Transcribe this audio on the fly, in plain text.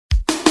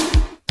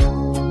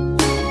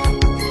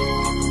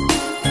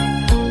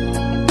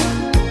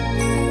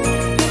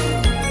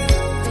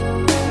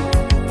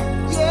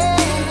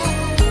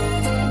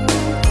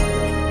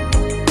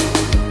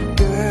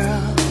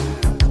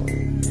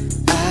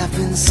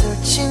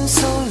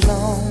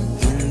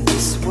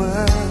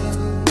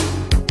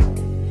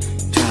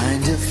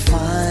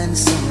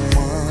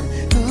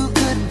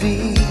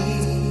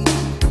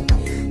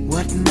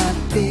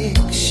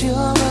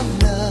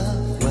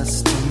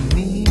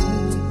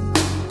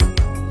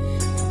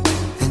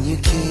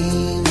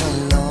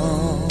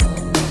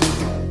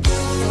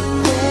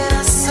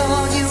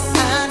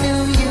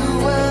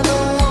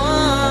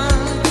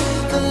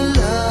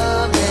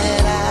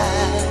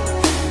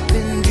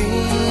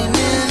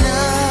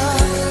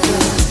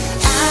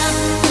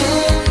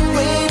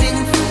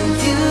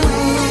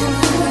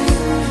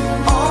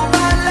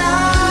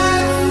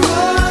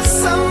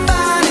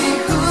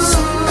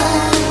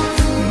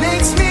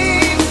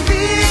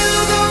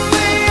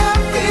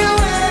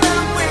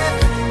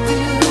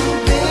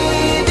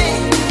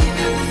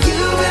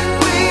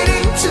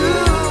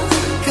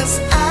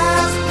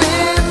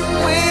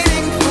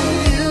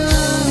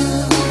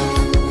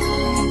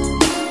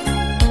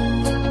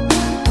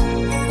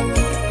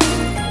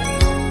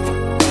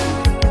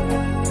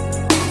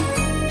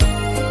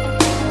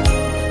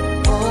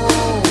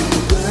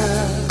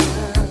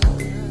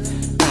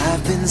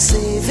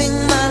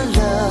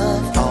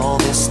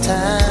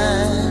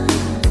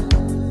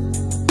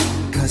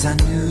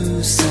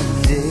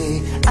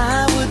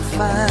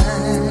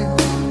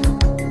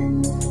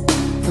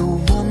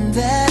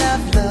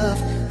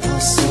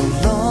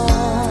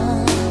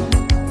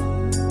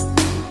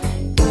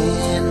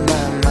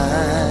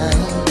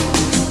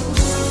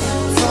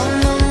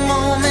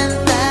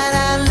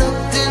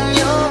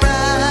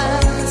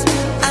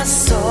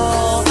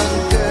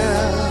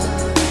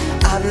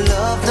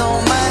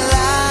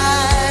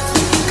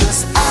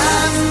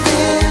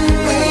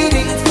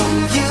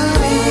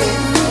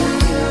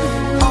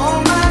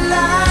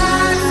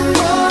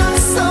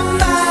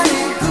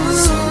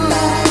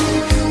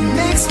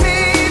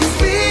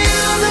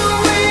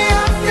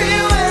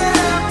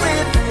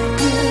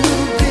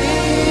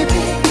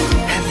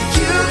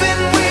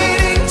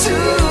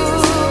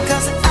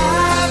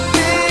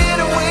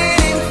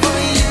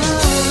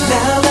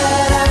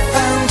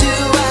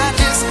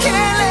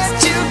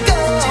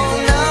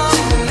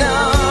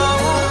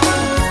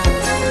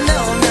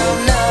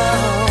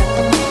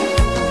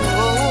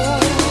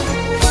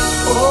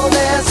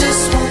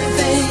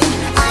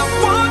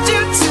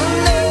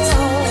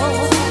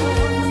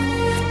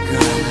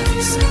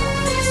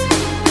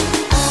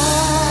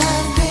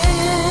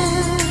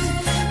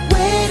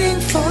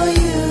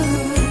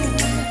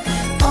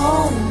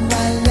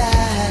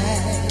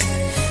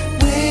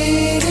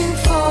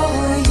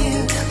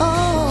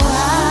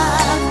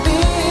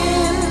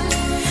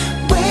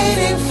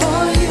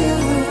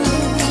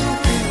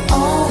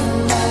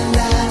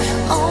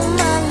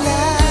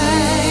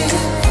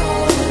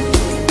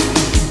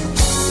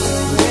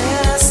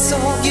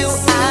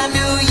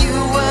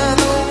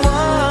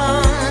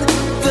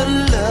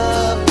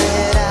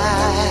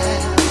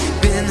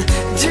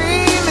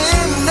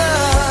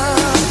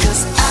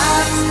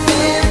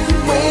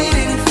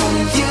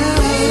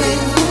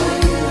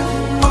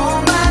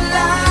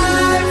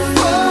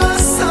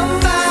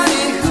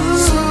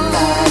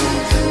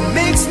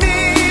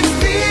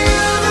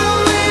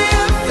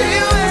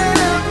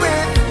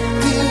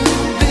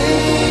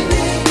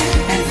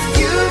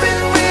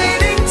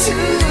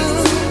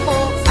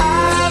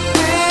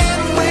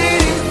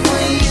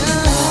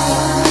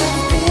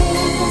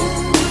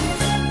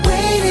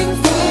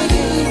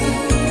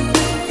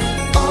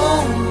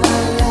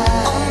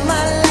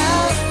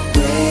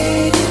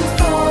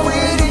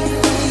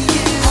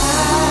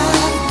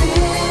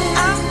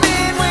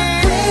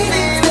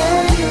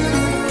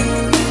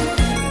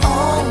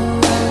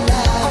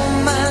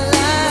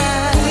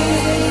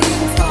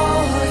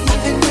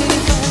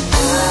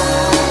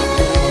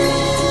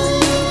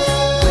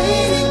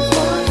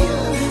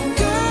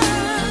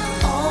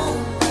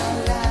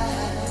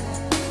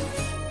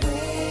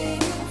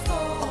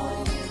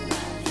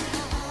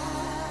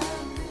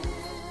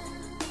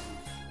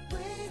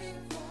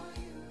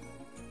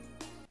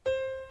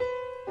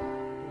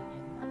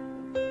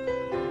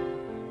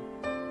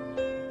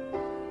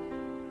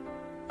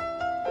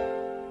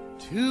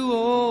Two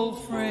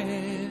old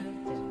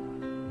friends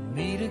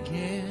meet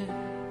again,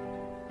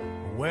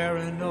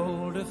 wearing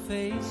older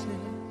faces,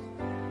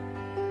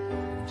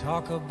 and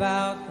talk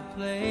about the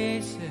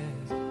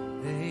places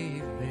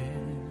they've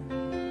been.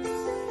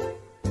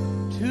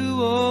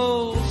 Two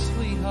old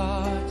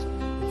sweethearts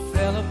that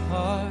fell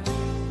apart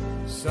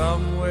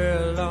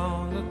somewhere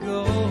long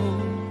ago.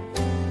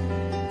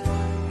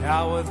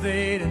 How were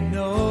they to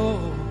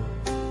know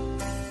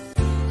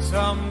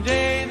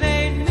someday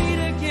they'd meet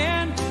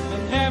again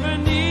and have a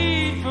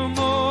need for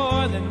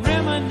more than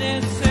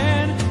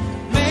reminiscing?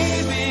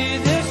 Maybe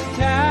this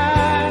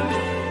time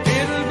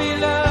it'll be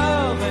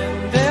love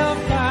and they'll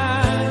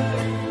find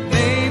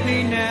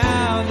maybe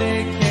now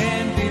they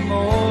can be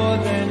more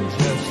than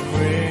just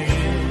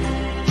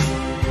friends.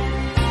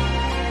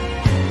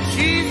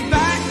 She's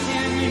back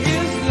in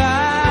his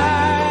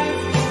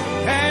life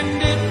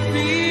and it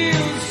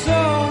feels so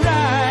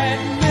right.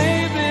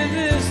 Maybe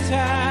this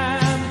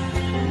time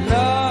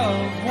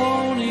love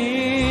won't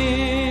end.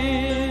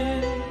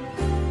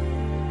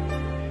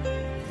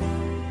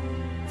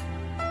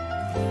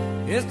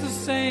 It's the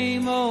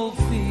same old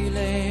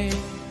feeling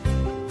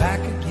back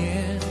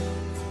again.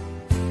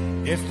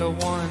 It's the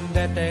one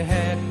that they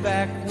had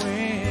back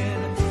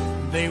when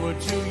they were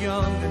too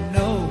young to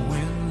know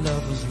when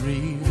love was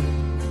real.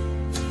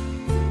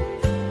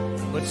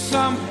 But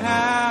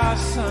somehow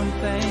some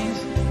things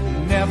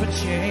never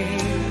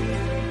change,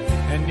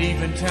 and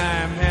even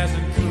time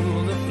hasn't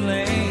cooled the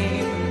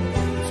flame.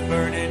 It's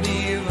burning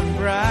even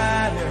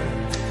brighter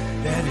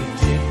than it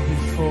did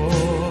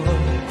before.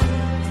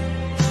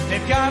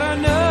 They've got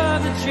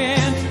another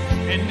chance,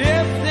 and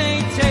if they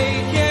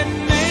take it,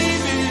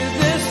 maybe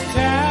this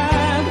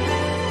time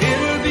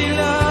it'll be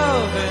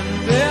love and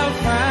they'll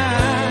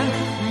find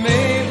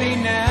maybe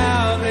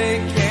now they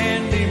can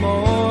be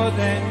more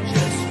than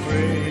just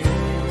friends.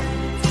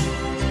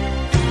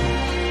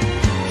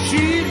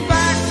 She's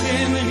back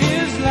in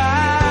his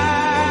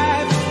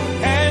life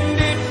and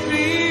it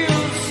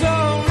feels so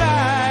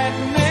right.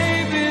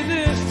 Maybe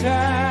this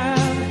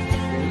time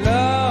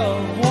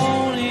love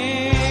won't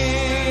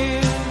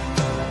end.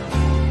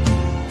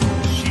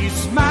 She's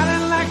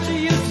smiling like she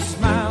used to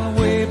smile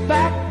way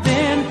back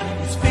then.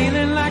 He's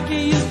feeling like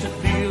he used to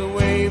feel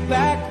way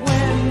back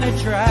when they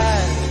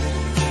tried,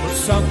 but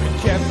something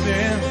kept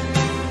them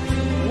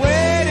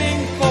waiting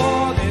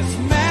for this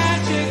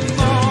magic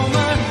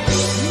moment.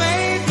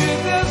 Maybe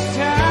this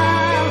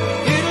time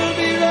it'll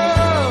be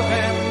love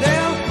and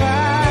they'll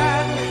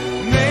find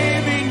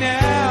maybe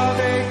now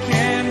they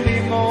can be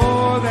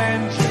more than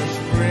just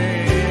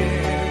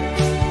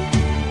friends.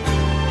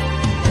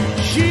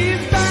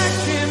 She's back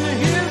in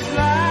his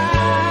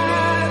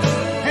life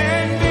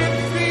and it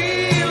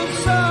feels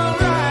so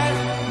right.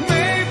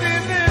 Maybe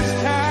this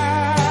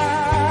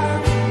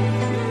time,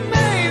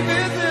 maybe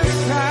this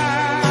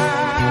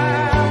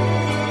time,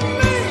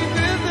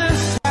 maybe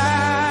this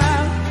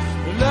time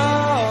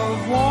love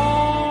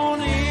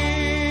won't end.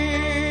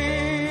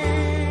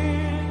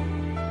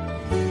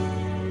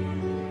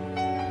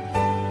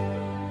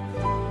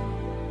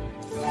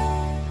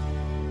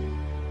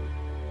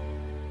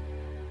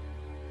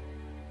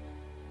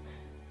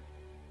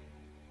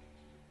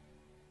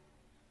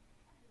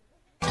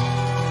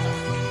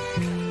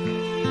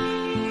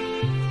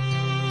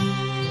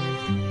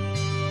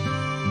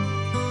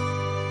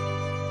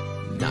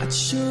 Not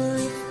sure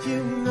if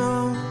you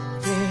know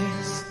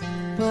this,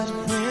 but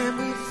when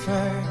we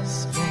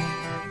first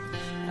met,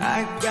 I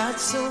got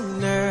so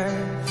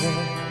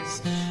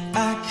nervous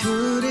I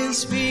couldn't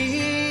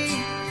speak.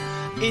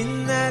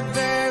 In that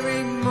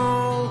very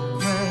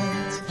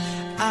moment,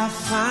 I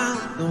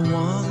found the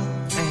one,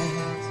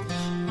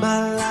 and my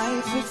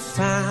life had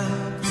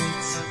found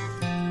its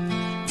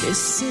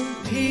missing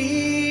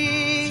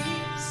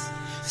piece.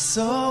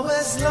 So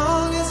as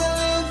long as I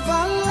live,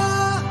 I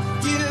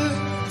love you.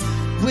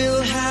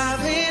 We'll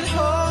have it,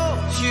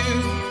 hold you.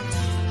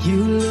 You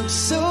look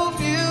so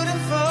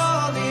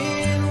beautiful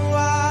in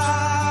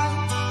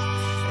white.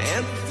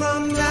 And from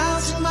now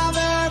to my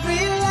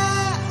very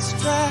last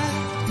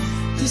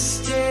breath, this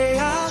day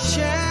I'll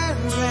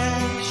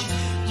cherish.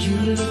 You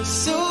look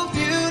so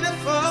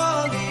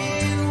beautiful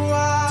in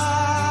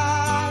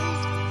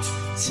white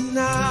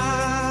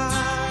tonight.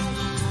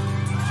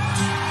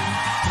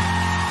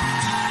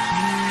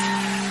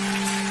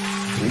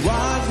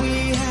 What we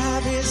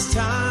have is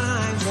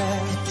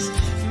timeless.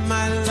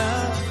 My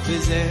love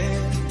is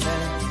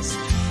endless.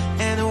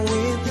 And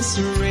with this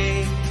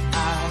ring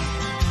I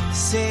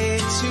say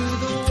to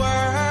the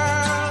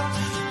world,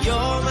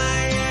 you're my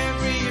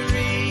every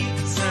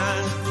reason.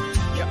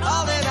 You're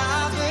all that I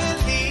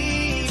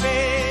believe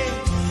in.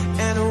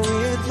 And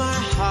with my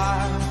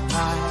heart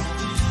I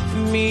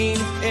mean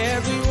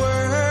every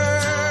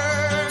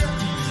word.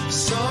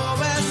 So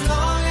as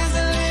long as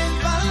I live,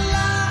 I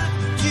love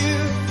you.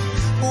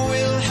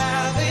 We'll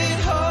have it,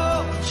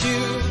 hold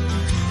you.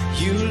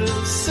 You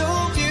look so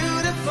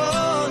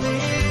beautiful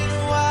in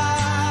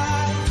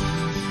white.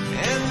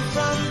 And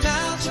from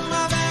now to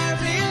my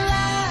very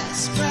last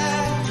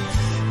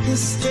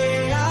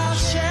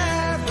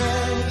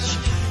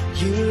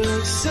You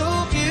look so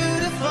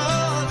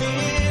beautiful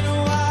in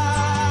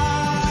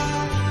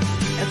white.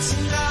 And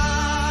tonight,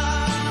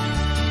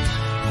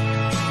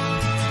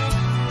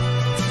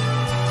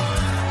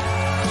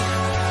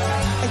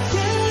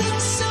 you look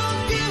so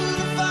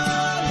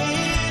beautiful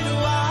in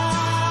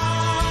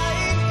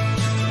white.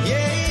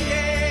 Yeah,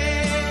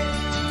 yeah.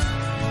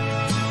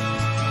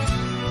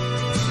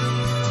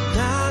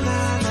 Na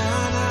na na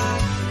na.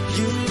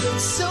 You look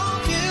so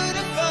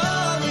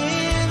beautiful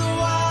in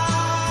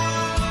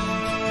white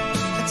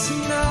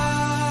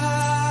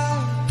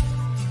tonight.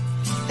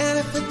 And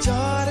if a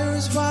daughter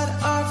is what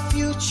our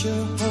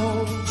future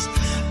holds,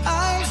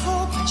 I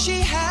hope she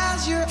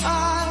has your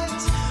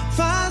eyes,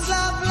 finds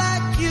love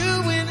like you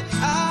and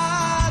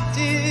I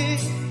did.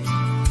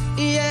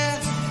 Yeah,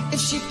 if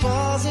she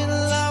falls in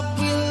love,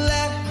 we'll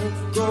let her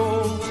go.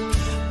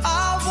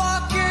 I'll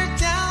walk her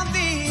down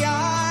the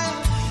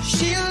aisle.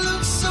 She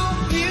looks so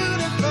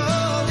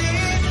beautiful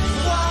in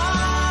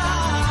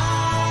white.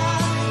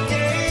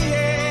 Yeah,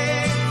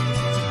 yeah.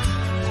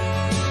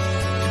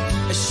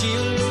 She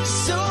looks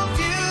so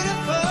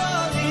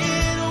beautiful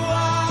in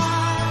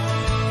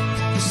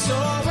white. So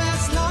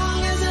as long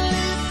as I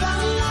live, I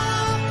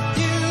love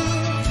you.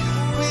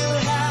 We'll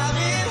have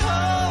it,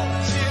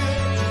 hold you.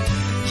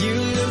 You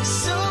look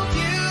so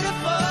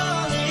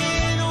beautiful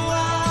in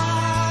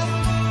white.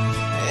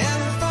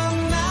 And from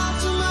now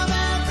to my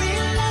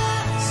very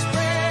last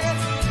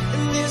breath,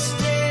 in this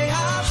day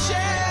I'll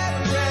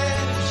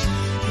cherish.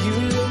 You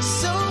look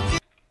so beautiful.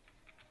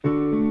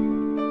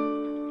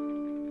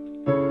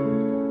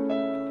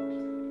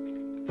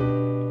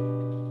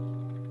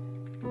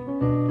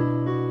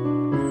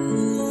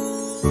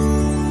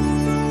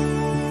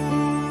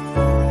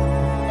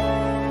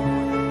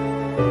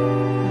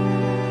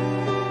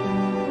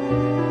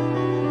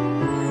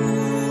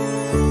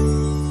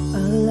 I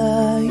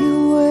lie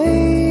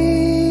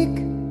awake,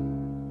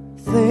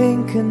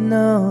 thinking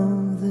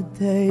of the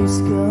days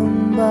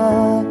gone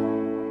by,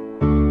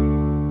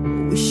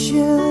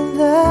 wishing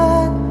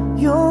that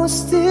you're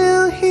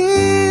still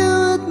here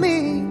with me,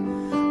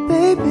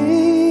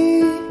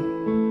 baby.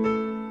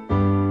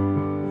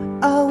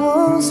 I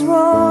was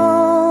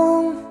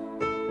wrong,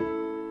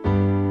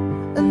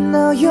 and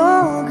now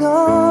you're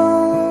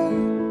gone.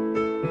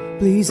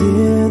 Please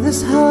hear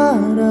this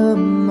heart of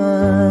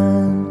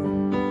mine.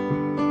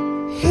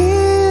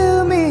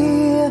 Hear me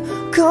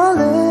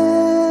calling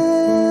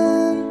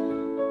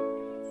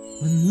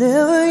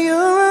whenever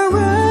you're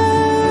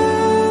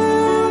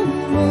around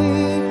me.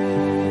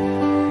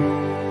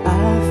 I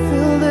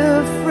feel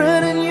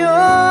different in your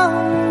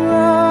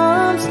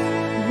arms,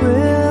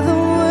 with the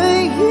way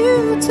you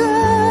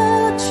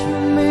touch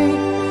me.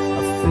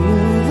 I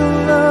feel the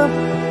love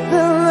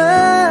that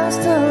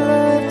lasts a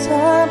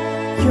lifetime.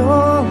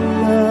 Your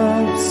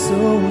love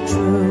so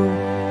true.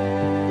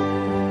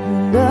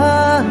 And I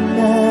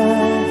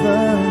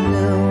never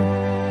knew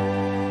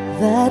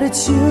that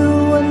it's you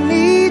I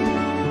need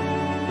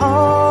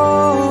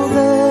all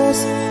this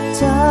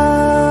time.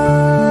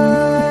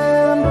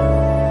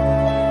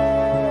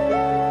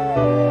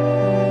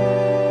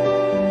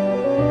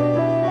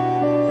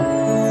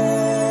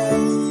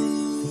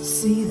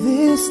 See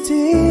these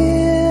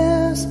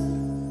tears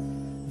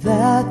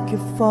that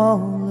keep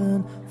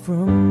falling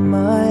from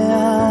my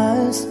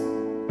eyes,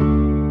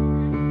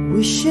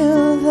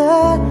 wishing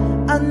that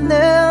I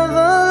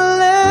never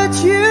let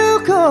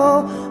you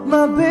go,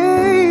 my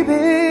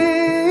baby.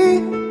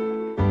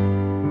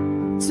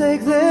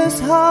 Take this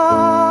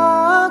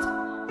heart,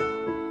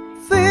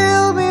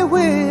 fill me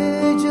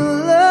with your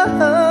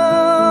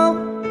love.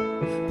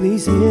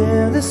 Please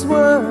hear these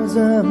words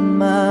of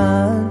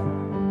mine.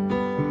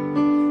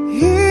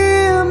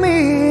 Hear me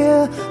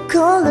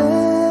calling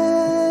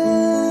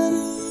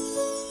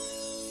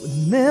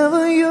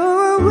whenever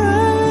you're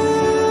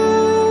around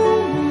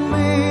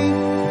me.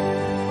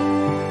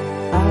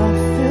 I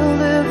feel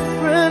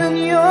different in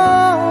your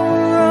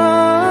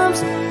arms,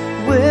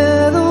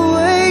 with the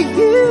way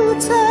you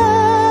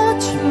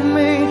touch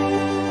me.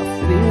 I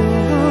feel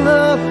the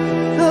love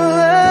that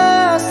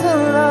lasts a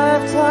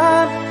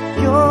lifetime.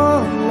 Your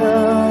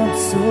love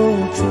so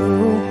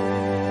true.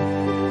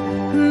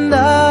 And I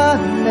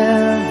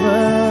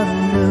never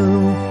knew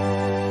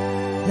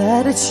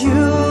that it's you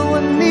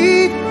I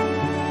need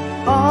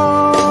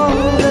all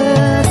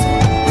this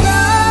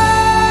time.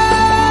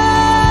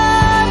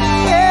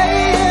 Yeah,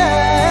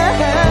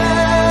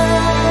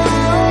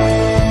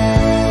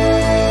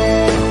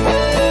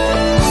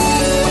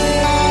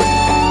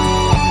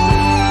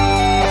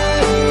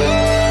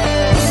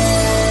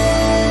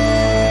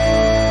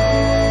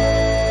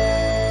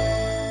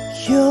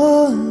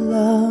 your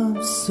love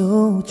so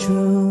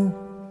true.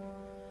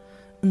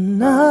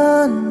 And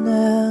I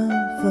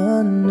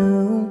never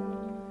knew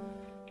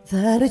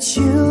that it's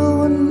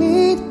you I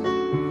need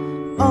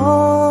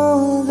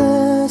all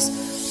this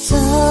time.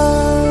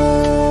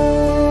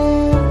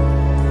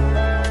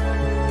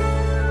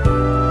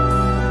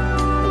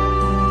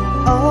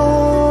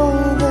 All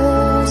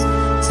this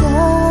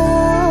time.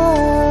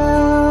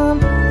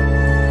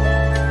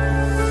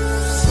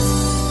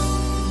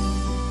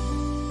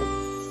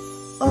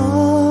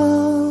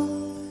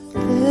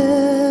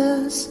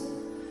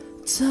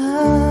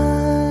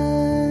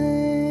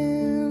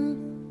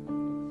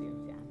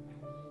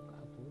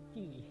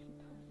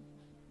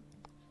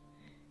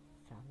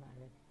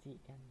 chị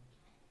Căn.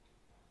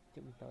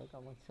 Chúng tôi có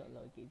một số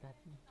lỗi kỹ thuật.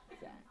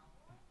 Dạ.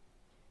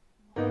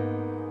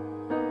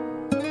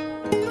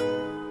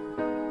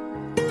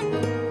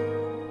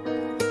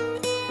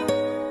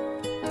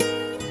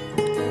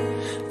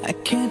 I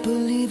can't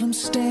believe I'm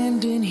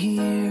standing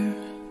here.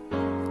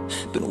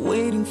 Been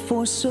waiting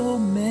for so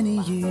many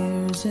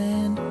years,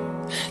 and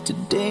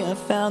today I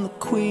found the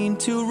queen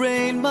to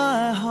reign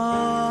my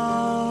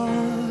heart.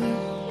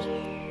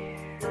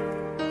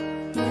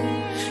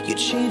 You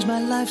changed my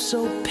life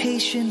so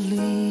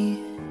patiently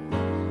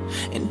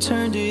and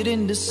turned it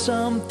into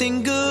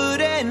something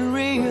good and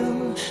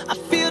real. I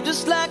feel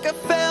just like I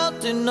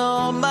felt in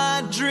all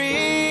my dreams.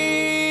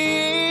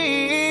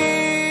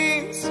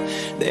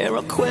 There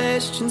are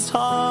questions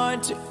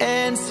hard to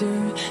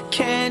answer,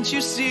 can't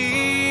you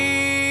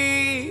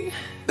see?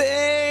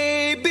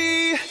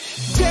 Baby,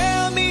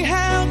 tell me,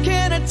 how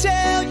can I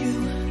tell you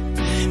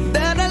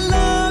that I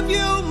love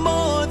you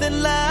more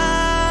than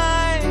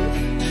life?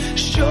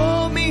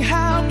 Show me,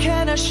 how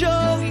can I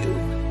show you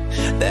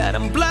that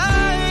I'm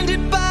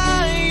blinded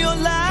by your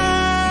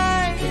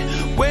light?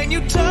 When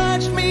you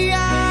touch me,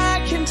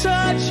 I can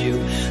touch you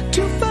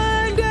to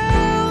find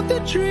out the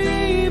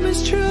dream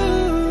is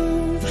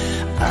true.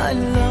 I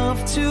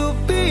love to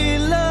be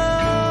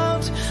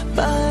loved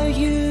by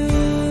you.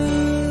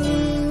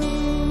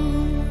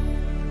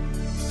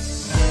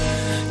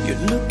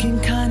 You're looking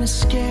kinda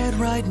scared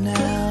right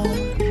now.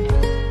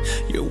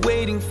 You're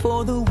waiting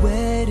for the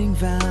wedding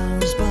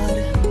vows, but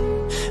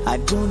I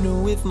don't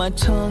know if my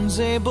tongue's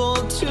able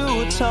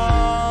to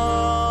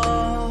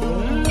talk.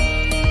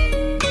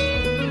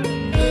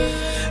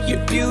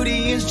 Your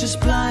beauty is just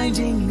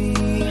blinding me,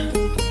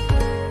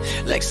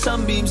 like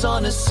sunbeams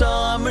on a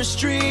summer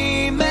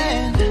stream,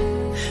 and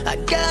I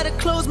gotta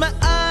close my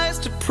eyes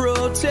to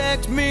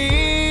protect me.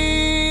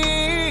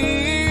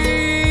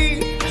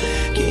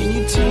 Can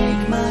you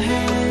take my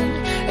hand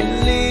and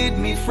lead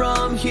me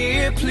from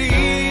here, please?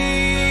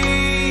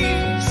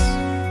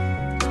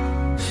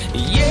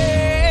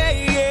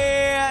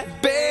 Yeah,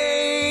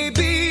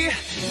 baby,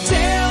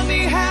 tell me,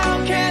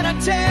 how can I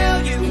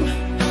tell you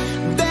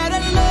that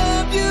I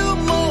love you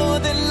more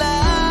than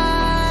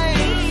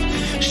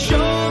life?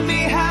 Show me,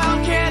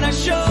 how can I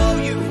show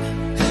you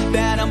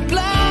that I'm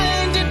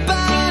blinded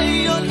by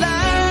your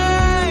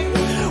light?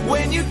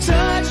 When you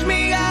touch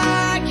me,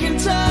 I can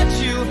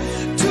touch you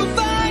to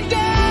find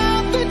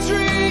out the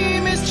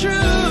dream is true.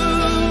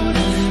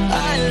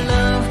 I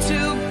love to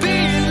be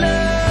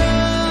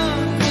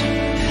loved.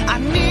 I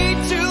need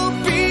to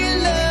be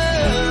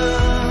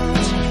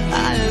loved.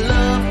 I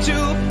love to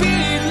be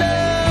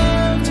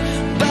loved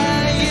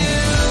by you.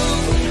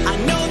 I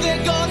know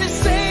they're gonna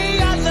say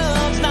our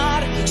love's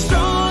not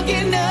strong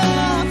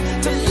enough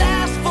to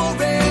last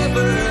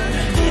forever,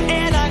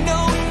 and I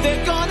know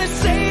they're gonna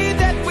say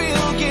that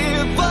we'll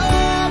give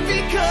up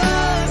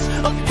because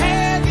of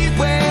heavy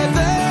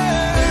weather.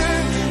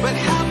 But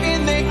how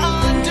can they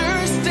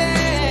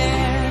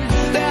understand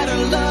that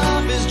our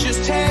love is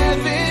just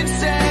heaven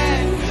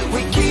sent?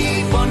 We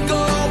keep on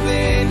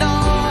going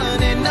on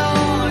and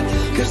on,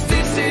 'cause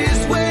this is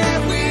where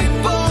we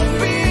both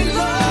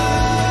belong.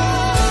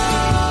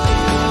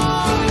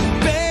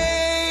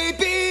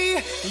 Baby,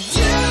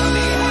 tell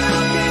me, how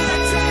can I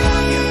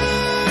tell you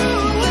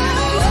that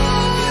I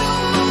love you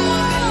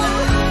more than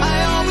life? I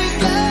always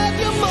love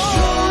you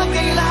more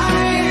than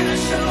life.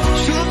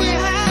 Show me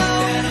how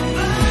that I'm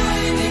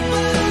blinded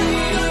by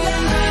your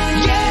light.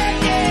 Yeah,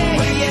 yeah,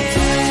 when you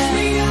touch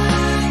me,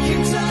 I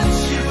can touch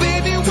you.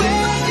 Baby,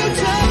 when you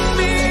touch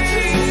me,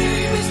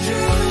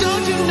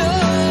 don't you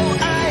know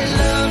I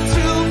love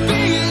to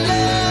be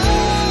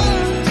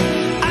loved?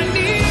 I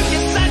need,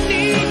 yes, I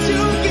need to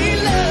be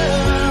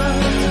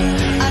loved.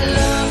 I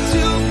love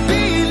to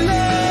be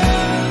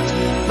loved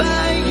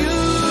by you.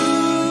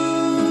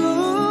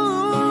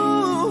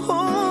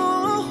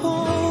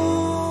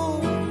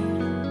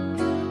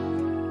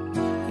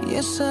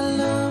 Yes, I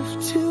love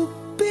to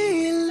be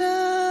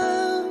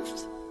loved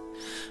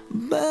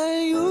by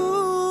you.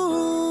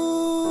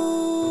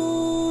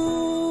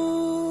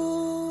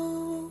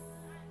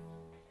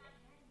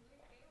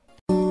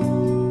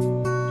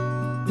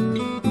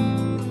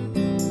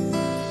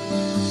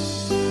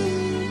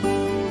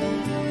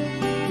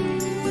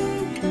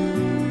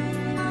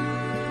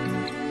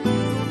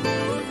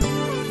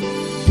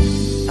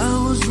 I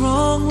was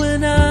wrong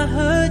when I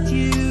hurt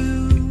you.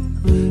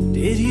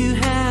 Did you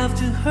have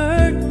to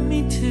hurt me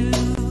too?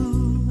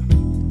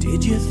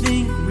 Did you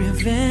think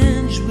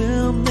revenge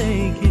will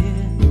make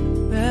it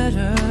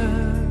better?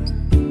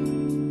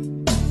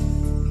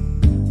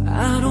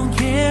 I don't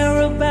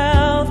care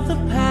about the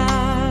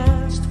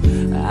past,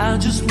 I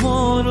just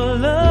want a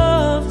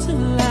love to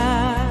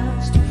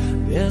last.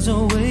 There's a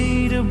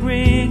way to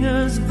bring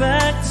us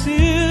back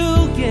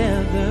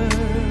together.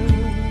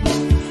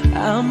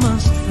 I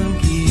must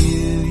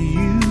forgive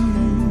you,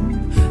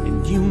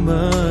 and you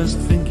must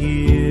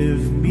forgive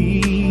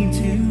me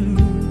too.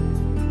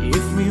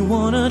 If we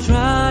wanna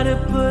try to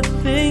put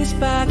things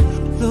back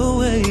the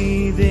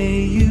way they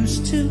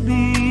used to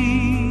be,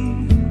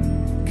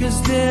 'cause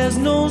there's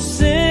no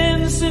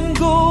sense in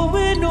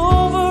going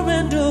over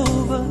and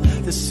over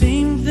the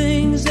same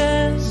things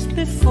as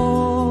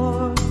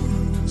before.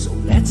 So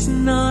let's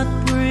not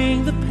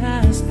bring the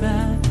past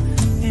back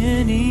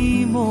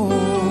anymore.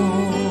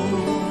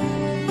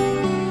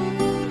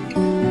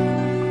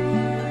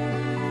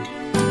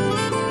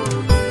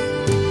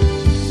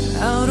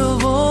 Out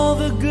of all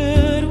the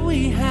good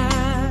we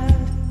had,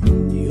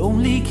 you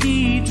only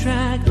keep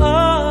track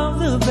of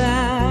the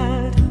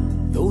bad.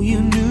 Though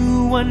you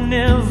knew I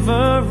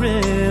never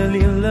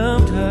really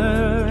loved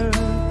her.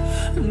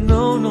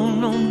 No, no,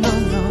 no, no,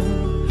 no.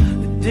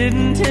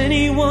 Didn't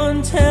anyone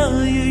tell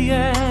you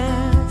yet?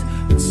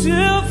 To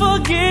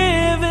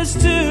forgive is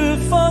to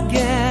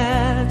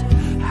forget.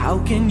 How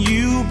can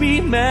you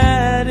be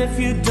mad if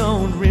you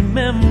don't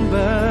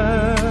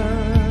remember?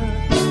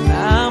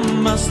 I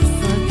must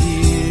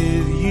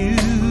forgive you.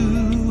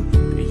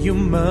 You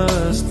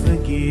must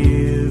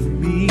forgive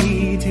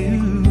me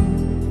too.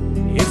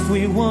 If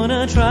we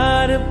wanna try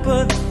to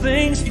put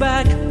things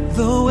back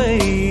the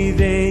way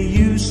they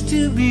used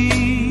to be.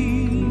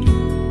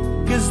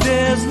 'Cause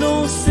there's no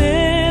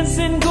sense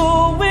in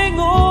going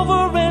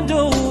over and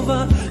over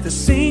the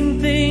same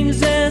things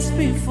as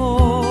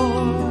before.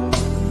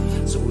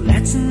 So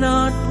let's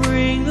not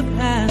bring the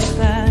past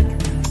back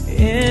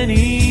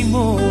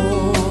anymore.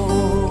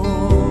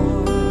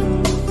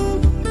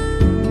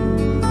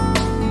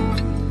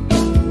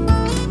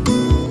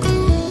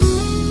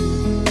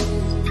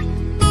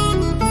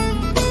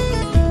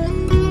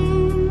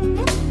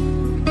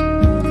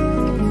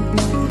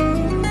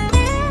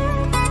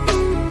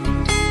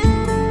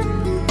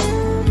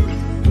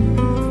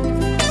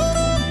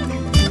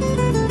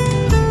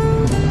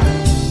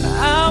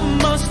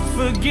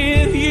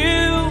 Forgive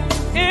you,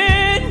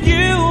 and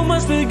you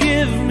must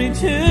forgive me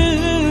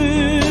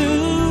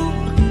too.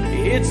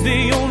 It's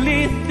the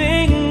only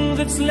thing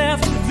that's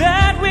left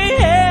that we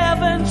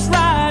haven't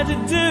tried to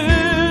do.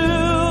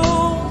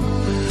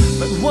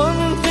 But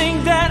one thing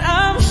that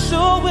I'm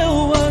sure will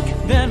work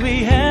that we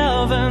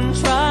haven't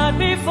tried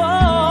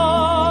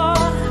before.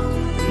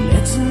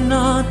 Let's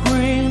not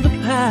bring the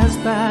past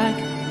back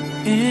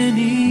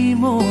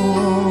anymore.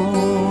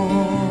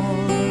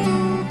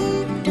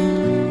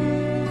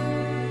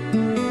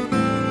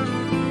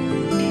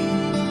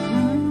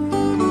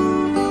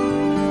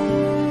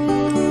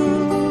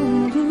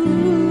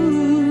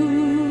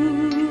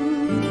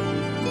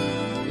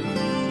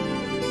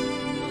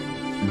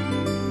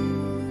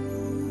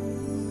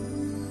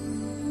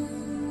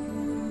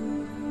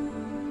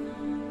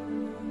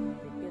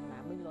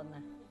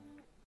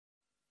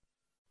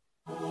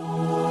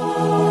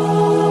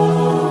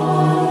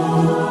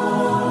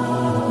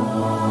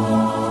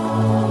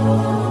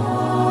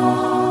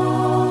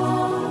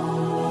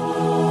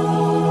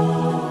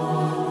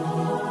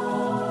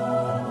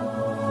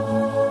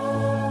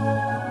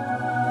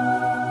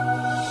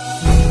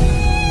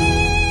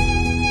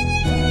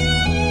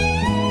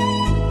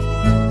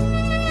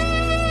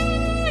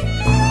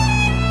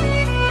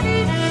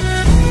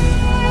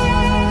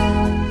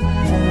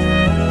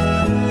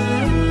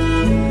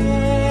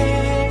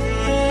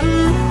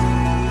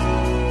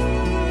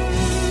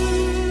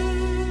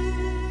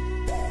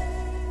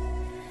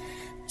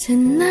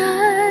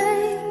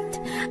 Tonight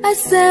I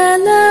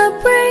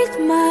celebrate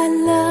my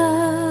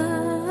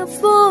love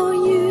for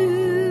you.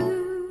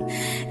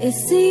 It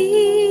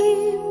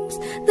seems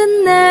the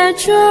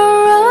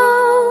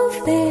natural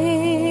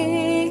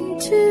thing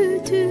to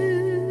do.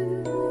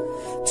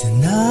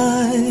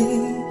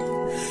 Tonight,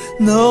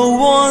 no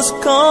one's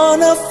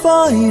gonna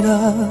fight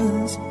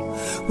us.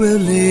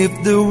 We'll leave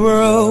the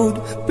world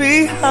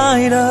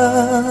behind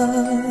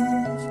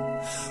us.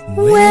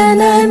 When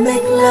I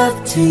make love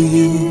to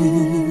you.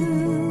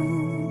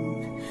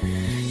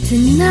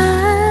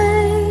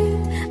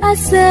 Tonight I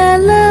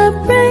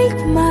celebrate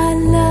my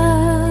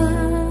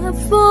love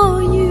for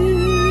you,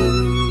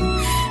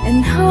 and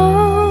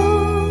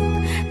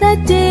hope that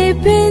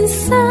deep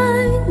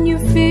inside you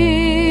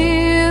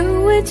feel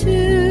it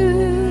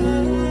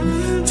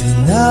too.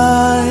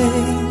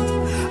 Tonight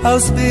our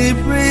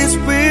spirits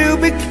will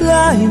be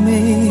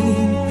climbing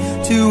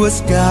to a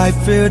sky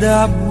filled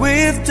up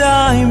with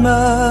diamonds.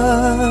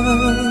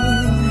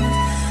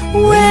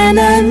 When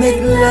I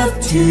make love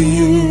to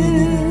you.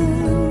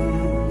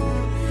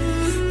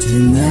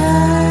 Tonight,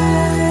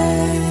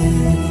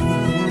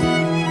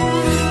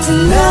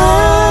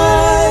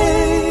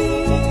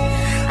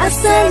 I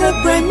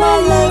celebrate my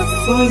love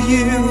for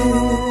you,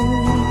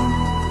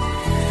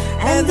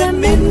 and the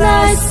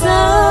midnight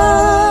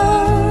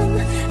sun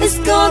is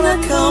gonna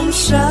come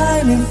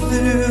shining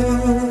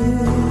through.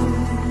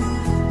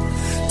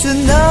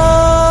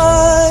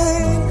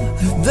 Tonight,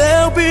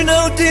 there'll be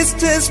no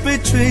distance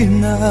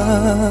between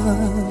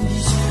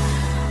us.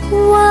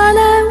 What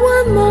I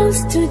want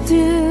most to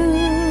do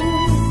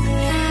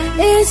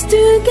is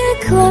to get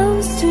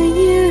close to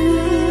you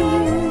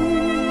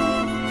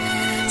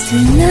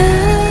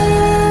tonight.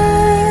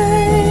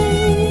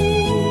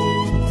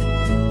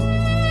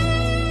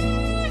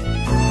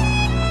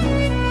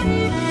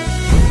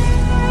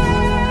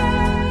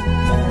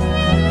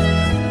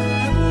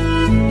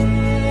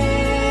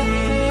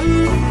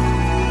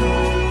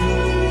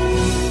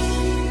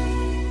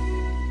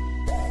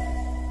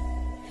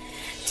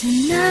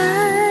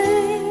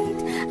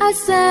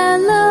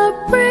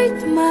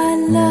 celebrate my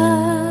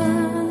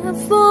love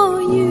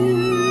for you.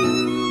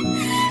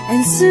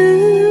 And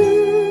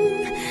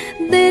soon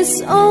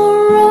this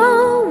old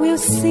road will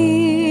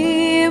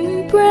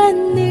seem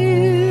brand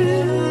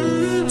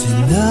new.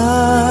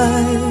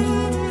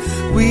 Tonight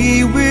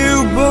we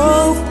will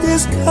both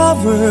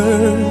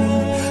discover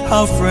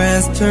how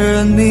friends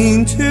turn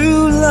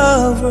into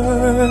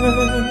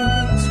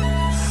lovers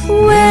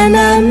when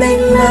I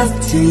make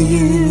love to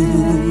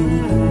you.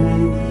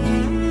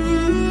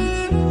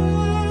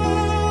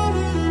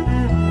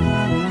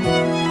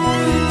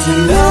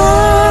 Tonight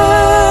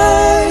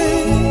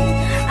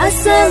I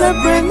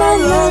celebrate my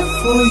love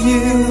for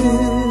you,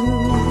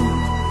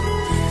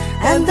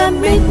 and the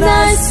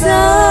midnight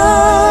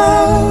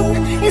sun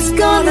is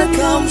gonna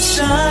come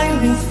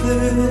shining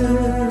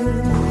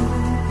through.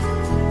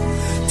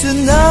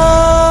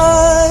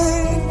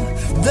 Tonight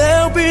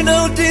there'll be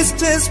no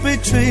distance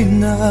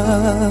between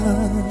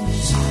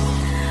us.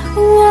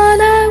 What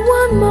I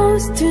want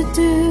most to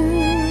do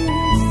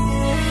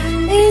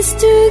is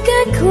to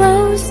get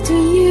close to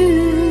you.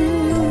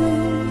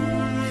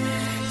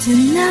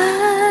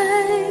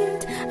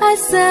 Tonight I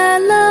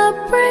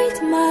celebrate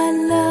my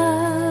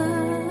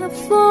love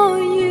for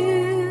you.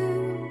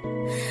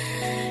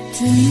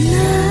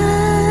 Tonight.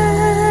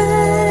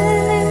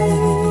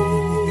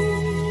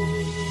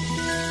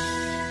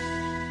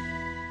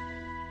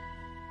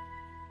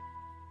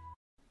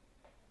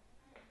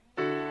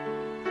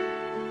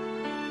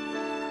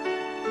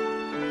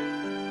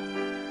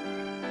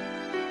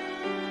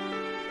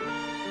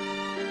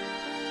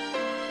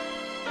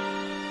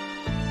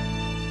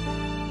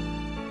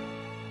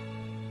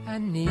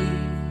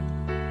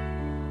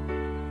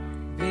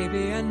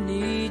 Baby, I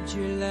need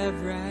your love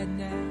right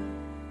now.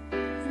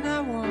 And I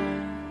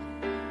want,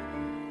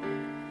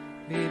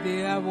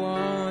 baby, I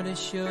want to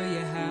show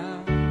you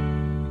how.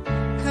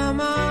 Come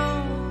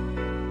on,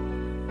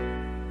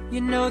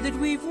 you know that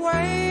we've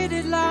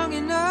waited long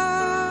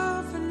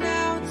enough, and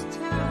now it's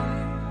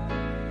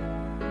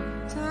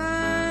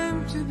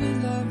time to be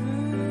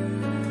lovers.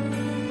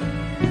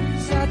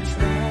 I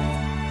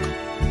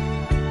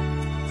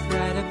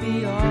try to be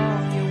all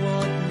you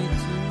want me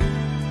to,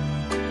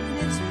 and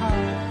it's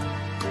hard,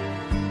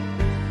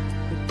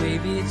 but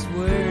baby, it's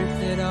worth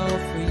it all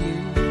for you.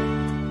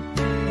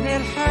 And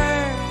it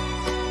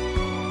hurts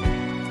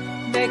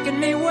making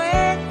me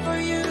wait for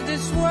you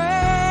this way.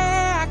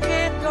 I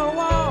can't go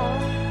on,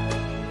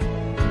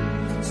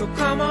 so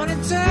come on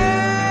and take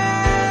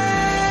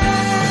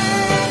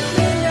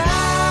me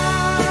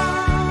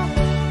now,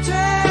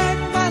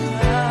 take my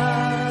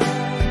love,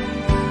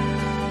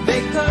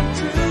 make come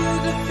true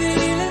the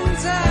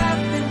feelings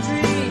I've been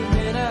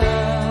dreaming of.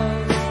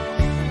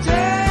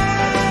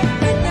 Take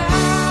me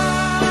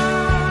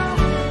now,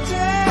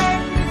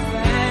 take me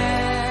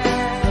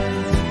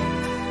fast.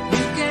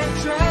 You can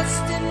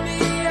trust in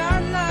me,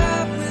 our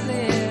love will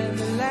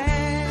ever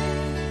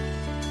last.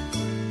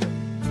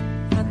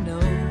 I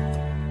know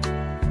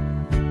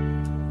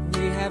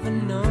we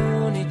haven't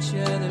known each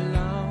other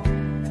long,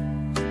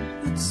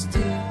 but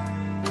still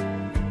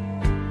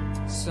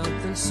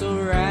something so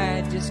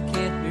right just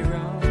can't be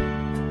wrong.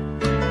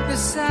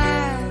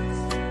 Besides,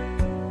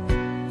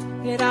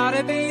 it ought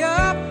to be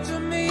up to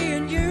me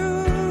and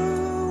you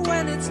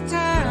when it's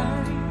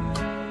time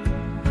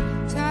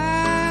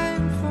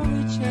for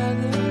each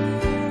other.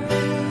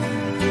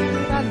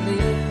 I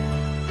live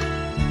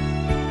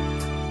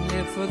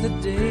for the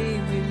day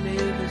we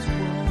live as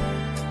one.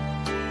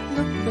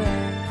 Look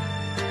back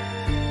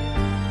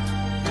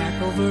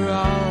over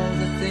all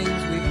the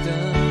things we've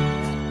done.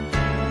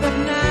 But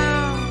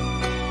now,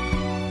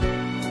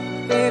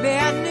 baby,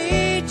 I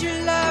need your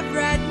love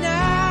right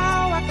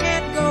now. I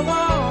can't go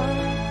on,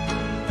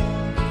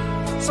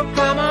 so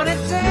come on and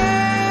take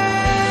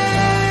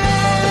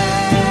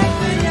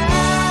me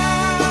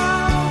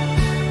now,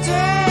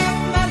 take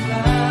my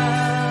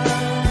love,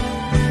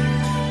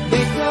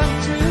 make come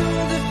true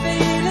the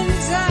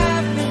feelings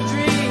I've been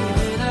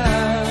dreaming of.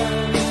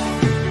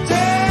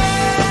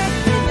 Take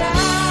me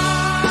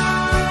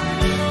now,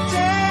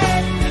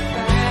 take me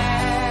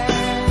back.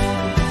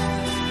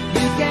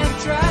 You can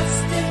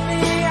trust in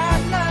me, our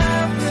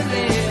love will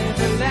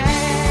ever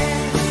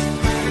last.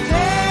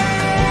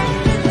 Take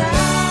me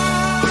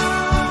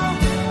now,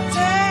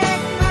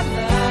 take my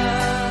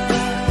love,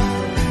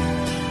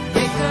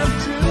 make come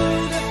true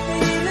the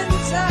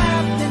feelings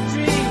I've been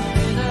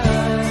dreaming of.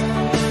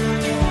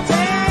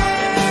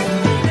 Take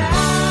me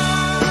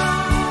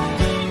now,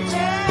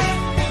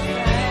 take me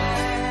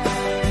back.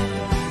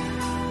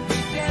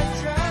 You can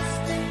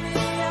trust in me,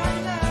 our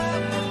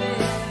love will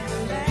ever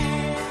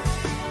last.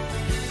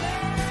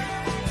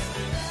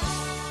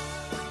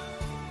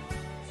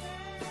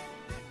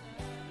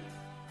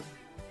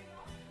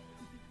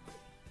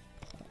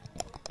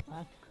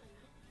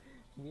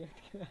 Biết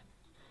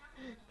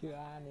chưa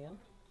ai nữa.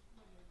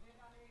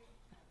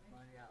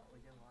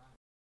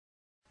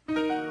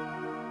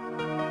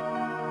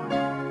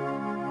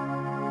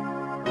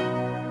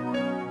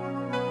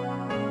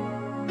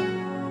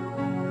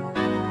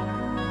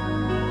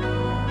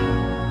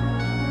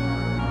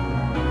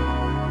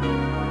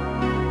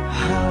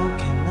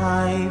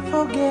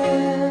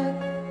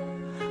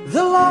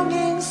 the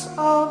longings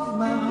of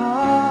my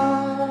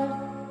heart.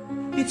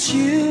 It's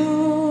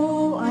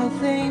you I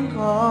think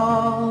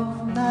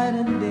of night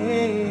and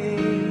day.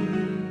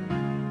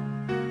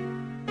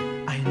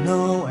 I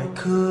know I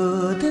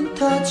couldn't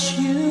touch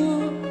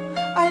you,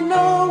 I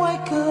know I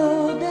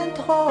couldn't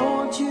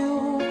hold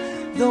you,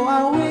 though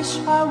I wish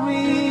I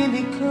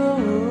really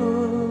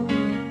could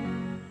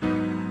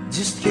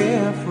just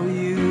care for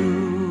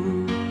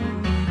you.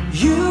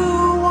 You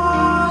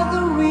are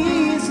the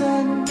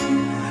reason,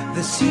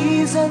 the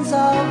seasons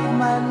of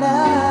my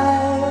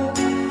life.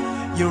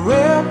 You're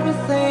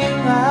everything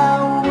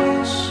I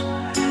wish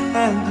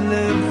and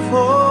live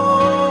for.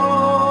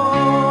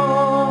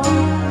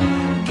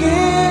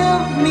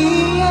 Give me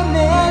an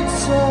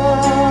answer,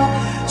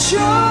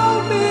 show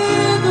me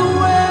the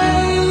way.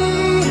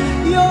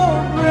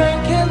 You're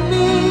breaking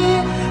me,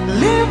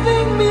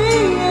 leaving me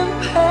in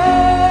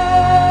pain.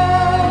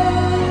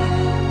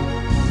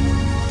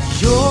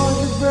 You're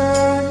the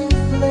burning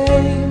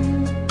flame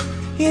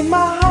in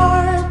my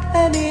heart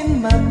and in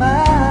my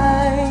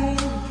mind.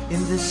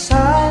 In the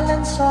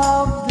silence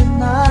of the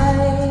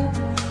night,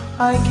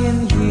 I can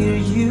hear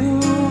you.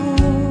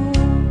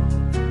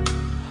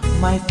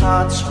 My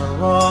thoughts are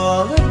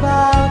all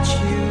about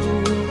you,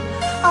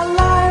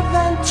 alive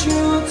and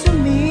true to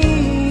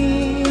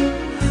me.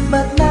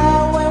 But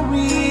now I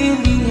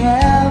really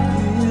have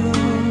you,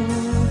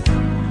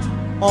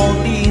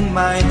 only in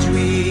my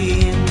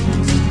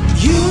dreams.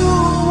 You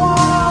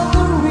are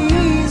the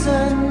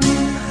reason,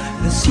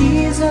 the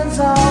seasons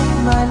of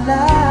my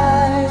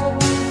life.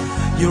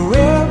 You're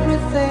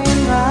everything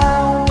I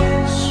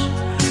wish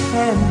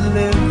and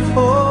live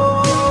for.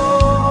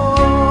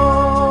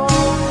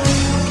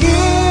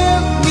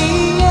 Give me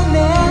an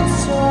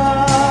answer,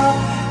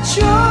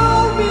 show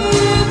me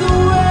the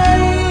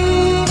way.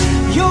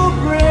 You're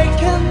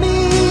breaking me,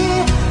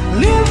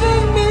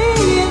 leaving me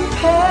in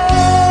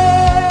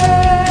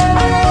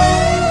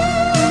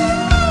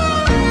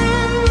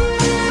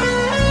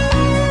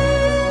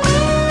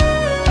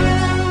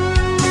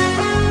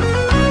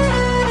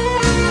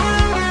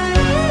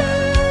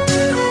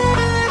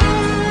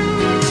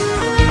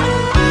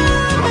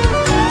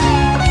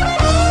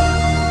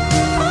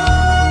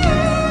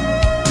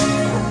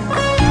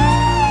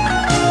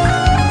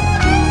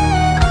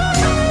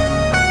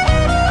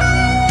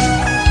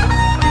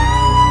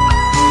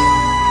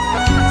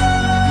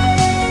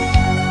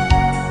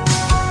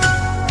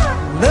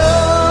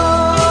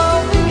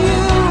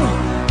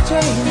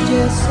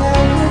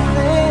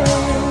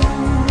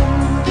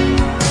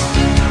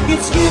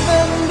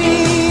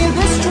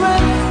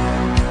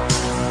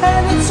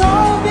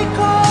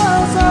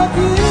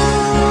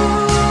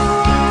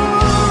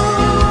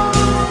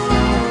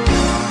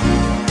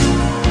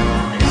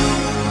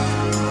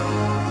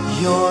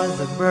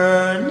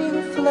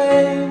burning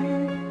flame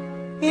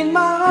in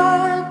my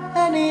heart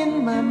and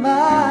in my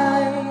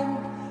mind.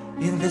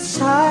 In the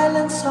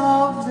silence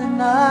of the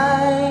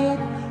night,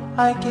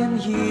 I can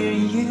hear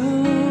you.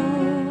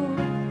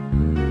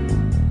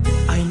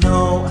 I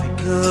know I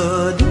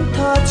couldn't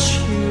touch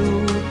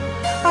you,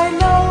 I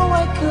know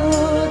I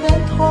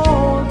couldn't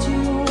hold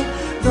you,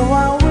 though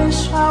I wish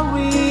I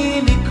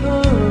really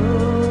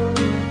could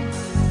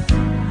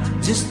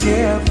just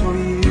care for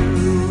you.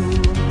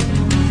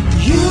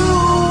 You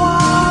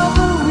are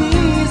the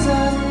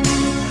reason,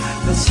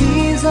 the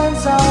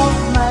seasons of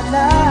my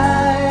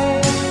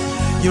life.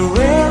 You're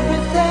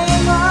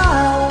everything I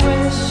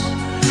wish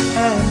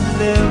and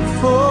live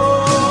for.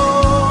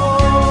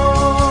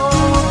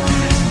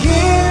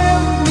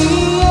 Give me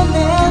an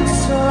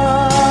answer,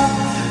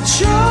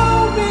 show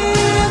me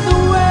the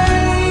way.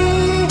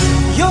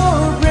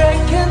 You're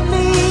breaking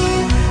me,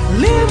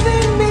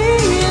 leaving me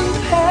in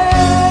pain.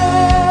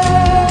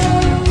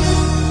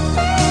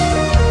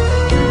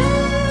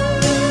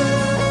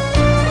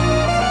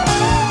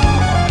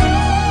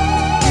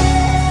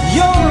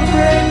 You're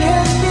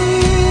breaking me,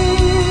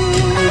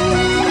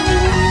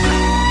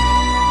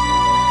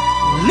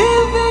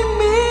 leaving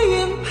me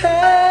in pain.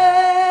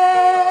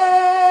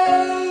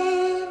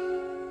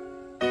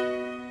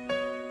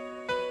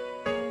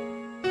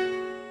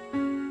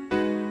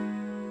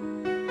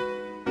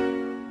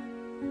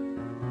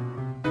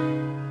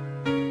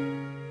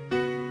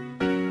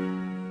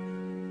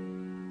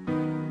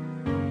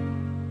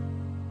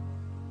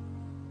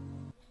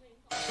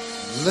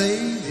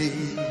 Lady,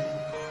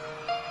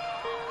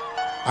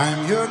 I'm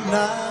your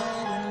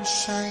knight in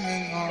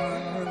shining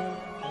armor,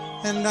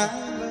 and I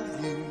love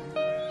you.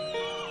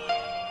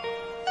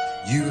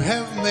 You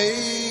have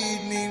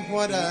made me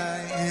what I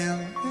am.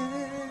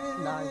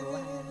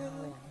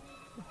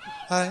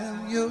 I am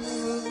yours.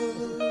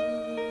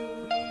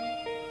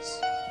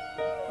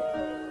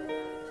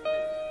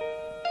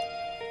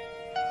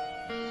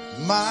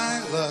 My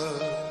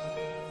love,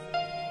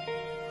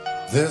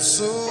 there's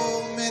so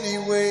many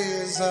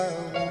ways I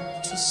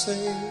want to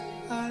say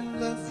I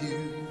love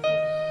you.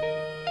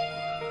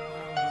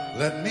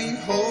 Let me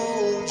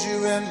hold you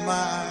in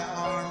my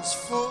arms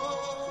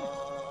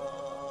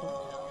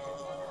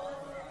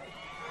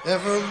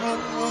forevermore.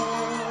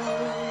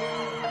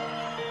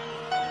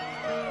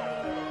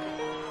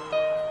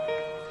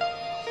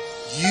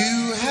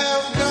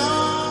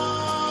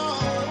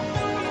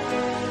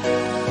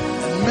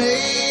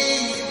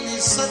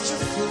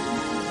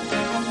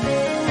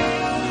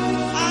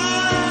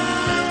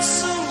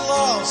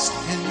 lost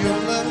in your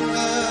love.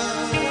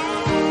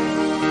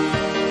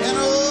 And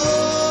oh,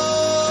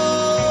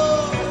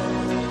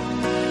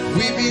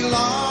 we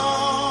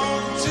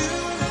belong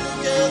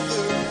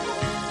together.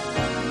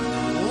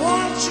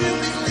 Won't you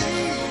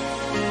believe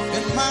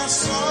in my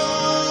song?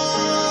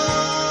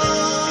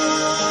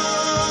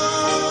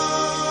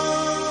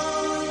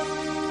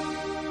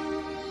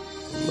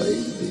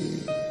 Lady,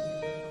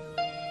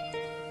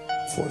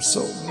 for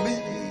so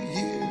many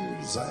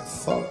years I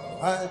thought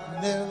I'd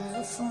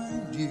never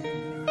find you.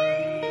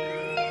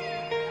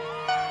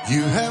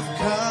 You have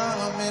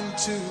come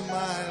into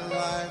my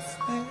life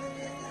and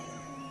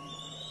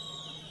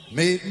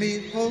made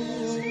me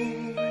whole.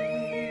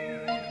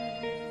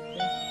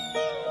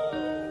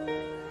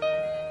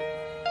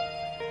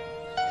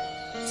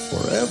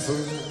 Forever,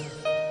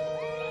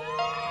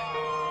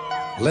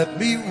 let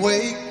me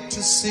wake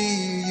to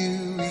see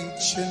you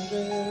each and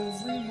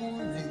every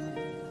morning.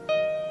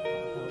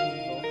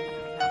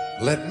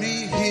 Let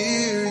me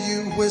hear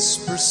you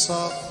whisper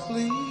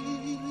softly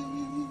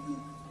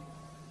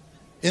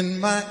in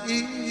my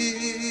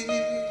ear.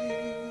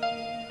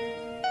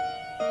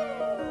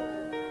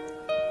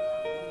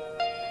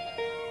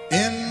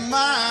 In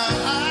my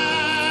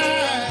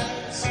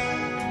eyes,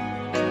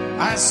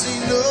 I see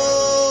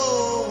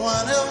no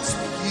one else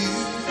but you.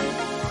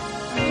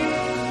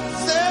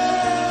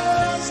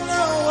 There's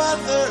no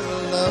other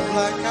love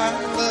like our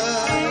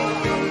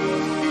love.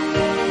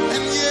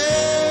 And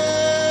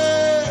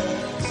yes,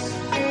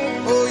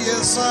 oh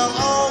yes, I'll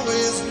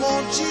always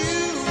want you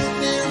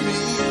near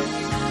me.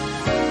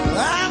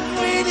 I've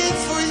waited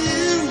for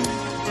you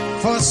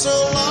for so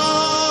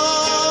long.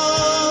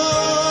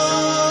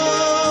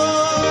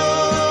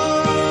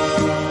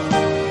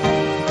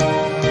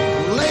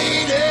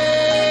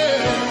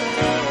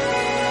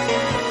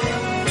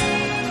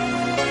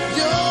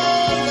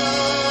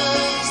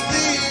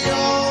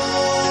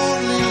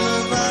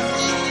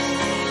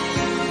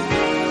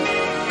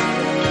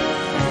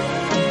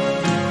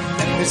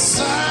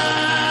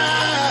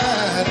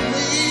 Beside me,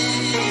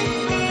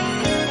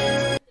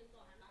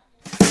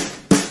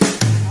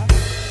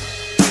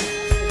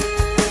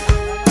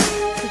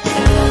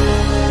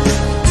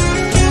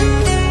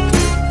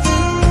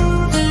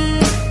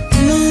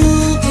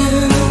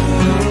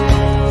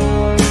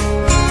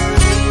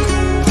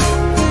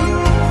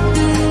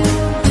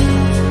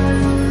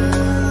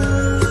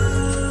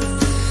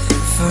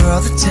 for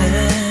all the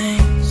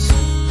times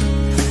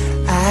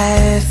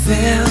I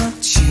felt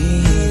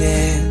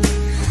cheated,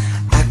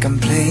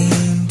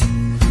 complained.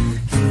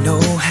 You know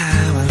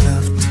how I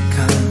love to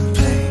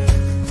complain.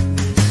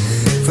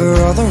 For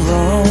all the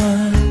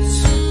wrongs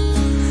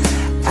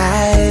I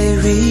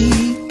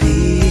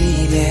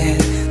repeated,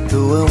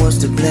 though I was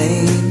to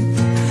blame,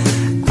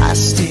 I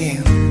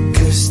still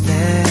cursed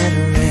that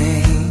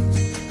rain.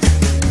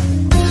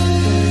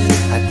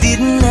 I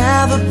didn't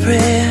have a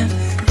prayer,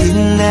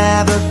 didn't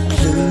have a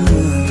clue,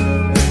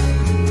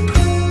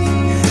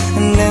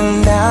 and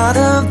then out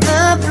of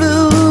the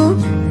blue,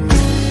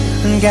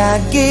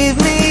 God gave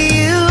me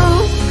you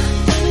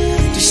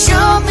to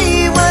show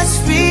me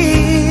what's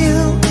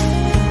real.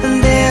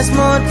 And there's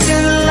more to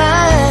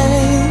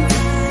life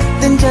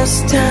than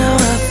just how I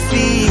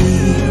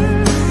feel.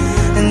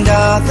 And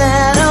all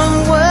that I'm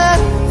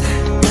worth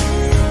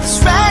is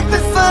right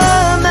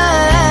before my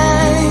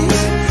eyes.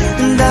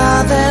 And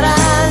all that I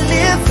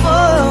live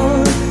for,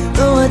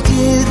 though I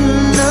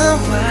didn't know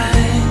why,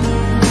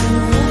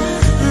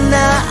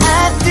 now I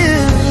do.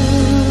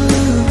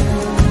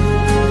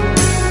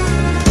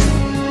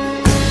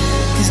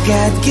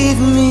 God gave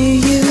me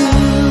you.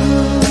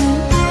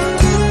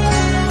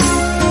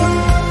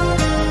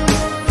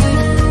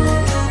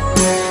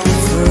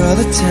 For all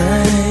the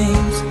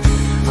times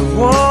I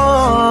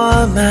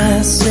wore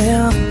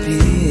myself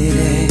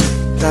beating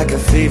like a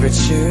favorite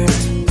shirt,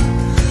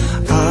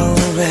 all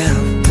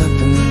wrapped up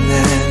in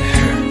that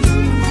hurt.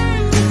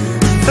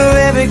 For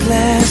every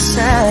glass I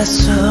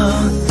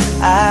saw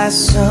half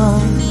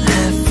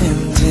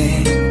empty,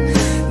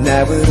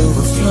 now it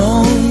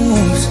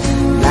overflows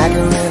like a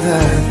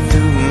river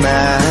through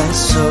my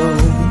soul.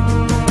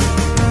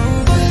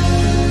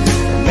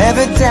 From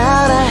every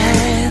doubt I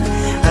had,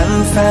 I'm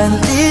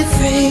finally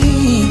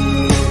free.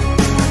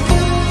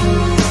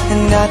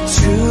 And I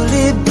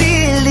truly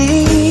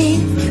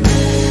believe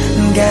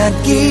God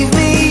gave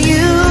me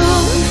you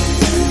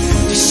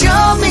to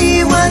show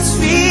me what's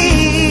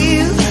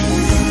real.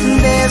 And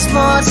there's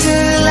more to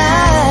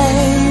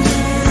life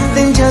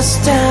than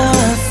just how I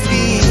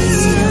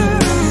feel.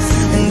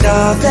 And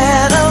all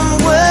that I'm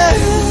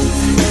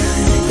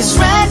worth is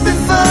right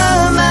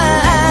before my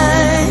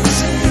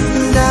eyes.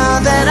 And all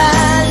that I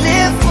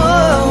live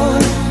for,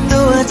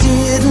 though I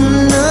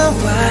didn't know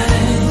why,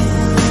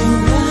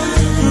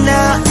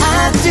 now I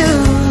do.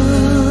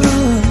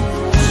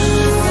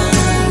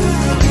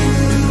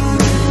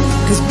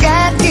 'Cause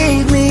God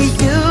gave me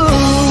you.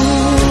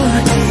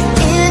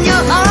 In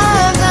your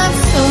arms I'm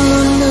so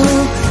new,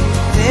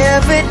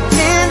 every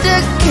tender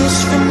kiss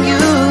from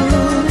you.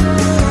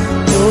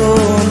 Oh,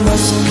 I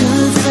must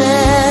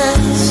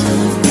confess,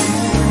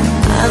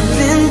 I've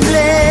been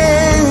blessed.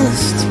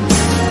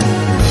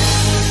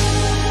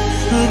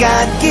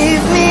 God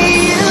gave me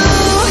you.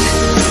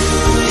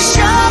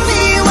 Show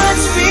me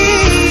what's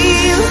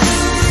real.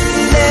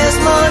 There's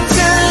more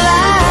to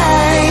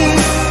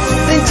life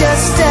than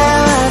just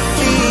how I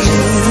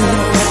feel.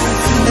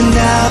 And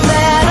now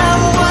that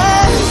I'm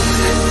one,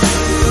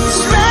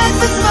 it's right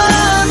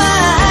before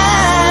my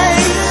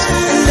eyes.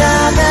 And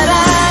now that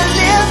I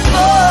live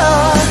for,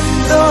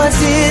 though I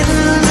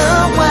didn't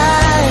know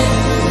why,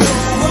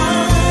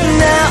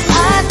 now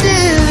I do.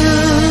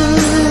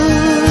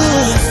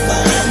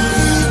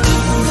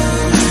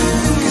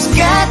 'Cause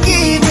God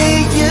gave me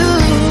you.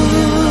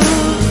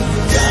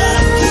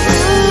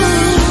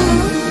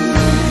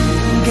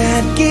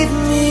 God gave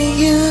me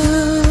you.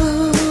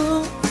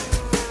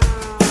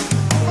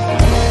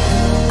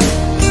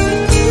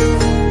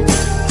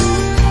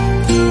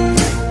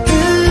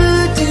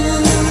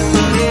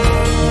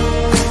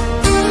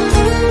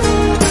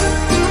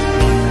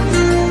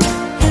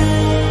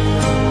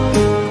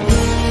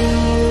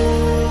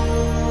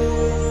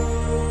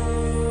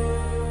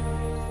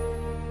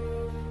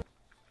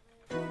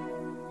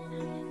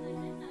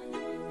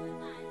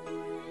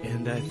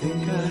 And I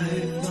think I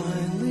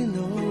finally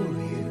know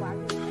you.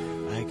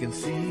 I can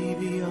see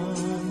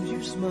beyond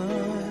your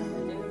smile.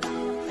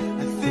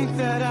 I think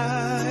that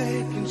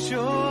I can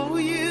show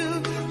you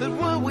that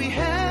what we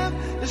have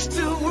is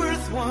still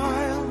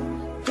worthwhile.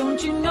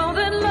 Don't you know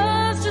that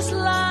love's just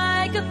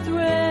like a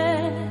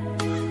thread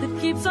that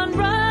keeps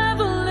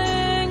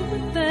unraveling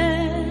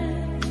within?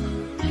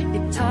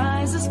 It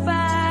ties us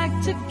back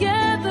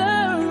together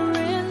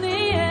in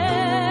the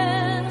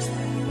end.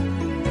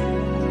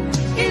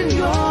 In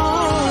your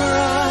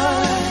eyes,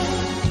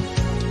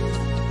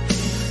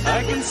 I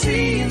can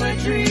see my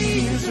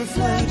dreams'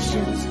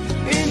 reflections.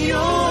 In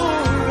your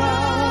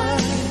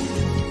eyes,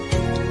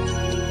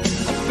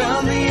 I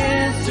found the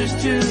answers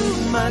to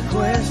my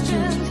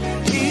questions.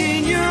 In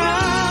your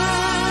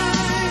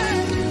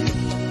eyes,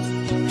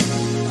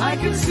 I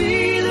can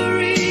see the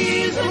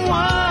reason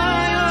why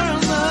our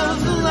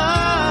love's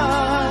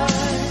alive.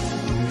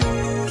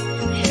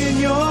 In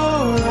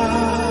your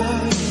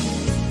eyes,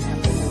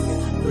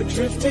 we're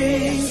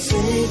drifting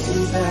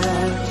safely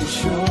back to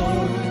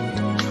shore.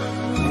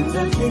 And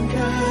I think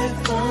I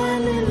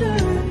finally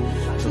learned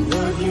to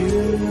love you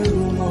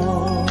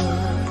more.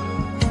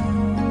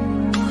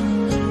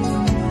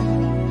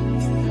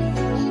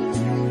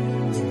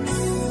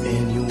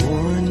 And you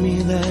warned me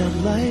that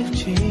life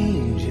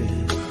changes,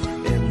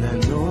 and that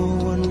no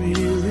one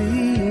really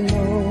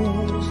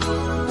knows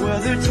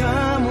whether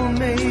time will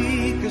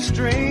make us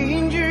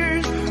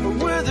strangers or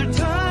whether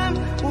time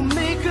will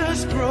make us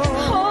grow.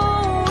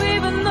 Oh,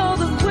 even though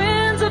the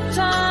winds of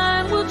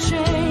time will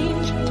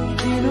change,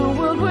 in a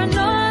world where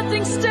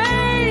nothing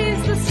stays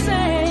the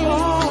same.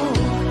 Oh,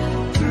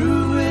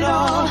 through it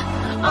all,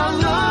 our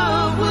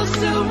love will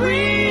still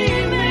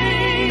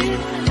remain.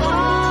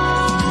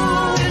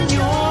 Oh, in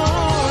your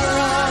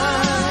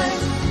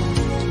eyes,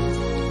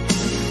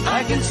 I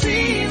can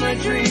see my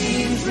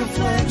dreams'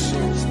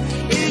 reflections.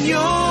 In your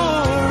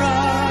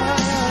eyes,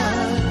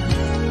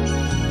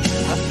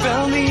 I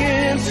found the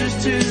answers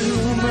to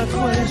my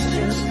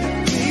questions.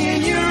 In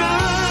your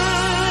eyes,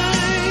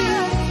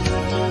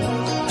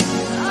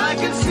 I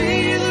can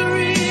see the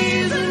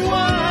reason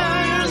why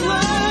our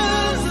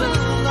love's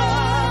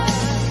alive.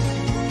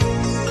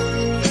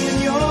 In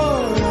your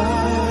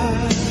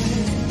eyes,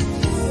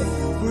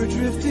 we're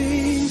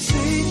drifting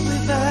safely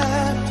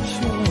back to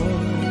shore.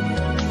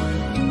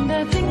 And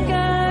I think I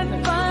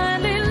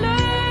finally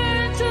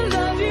learned to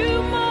love you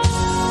more.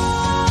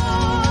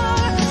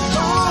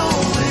 Oh,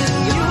 in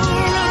your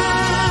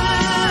eyes,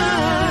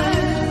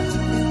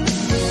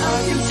 I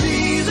can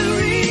see the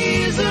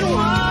reason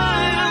why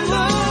our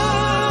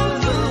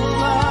love's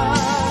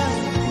alive.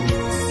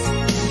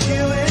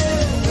 You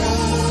and I.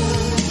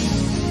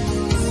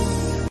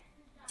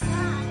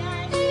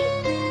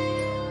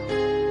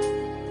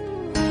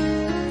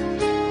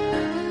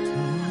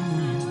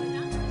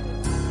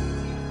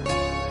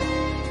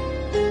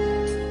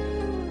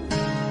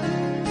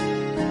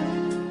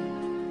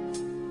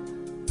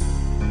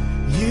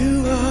 You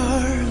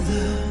are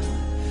the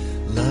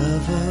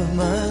love of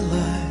my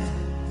life.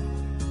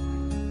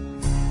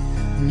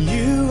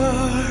 You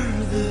are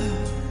the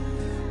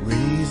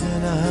reason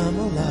I'm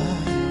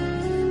alive.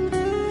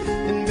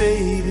 And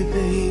baby,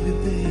 baby,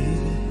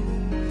 baby,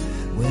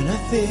 when I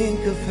think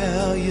of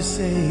how you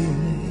save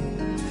me,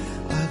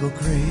 I go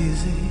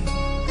crazy.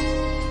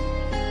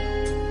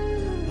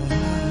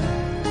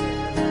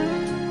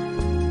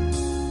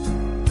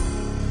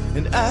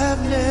 And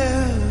I've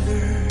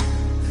never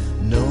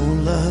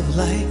known love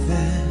like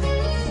that.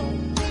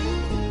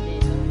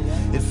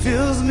 It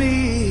fills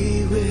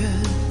me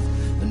with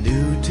a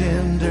new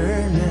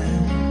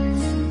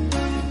tenderness.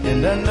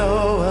 And I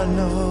know, I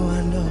know,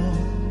 I know,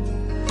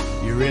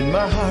 you're in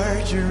my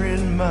heart, you're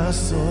in my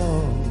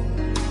soul.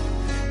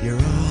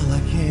 You're all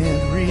I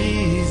can't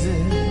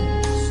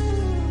resist.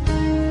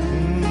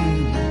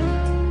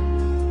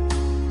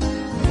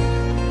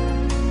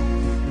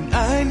 And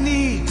I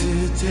need to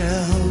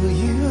tell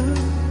you,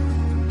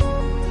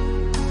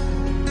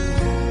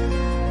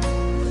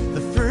 the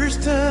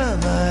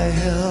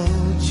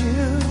held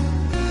you,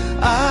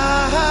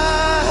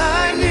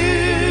 I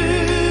knew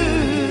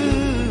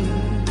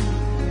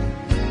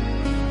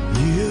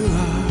you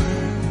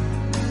are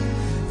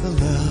the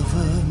love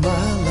of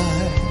my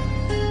life.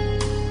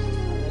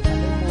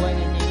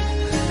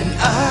 And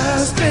I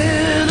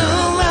spent a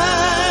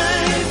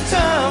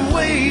lifetime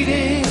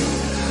waiting,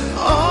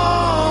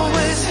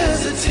 always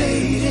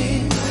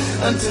hesitating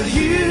until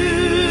you.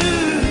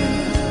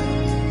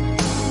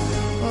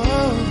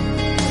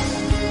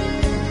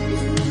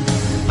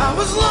 I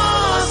was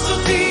lost so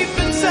deep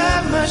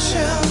inside my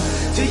shell,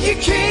 till you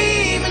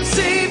came and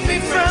saved me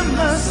from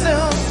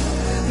myself.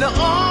 Now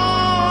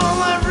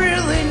all I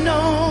really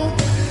know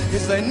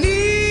is I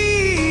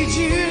need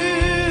you.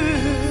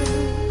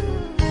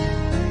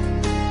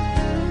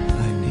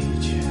 I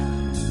need you.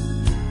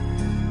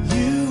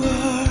 You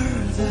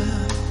are the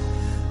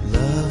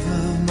love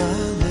of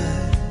my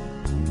life,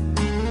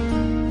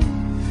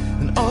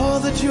 and all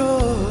the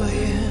joy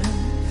and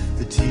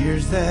the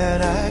tears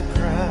that I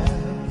cried.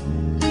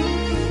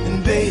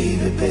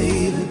 Baby,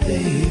 baby,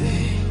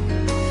 baby,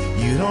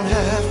 you don't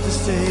have to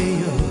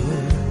say a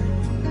word.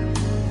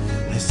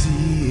 I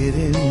see it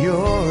in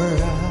your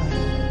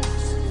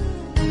eyes.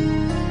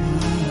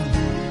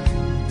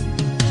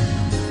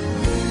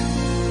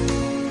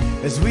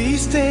 As we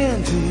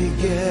stand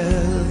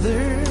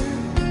together,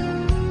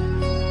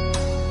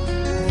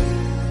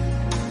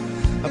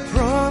 I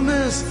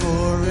promise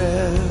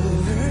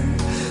forever,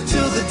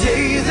 till the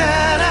day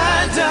that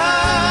I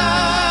die.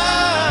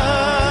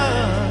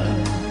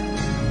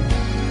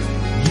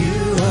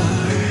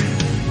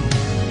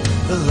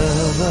 The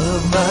love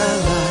of my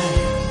life.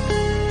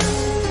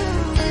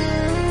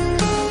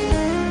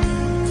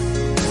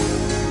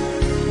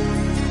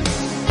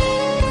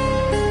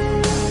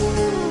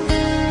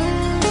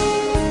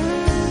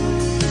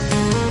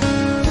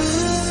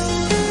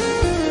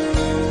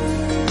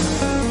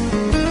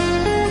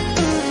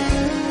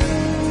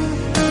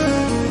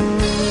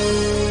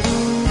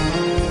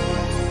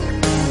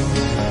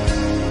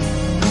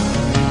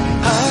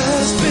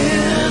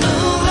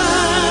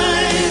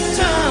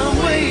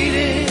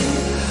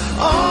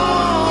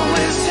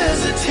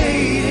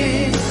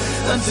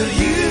 Until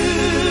you,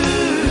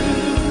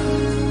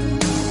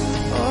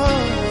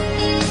 oh,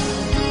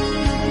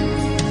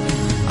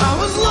 I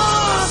was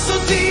lost so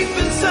deep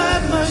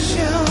inside my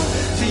shell,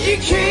 till you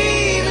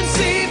came and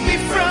saved me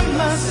from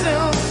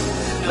myself.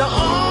 Now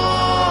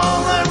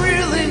all I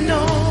really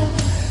know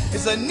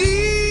is I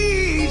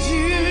need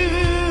you.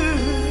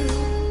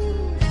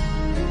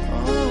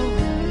 Oh,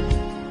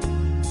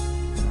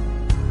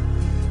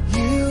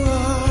 you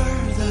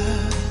are the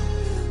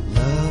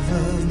love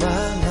of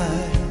my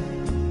life.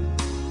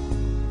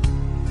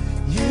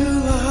 You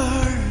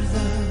are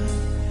the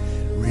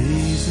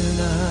reason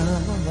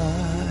I'm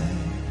alive.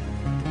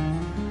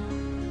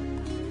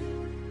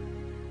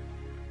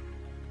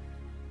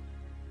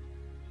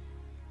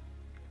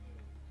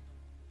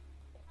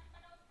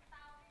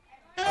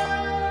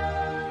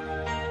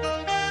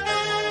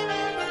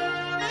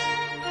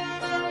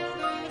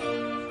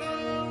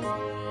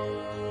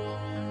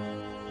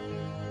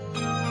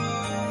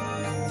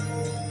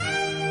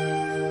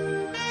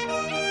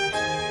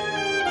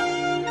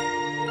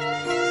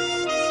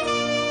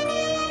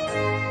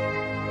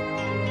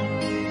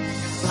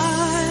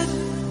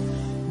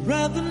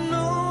 Rather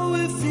know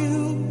if you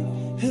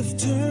have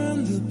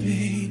turned the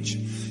page,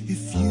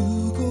 if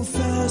you go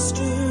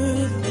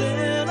faster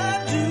than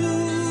I do.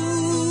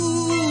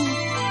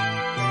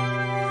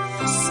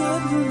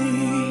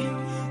 Suddenly,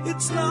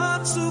 it's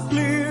not so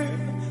clear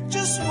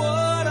just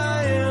what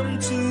I am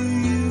to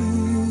you.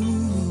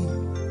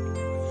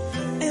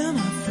 Am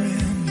I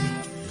friend?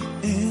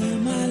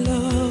 Am I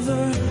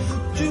lover?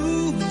 Do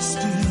we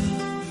still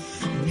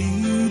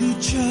need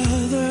each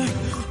other?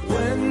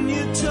 When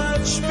you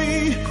touch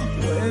me,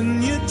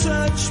 when you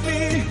touch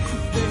me,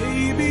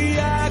 baby,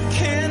 I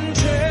can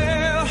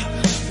tell.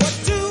 What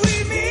do we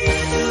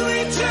mean to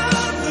each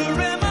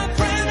other? Am I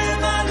friend?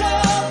 Am I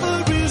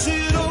lover? Is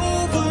it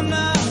over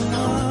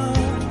now?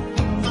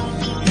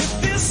 If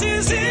this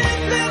is it,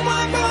 then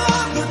why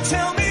bother?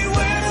 Tell me,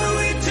 where do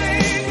we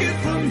take it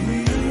from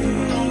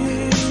here?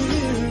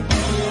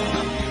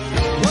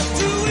 What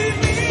do we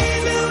mean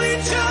to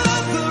each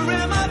other?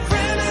 Am I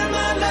friend? Am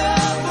I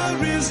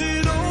lover? Is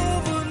it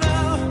over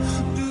now?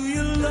 Do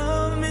you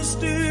love me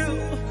still,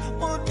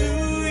 or do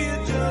you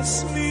just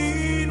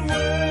mean well?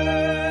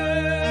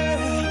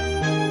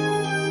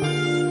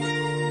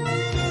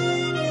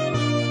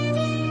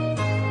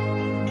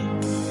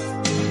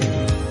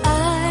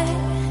 I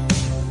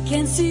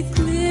can see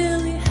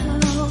clearly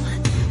how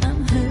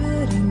I'm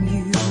hurting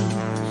you.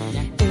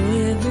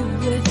 Every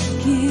breath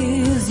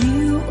gives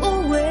you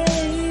away.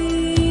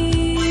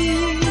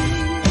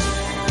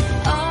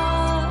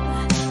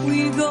 We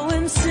go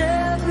in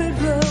separate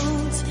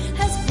roads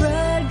as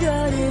pride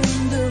got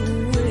in the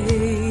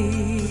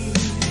way.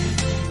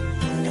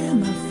 Am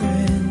I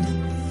friend?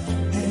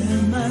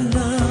 Am I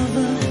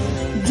lover?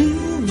 Do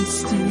we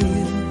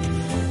still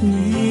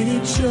need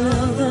each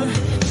other?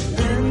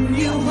 When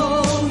you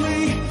hold me,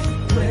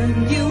 when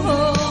you hold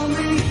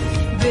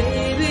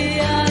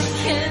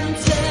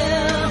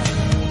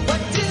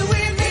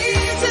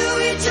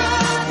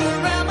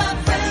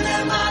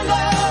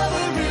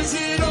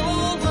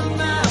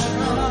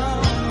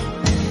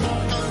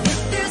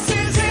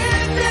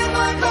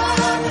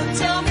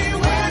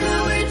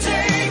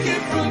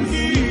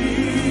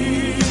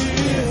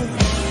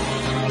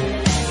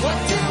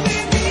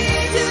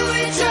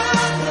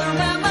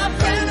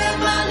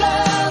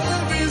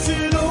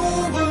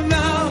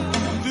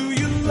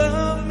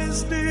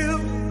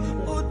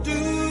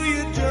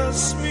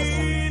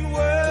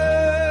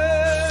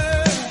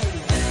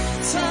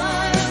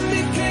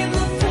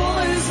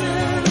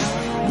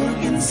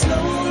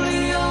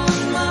slowly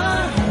on my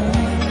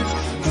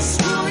heart,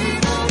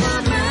 destroying all my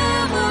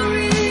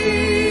memories.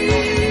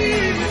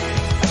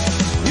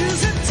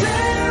 Is it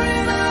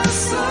tearing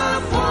us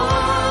apart?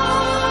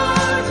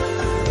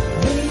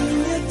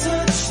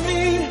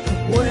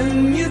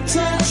 When you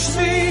touch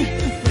me,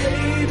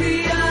 baby,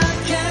 I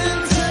can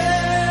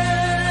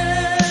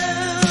tell.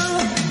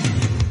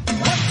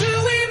 What do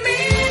we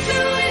mean to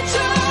each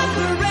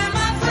other? Am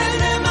I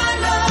friend, am I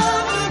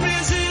lover?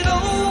 Is it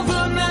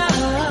over now?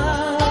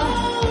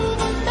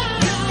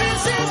 If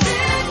this is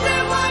it,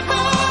 then why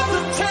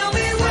bother? Tell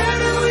me, where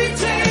do we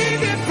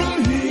take it from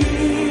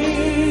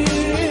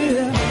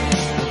here?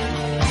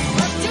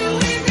 What do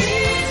we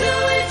mean to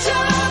each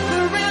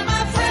other? Am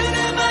I friend,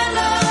 am I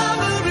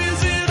lover?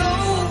 Is it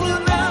over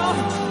now?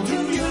 Do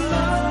you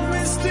love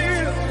me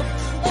still,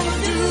 or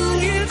do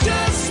you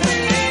just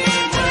mean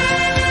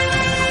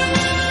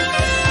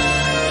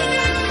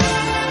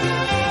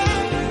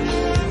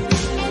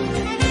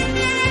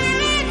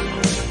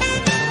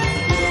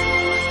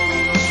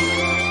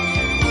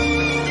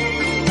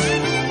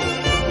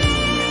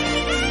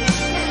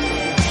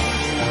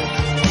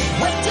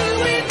What do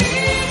we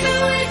mean to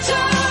each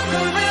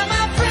other? Am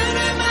I friend,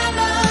 am I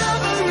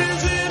lover?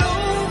 Is it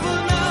over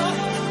now?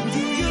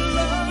 Do you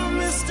love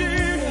me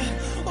still,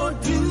 or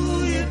do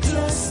you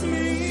just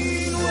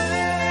mean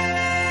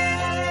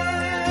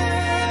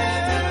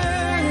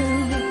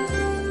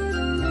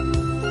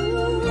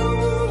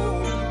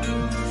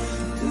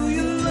Do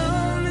you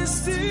love me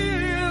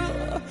still,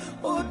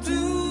 or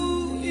do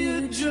you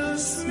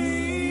just mean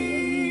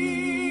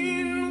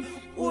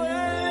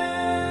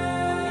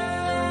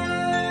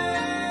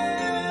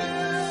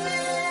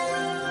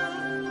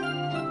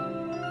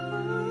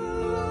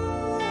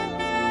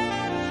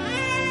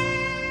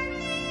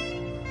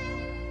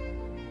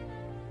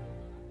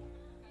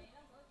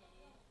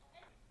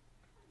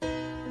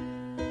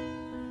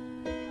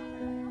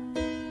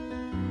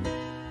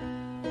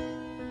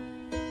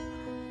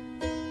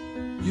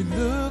You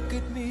look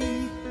at me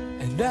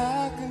and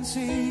I can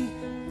see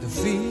the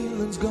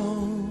feeling's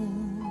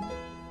gone.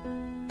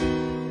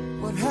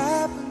 What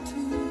happened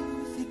to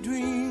the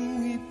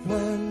dream we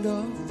planned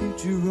our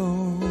future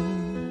on?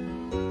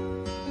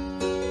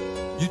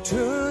 You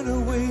turn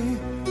away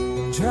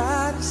and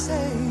try to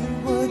say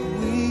what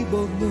we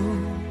both know,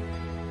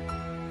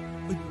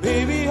 but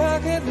baby, I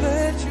can't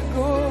let you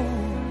go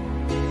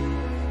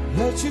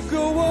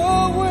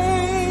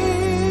away.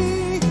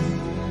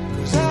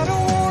 'Cause I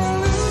don't wanna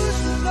lose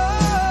your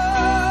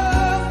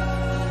love.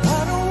 I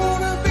don't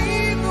wanna be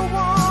the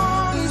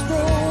one who's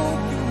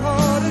broken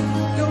hearted.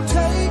 Don't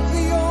take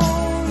the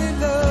only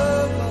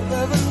love I've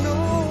ever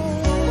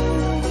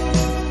known.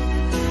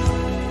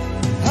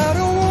 I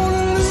don't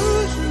wanna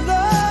lose your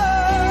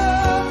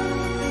love.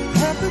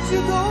 How could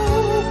you go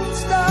and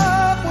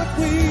stop what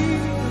we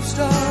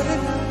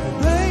started?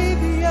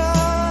 Baby,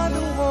 I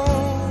don't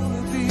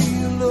wanna be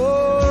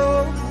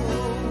alone.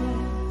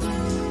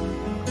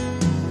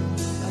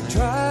 I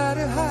try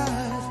to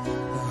hide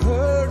the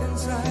hurt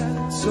inside,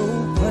 so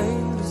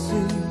plain to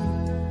see.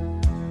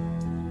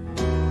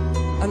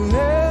 I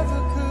never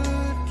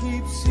could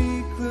keep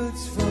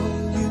secrets from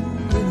you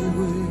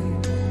anyway.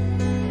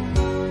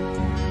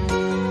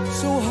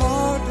 So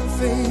hard to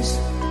face,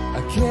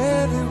 I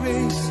can't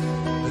erase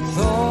the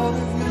thought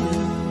of you.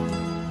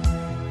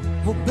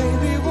 Oh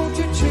baby, won't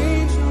you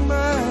change your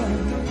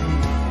mind?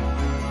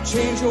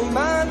 Change your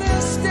mind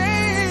and stay.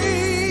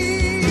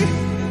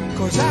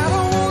 'Cause I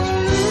don't wanna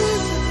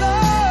lose your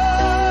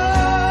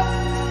love.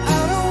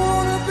 I don't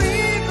wanna be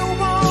the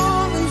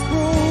one who's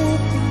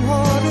broken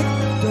hearted.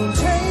 Don't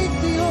take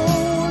the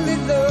only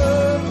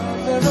love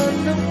I've ever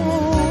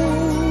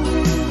known.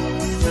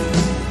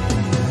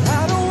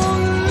 I don't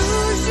wanna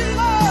lose your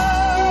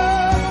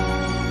love.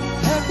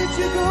 How could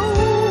you go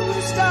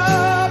and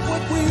stop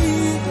what we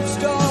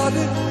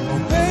started?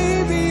 Oh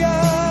baby,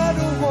 I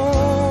don't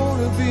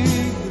wanna be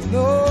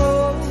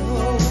alone.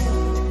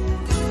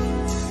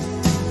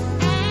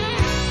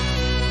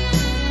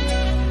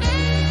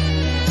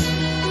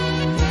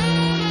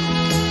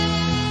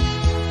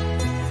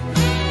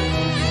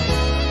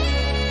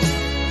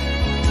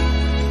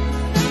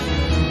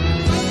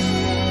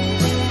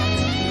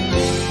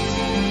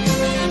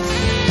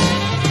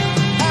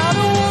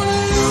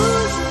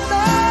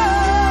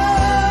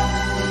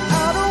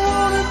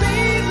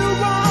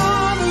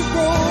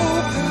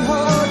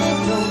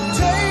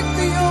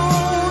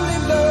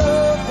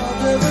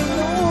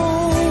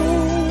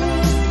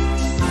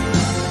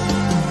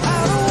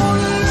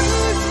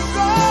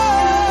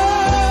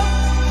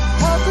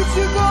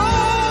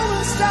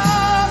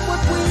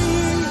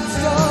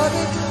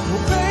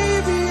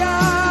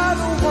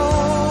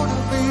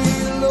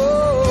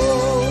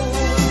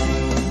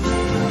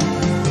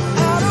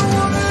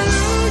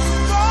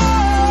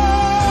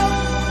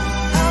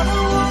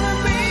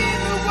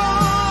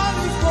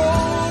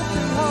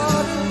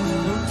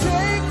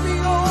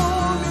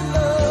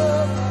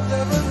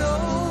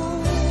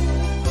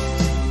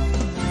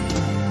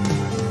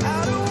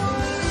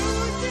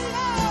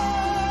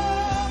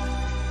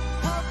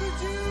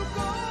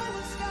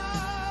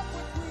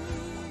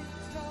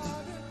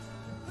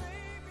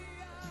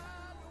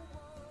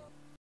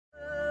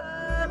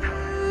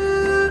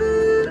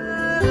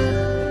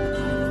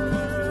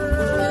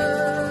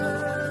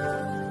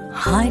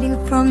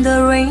 hiding from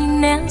the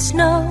rain and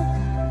snow,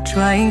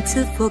 trying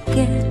to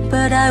forget,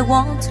 but I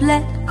won't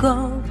let go.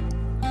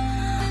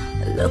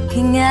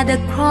 Looking at a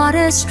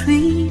crowded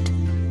street,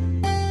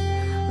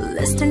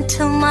 listen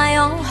to my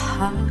own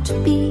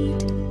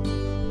heartbeat.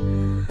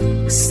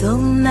 So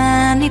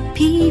many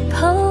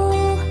people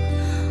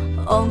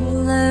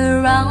all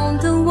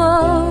around the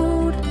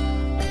world.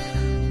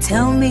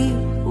 Tell me,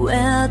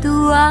 where do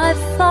I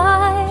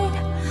find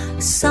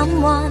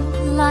someone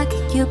like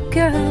you,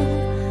 girl?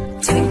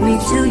 Take me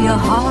to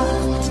your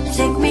heart,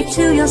 take me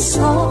to your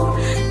soul.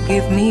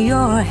 Give me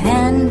your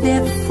hand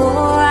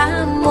before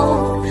I'm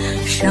old.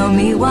 Show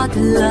me what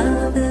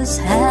lovers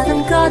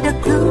haven't got a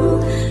clue.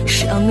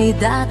 Show me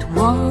that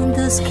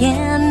wonders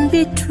can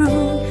be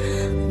true.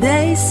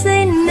 They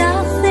say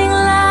nothing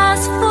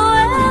lasts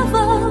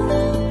forever.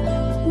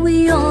 We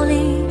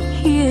only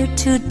here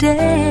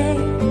today.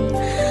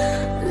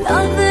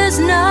 Love is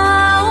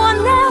now or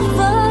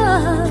never.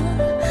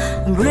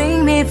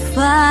 Bring me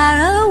far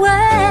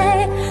away.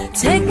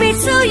 Take me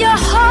to your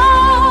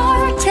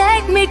heart,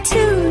 take me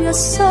to your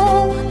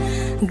soul.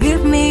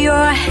 Give me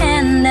your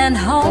hand and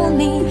hold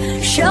me.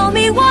 Show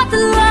me what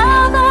the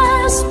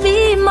lovers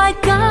be my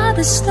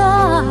goddess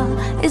star.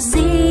 It's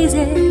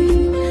easy.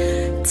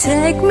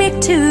 Take me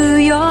to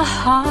your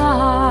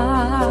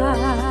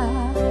heart.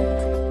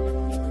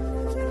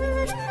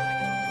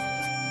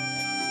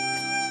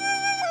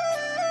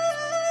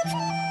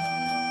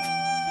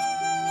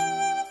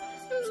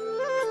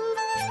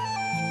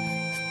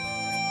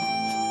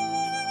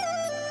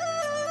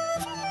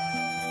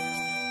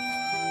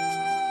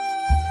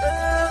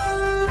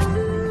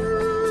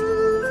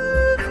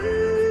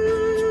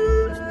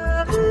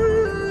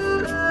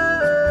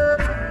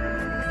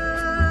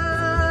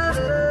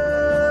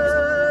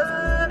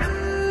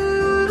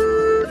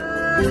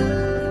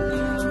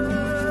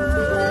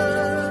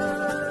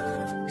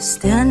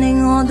 Standing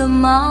on the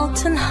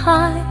mountain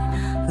high,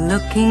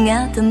 looking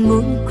at the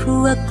moon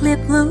through a clear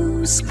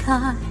blue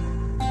sky.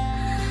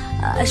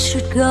 I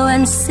should go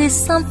and see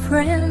some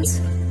friends,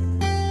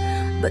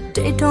 but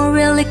they don't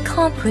really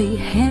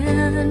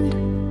comprehend.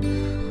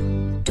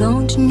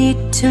 Don't need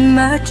too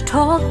much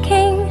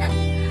talking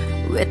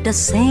without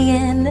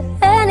saying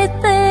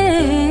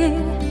anything.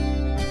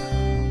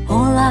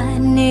 All I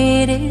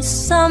need is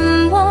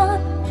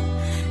someone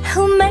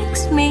who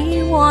makes me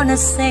wanna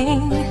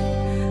sing.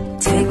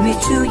 Take me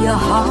to your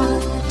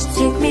heart,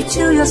 take me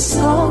to your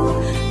soul.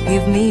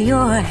 Give me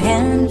your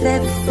hand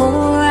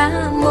before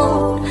I'm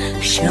old.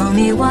 Show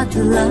me what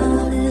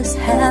love is,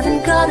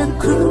 haven't got a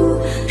clue.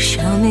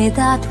 Show me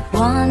that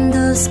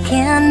wonders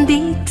can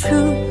be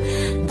true.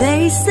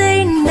 They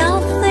say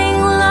nothing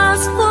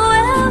lasts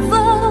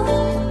forever.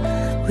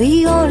 We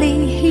only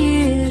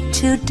here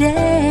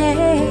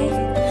today.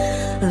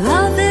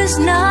 Love is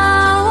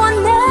now or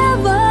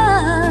never.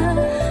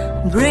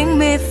 Bring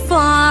me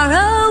far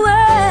away.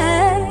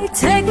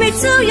 Take me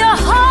to your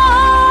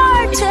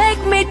heart,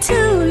 take me to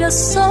your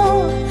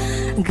soul.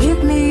 Give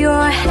me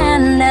your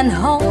hand and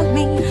hold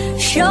me.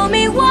 Show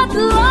me what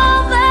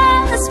love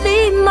is, be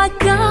my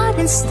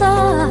guiding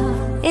star.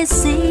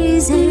 It's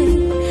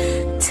easy.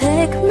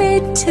 Take me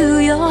to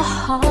your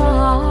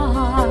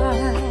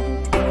heart.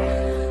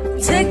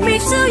 Take me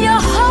to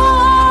your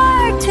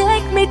heart,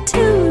 take me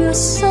to your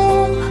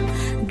soul.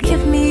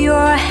 Give me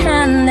your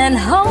hand and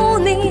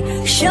hold me.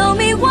 Show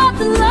me what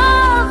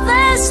love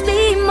is,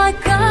 be my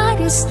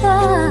guiding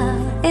star.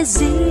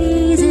 It's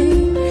easy.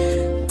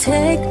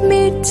 Take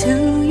me to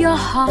your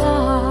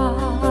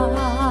heart.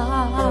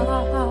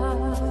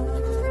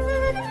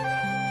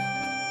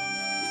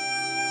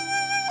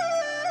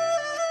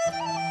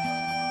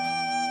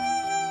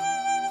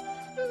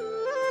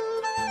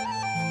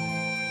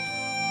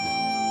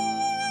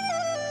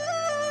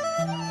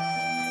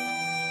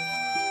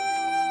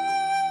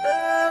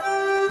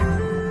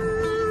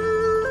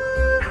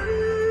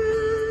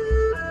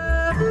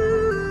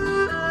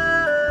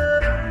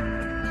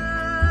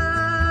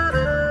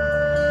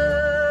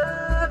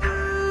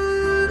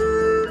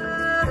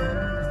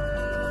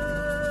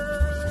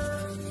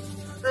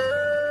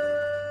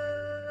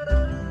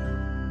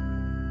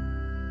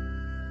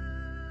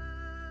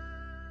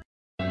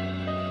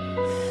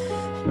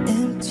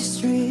 Empty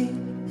street,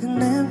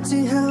 an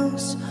empty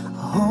house,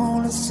 a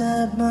hole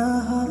inside my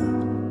heart.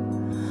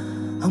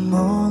 I'm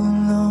all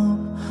alone,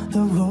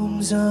 the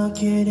rooms are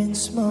getting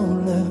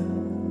smaller.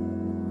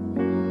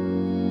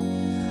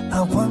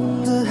 I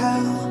wonder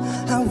how,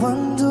 I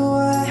wonder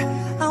why,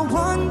 I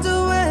wonder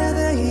where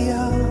they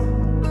are.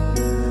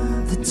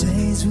 The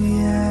days we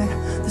had,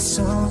 the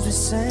songs we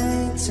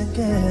sang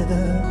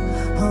together.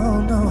 Oh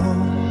no.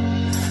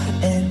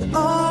 And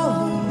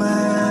all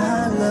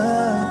my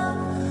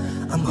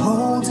love, I'm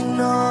holding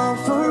on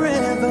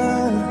forever,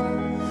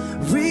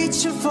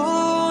 reaching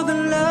for the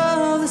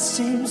love that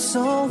seems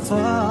so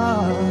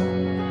far.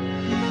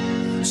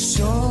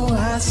 So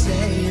I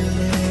say a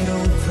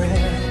little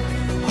prayer,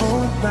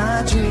 hope my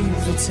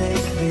dreams will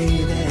take me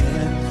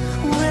there,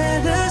 where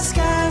the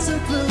skies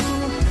are blue,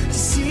 to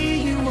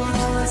see you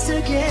once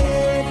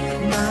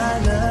again, my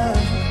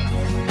love,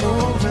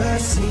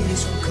 overseas.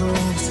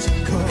 coast to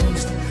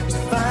coast to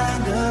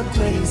find a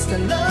place I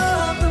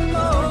love the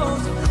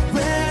most,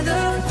 where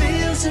the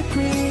fields are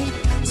green,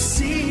 to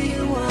see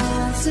you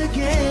once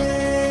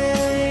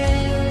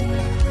again,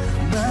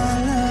 my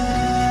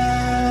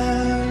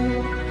love.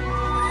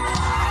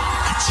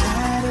 I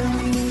try to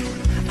read,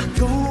 I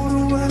go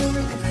to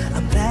work,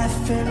 I'm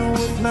laughing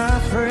with my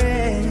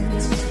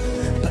friends,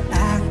 but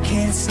I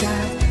can't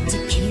stop to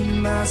keep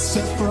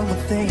myself from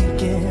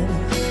thinking,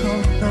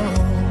 oh no.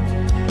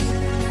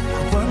 I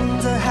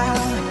wonder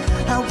how,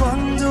 I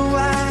wonder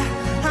why,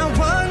 I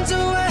wonder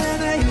where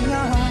they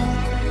are.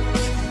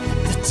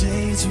 The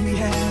days we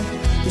had,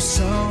 the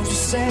songs we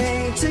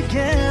sang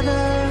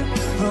together,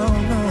 oh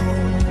no.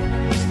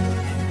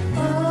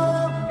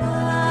 Oh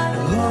my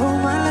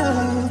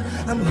love,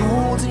 I'm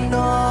holding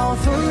on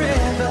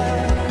forever,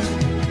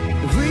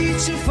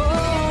 reaching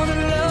for the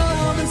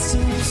love that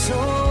seems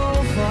so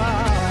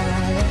far.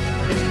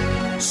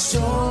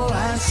 So I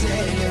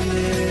say a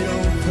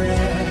little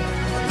prayer,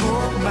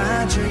 hope my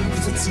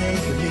dreams will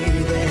take me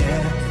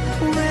there,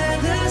 where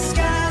the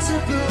skies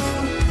are blue,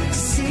 to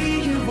see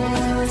you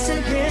once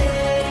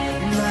again,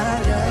 my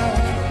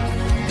love.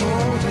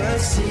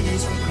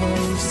 Overseas from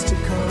coast to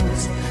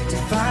coast to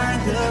find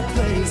the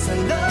place I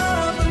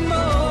love the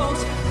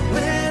most,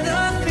 where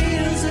the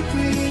fields are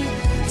green,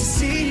 to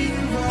see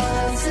you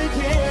once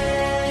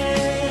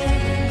again,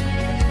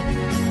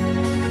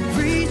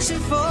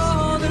 reaching for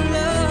the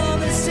love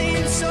that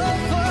seems so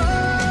far.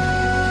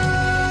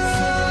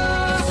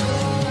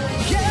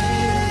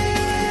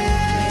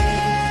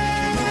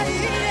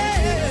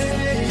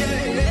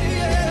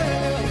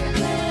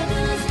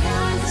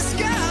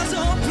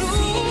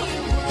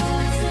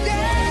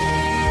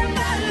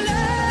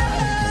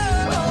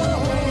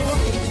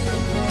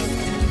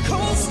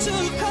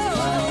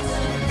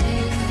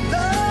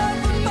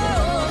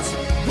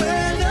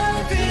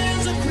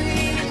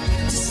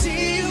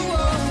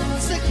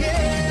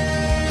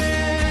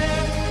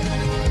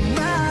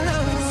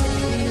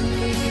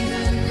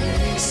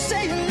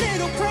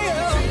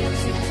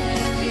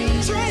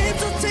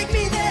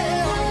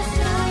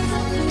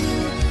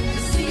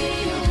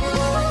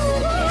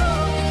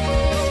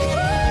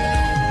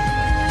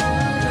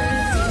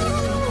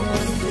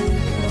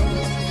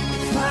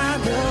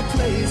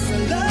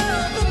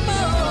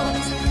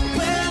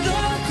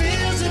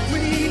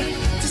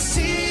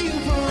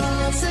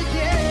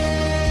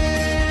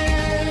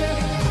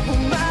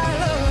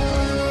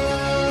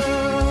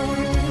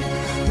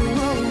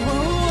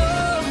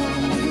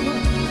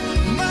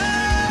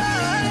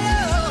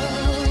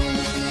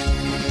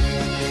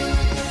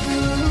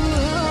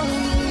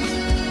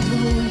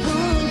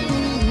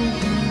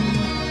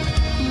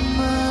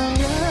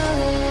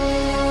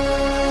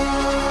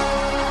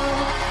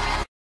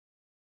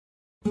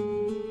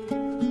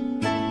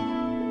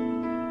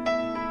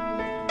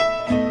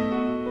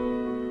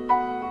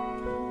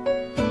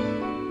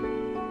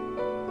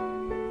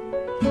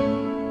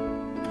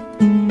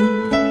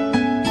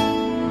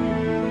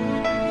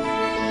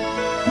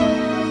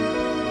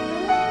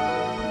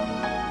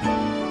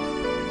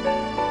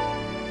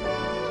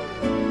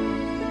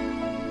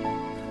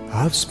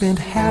 I've spent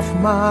half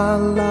my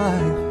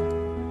life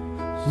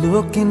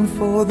looking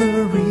for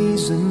the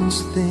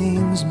reasons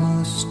things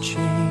must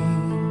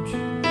change,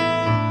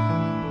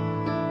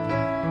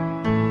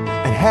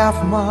 and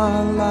half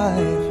my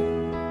life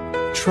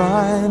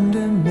trying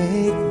to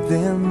make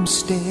them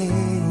stay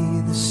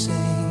the same.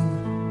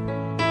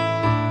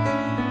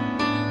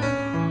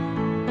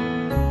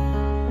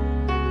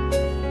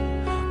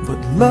 But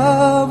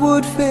love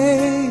would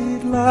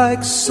fade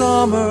like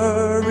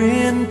summer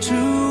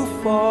into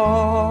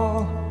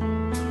fall.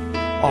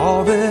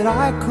 All that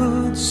I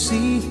could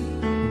see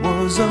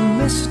was a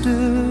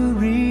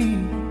mystery.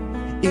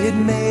 It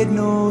made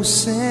no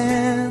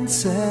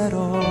sense at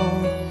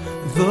all.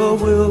 The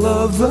will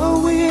of the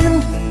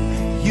wind,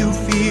 you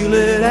feel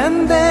it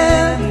and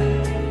then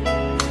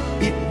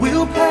it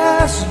will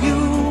pass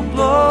you,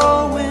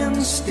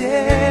 blowing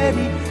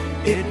steady.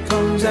 It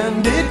comes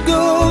and it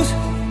goes,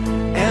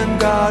 and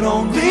God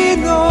only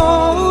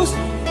knows.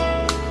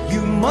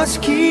 You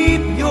must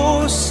keep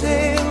your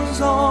sails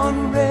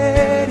on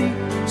ready,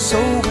 so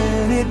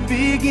when it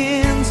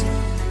begins,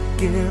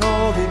 get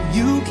all that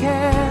you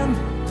can.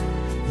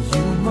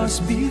 You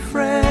must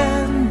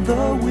befriend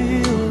the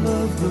will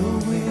of the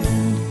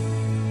wind.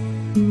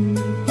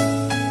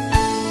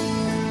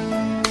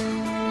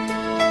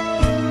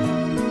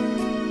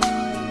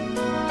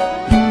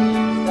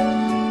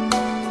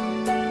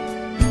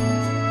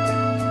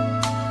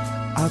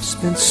 I've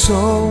spent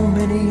so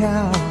many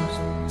hours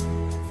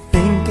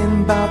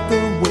thinking about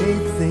the way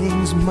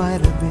things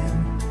might have been,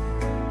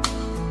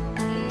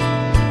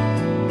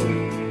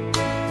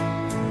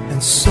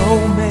 and so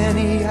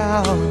many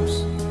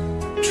hours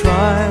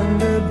trying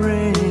to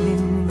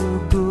bring the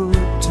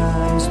good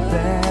times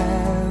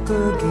back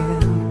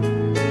again.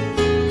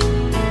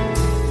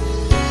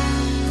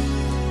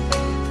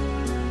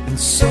 And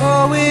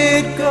so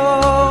it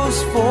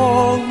goes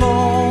for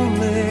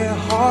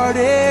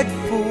lonely-hearted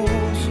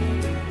fools.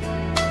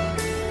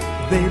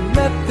 They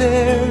let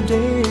their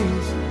days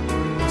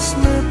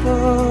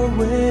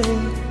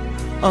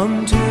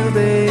until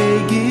they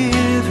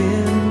give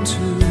in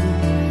to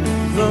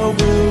the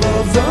will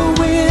of the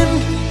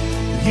wind.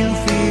 You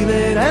feel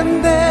it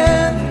and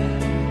then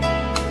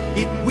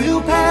it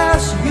will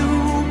pass you,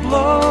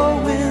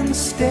 blowing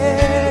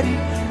steady.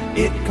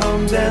 It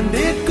comes and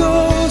it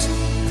goes,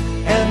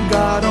 and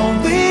God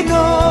only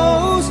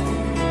knows.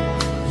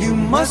 You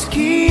must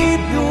keep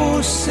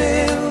your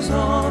sails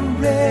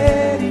on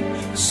ready,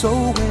 so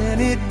when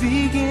it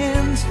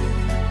begins,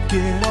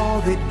 get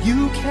all that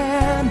you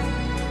can.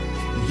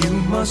 You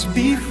must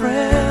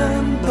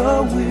befriend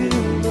the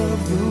will of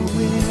the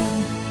wind.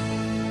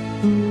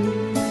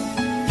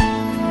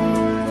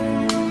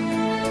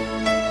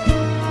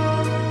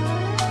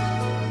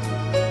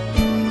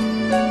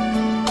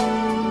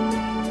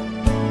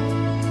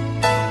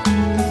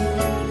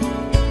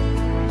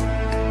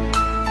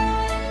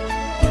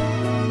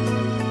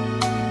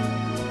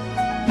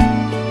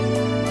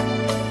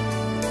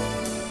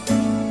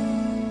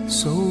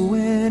 So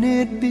when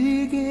it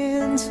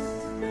begins,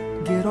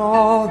 get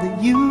all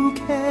that you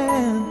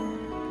can.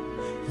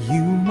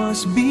 You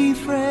must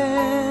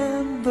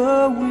befriend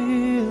the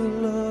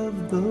will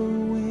of the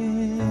wind.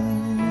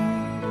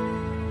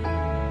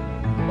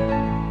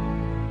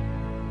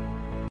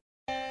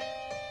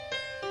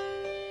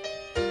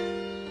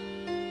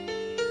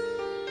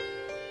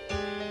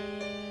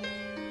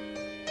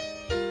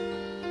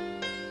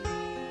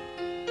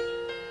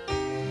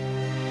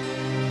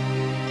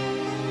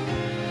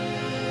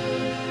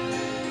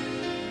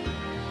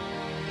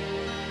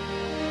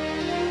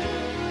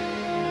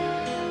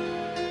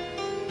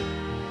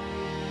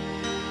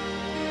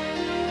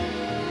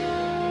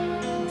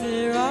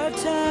 There are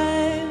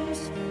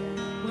times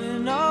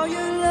when all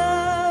your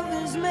love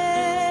is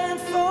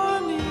meant for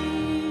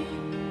me.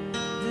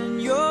 Then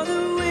you're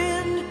the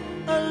wind,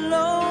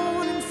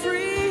 alone and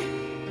free.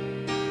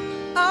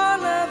 Our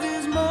love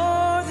is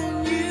more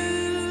than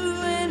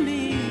you and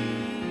me.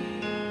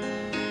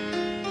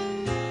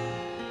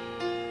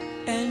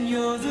 And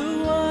you're the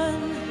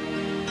one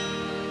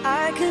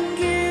I can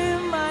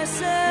give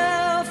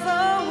myself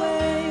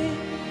away.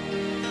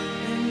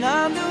 And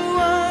I'm the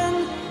one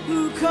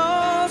who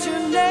calls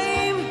your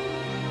name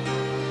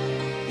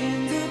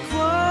in the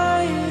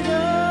quiet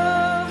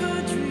of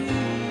a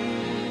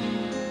dream.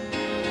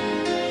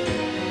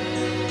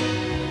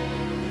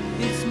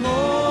 It's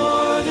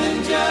more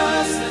than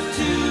just the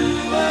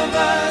two of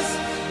us,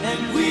 and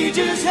we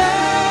just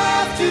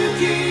have to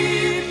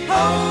keep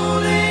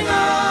holding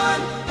on,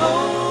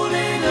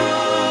 holding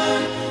on.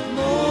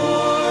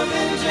 More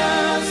than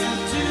just the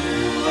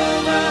two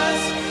of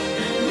us,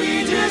 and we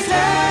just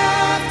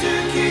have to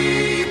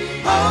keep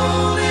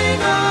holding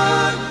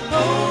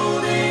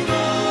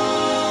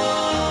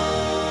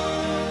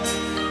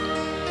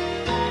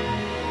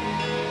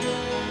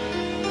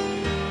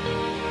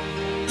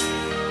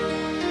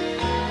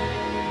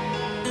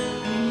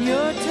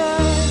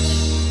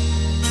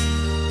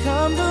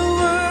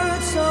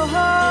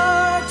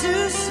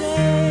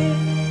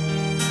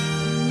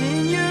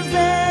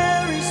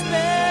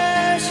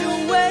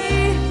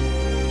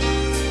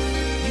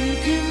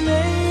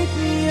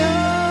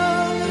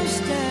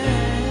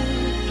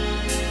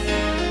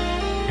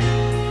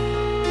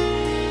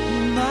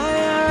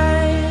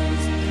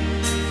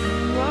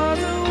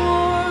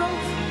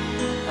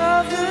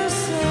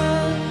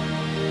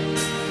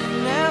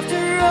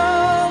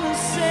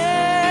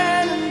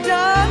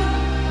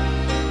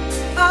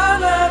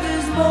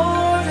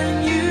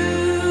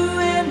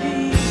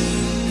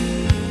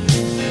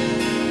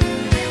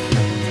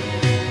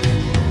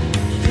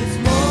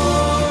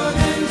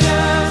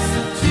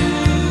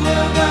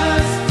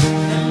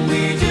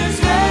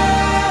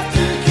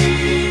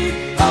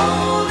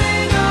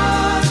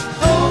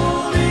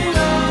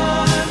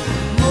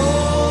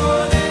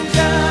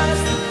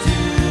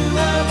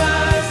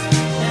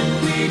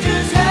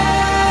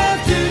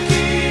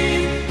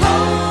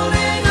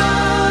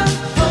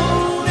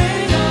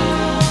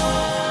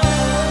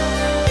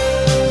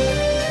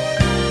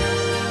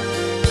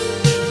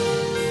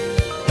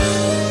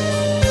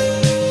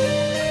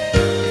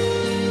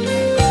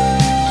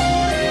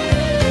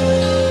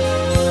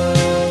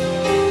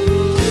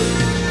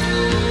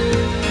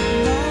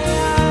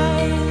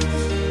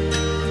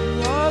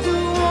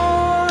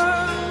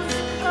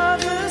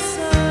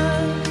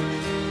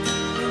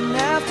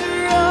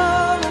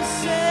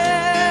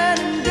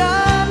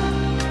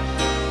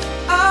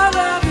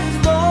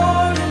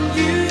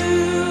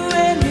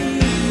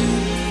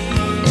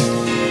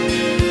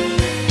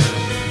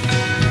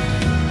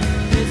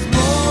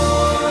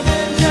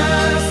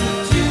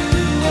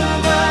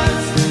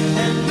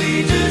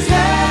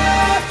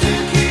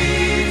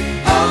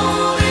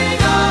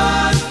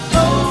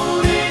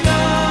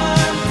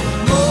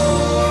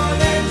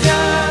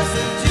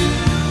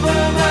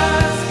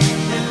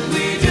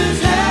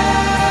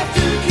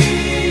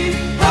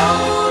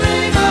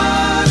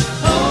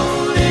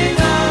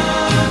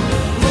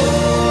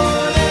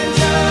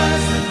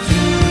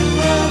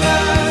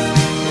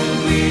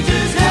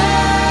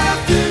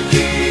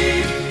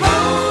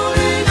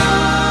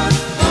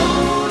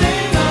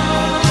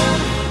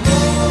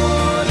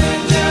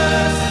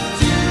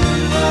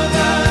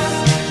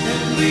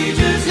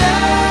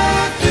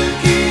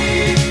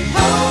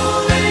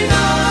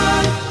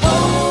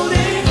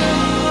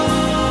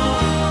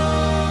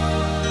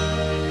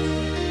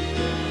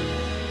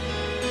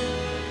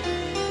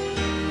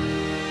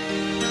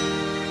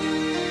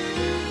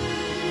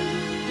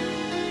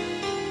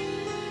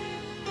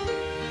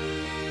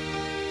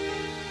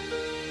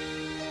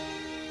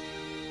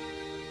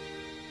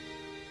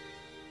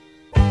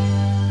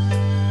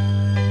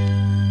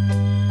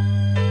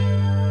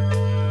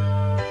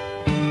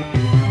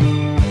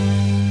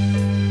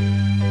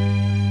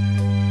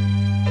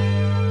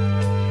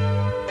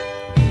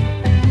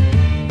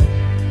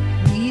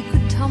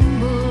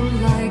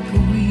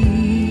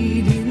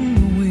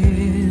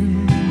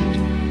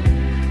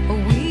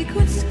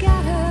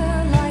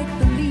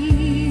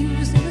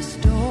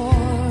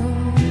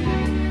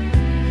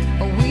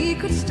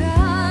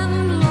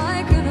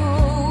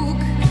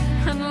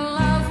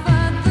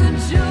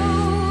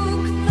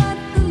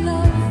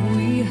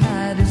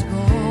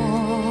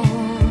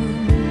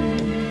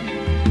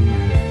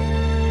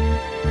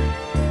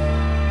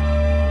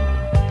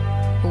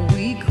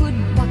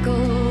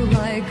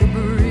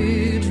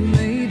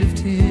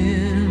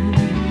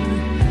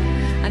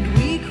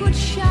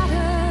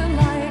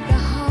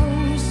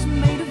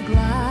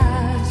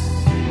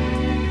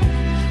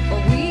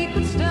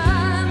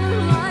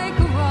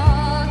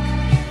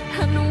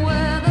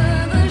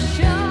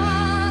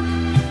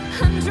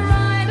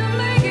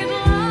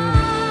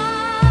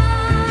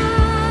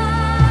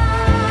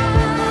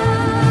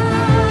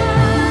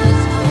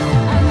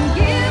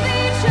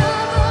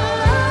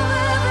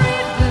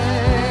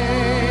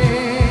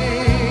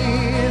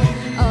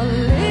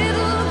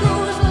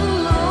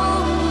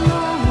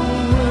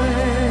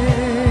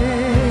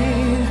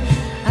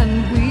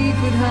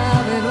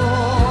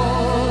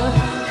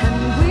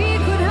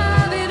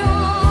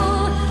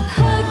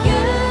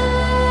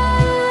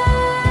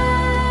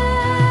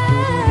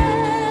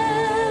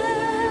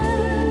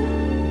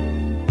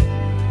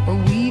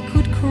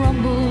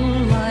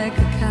crumble like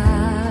a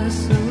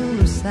castle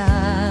of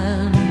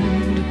sand,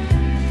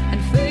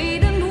 and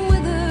fade and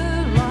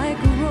wither like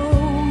a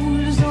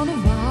rose on a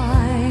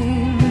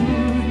vine.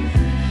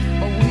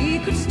 Or we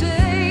could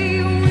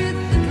stay with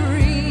the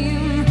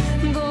dream,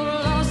 though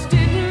lost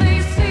it may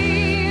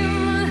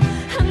seem,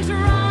 and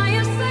try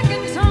a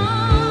second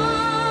time,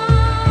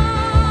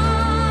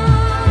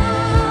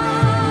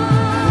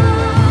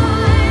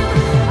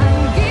 and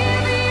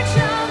give each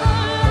other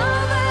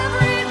love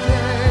every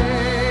day.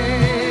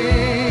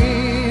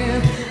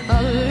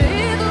 A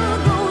little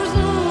goes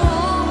a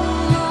long,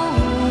 long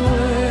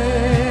way,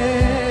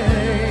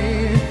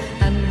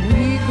 and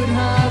we could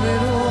have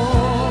it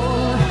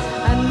all,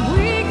 and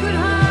we could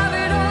have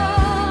it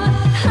all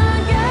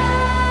again.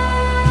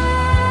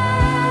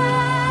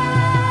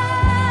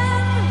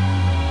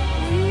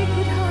 We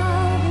could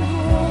have it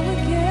all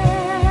again.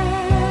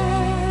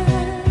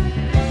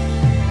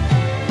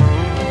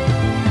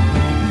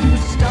 You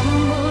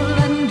stumble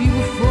and you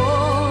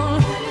fall,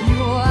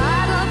 you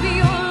add up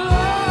your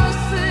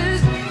losses,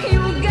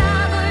 you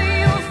gather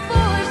your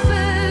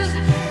forces,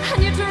 and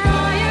you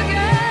try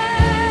again.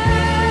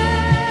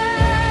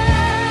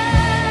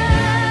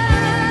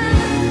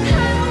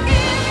 And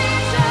give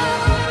each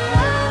other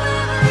love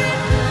every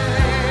day.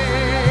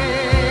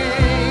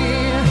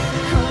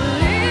 A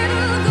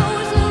little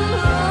goes a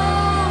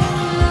long,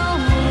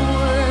 long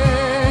way,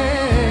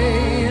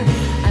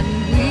 and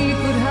we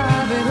could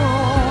have it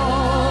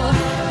all,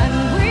 and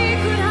we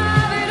could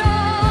have it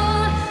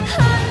all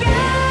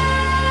again.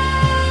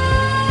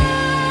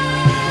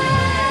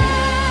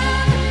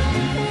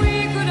 We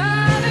could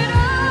have it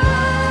all.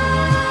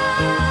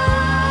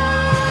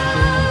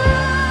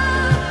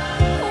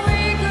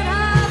 We could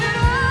have it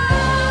all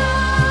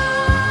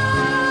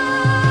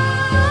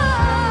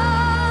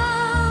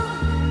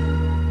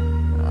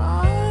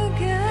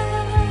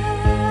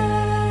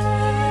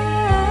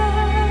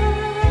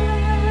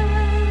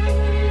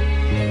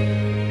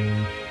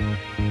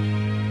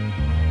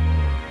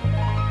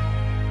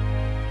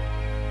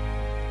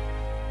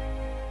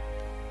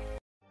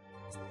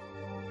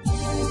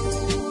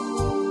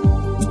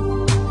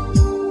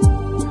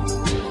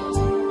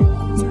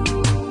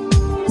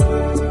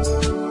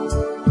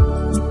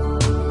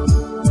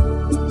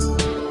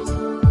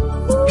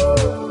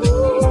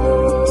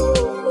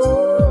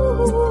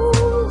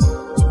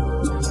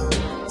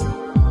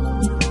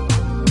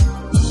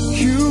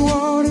You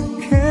are the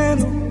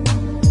candle,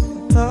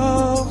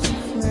 love's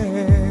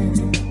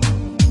flame,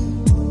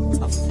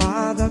 a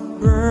fire that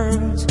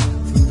burns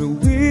through the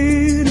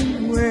wind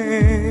and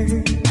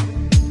wave.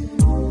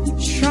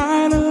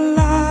 Shine a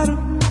light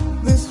on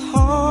this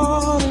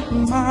heart of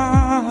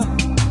mine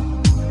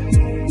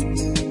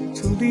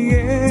till the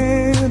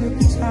end of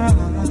time.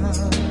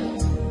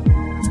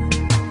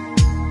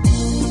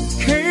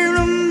 Came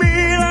to me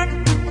like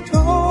the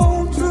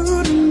dawn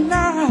through the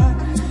night,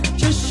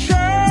 just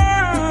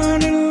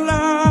shining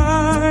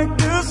like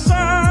the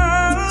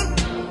sun.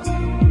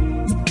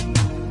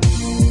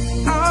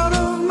 Out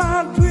of my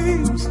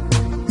dreams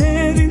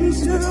and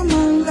into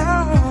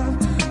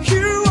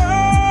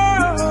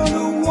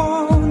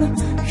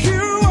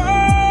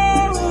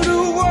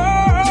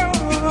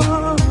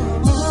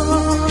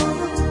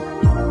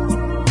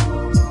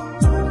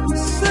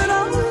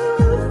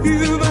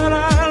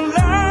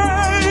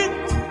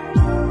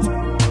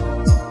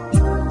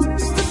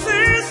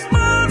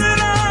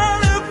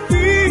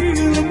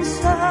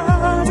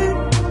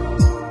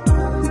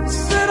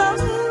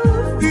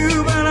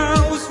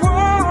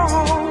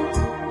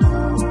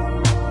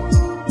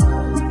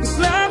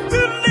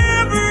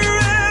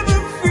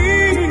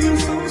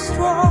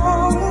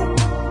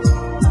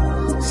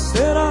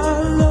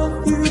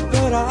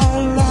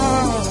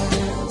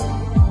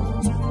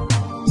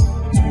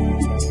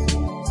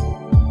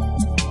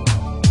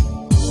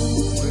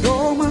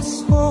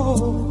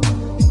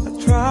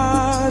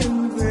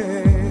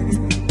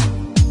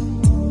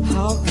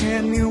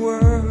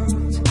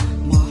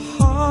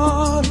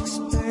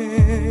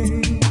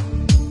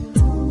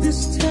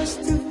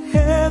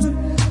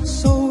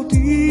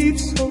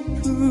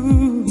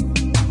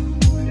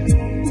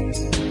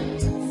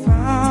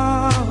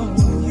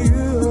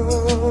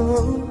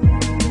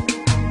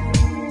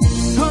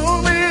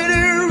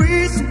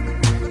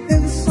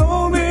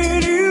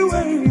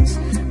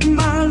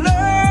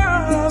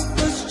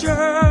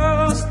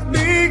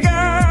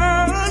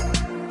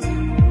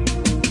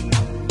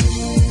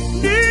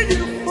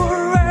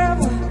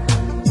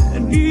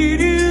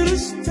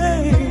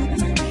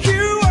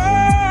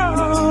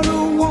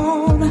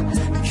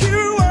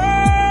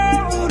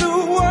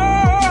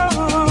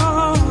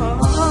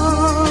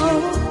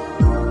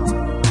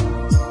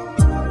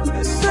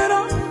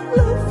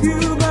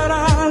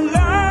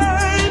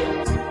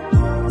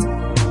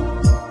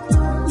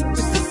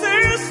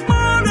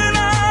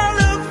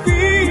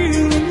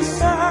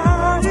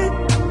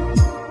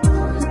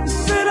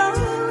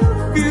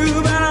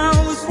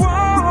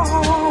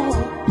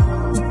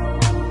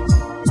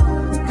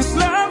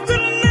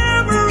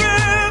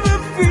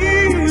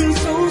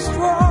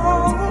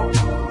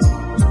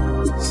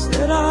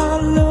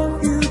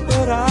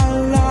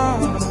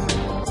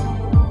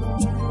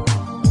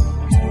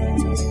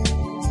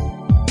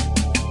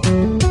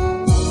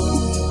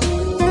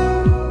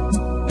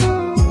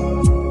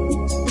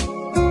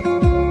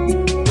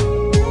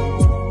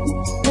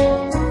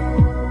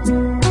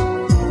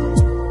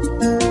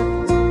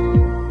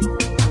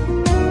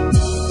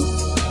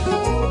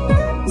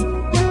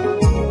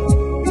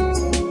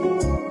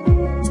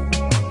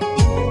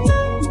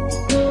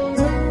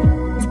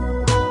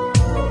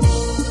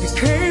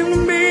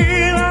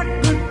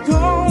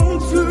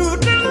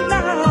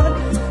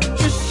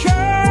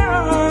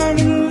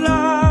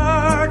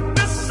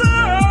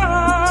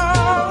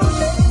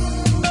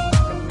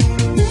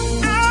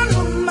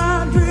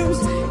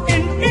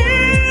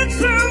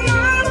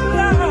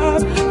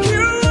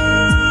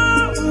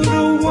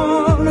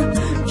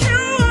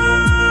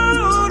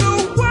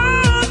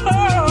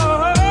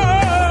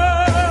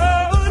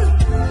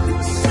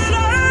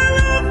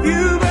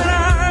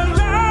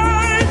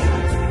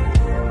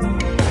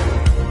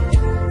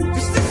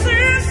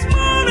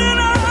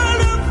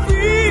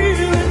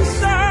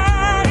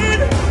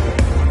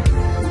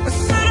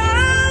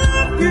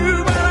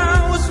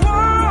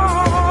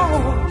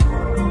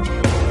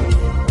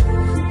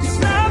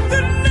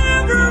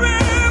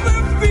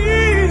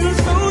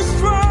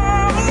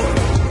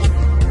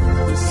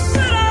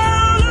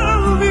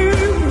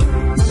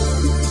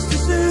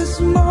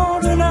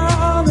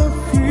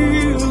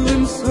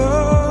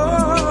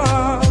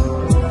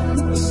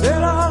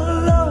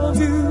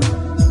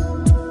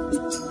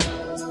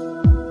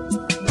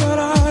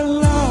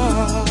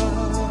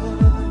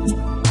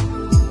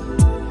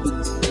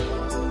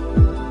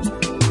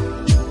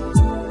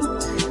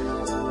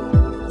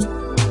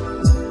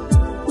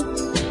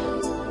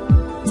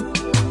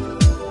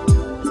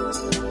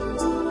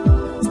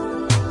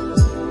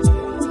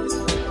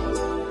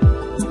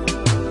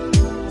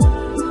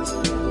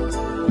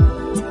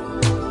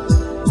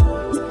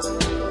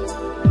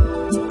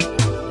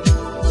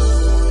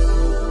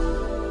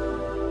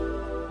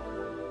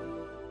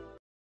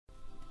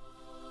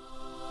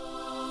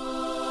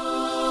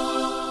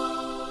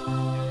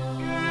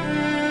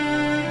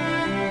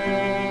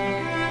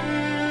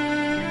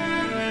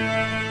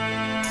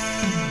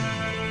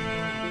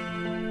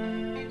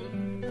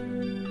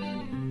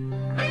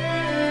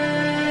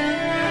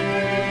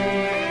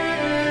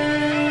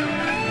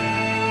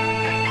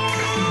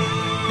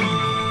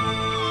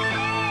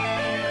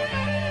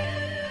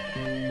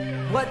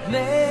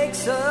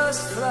makes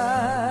us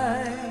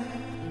fly?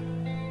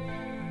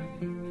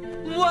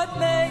 What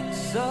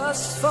makes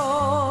us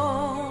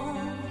fall?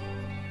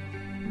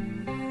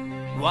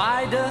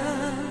 Why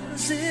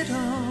does it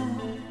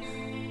all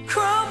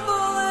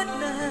crumble at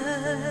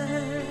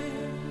night?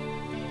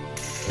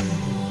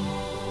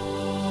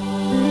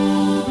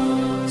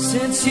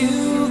 Since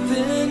you've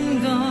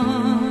been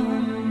gone,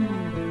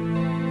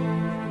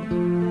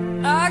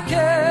 I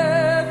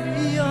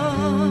carry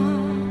on,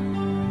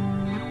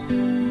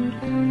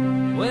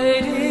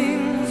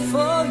 waiting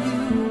for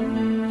you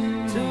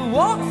to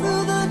walk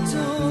through the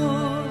door.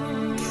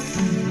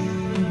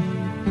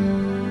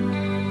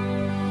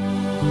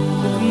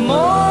 But the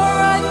more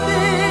I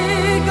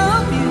think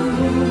of you,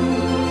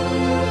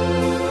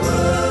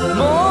 the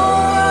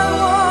more I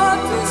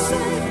want to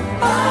say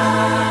I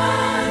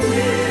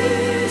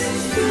miss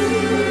you.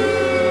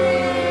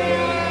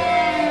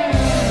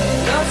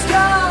 Love's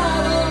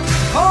got a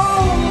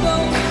hold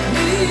on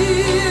me,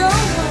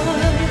 oh my.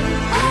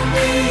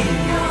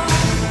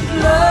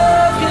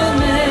 Love can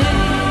make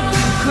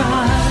you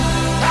cry.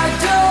 I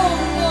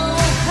don't know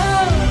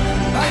how,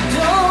 I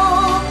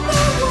don't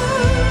know why,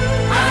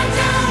 I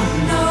don't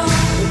know.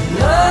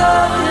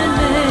 Love can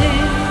make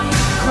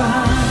you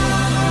cry.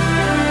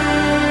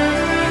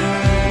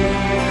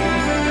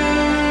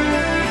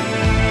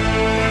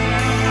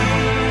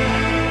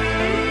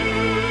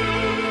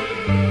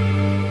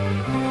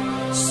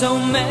 So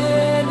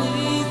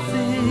many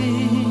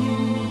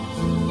things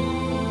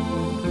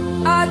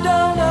I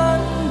don't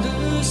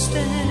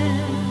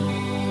understand.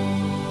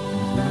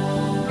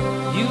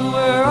 You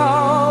were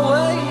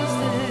always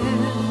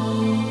there,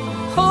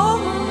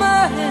 holding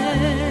my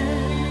hand.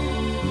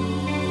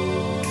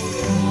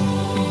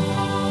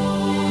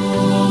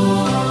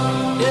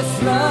 If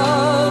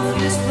love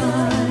is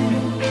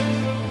blind,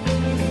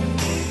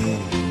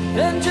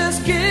 then just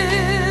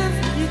give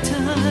me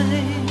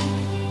time.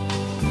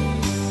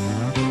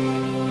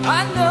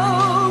 I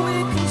know we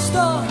can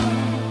start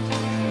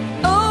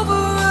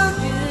over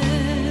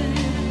again.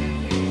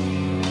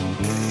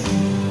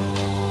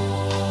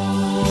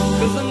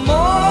 'Cause the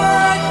more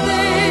I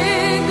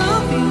think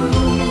of you,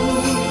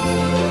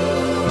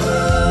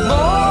 the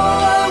more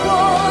I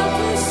want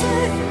to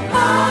say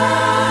I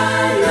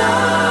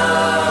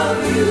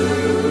love you.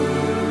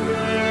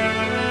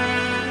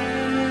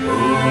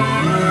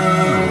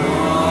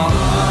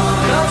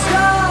 Love's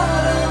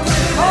got a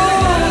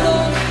hold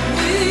on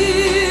me,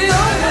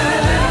 oh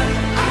man.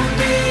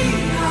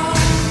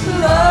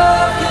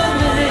 Love can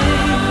make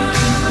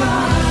you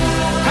cry.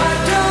 I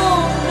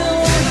don't know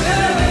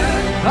how,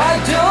 I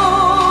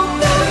don't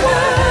know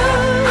why,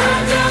 I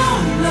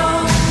don't know.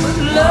 But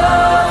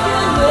love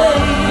can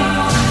make you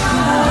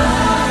cry.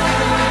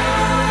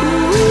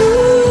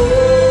 Ooh.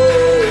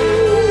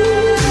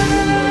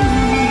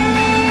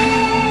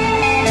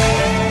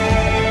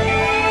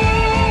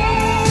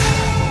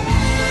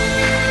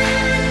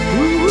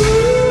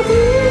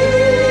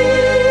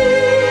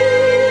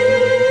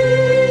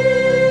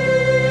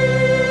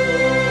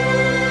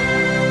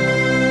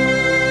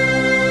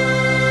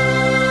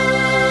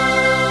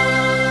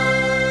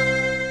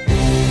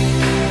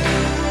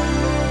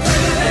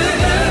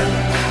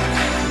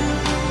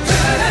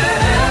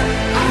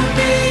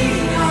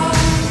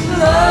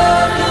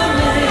 Love can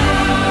make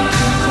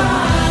you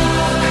cry.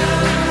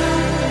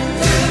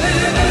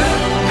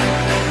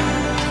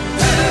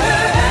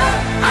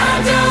 I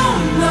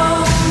don't know.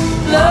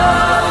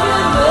 Love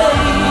can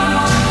make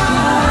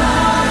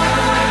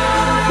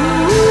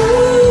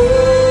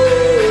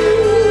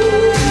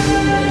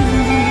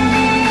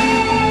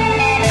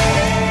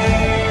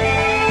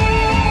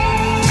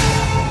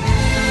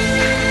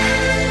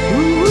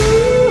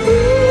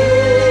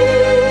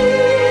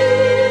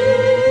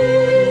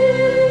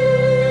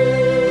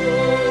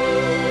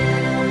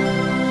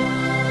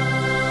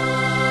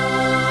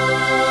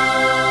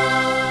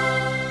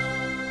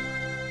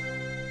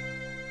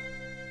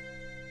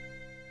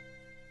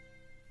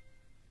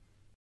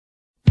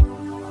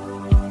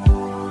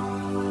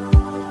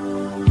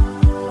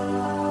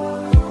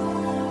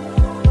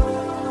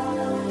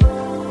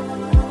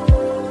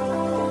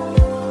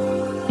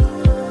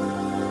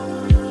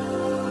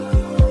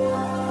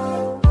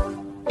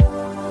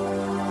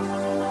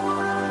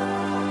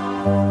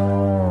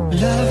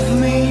Love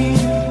me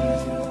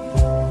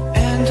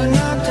and do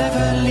not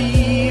ever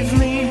leave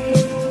me.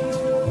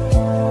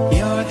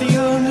 You're the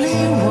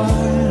only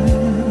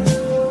one.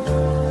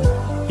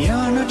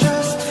 You're not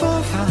just for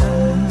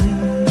fun.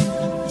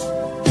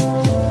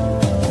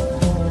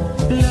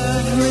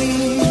 Love me.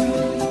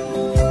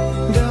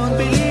 Don't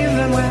believe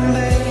them when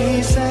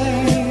they say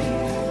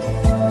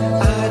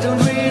I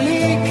don't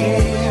really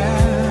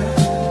care.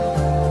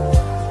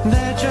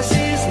 That just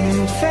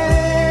isn't fair.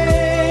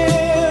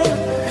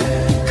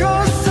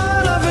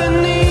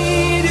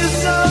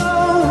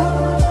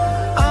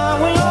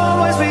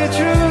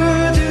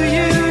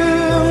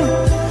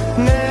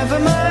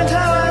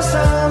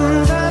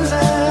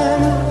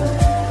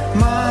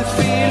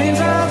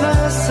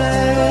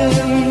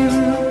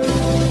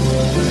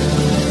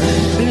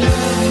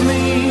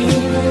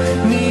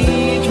 Need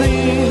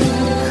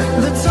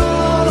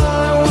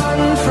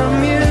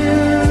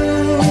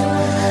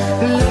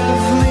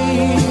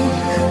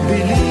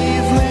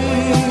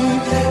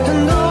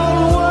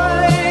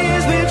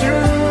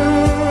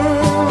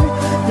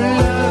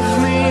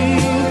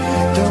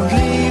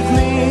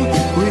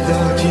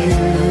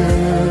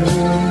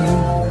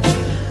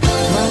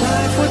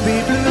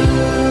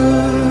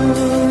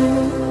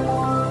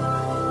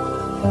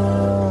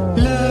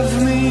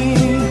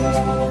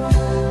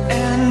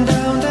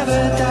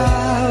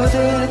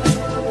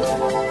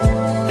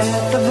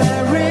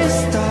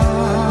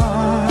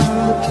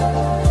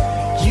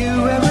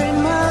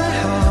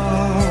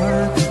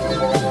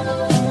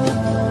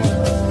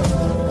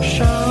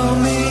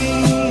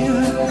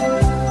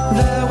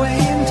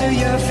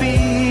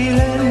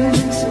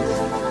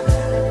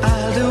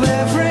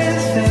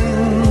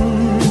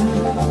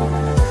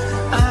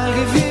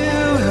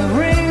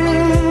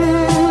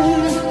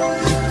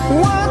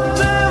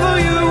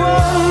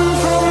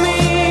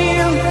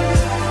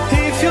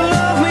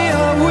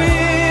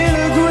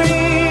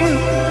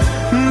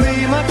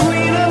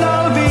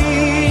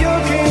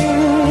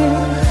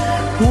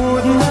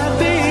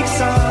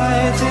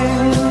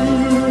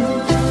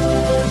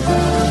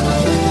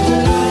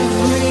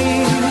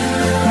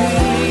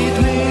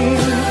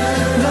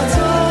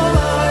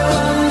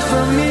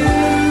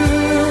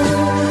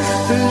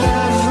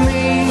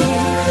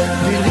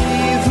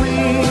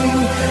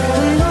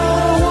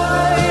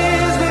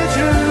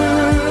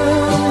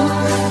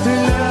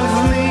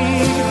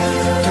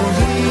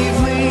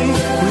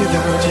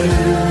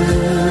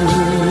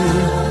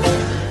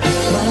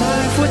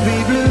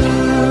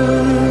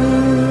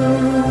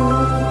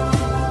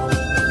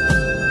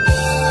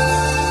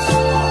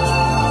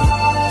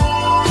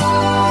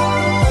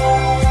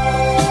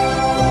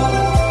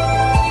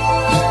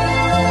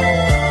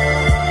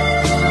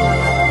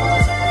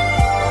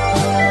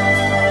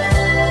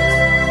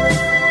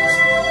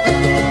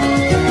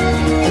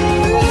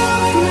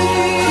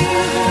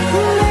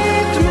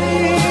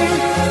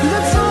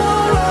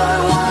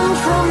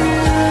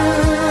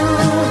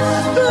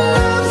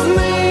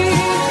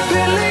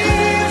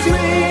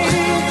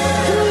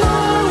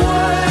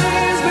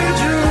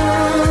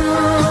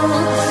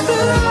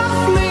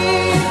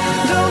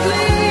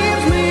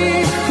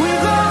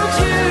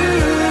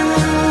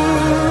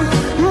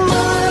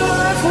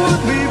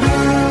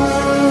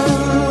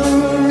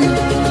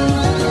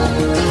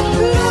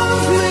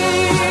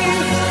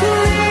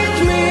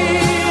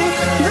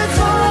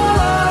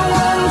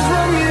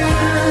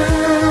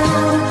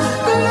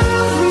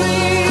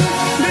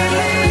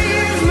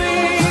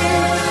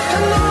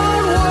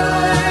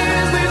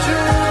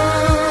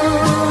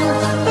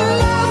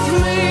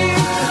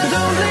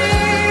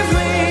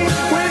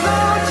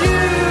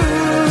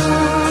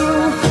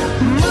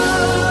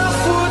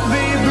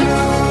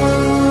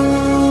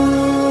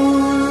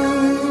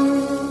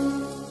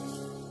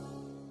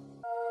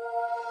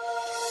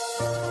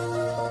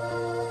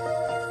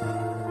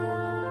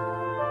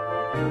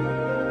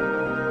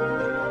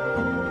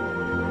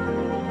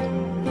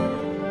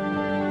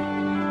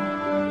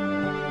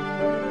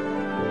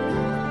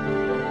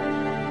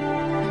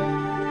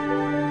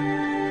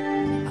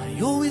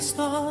I always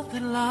thought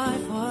that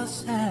life was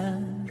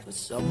sad for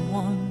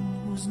someone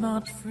who's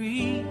not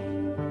free.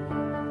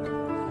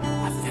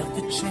 I felt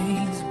the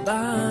chains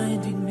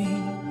binding me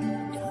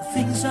and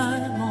things I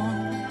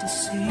want to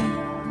see.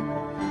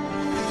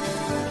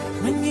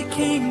 When you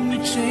came, you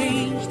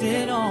changed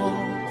it all.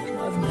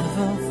 I've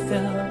never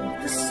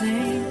felt the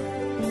same.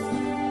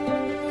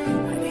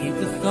 I hate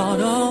the thought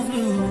of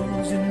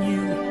losing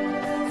you.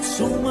 There's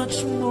so much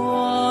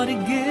more to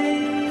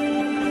gain.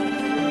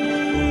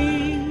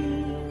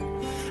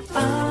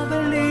 I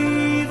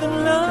believe in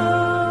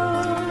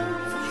love.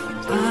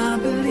 I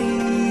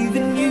believe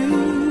in you.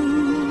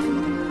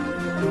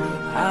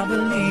 I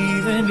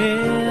believe in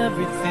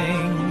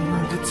everything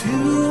the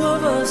two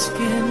of us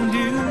can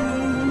do.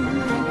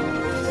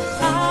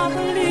 I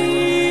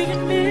believe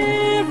in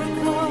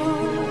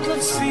miracles.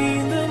 I've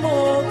seen them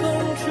all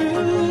come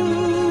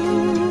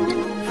true.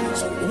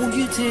 So won't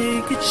you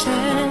take a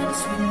chance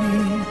with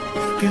me?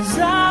 'Cause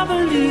I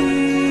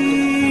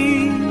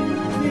believe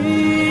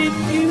in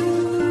you.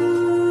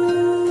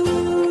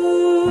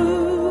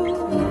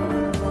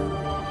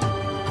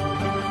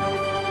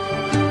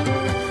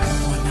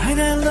 One night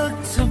I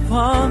looked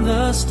upon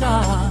the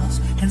stars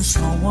and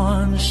saw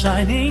one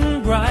shining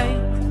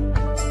bright,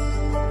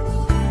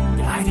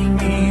 guiding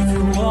me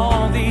through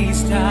all these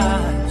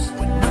times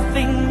when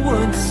nothing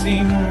would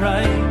seem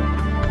right.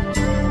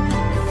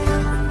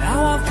 Now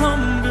I've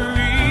come to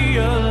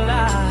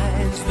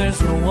realize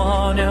there's no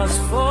one else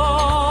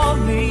for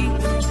me.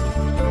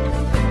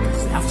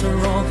 'Cause after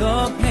all the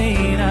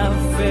pain I've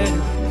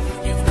felt,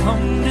 you've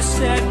come to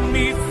set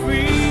me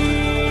free.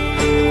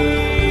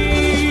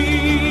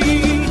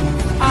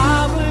 I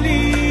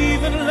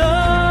believe in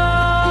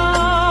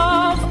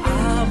love.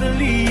 I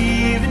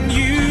believe in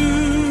you.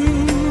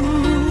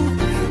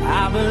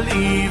 I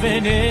believe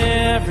in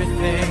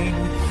everything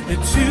the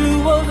two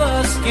of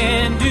us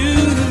can do.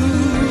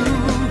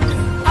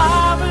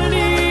 I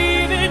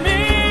believe in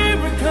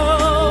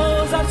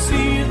miracles. I've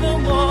seen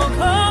them all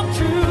come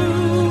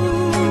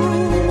true.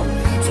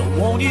 So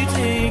won't you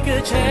take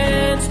a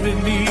chance with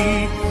me?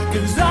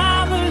 'Cause I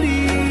believe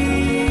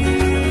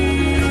in you.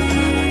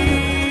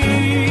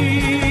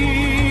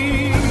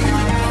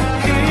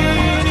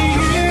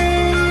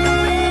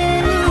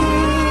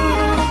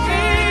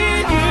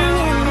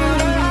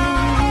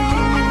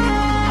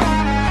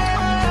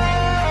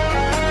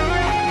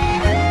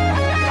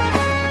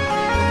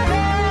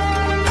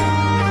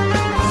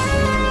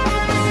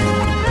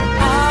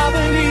 I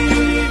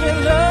believe in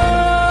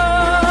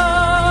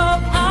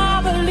love.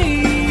 I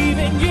believe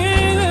in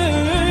you.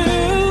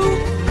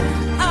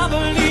 I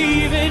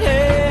believe in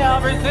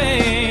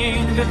everything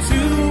the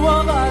two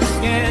of us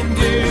can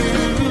do.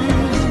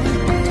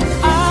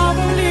 I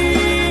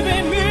believe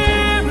in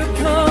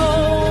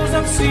miracles.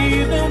 I've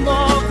seen them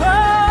all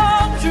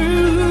come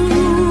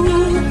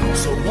true.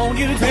 So won't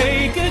you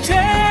take a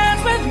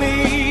chance with me?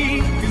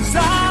 'Cause I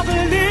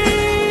believe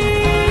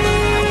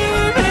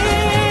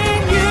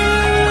in you.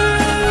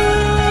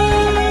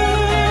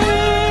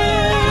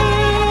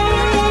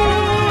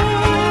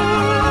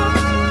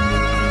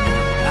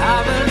 I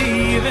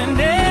believe in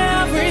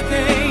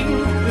everything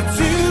the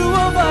two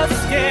of us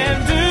can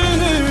do.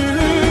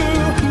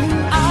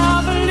 I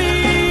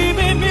believe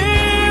in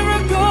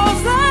miracles.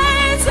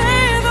 They say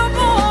them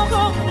all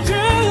come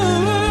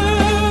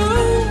true.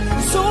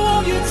 So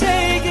won't you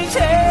take a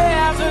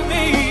chance with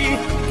me?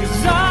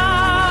 'Cause I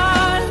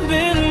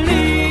believe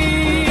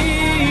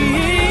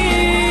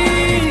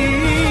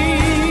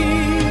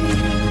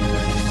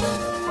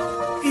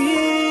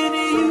in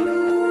you.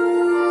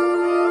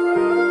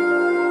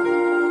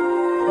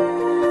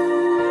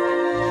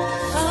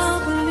 I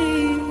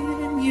believe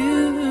in you.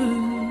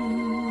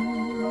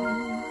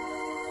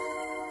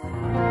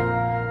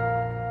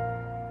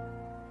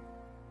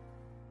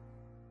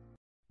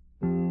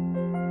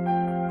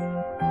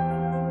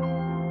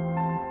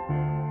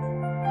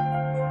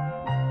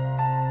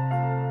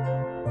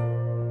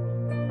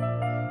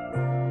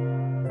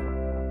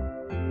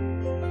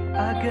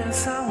 I guess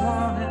I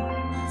wanted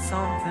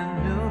something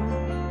new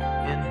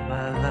in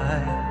my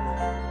life.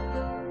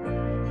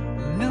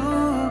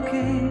 New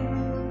key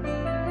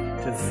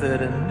to fit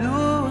a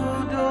new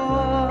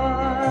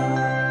door,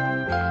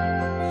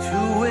 to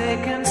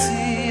wake and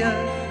see a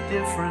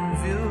different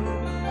view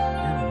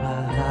in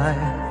my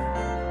life.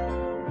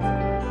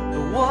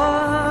 The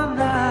one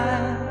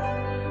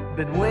I've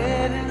been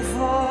waiting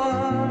for.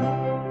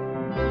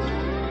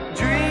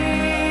 Dreams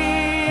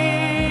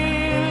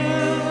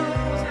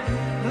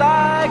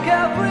like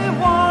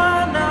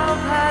everyone,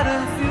 I've had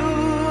a few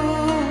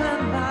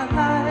in my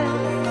life.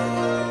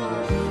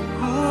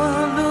 Who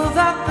knew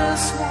that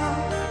this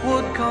one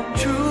would come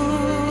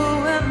true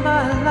in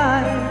my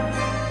life?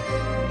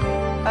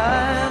 I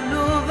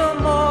knew the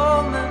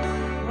moment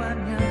when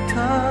you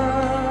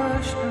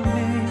touched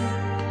me.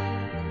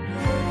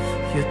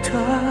 you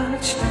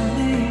touched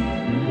me.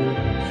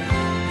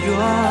 You're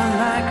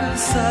like a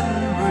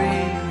sudden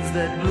breeze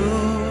that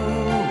blew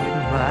in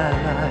my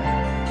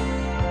life.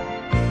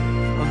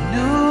 A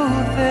new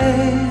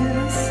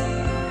face,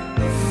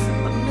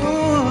 a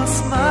new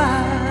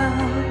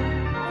smile,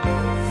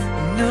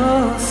 a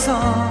new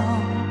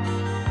song.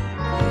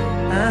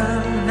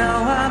 And now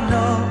I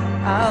know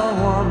I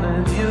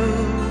wanted you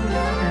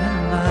in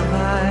my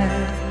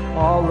life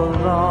all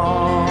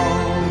along.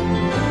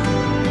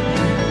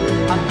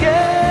 I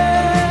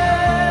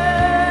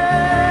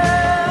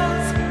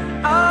guess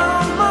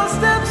I must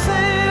have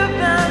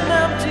saved an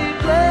empty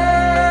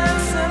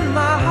place in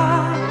my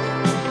heart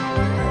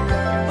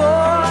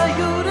for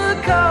you to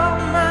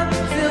come and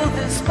fill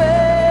this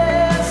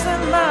space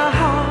in my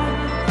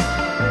heart.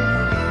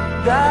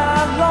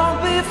 That long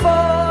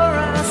before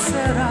I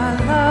said I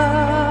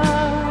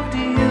loved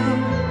you,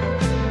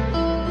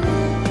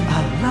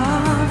 I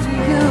loved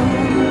you.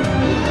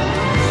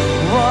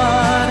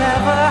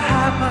 Whatever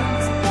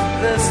happens,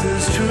 this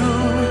is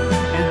true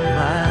in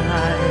my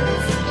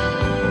life.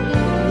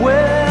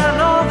 When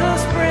all the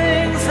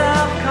springs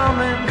have come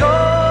and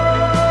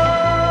gone,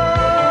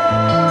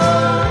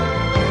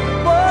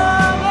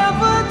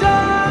 whatever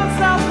does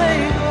I may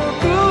go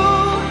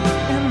through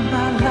in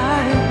my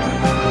life,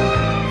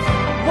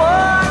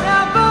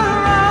 whatever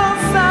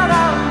else that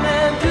I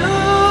may do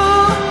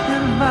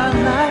in my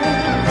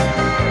life,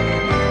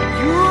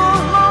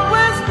 you'll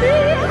always be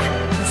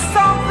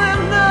something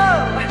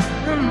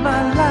new in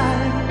my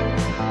life.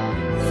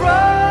 From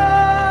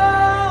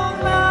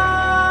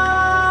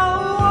now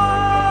on,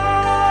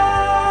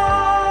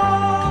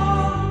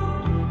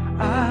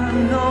 I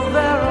know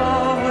there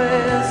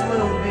always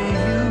will be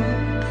you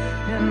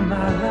in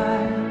my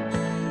life.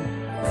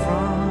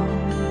 From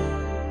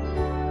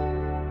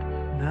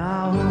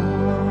now on.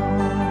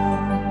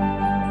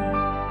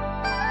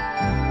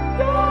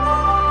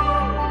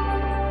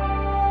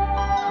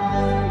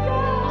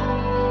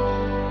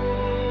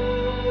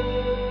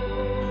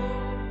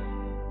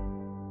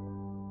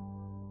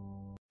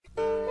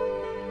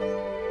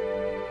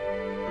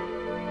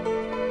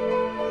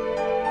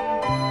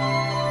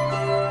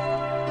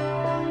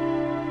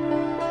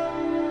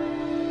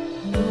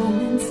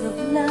 Moments of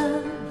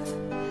love,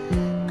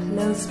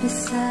 close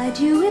beside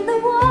you in the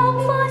warm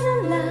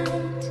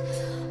firelight,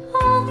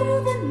 all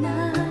through the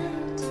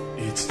night.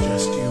 It's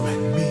just you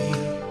and me,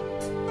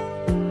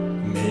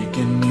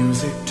 making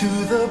music to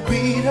the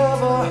beat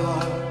of our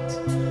hearts,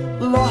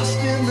 lost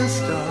in the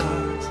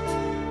stars.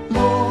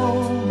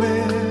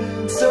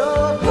 Moments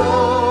of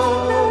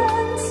love,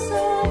 Moments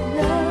of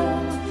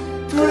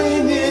love,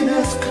 bringing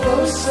us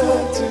closer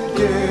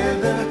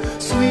together.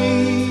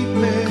 Sweet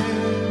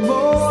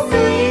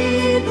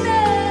memories,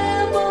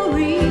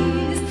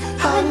 memories.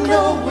 I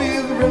know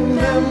we'll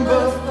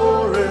remember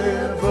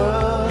forever.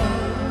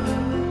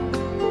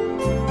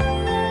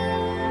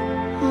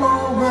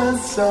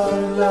 Moments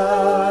of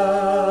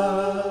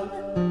love.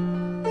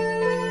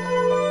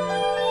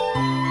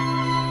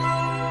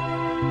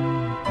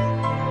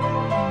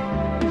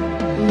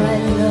 My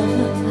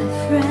lover, my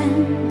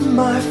friend,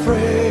 My I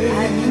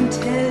friend, can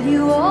tell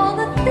you all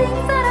the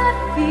things that I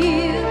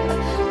feel.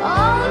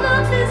 All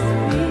of this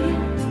real.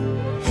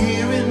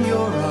 here in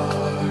your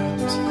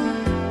arms,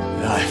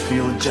 I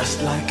feel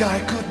just like I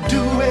could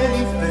do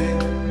anything.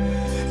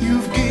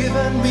 You've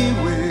given me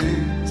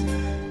wings.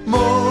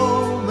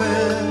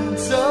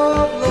 Moments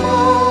of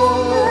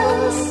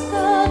love,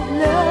 Of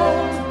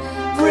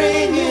love,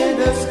 bringing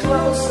us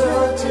closer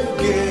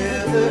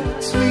together.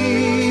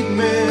 Sweet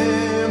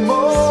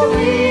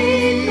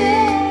memories,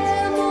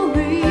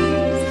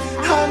 memories.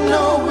 I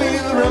know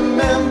we'll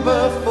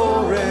remember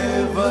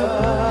forever.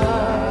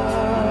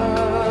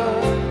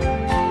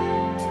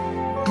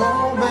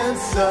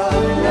 Moments of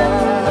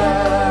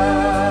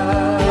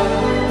love,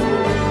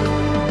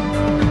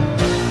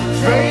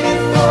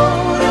 faded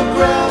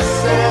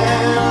photographs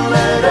and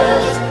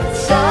letters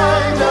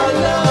signed I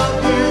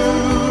love you.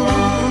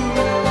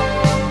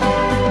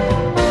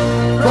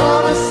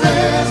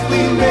 Promises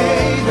we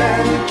made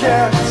and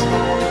kept,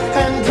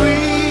 and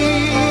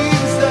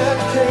dreams that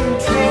came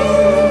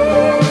true.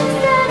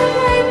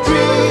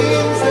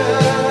 Dreams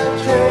that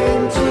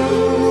came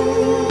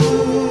true.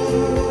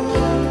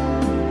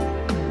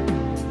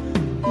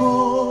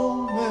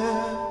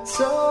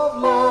 Moments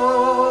of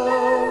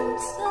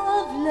love,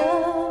 Of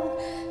love,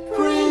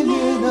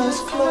 bringing us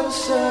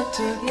closer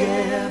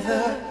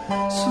together.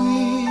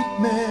 Sweet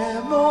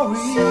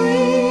memories,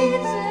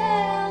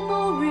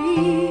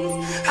 memories.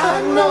 I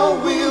know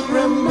we'll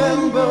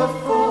remember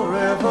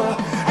forever.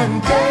 And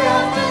day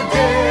after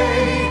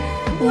day,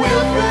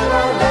 we'll fill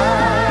our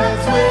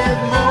lives with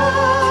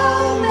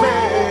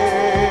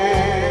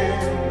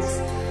moments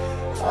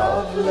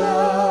of love.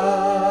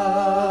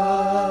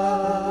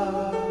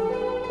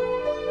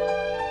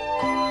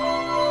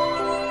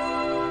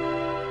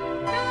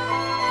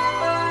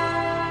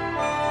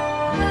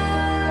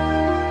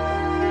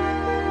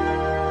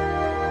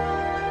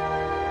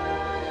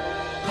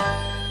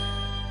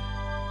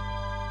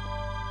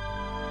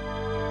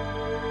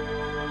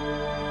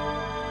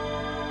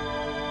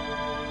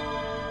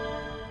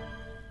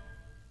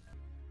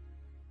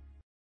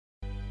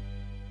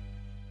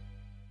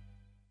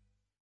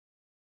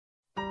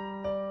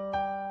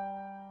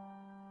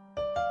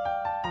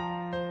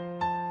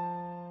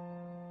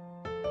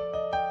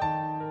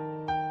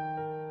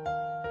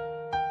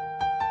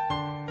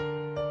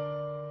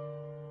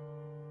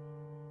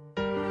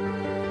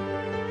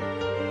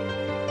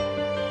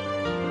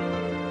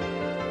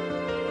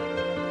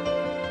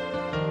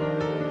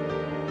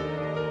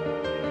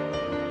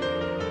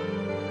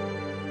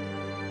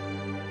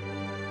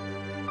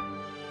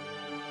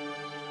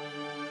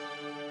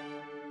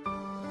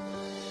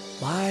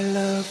 My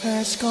love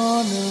has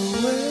gone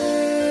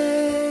away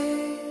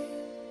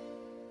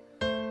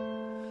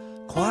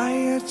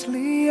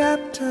quietly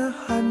after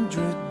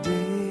 100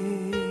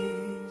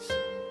 days.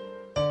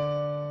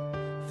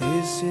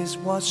 This is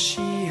what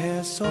she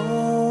has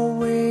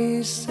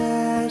always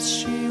said.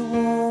 She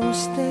won't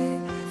stay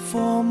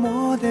for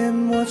more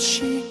than what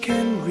she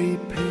can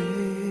repay.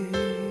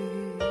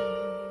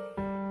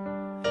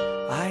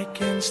 I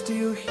can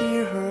still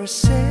hear her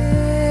say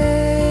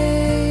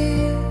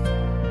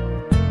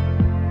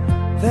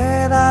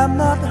that I'm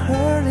not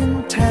her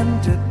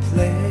intended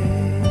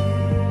play.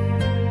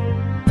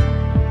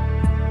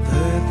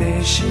 The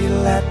day she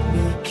let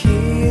me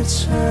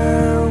kiss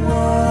her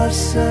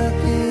was a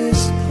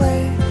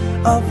display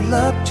of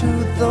love to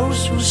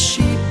those who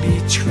she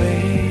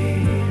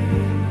betrayed.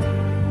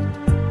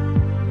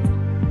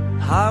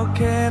 How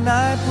can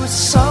I put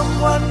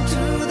someone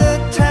to the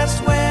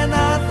test when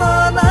I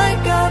thought I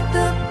got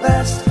the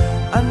best?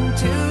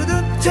 Until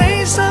the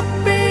taste of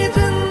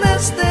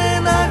bitterness,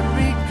 then I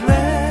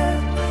regret.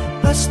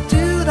 But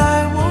still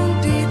I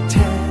won't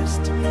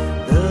detest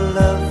the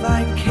love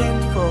I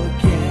can't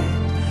forget,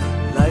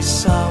 like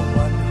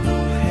someone who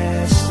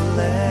has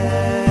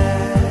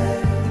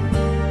left.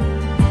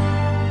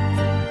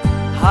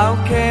 How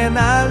can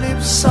I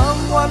leave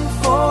someone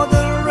for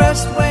the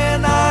rest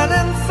when I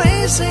am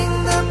facing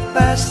the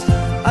best?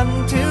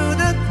 Until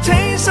the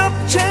taste of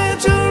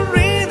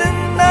treachery, then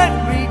I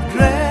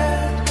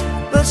regret.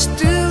 But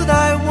still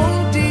I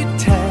won't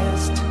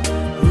detest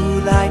who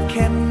I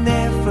can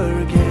never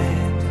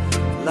get,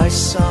 like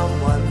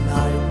someone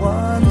I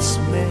once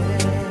met.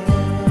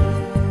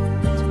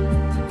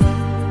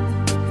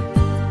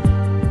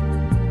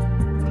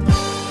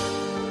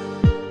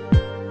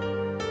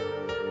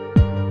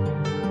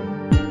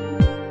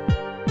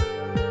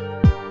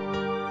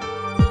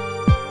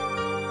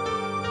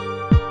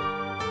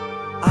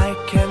 I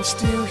can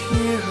still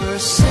hear her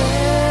say,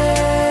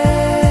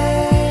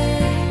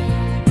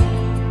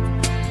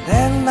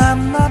 and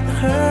I'm not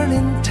her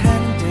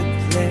intended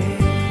play.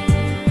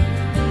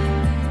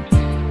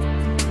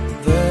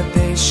 The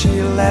day she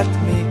let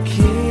me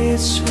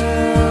kiss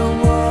her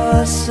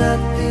was a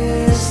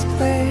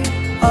display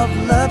of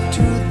love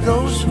to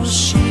those who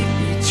she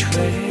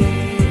betrayed.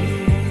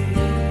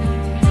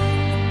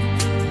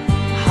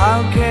 How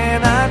can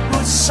I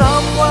put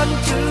someone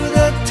to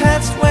the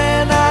test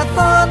when I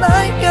thought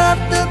I got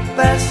the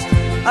best?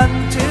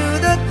 Until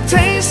the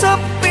taste of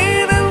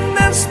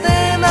bitterness,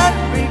 then I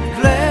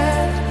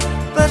regret.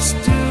 But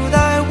still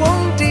I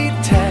won't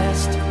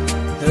detest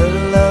the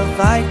love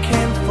I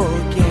can't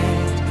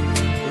forget,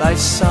 like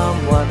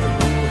someone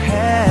who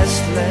has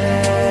left.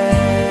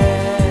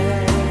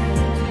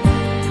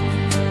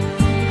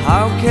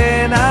 How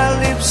can I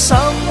leave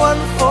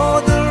someone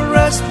for the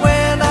rest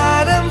when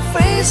I am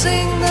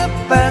facing the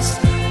best?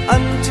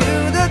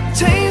 Until the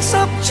taste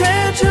of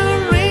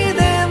treachery,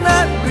 then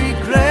I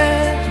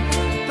regret.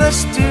 But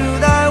still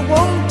I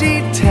won't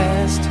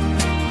detest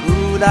who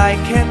I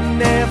can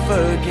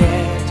never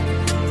get,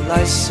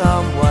 like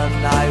someone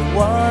I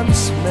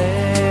once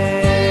met.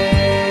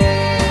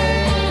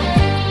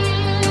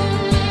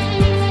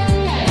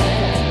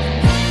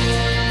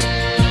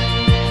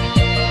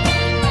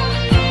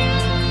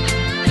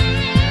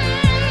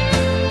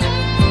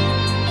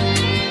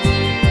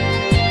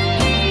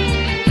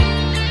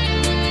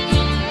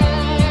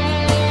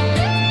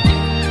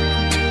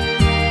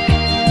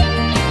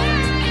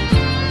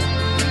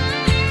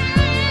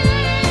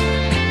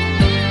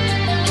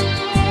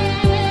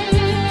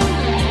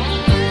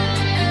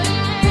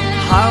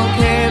 How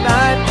can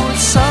I put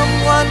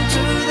someone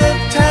to the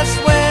test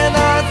when I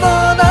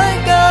thought I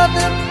got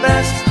the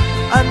best?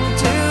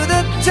 Until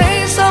the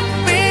taste of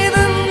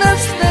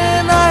bitterness,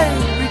 then I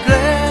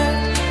regret.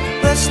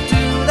 But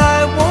still I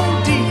won't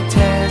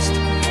detest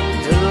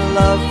the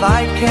love I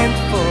can't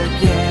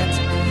forget,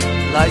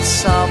 like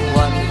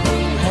someone who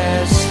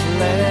has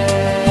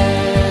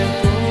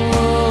left.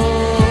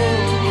 Oh,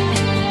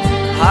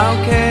 how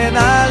can I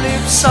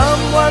leave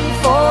someone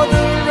for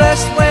the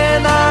rest when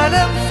I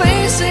am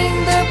facing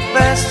the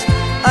best?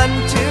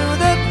 Until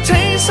the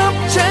taste of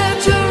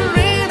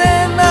treachery,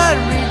 then I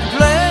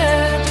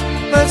regret.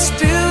 But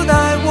still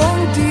I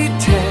won't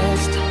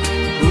detest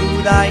who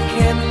I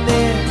can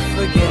never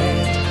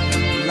forget,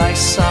 like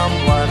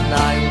someone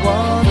I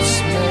once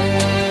met.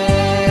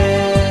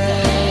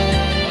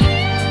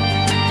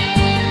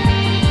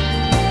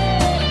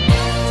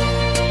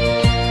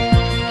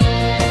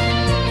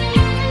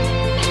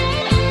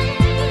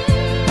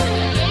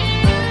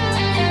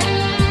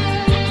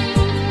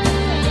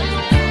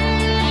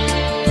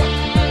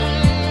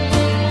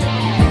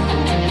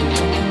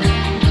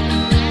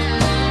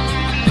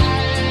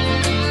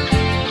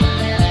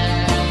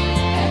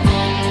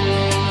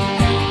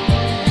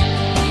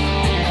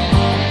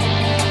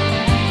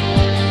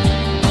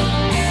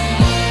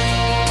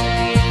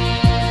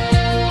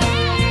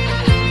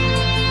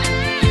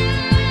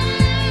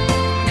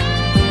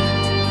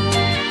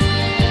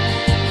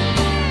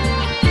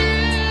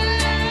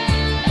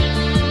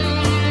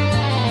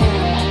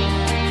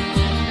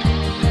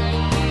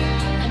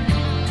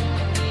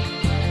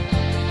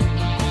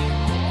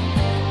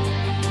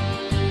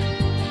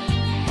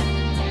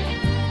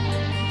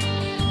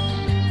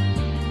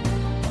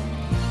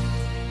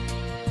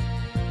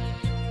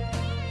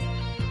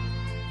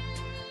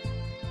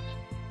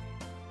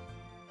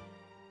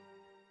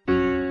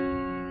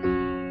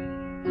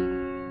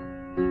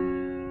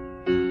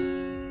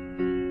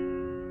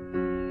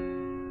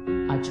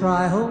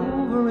 try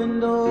over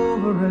and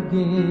over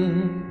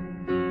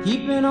again,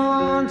 keeping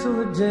on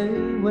to a day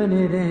when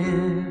it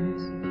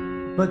ends.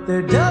 But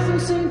there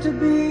doesn't seem to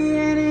be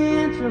any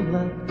answer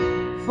left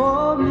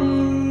for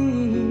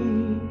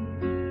me.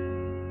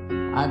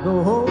 I go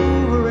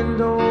over and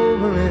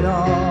over it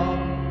all,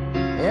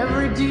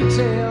 every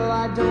detail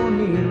I don't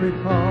need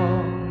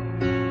recall.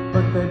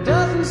 But there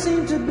doesn't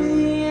seem to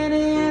be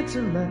any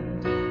answer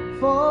left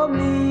for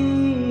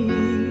me.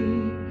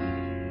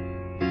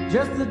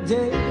 Just the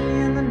day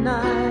and the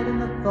night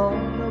and the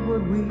thought of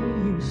what we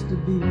used to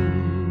be.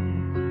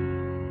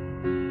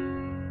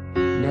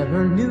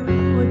 Never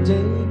knew a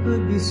day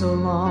could be so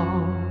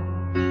long,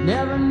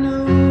 never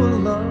knew a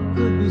love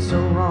could be so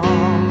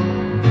wrong.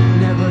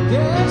 Never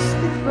guessed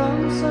that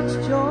from such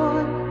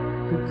joy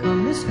could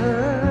come this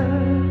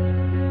hurt.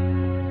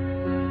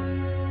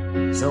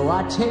 So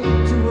I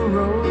take to a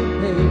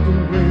road paved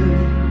in green,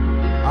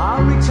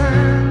 I'll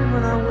return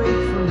when I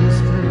wake from this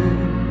dream.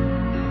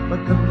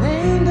 But the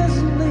pain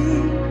doesn't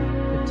leave,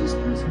 the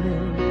distance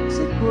makes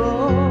it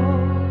grow.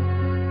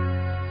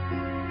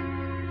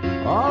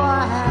 All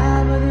I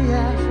have are the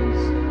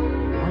ashes,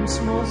 one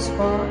small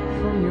spark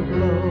from your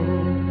glow.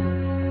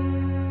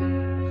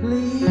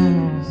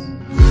 Please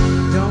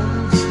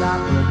don't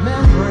stop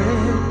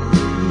remembering,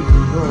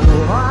 even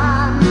though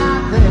I'm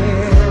not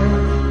there.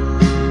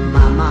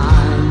 My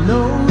mind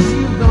knows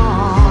you've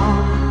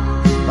gone,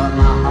 but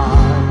my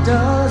heart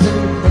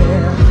doesn't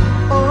care.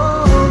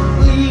 Oh,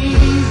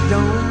 please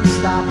don't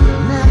stop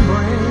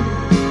remembering,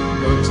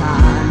 though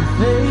time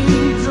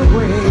fades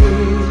away.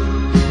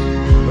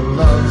 The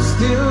love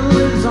still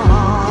lives on,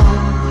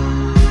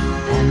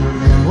 and the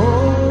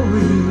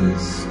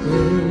memories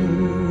stay.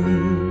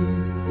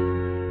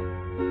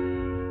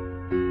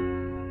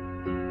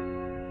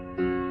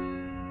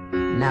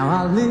 Now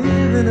I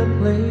live in a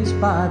place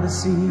by the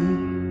sea.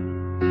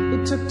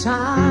 It took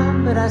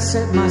time, but I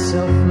set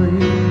myself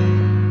free.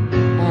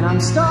 And I'm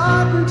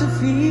starting to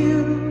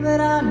feel that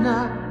I'm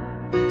not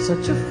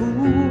such a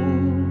fool.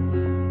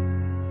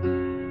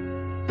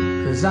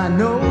 'Cause I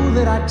know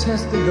that I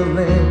tested the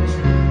ledge,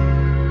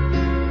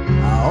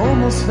 I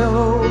almost fell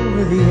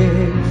over the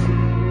edge.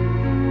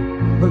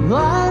 But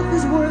life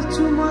is worth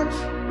too much,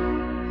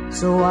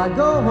 so I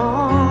go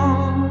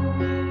on.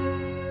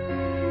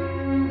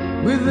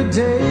 With the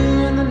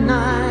day and the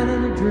night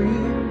and a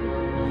dream,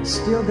 I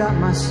still got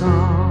my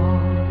song.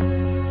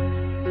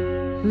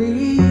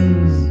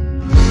 Please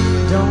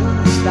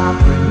don't stop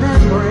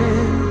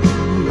remembering,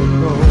 even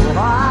though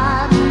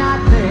I'm not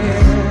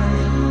there.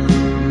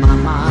 My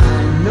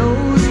mind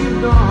knows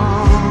you've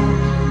gone,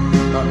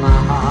 but my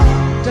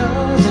heart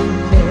doesn't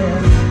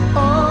care.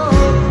 Oh,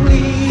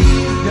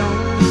 please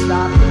don't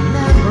stop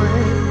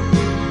remembering,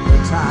 the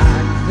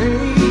time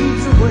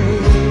fades away.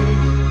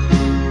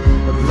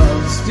 The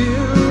love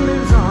still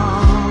lives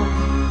on,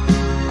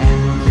 and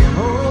the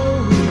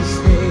memories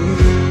stay.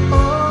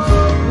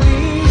 Oh,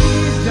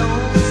 please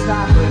don't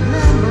stop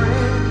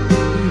remembering,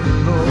 even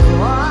though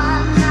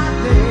I'm not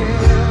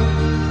there.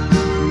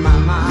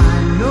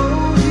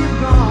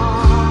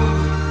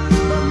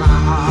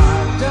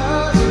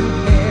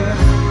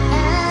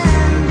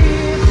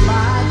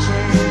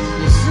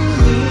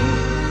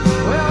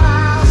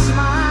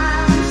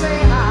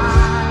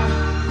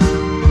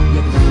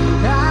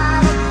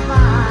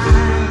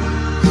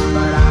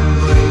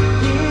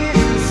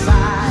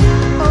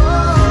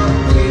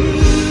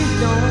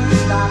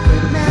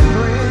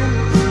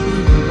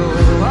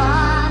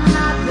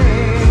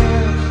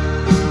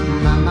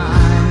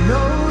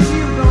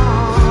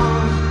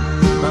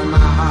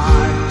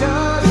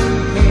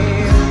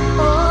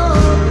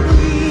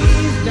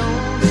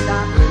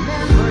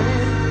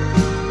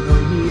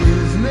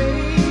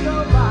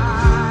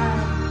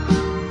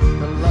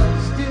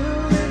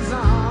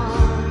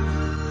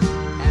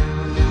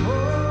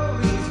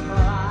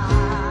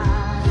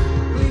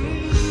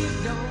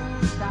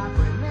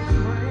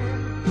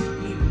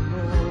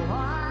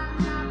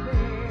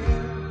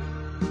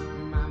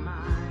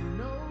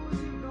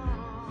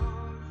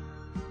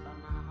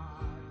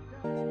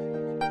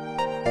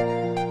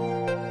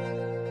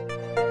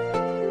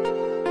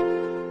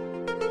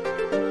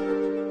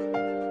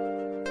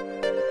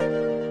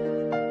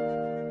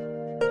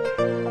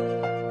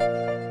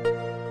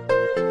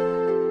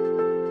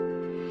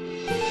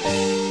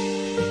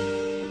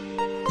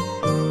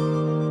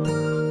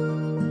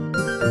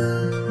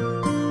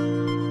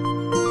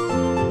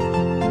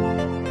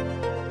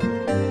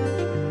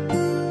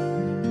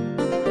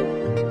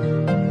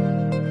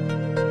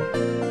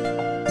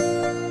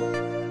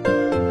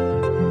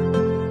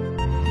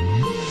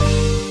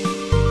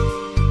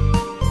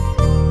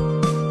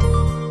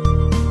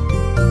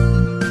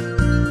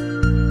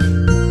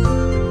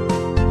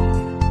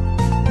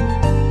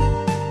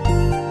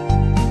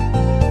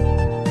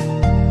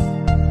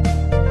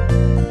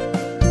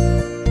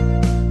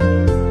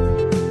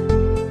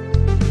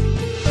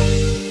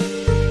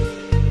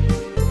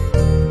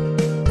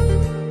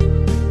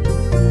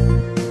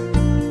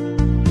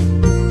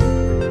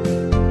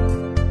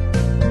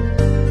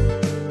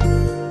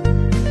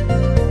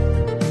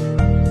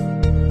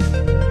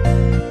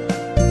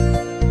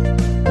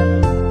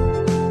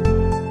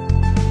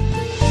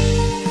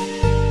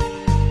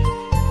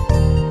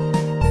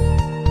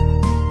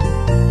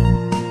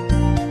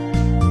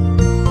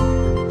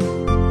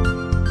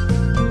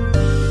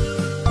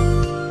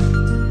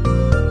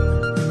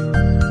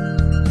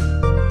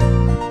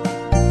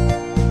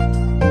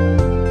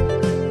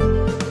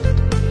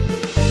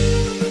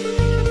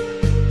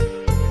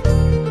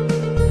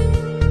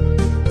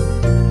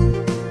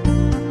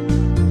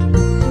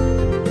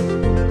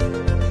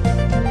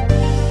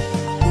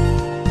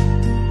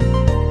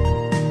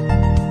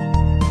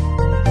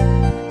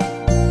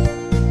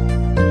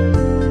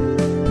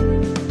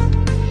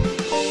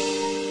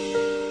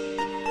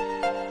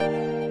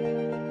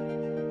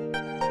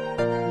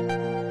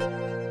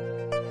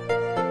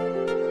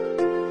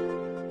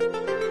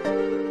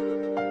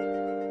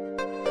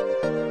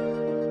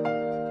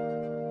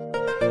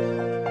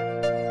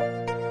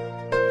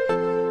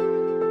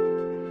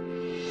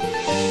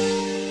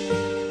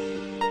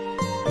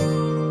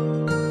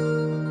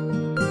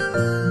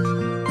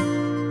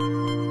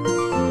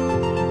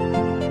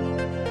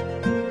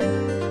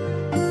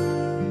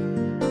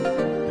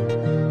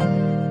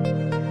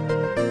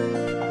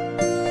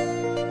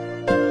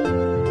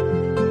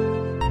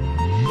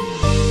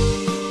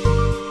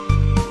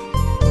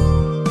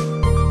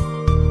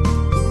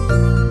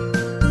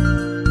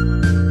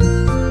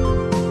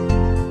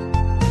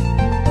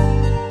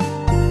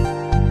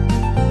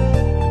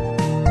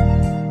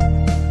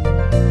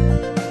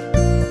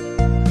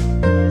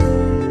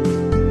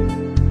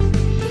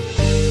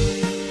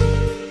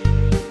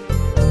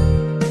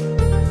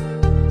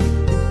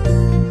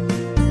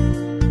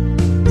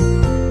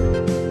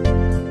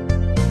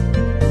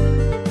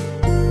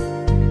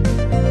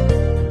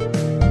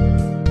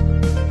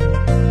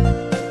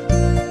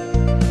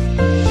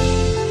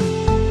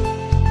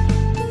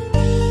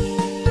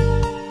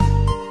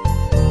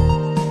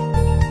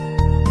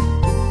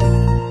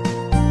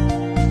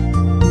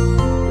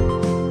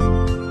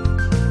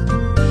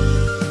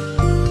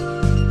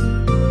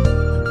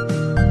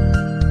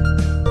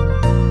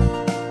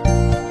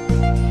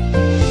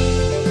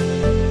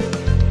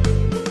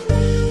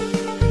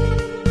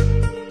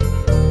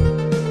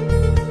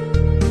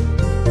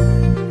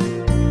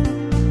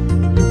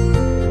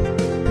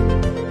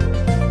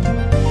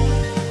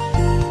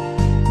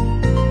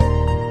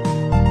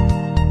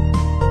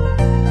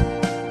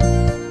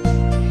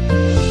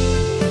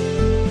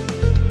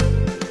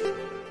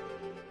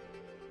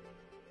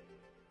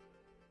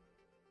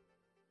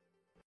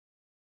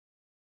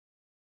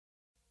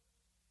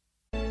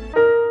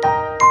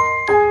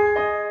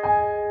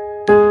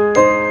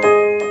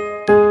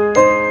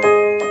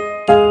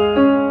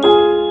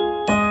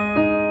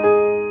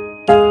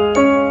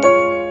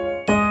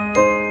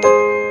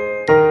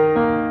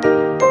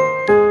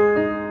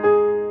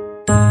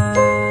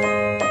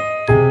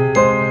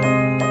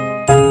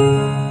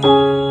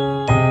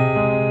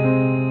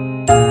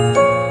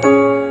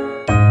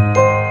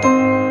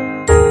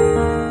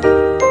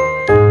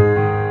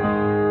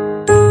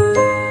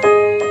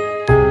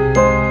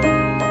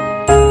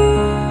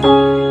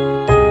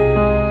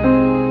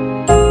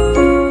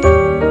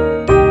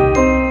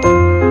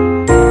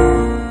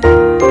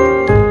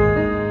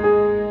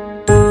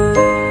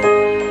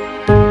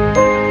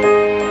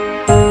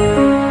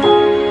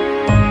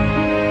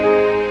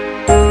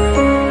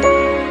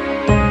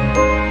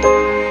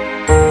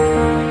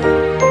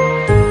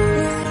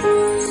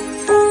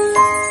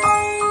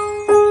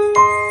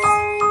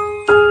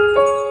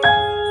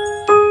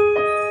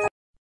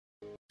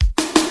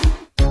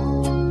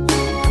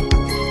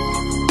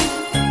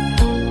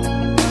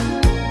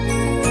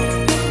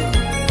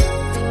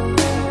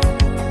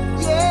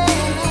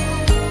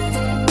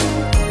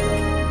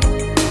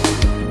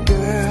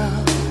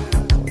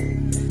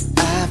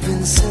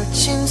 been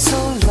searching so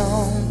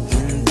long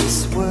in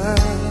this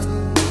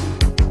world,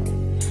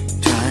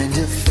 trying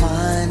to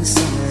find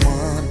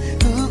someone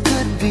who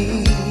could be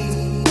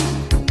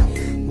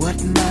what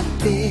my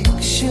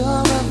picture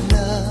of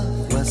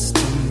love was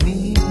to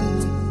me.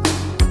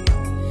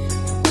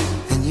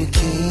 Then you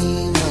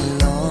came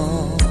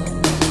along.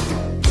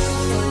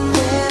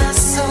 When I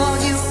saw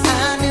you,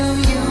 I knew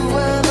you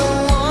were the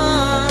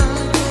one,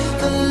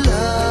 the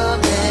love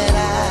that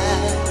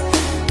I've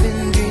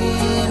been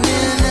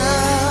dreaming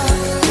of.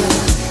 'Cause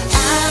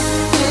I've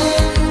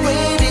been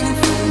waiting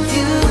for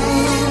you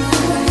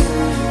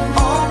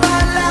all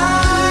my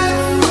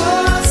life,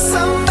 for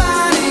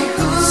somebody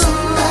who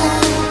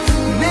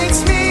makes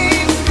me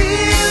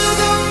feel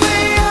the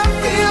way I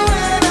feel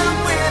when I'm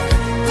with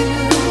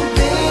you,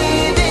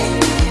 baby.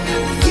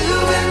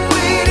 You've been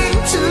waiting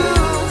too,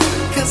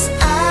 'cause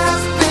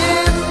I've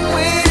been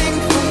waiting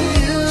for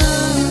you.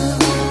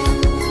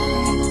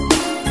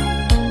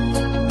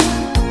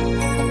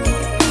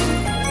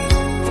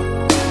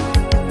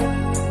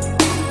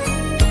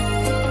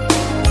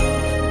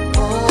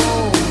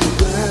 Oh,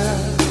 girl,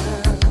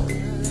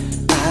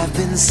 I've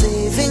been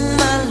saving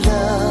my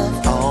love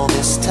all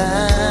this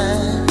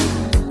time,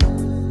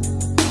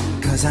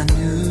 'cause I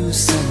knew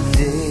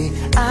someday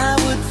I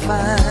would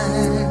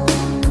find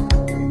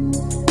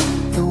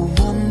the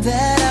one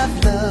that I've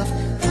loved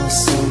for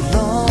so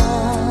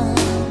long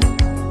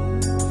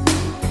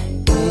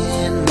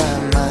in my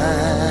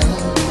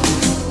mind.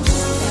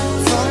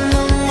 From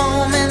the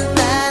moment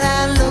that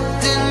I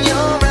looked in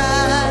your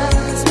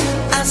eyes,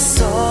 I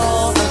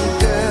saw the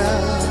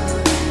girl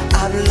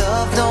I've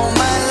loved all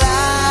my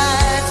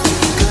life.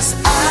 'Cause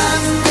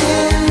I've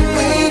been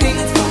waiting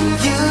for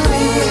you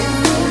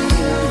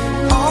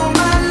all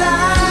my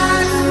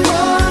life,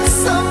 for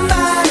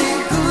somebody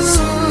who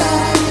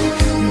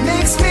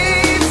makes me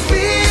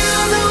feel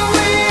the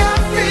way I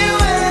feel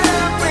when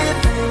I'm with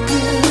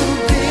you,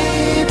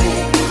 baby.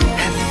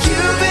 And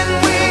you've been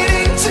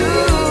waiting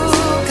too,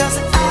 'cause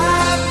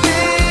I've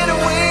been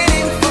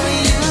waiting for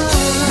you.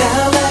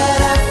 Now that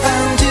I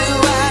found you,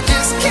 I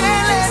just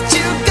can't let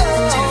you go.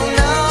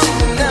 No,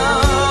 no,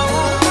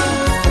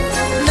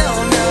 no,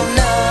 no,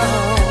 no.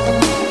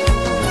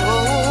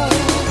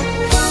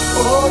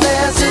 Oh,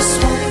 there's just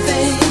one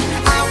thing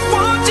I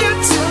want you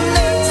to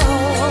know.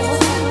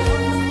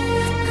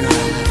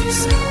 Girl, I love you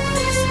so.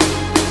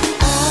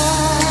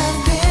 I've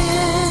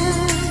been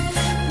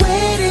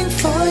waiting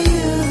for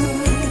you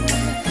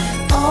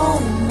all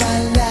my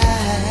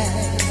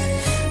life,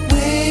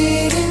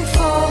 waiting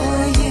for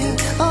you.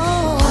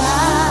 Oh,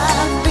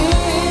 I've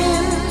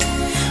been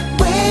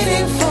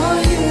waiting for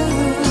you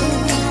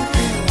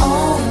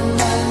all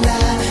my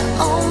life,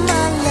 all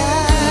my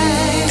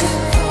life.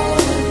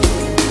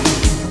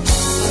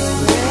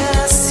 When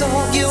I saw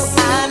you,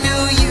 I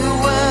knew you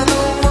were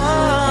the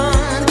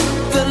one,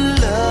 the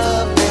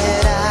love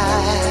that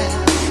I've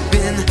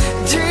been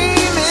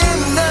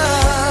dreaming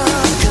of.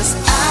 'Cause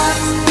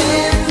I've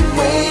been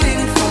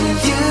waiting for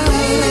you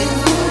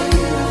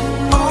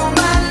all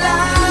my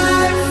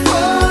life,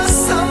 for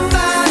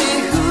somebody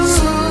who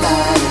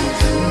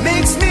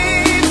makes me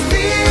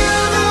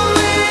feel the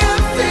way I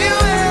feel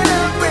when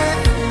I'm with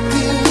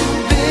you,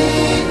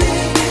 baby.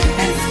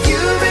 And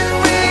you've been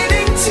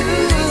waiting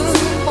too.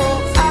 Oh,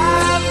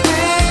 I've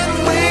been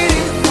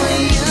waiting for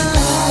you.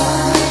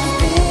 I've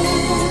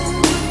been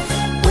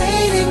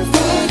waiting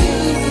for you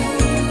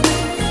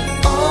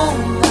all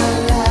my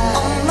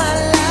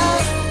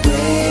life,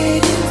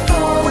 waiting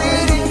for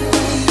you.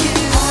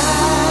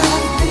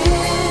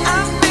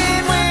 I've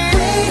been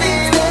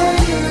waiting for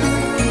you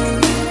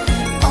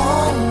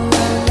all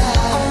my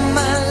life,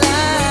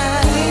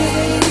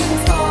 waiting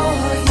for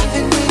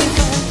you.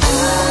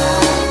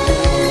 I've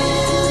been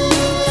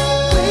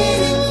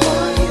waiting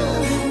for you,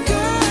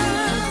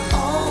 girl,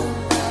 all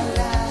my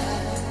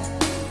life,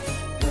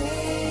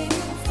 waiting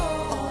for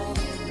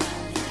you.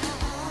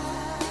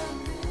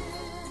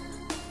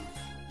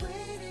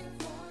 Waiting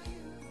for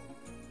you.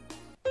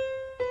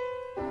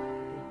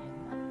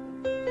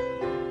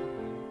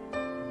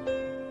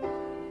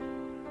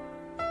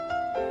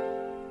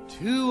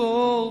 Two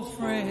old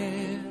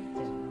friends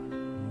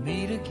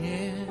meet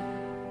again,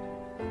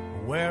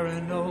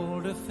 wearing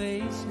older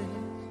faces,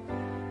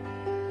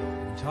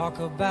 and talk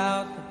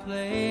about the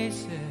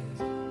places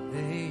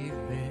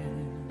they've been.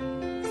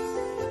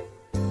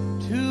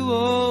 Two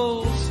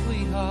old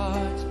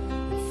sweethearts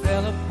that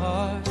fell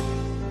apart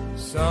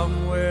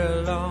somewhere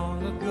long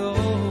ago.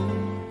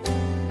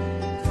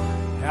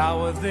 How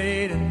were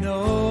they to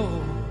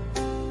know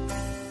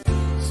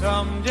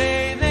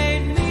someday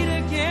they'd meet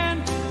again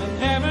and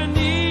have a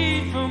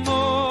need for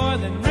more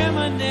than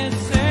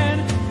reminiscing?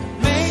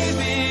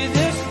 Maybe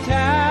this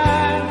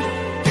time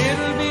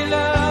it'll be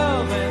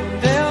love and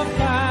they'll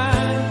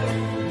find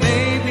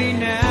maybe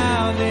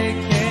now they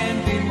can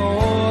be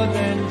more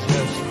than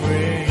just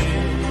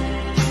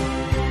friends.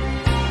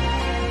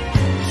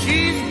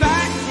 She's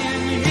back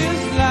in his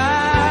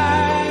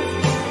life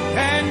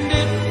and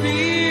it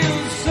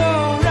feels so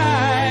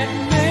right.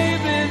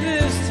 Maybe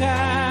this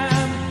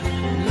time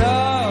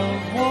love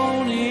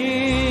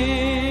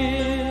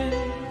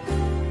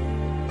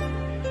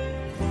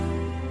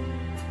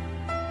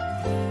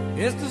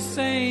It's the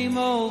same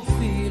old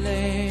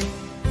feeling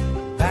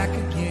back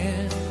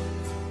again.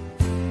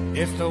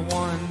 It's the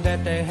one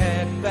that they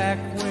had back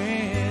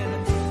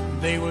when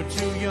they were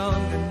too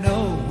young to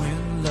know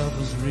when love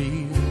was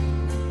real.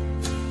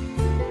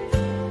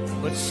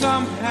 But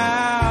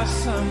somehow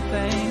some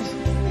things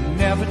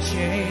never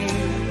change,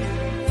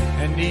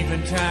 and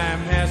even time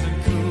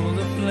hasn't cooled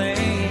the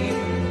flame.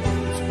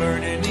 It's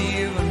burning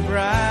even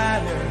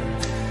brighter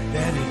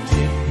than it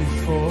did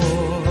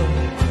before.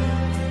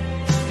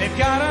 They've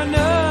got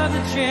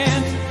another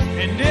chance,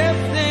 and if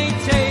they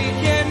take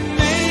it,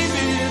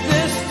 maybe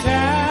this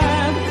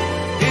time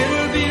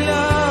it'll be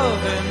love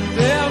and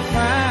they'll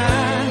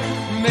find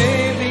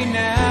maybe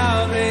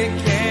now they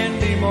can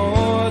be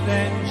more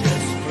than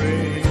just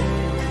friends.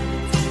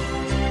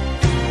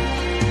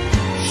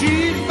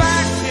 She's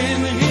back in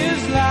his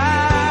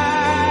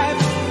life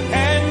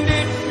and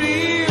it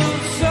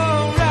feels so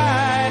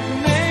right.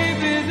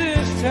 Maybe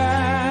this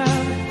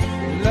time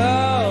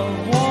love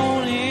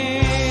won't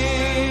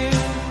end.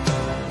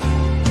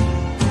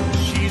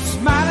 She's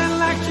smiling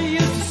like she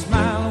used to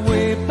smile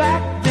way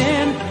back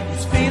then.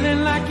 He's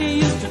feeling like he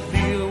used to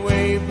feel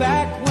way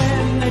back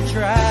when they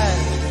tried,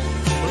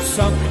 but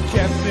something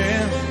kept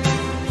them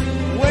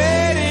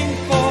waiting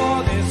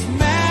for this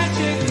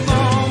magic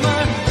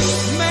moment.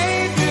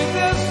 Maybe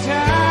this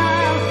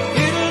time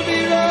it'll be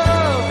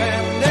love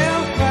and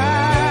they'll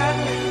find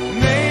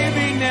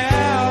maybe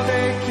now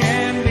they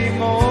can be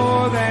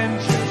more than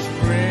just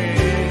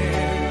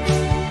friends.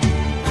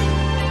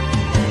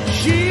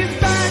 She's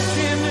back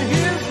in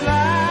his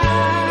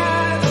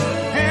life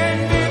and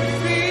it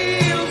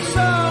feels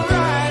so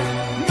right.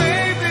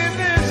 Maybe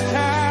this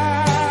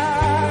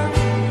time,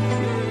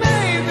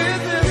 maybe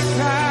this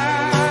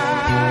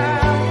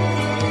time,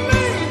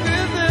 maybe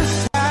this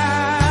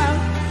time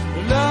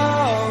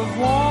love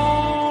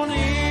won't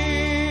end.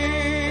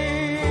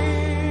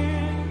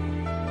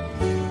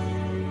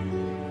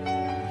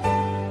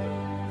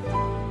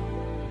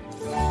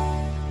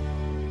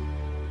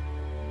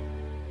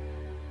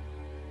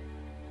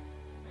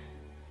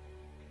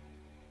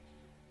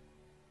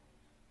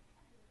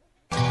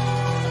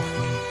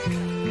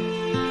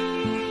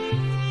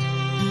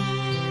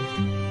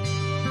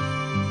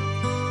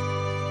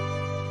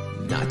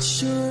 Not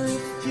sure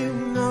if you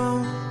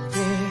know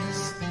this,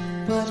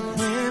 but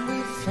when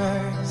we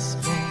first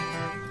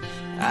met,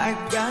 I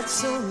got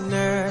so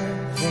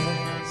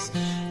nervous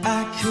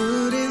I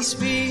couldn't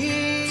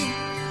speak.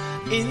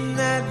 In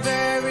that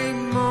very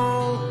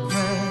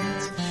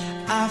moment,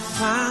 I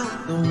found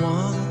the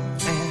one,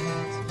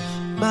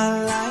 and my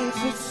life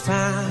had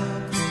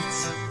found its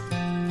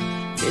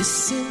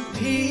missing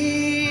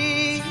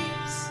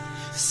piece.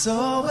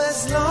 So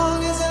as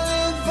long as I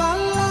live, I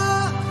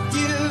love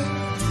you.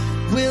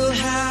 We'll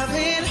have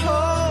it,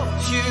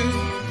 hold you.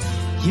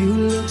 You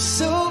look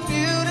so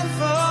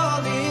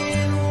beautiful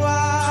in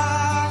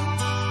white.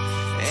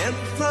 And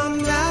from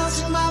now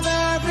to my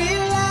very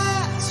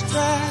last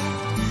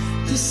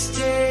breath, this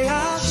day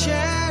I'll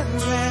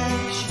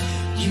cherish.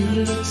 You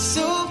look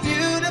so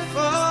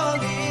beautiful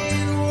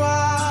in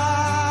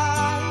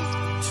white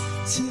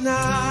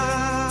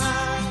tonight.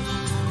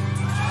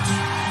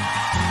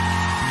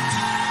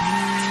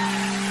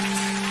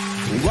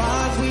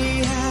 What we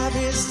have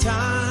is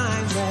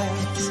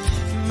timeless.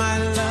 My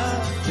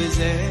love is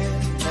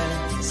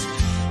endless.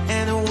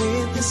 And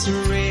with this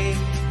ring,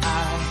 I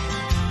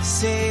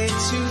say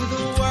to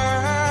the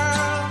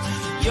world,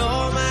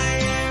 you're my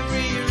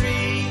every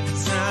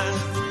reason.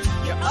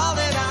 You're all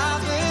that I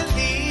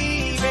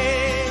believe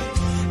in.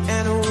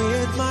 And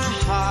with my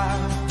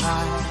heart, I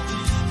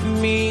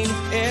mean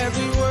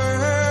every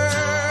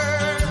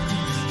word.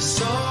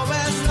 So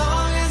as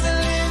long as I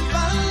live,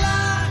 I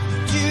love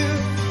you.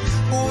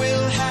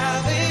 We'll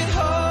have it,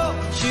 hold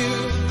you.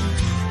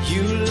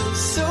 You look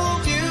so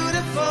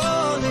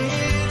beautiful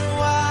in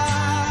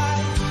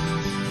white.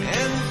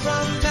 And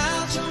from now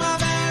to my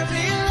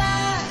very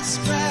last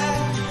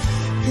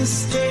breath, this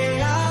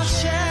day I'll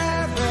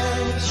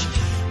cherish.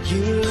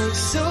 You look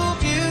so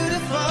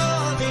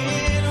beautiful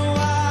in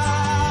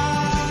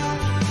white.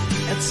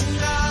 And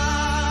tonight,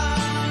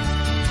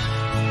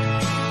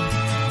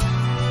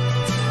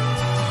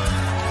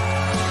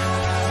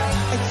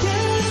 you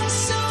look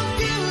so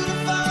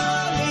beautiful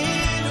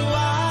in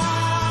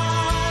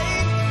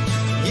white.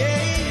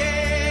 Yeah,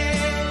 yeah.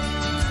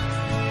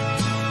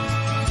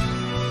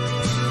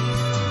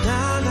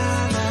 Na, na,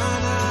 na,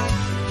 na.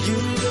 You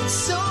look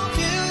so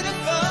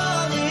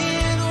beautiful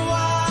in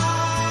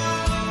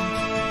white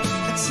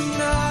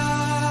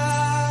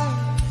tonight.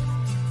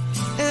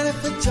 And if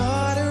a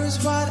daughter is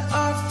what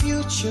our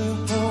future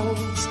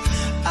holds,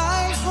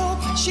 I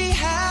hope she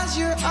has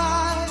your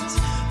eyes,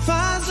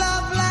 finds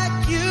love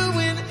like you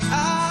and I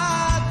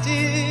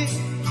did.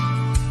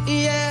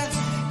 Yeah,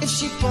 if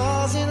she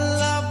falls in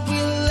love,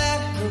 we'll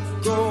let her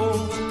go.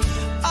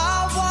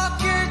 I'll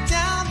walk her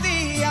down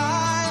the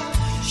aisle.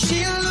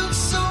 She looks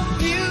so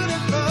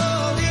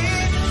beautiful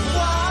in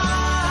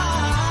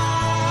white.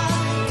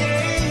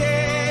 Yeah,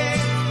 yeah.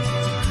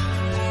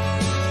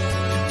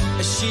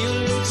 She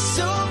looks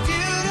so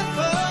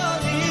beautiful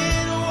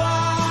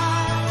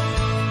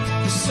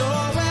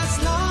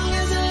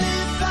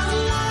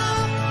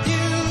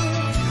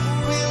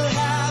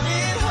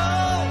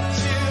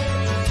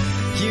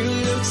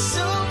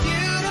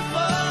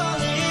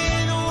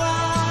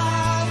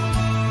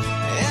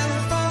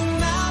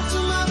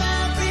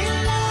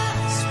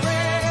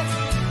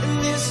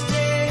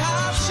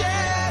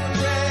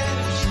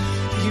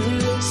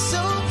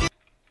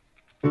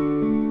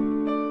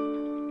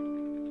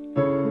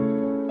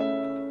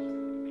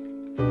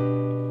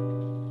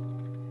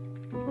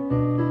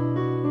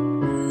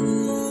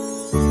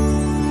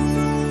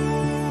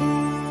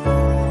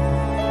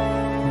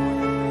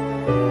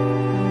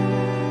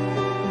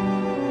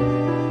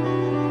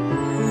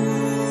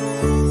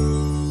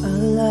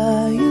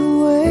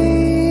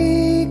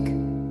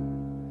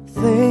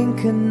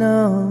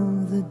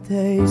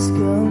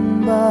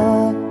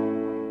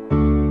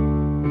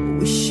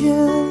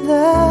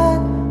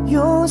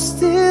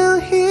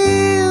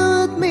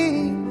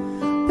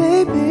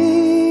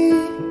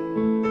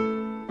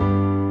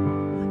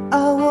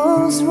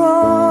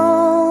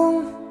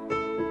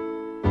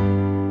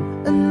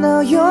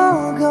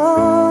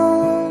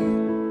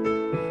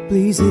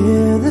Please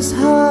hear this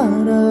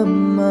heart of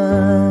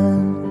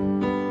mine.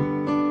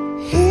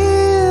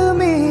 Hear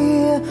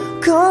me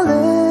calling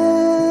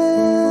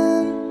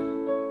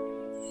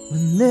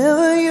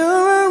whenever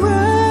you're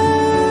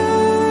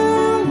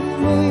around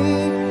me.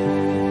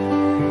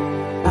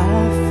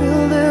 I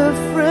feel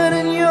different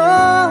in your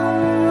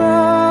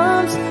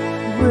arms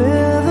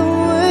with the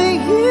way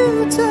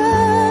you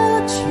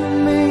touch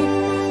me.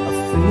 I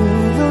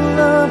feel the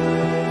love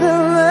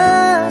that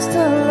lasts a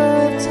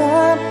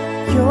lifetime.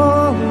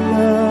 Your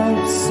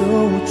love so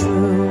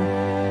true,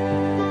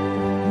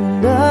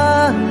 and I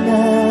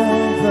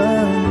never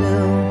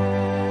knew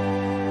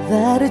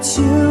that it's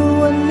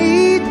you I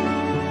need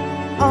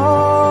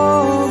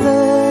all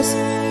this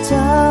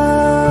time.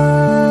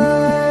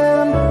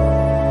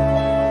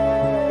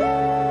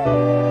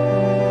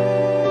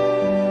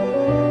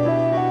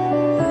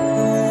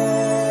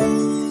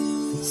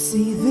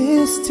 See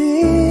these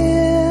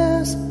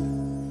tears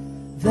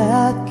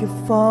that keep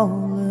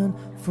falling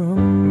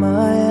from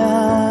my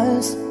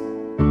eyes,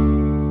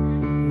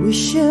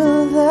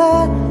 wishing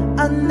that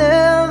I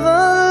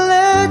never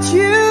let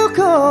you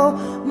go,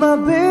 my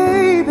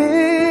baby.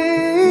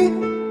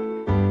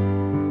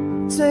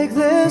 Take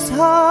this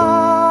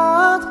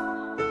heart,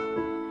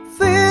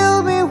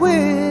 fill me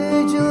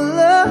with your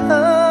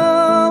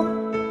love.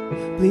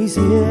 Please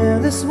hear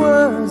these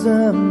words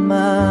of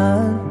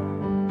mine.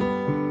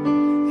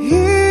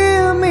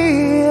 Hear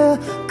me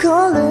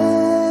calling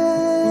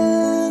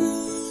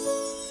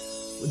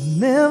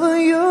whenever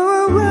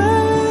you're around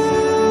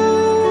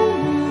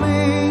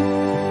me.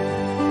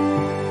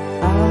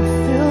 I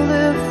feel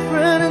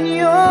different in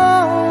your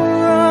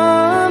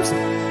arms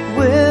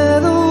with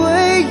the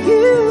way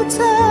you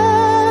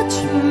touch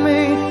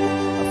me.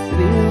 I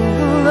feel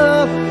the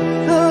love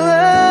that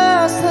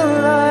lasts a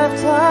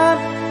lifetime.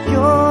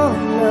 Your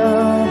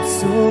love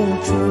so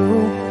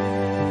true,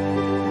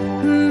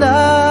 and I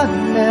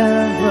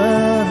never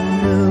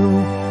knew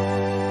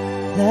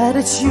that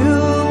it's you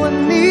I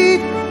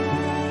need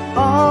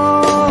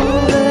all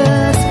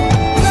this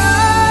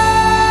time.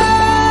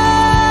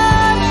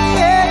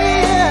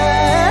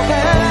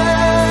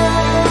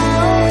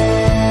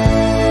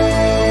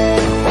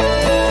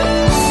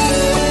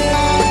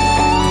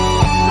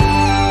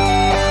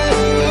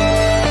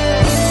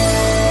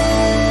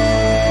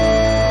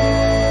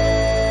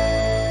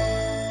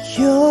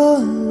 Your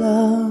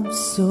love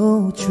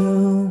so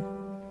true,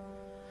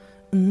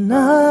 and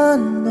I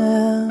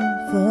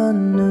never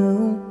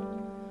knew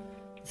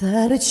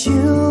that it's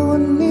you I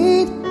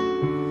need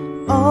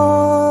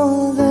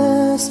all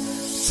this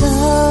time.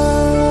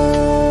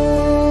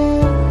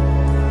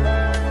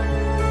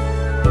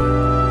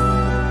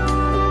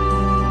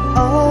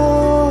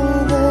 All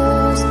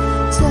this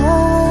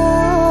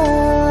time.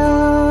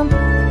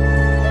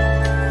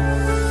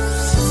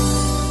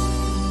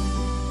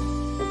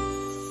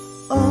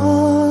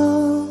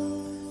 All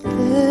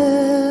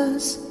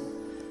this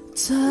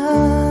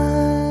time.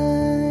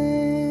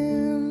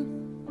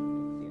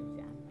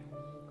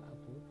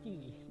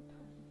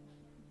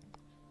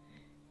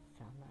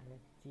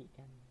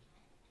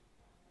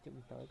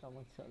 Chúng tôi có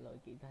một số lỗi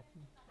kỹ thuật.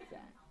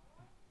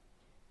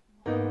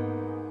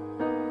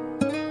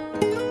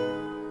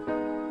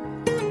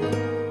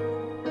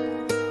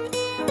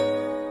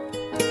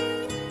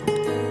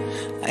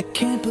 I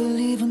can't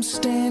believe I'm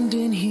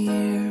standing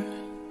here.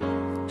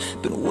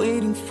 Been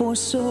waiting for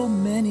so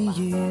many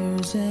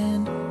years,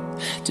 and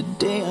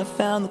today I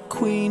found the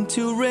queen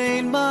to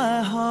reign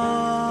my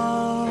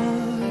heart.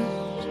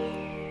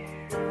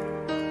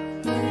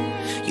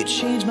 You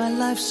changed my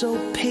life so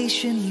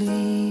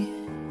patiently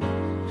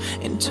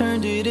and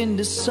turned it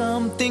into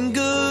something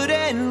good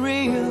and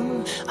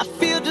real. I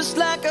feel just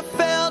like I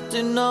felt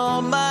in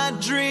all my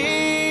dreams.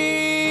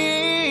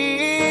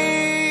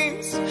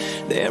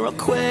 There are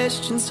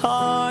questions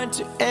hard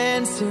to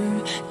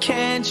answer,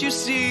 can't you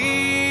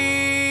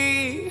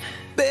see?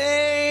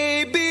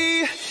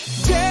 Baby,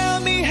 tell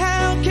me,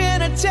 how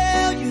can I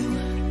tell you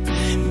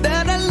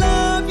that I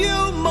love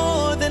you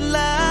more than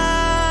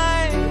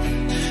life?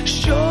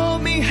 Show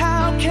me,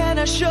 how can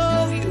I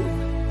show you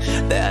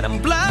that I'm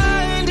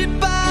blinded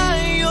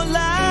by your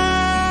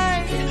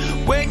light?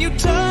 When you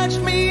touch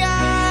me,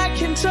 I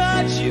can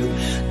touch you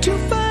to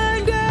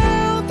find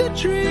out the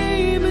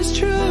dream is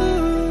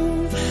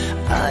true.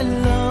 I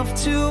love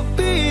to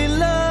be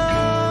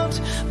loved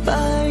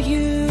by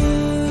you.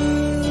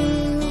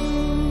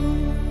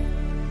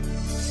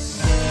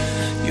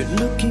 You're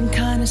looking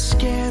kinda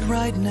scared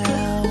right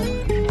now.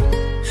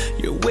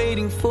 You're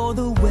waiting for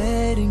the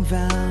wedding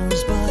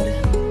vows, but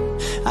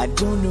I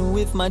don't know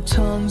if my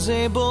tongue's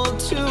able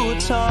to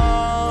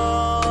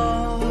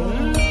talk.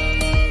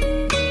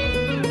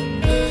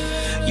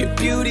 Your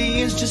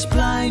beauty is just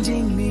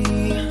blinding me,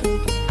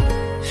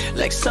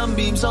 like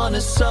sunbeams on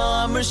a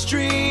summer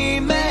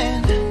stream,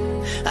 and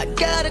I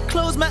gotta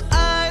close my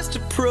eyes to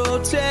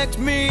protect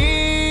me.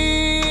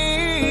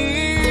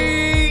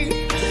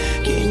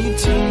 Can you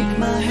take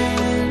my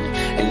hand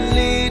and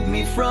lead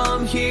me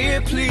from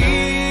here, please?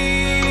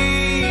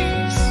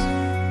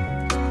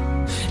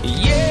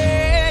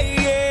 Yeah,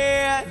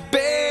 yeah.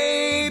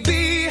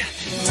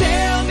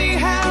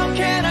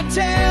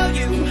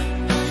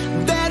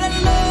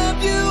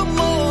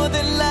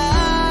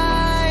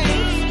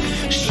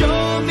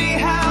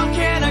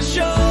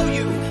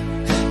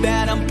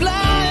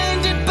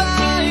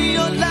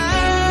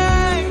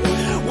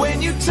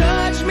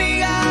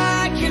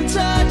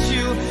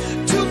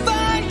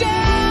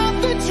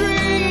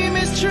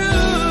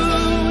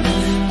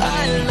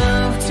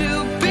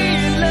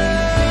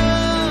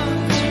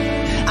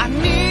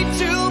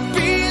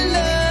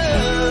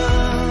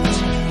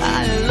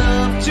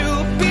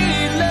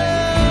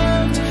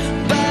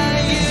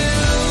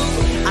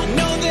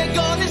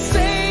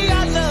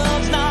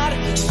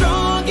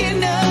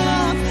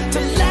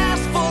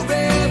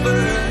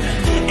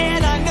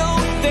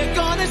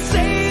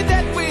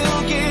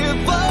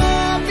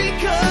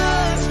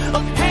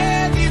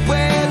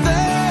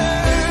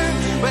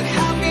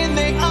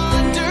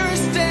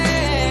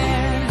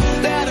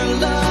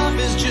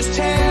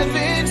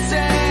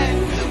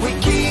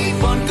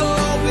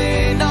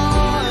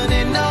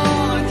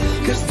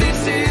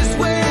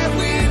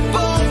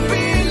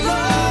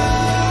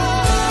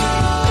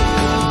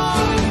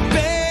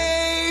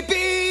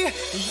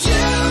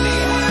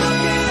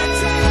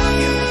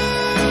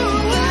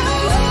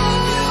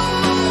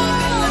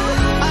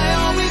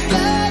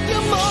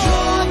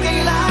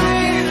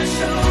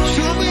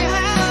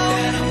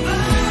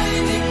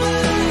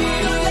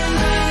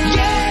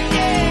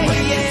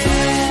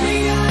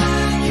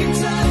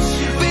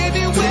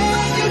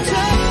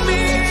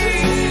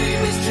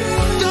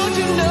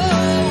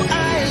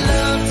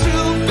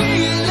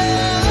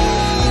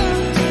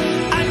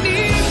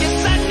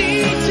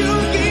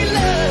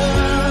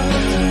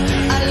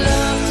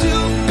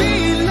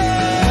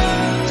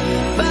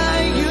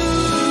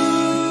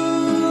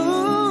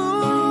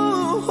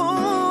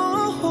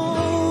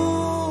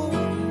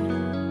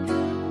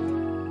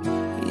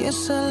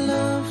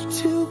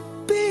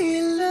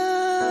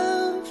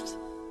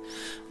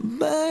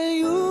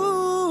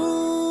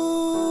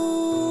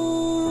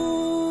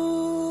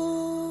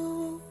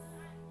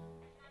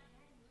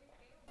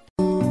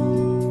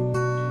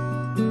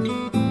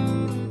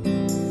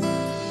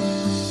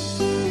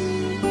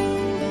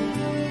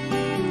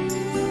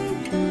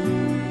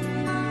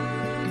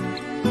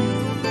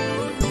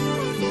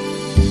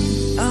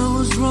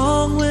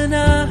 wrong when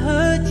I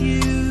hurt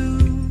you?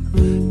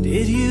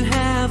 Did you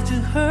have to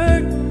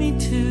hurt me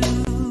too?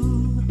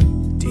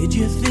 Did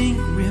you think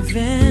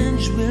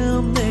revenge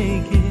will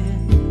make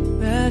it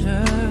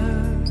better?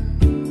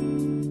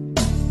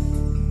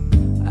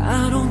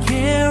 I don't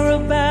care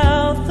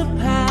about the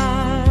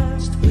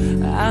past,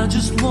 I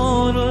just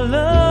want a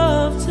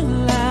love to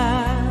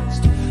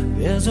last.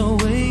 There's a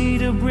way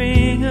to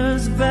bring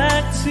us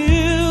back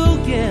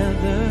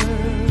together.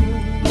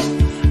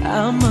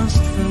 I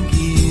must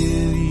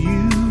forgive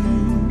you,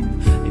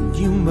 and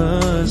you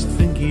must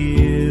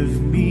forgive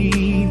me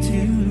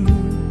too.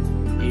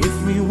 If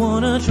we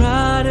wanna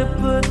try to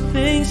put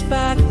things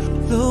back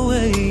the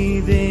way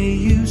they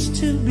used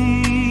to be.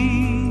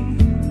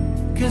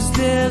 'Cause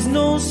there's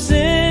no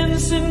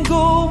sense in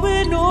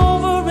going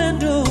over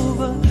and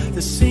over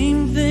the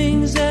same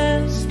things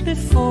as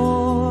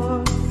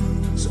before.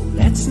 So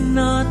let's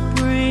not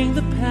bring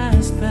the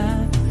past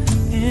back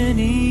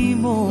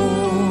anymore.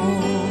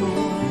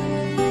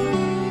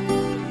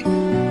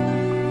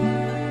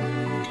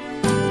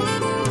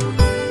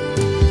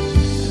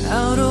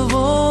 Out of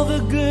all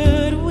the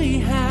good we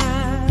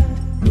had,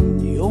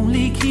 you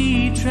only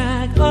keep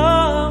track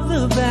of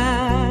the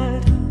bad.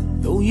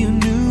 Though you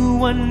knew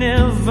I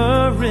never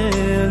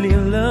really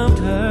loved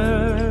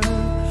her.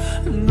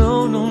 No,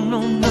 no,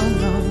 no, no,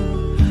 no.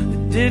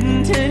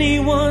 Didn't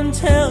anyone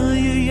tell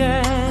you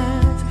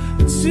yet?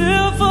 To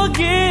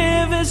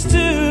forgive is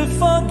to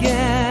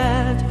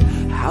forget.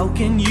 How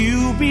can you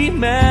be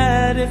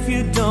mad if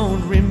you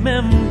don't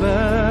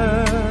remember?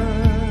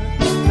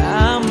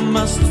 I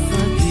must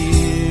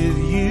forgive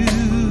you,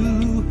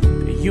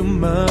 you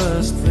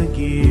must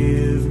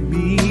forgive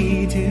me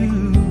too.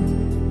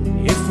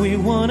 If we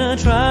wanna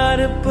try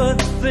to put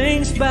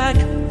things back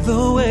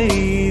the way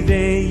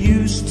they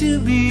used to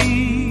be.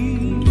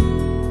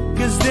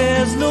 'Cause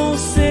there's no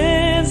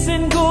sense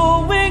in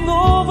going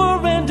over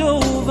and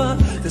over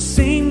the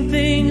same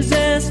things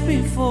as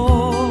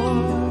before.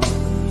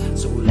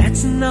 So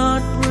let's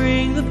not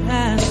bring the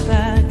past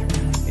back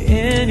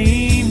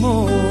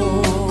anymore.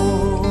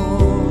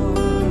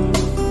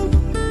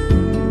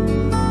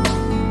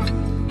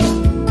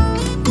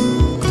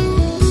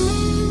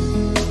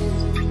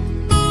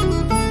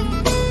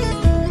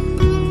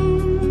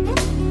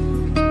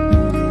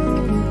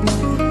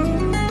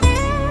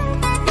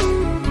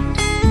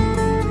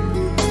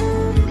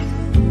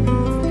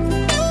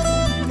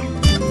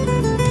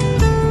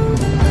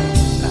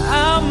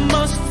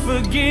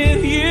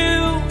 Forgive you,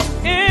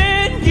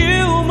 and you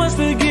must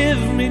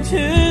forgive me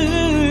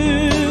too.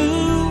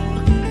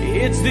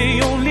 It's the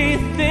only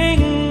thing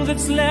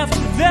that's left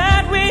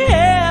that we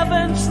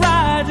haven't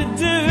tried to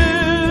do.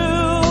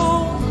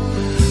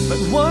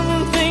 But one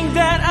thing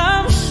that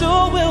I'm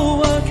sure will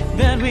work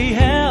that we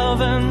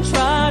haven't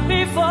tried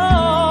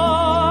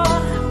before.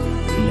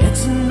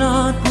 Let's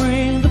not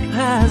bring the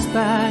past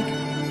back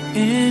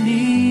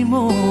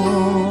anymore.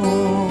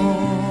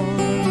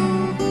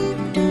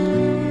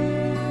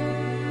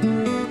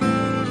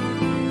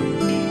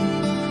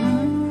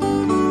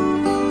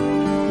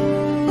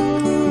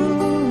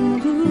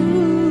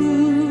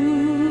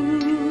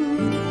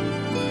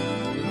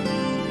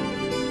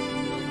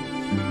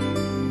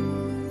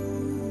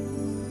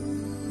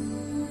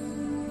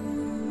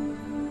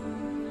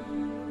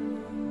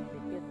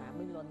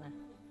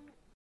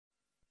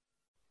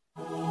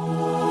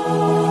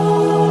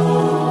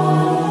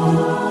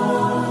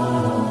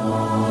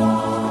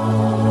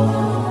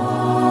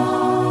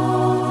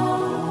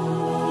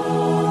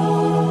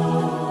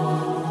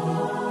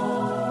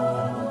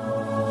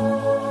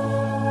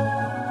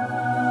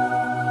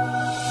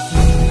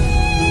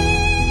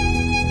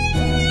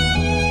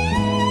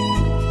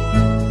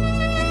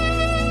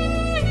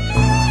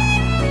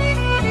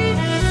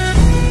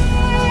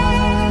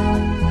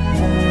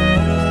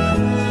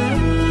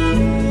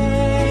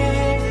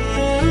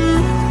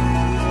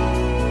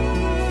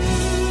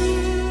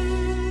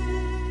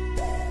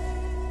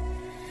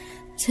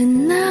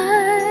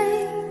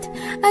 Tonight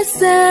I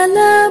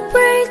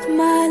celebrate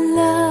my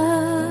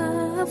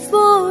love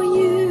for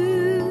you.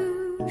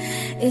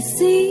 It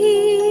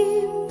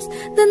seems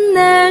the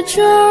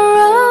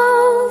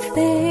natural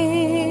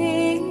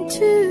thing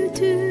to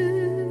do.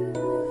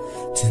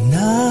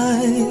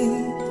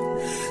 Tonight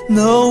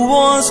no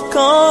one's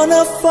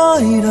gonna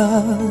fight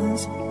us.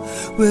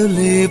 We'll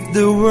leave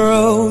the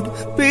world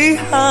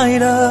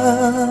behind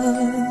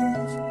us.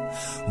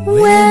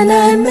 When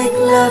I make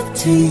love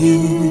to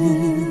you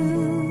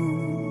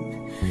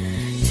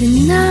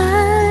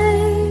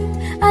tonight,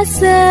 I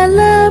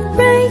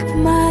celebrate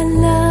my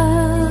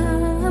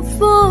love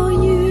for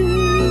you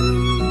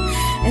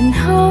and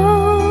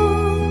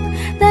hope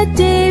that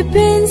deep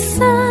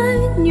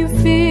inside you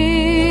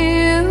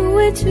feel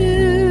it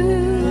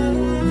too.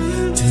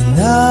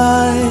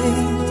 Tonight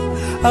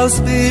our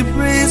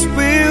spirits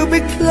will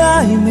be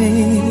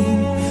climbing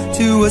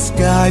to a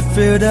sky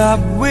filled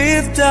up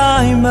with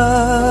diamonds.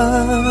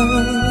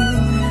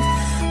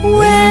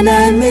 When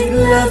I make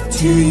love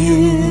to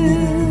you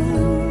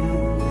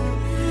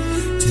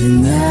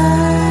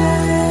tonight,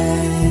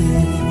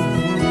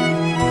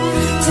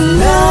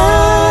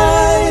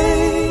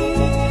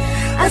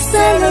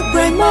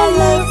 celebrate my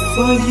love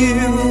for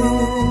you.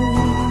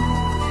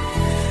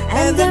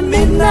 And the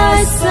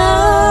midnight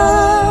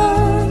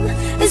sun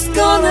is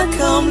gonna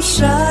come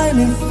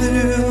shining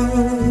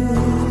through.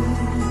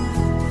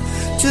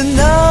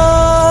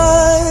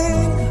 Tonight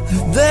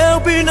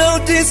there'll be no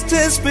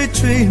distance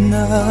between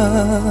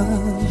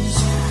us.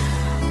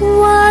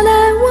 What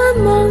I want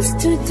most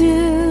to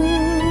do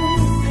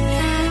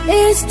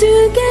is to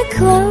get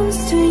close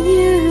to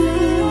you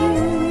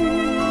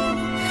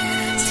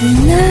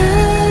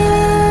tonight.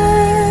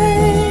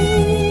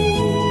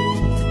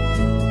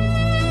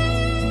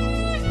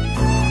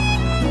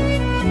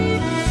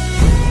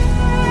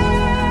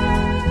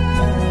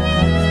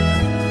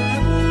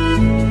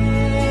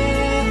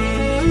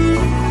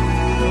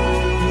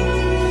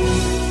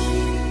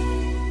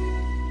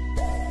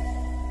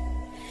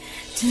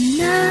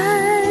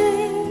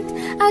 Tonight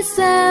I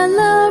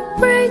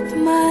celebrate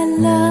my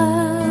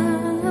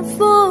love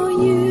for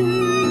you,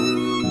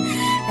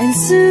 and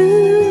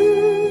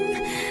soon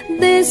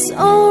this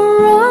old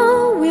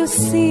road will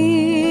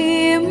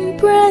seem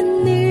brand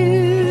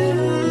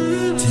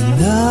new.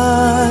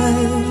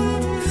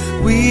 Tonight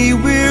we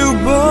will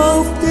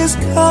both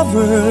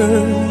discover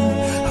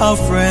how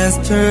friends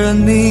turn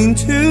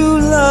into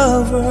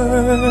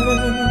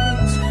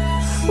lovers.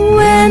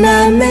 When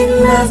I make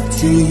love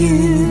to you,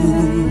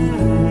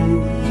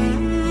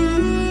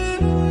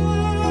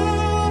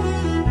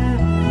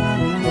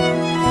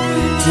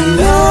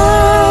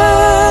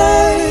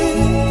 tonight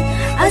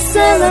I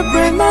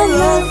celebrate my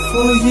love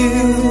for you.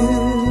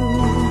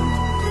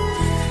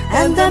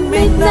 And the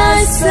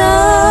midnight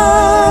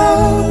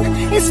sun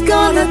is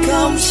gonna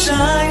come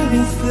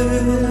shining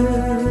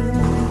through.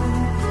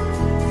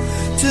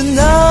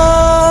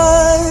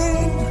 Tonight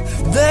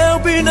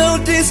there'll be no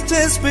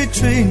distance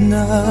between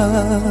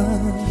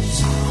us.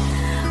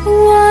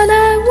 What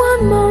I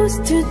want most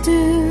to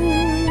do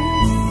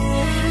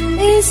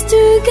is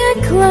to get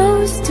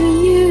close to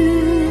you.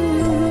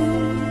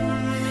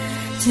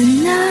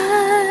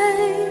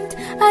 Tonight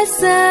I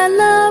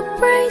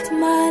celebrate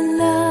my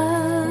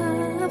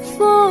love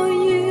for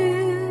you.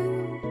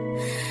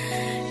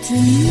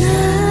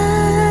 Tonight.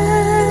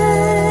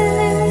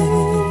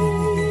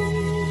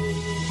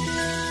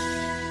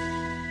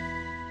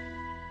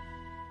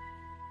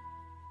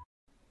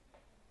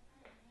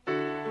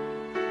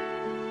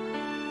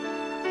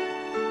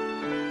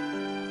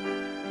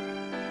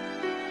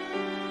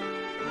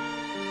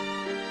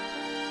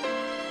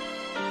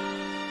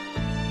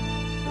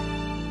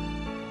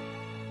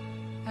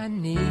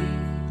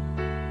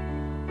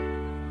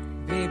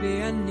 Baby,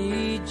 I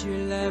need your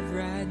love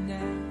right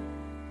now.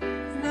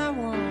 And I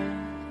want,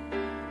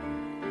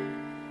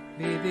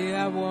 baby,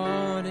 I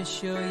want to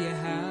show you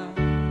how.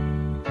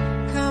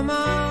 Come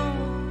on,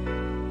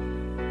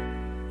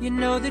 you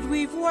know that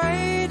we've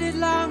waited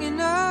long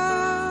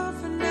enough,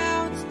 and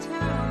now it's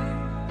time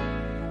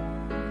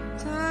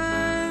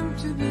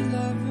to be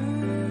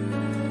lovers.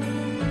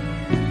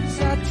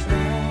 I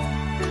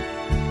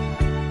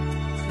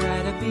try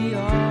to be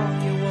all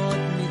you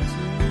want me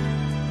to,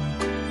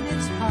 and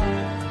it's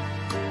hard,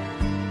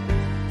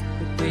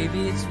 but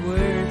baby, it's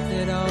worth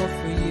it all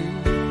for you.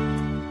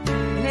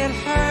 And it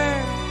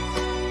hurts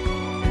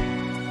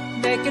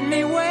making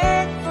me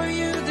wait for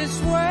you this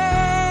way.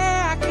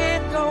 I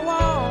can't go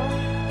on,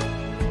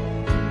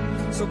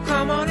 so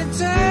come on and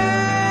take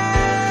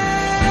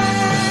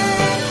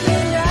me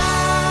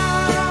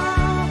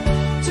now,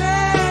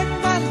 take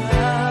my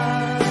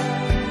love,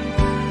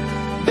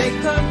 make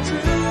come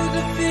true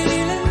the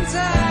feelings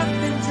I've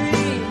been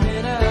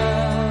dreaming of.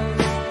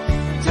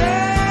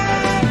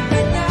 Take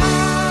me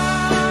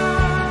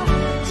now,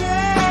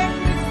 take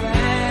me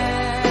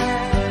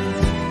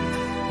fast.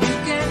 You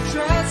can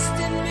trust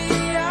in me,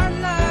 our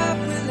love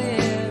will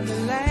ever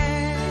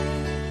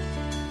last.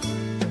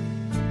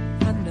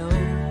 I know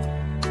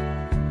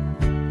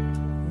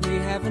we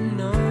haven't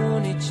known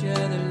each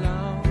other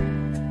long,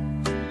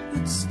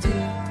 but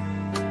still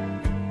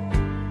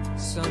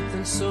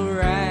something so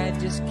right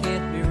just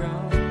can't be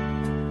wrong.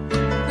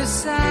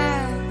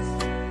 Besides,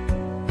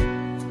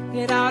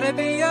 it ought to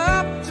be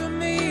up to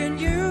me and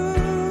you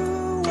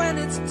when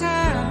it's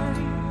time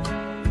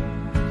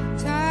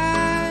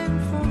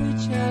for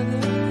each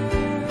other.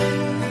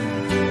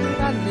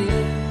 I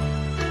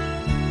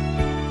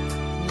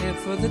live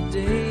for the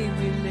day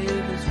we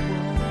live as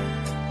one.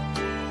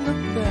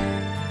 Look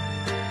back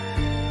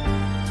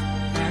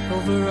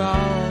over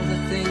all the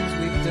things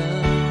we've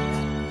done.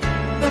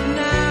 But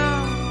now,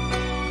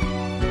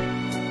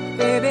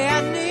 baby,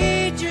 I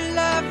need your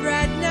love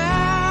right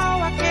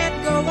now. I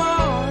can't go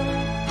on,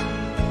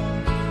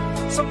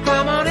 so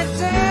come on and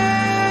take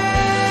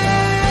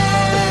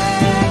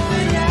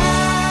me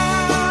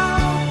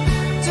now,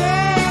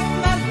 take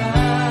my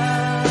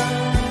love,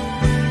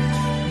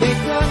 make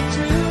come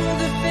true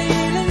the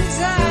feelings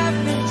I've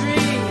been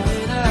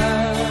dreaming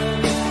of.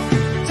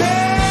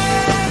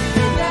 Take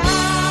me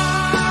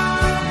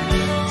now,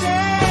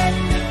 take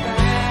me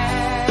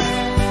back.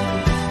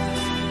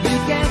 You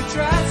can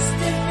trust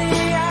in me,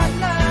 our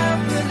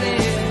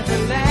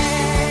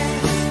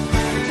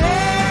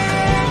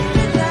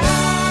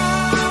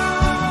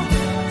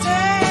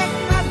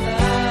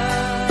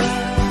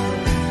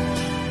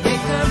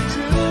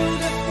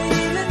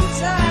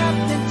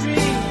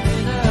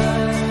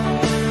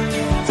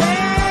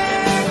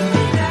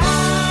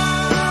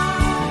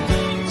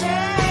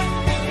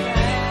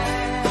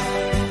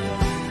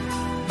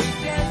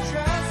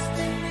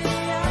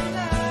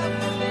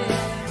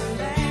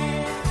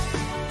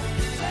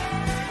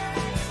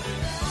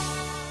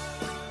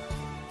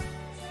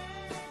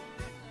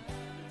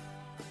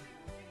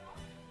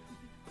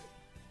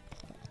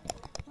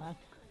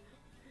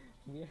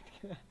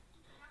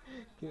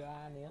Kêu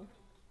A nữa.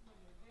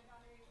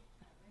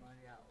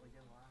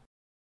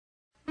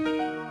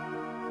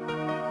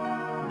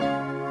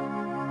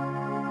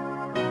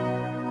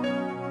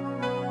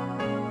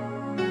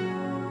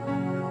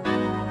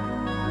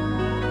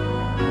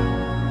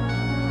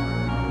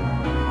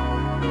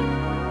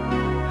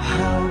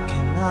 How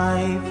can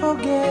I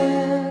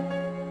forget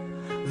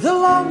the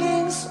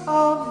longings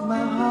of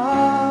my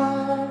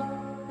heart?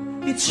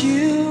 It's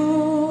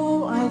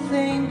you I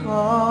think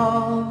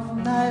of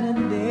night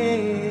and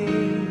day.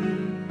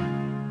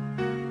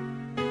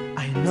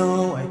 I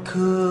know I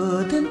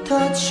couldn't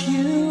touch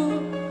you,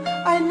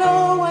 I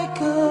know I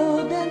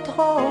couldn't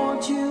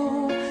hold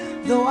you,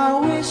 though I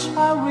wish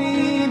I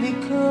really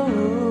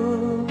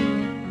could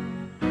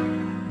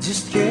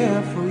just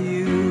care for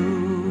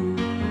you.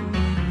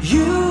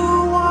 You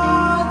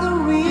are the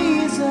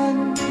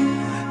reason,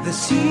 the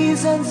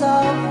seasons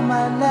of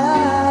my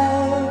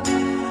life.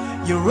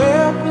 You're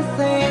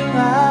everything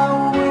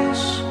I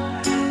wish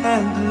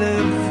and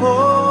live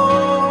for.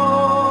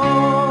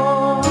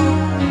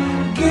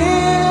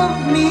 Give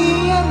me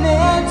an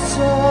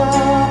answer,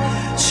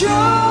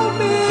 show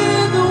me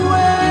the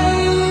way.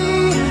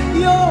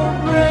 You're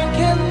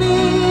breaking me,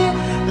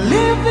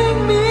 leaving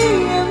me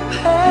in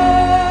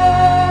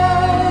pain.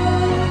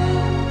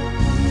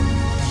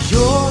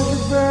 You're the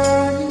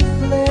burning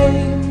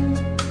flame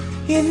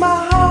in my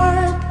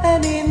heart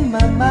and in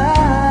my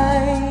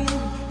mind.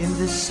 In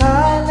the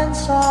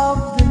silence of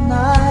the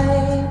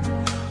night,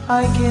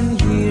 I can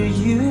hear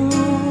you.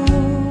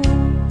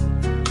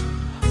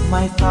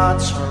 My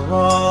thoughts are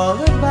all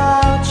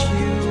about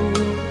you,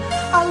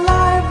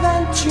 alive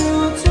and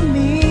true to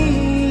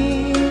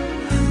me.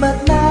 But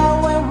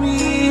now I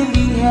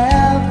really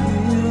have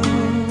you,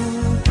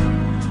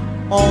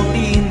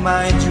 only in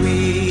my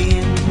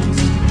dreams.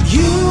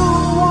 You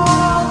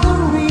are the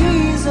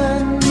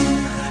reason,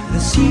 the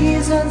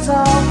seasons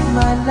of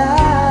my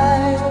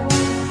life.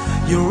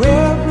 You're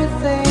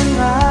everything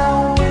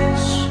I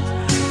wish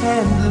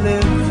and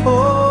live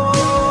for.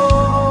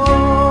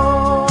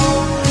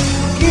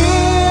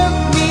 Give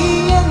me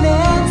an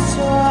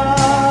answer,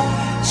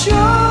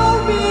 show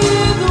me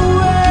the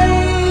way.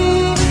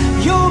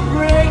 You're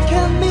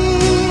breaking me,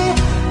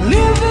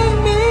 leaving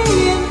me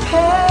in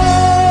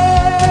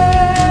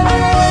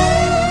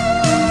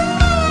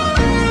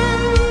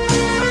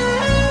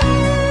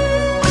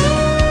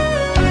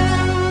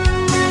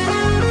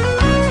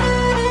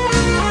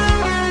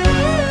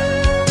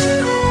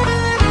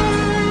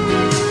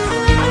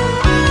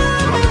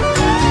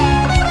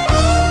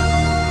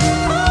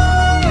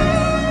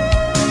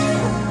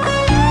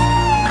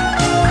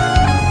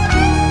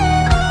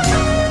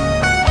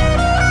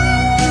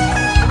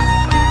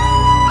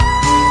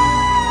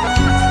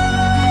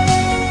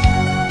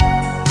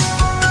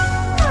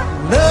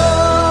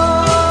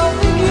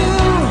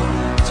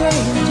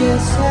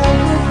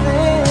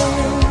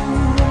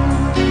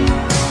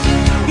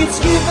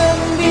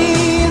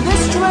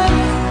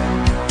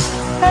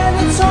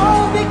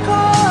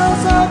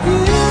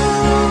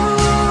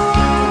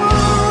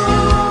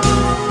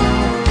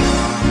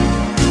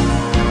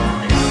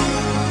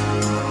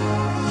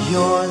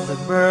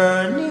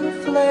burning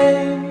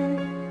flame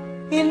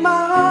in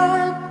my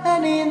heart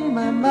and in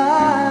my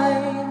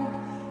mind.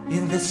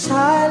 In the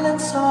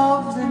silence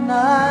of the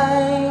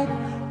night,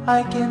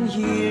 I can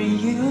hear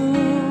you.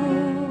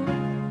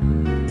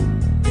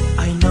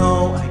 I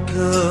know I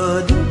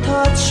couldn't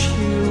touch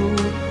you,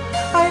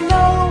 I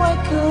know I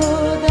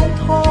couldn't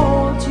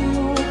hold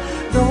you,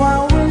 though I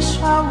wish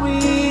I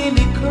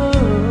really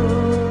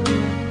could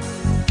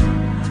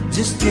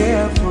just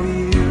care for you.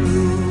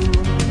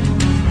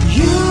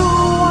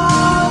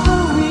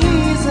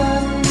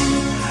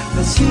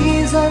 The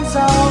seasons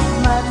of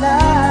my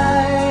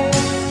life,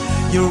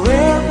 you're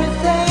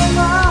everything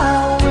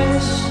I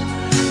wish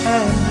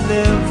and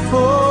live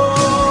for.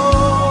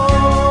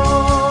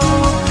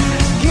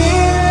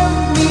 Give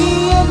me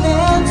an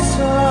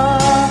answer,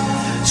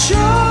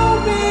 show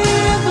me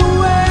the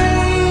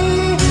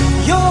way.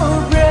 You're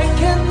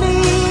breaking me,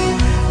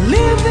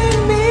 leaving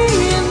me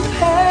in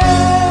pain.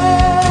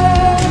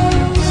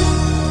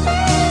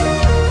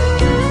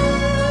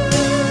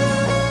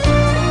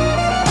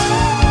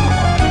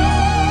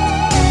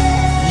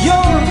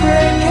 You're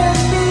breaking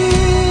me,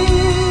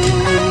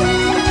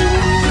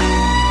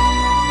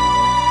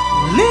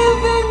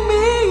 leaving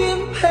me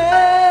in pain.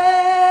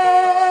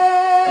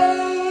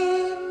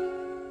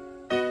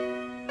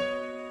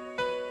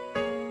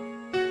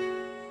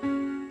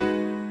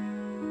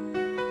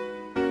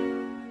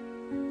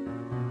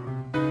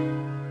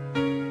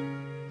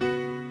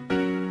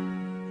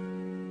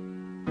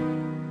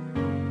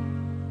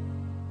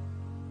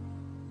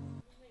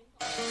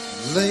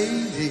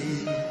 Lady,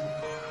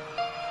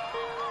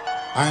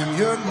 I'm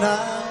your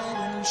knight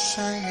in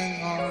shining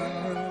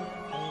armor,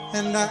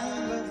 and I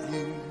love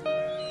you.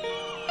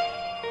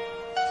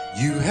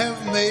 You have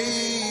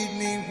made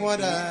me what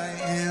I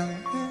am.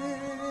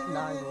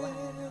 Đôi của hai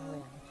anh không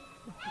liền.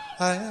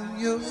 I am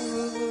yours.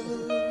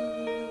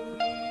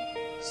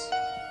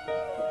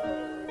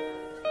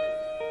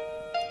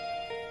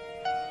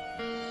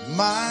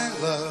 my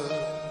love.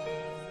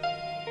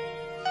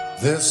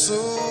 There's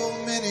so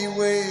many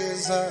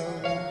ways I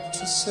want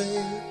to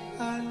say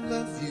I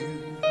love you.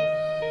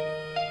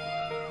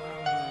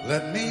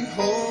 Let me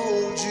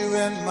hold you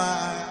in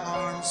my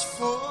arms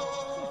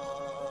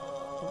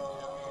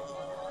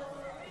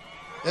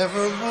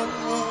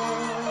forevermore.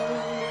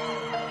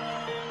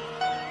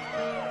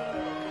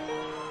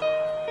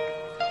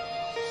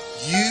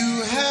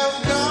 You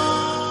have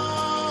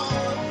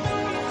gone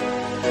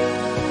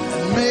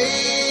and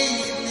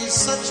made me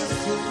such a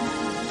fool.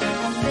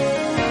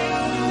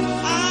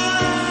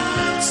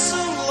 I'm so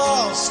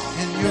lost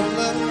in your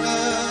love,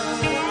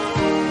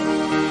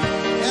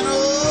 and oh,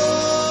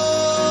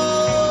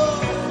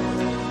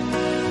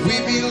 we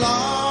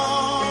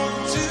belong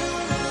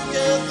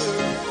together.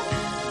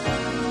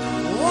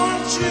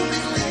 Won't you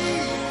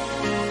believe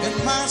in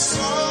my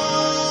song?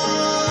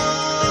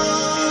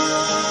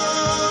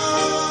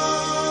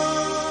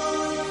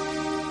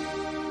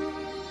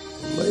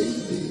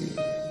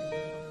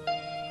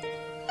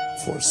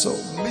 For so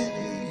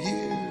many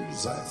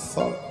years I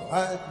thought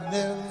I'd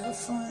never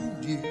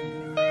find you.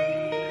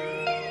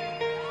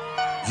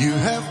 You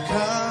have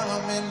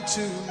come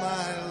into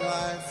my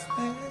life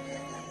and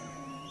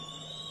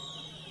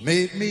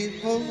made me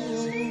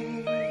whole.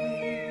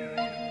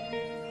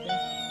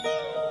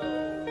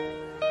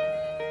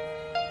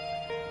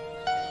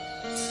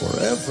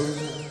 Forever,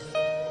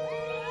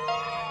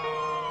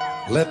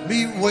 let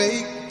me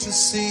wake to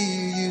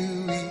see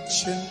you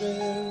each and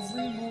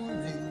every morning.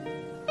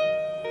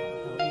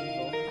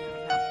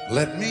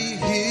 Let me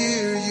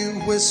hear you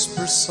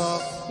whisper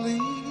softly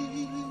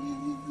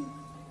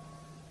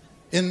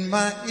in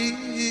my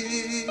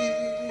ear.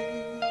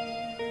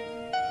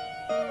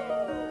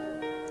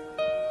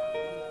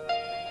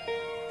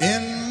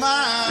 In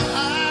my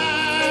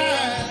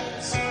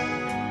eyes,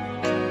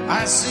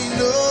 I see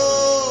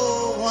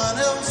no one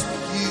else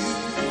but you.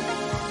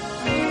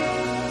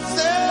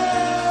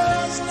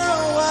 There's no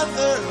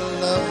other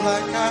love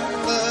like our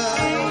love.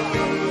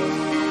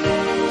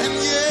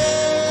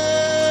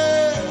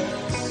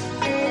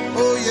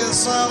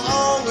 I'll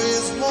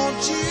always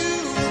want you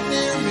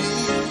near me.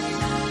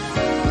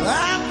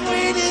 I've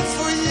waited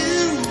for you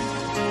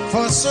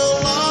for so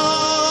long.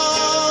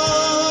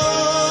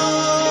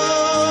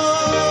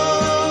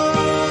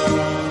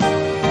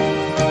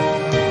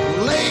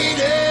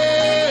 Lady,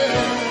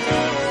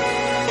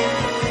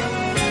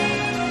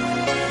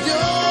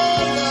 your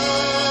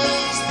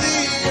love's the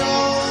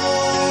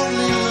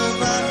only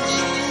love I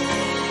need.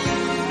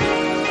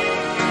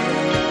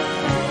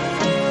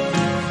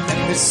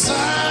 And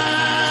besides,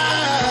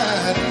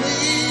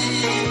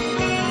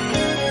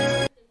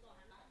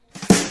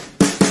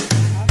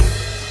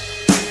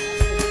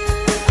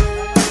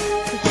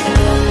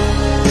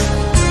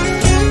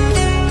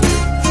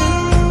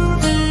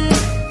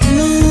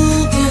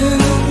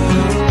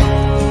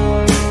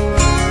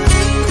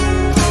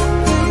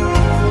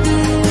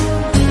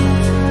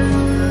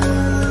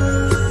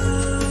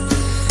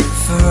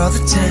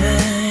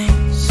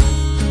 times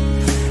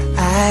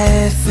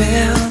I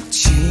felt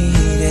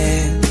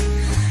cheated,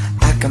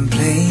 I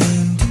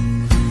complained.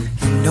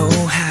 You know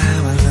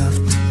how I love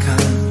to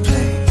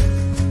complain.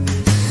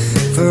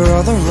 For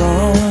all the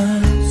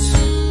wrongs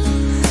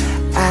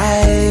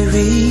I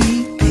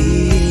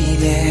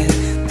repeated,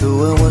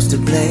 though I was to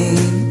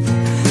blame,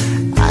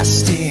 I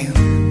still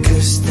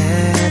cursed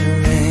that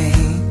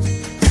rain.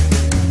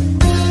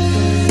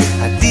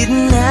 I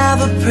didn't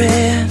have a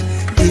prayer,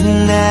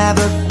 didn't have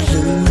a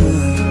clue.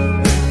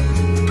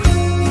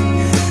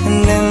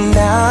 And then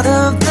out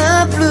of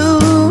the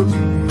blue,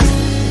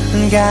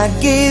 God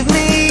gave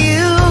me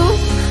you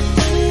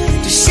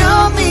to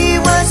show me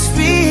what's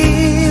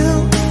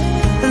real.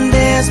 And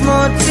there's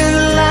more to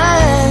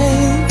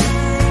life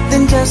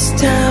than just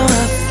how I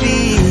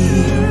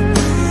feel.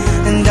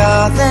 And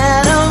all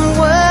that I'm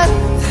worth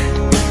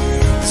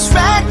is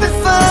right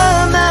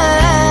before my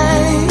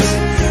eyes.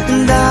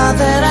 And all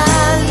that I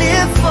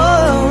live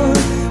for,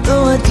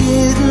 though I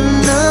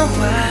didn't know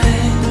why,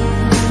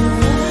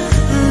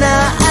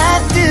 now I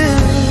do.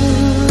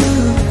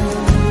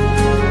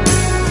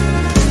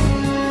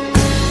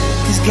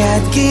 'Cause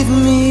God gave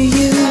me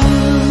you.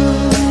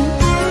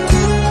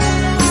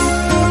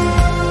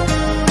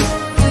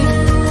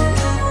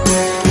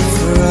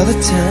 For all the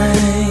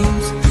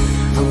times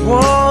I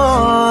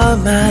wore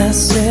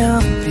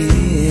myself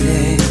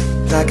beating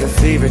like a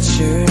favorite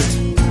shirt,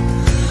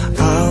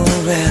 all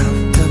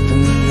wrapped up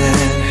in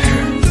that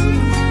hurt.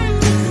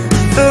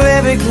 For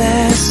every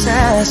glass I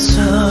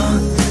saw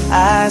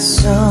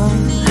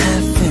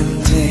half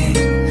empty,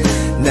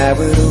 now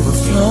it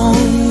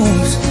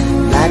overflows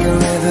like a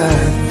river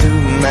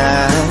through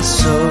my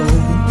soul.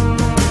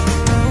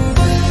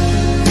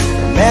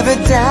 From every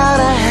doubt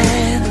I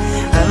had,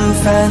 I'm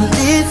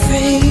finally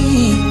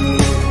free.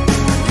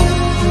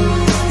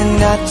 And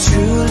I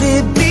truly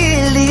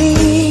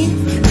believe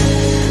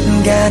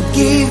God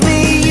gave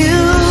me you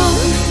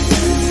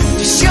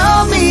to show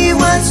me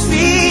what's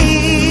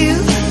real.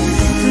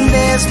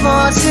 There's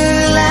more to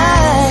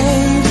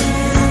life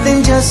than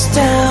just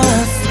how I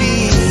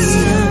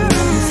feel.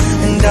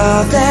 And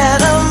all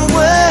that I'm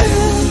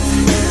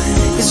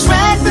worth is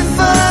right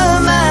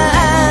before my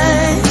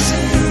eyes.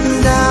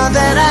 And all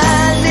that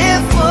I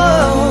live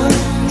for,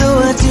 though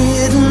I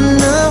didn't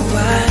know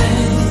why,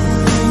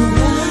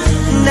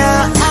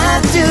 now I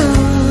do.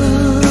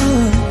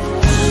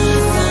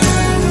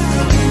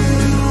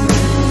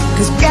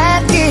 'Cause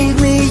God gave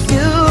me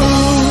you.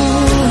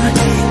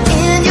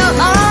 In your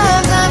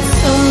arms I'm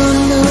so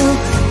new,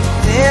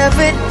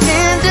 every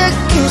tender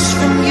kiss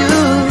from you.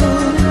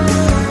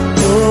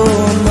 Oh,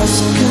 I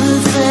must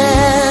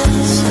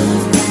confess,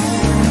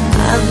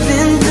 I've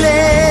been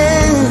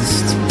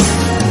blessed.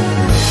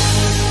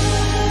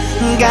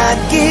 God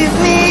gave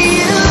me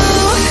you,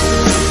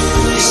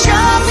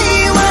 show me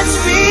what's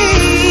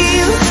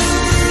real.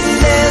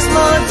 There's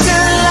more to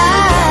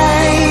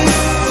life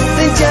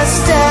than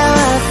just how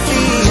I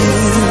feel.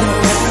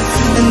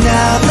 And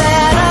now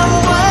that I'm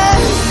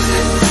worth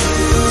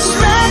is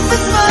right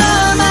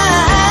before my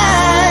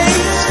eyes.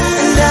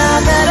 And all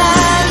that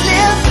I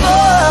live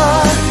for,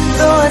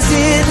 though I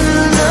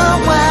didn't know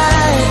why,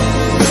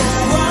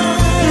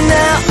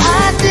 now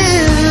I do.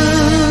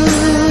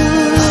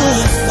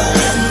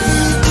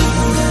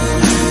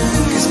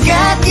 'Cause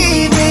God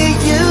gave me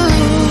you.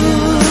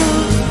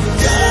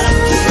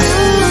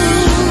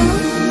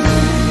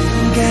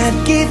 God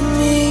gave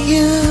me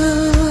you.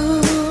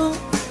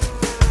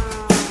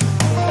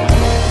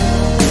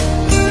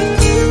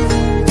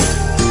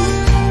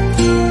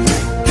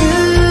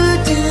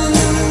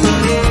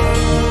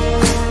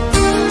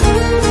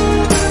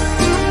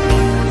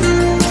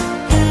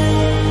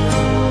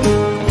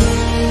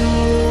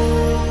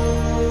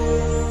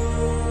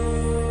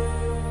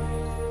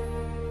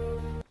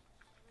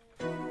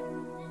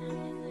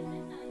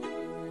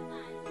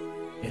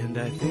 And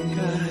I think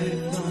I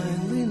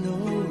finally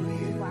know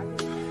you.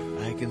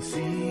 I can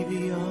see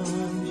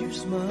beyond your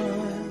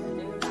smile.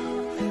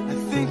 I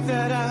think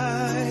that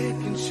I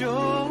can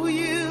show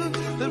you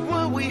that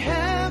what we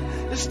have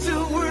is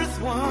still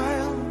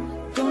worthwhile.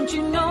 Don't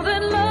you know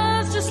that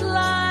love's just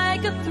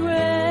like a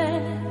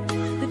thread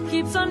that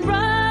keeps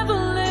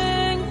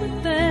unraveling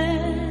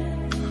within?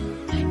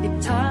 It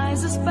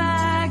ties us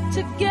back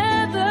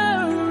together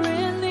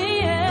in the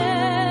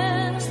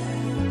end.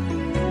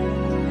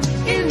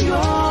 In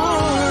your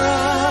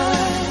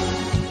eyes,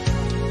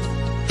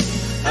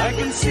 I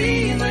can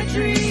see my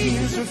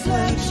dreams'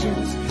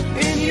 reflections.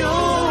 In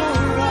your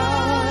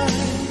eyes,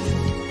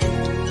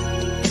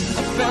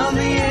 I found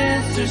the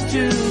answers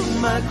to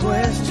my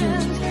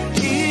questions.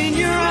 In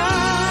your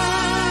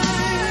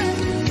eyes,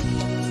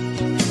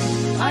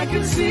 I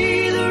can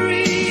see the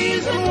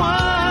reason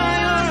why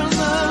our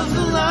love's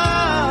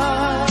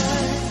alive.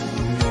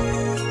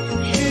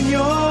 In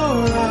your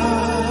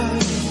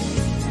eyes,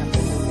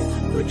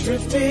 we're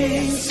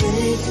drifting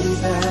safely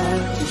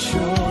back to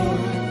shore.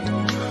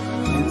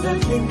 And I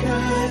think I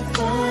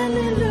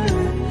finally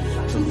learned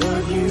to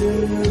love you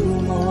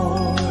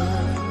more.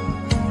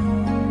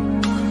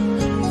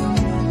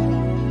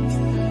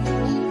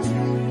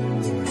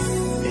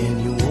 And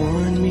you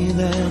warned me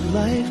that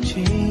life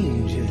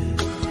changes,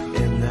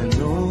 and that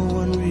no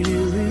one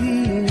really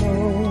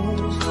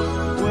knows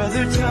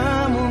whether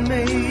time will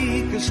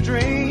make us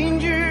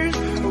strangers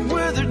or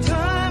whether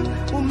time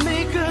will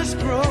make us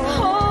grow.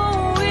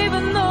 Oh,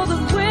 even though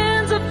the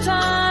winds of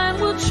time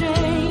will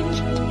change,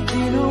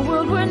 in a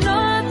world where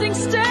nothing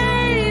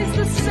stays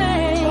the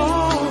same.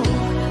 Oh,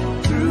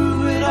 through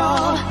it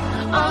all,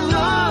 our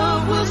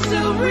love will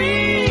still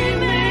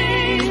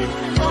remain.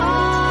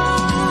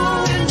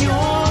 Oh, in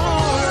your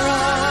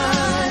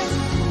eyes,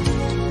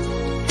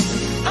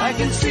 I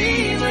can see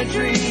my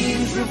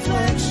dreams'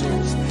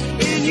 reflections.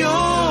 In your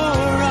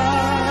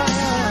eyes,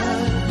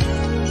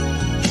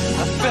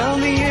 I found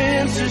the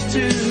answers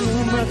to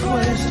my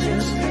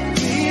questions.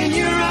 In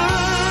your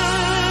eyes,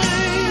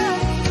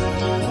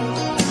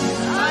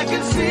 I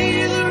can see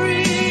the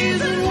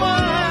reason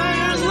why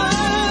our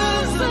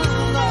love's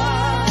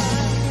alive.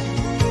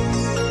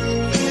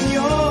 In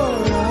your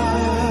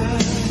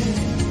eyes,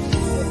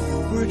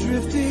 we're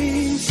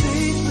drifting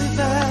safely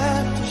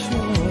back to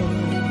shore.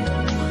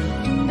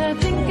 And I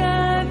think I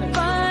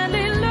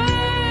finally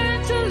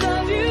learned to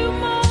love you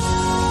more.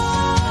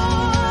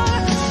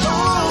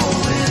 Oh,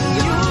 in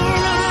your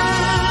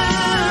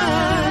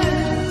eyes,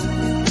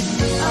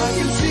 I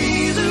can see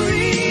the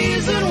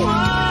reason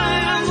why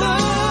our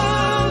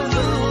love's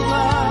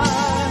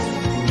alive.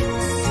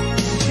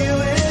 You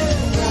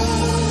and I.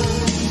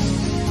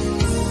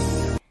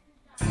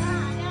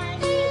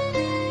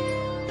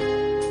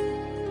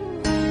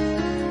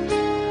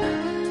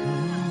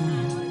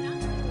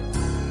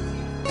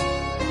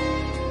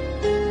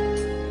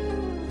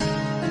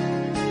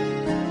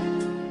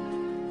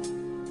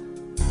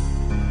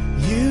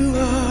 You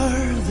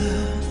are the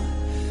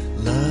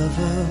love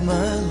of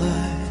my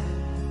life.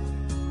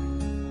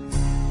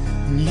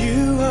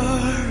 You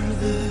are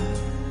the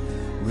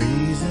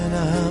reason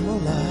I'm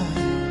alive.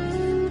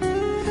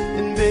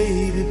 And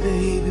baby,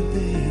 baby,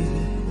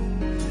 baby,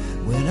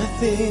 when I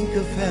think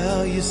of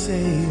how you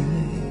save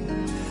me,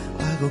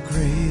 I go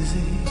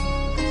crazy.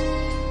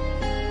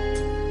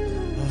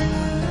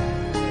 Oh.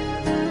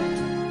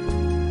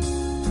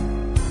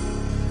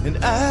 And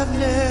I've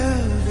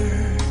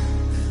never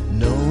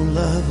known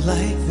love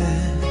like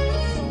that.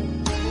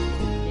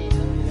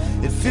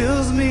 It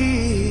fills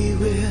me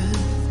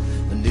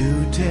with a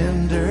new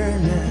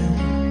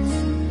tenderness.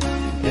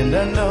 And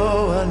I know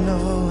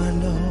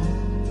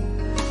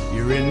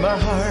you're in my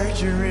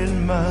heart, you're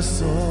in my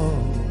soul.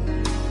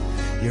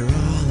 You're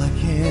all I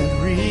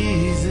can't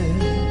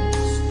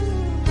resist.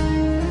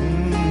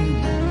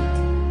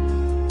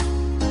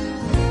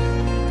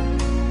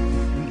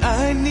 And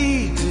I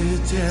need to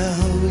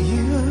tell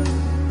you,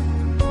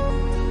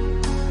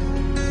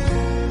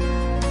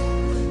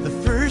 the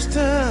first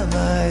time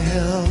I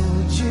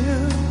held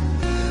you,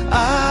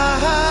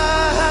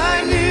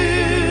 I knew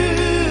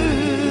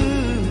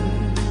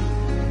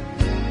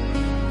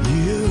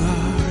you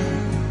are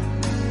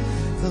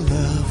the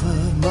love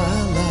of my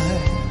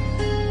life.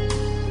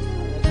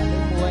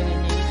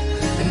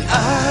 And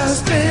I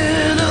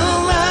spent a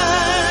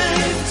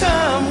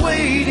lifetime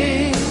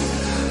waiting,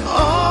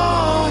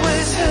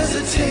 always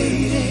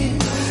hesitating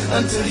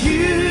until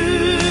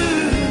you.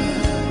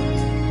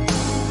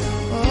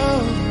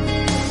 Oh,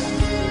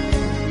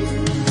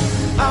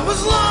 I was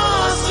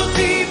lost so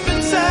deep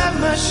inside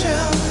my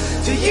shell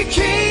till you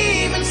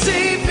came and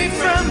saved me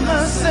from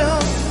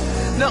myself.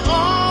 Now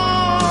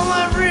all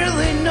I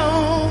really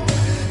know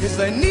is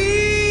I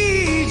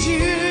need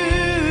you.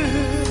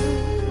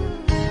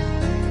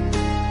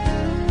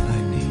 I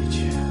need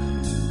you.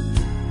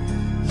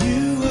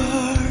 You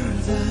are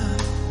the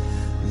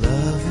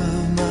love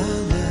of my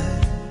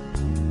life.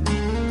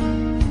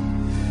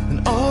 And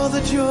all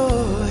the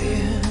joy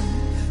and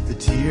the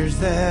tears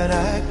that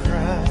I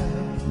cried.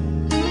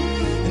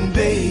 And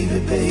baby,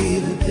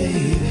 baby,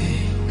 baby,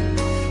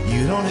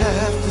 you don't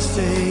have to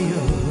say a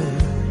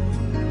word.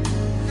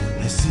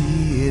 I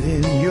see it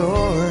in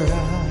your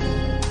eyes.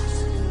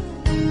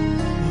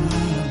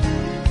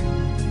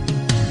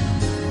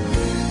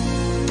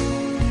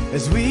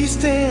 As we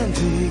stand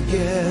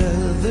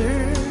together,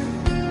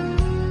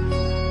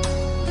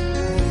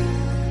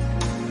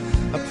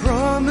 I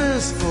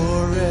promise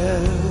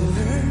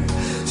forever,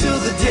 till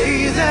the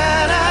day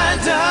that I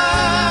die.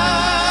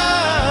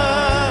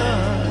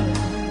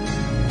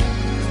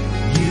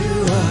 You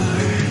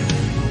are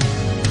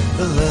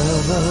the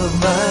love of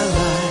my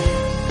life.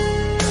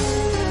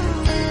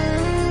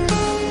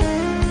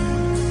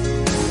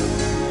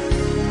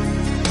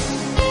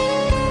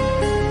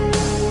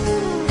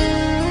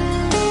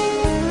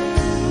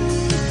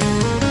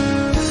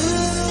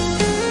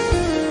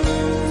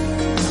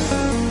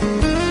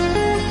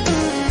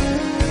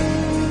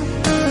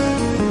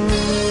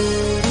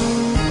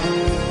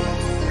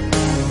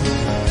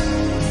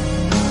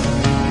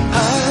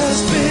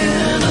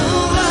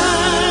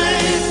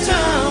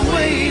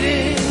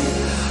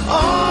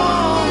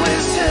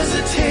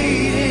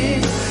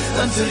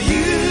 Until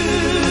you,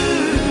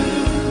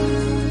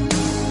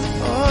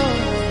 oh,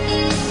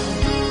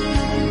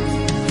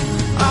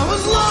 I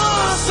was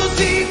lost so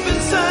deep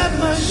inside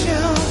my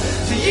shell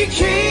till you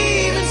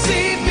came and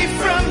saved me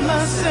from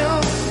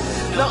myself.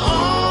 Now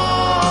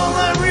all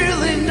I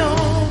really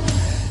know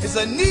is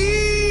I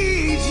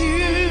need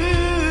you.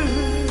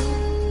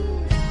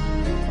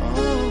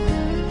 Oh,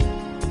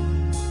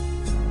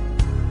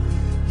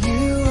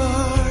 you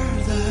are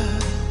the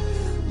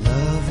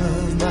love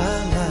of my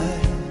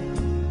life.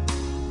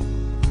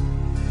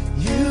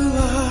 You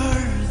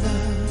are the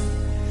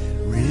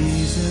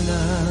reason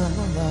I'm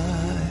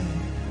alive.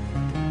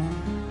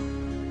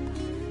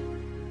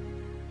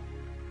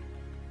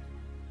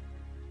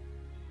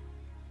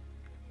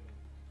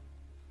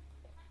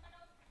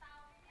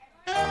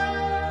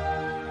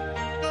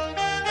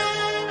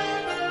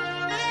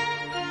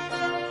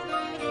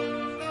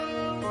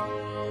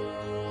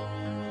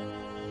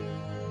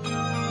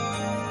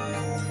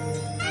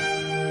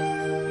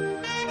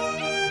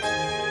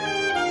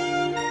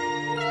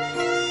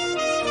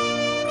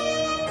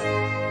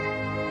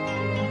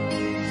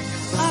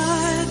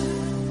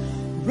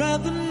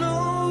 Rather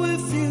know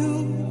if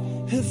you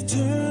have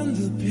turned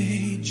the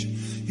page,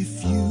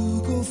 if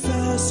you go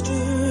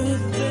faster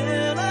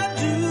than I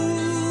do.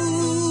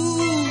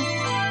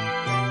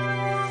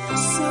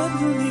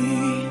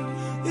 Suddenly,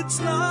 it's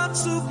not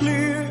so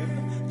clear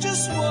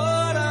just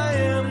what I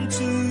am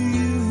to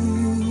you.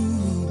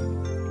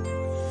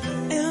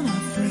 Am I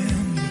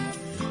friend?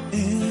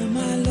 Am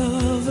I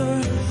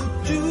lover?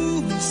 Do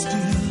we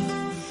still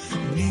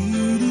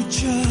need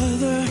each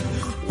other?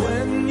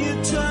 When you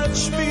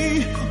touch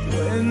me,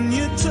 when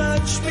you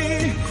touch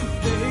me,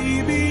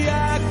 baby,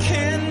 I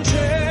can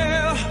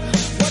tell.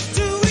 What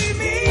do we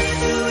mean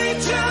to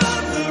each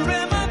other?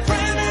 Am I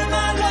friend? Am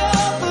I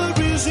lover?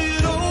 Is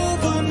it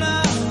over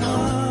now?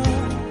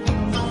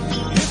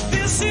 If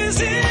this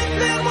is it,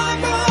 then why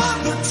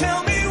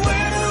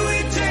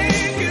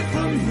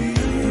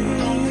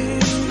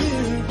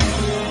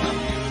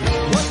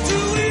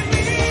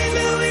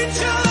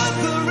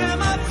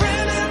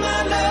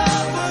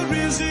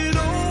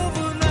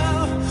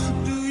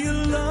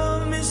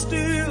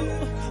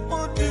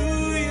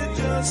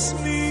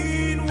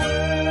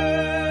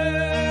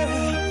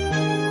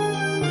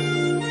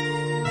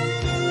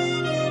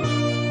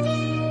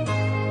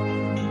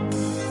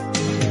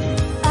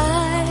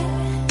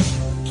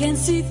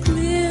see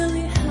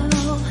clearly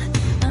how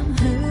I'm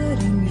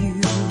hurting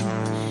you.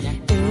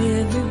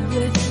 Every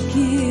breath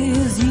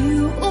gives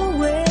you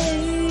away.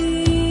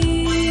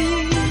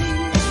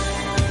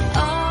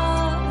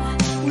 Ah,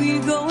 we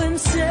go in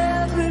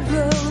separate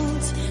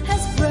roads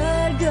as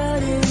pride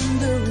got in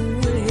the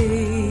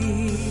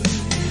way.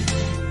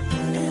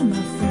 And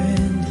my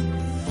friend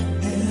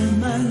and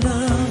my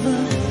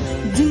lover,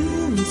 do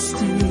we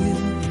still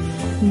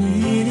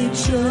need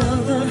each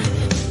other?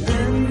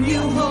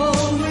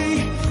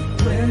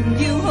 When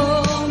you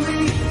hold me,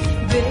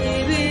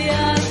 baby, I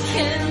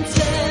can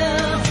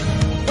tell.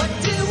 What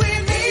do we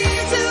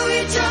mean to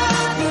each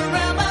other?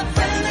 Am I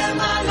friend and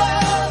my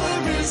lover?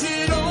 Is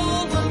it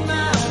over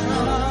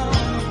now?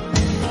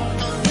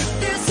 If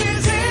this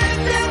is it,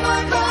 then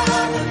my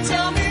brother,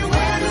 tell me,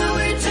 where do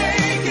we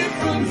take it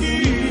from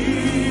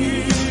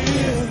here?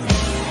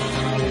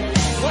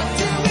 What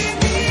do we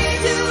mean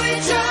to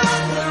each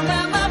other?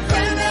 Am I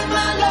friend and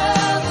my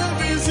lover?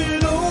 Is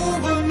it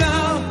over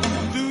now?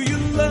 Do you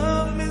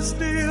love me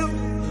still,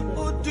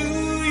 or do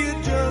you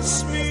just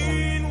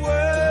mean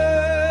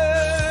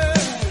well?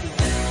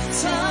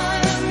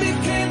 Time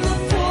became the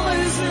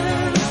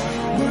poison,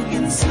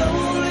 working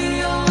slowly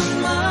on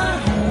my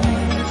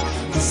heart,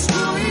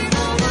 destroying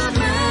all my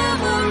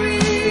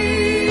memories.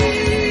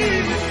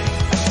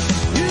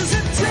 Is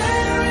it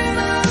tearing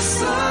us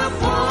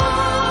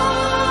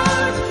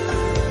apart?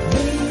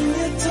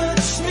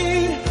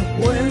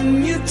 When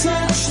you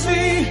touch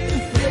me,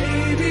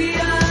 baby, I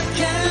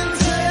can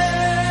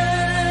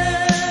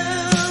tell.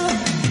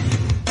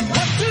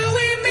 What do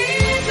we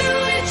mean to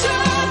each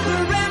other?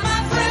 Am I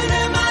friend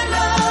and my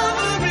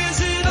lover? Is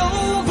it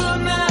over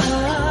now?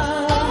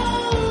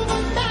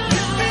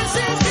 If this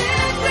is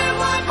it, then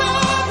my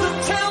brother,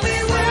 tell me,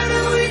 where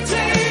do we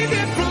take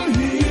it from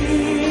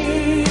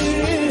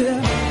here?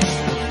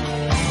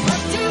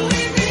 What do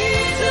we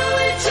mean to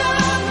each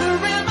other?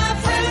 Am I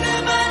friend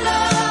and my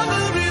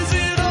lover? Is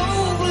it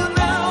over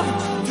now?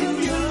 Do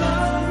you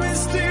love me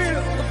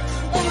still,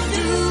 or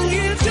do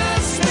you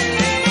just mean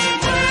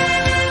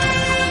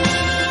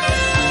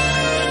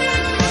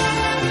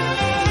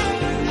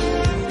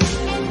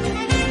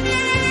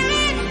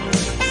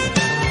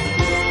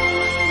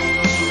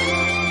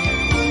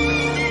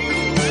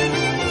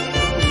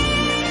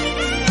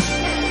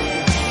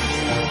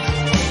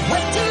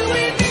What do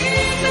we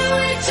mean to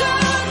each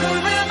other?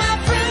 Am I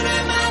friend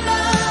and my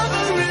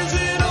lover? Is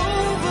it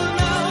over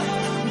now?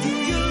 Do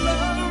you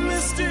love me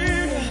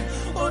still,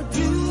 or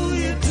do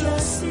you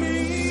just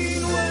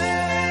mean well?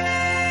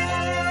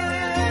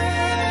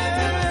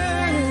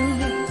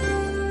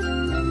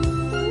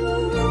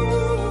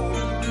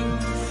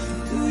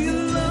 Do you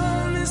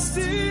love me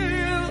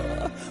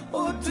still,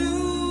 or do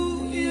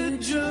you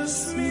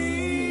just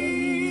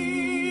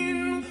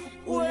mean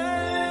well?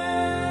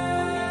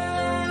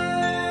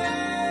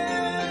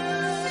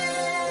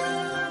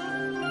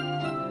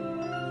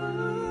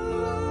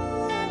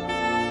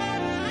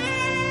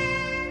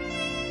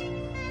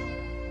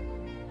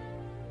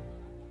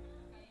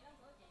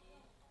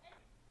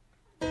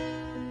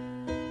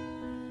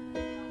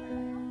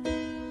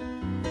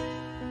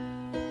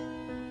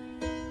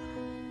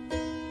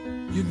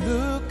 You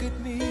look at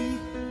me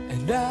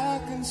and I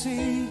can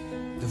see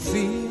the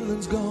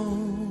feeling's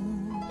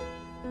gone.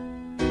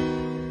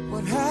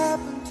 What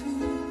happened to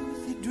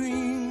the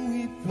dream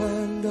we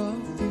planned our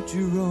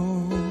future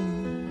on?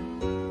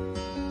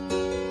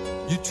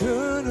 You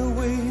turn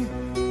away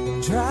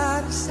and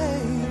try to say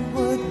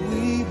what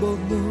we both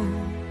know,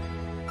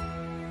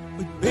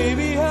 but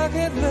baby, I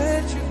can't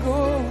let you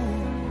go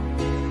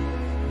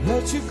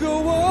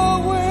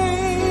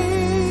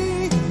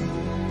away.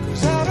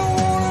 'Cause I don't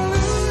wanna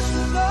lose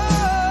your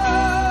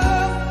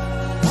love.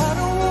 I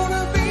don't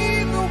wanna be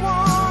the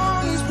one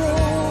who's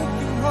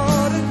broken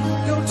hearted.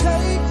 You'll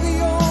take the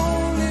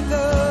only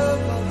love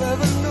I've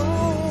ever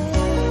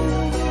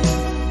known.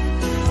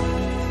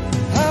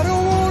 I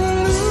don't wanna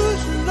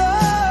lose your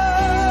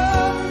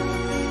love.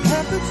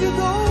 How could you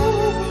go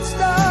and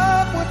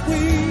stop what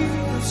we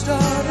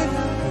started?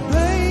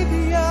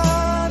 Baby, I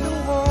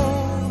don't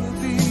wanna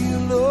be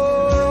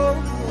alone.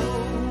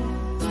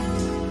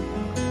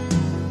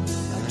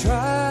 I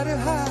try to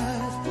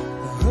hide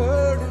the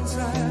hurt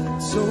inside,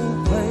 so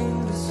plain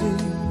to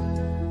see.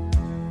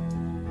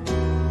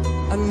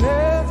 I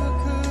never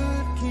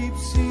could keep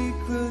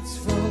secrets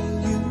from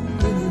you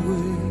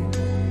anyway.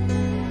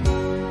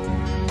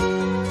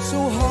 So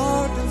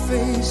hard to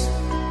face,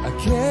 I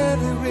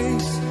can't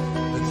erase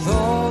the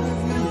thought of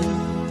you.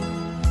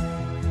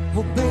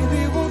 Oh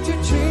baby, won't you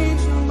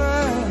change your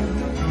mind?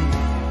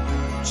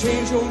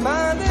 Change your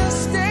mind and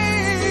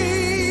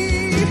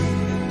stay.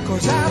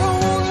 'Cause I don't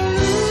wanna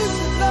lose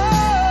your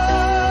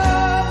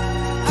love.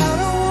 I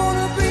don't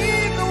wanna be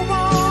the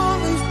one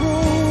who's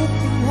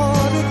broken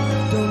hearted.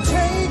 Don't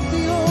take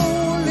the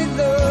only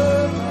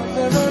love I've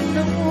ever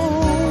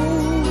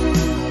known.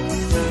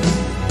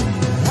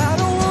 I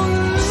don't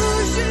wanna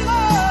lose your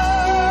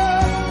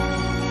love.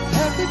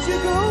 How could you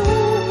go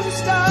and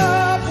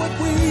stop what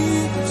we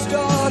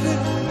started?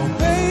 Oh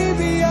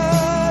baby, I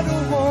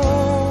don't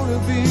wanna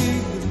be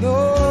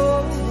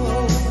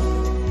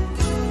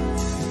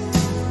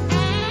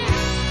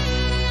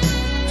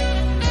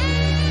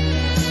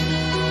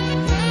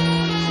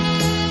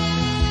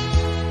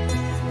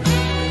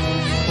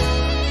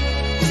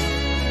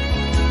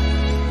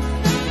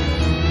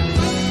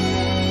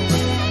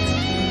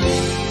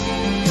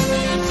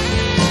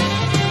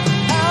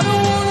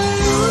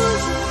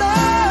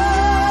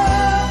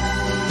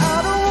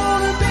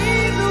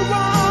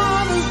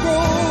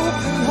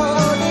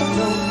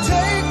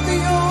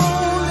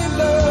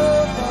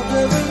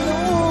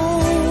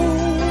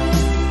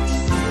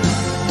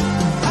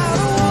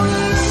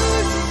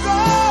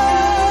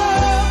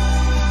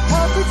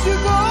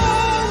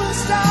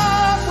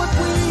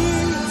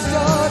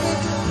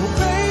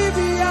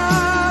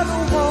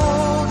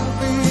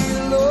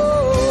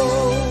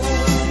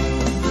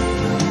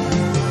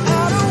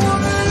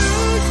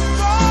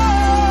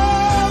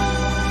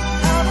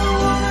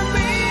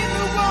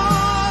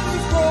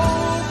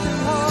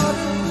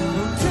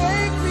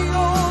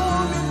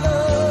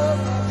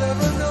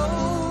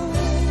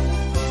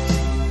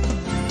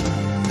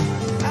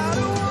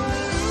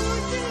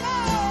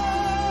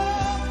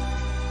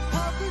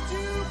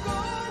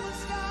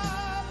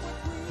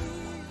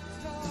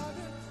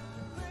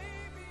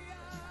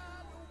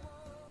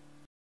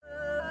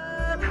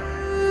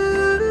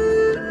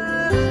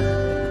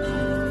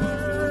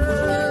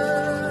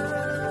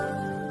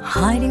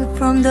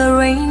in the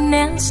rain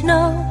and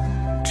snow,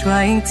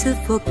 trying to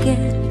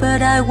forget,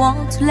 but I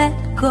won't let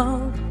go.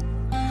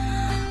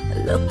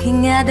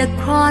 Looking at a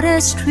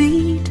crowded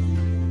street,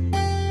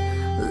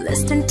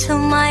 listening to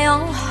my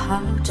own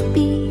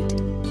heartbeat.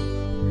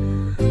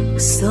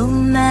 So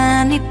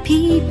many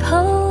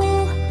people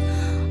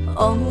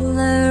all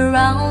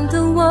around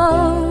the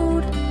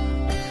world.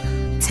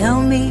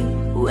 Tell me,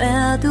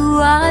 where do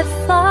I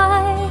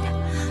find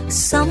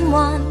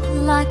someone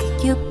like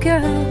you,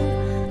 girl?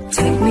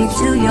 Take me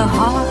to your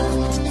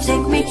heart,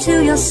 take me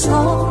to your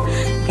soul.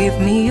 Give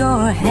me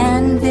your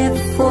hand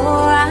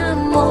before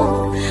I'm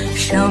old.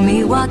 Show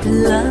me what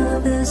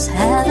love is,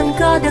 haven't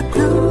got a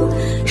clue.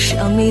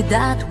 Show me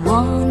that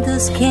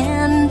wonders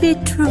can be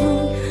true.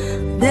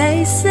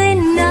 They say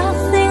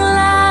nothing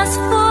lasts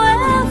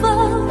forever.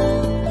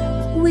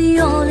 We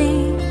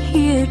only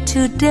here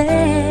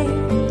today.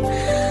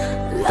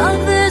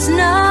 Love is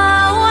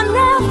now or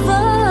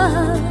never.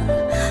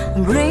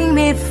 Bring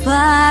me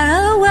far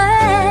away.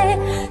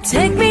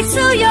 Take me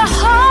to your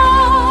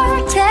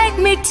heart, take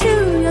me to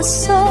your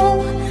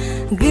soul.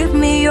 Give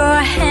me your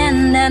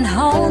hand and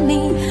hold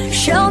me.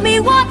 Show me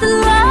what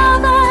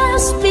love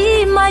is.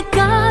 Be my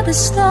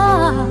goddess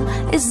star.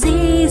 It's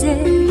easy.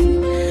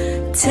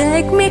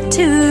 Take me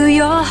to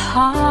your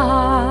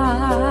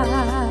heart.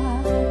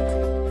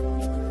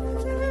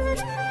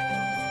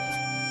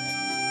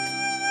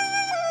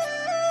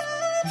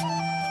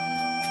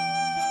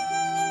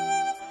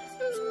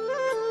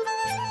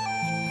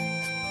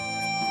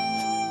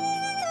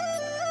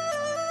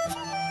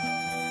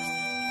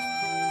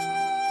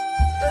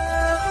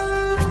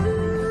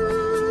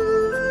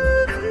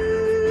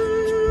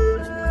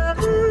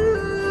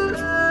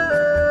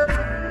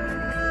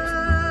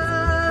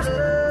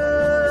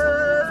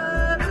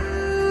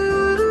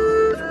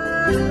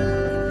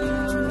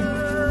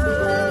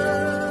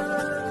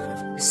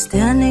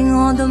 Standing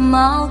on the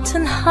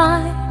mountain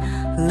high,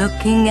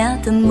 looking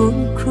at the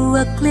moon through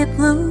a clear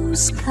blue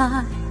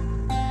sky.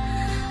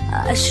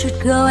 I should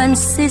go and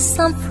see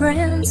some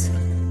friends,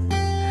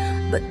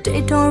 but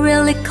they don't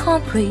really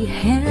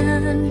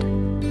comprehend.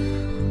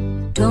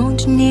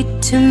 Don't need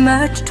too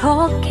much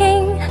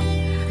talking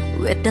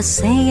without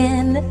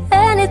saying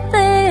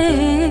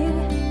anything.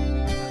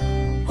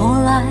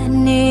 All I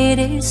need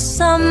is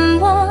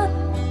someone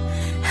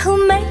who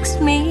makes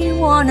me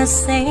wanna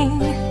sing.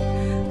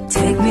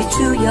 Take me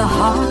to your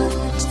heart,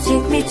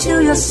 take me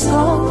to your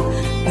soul.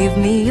 Give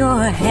me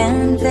your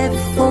hand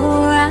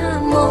before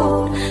I'm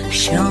old.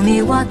 Show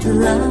me what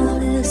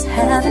love is,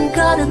 haven't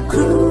got a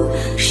clue.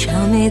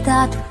 Show me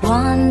that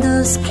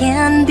wonders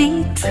can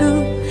be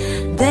true.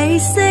 They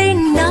say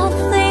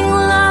nothing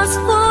lasts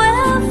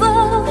forever.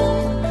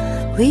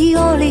 We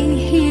only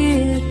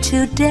here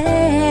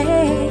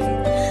today.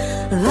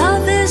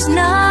 Love is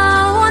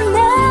now or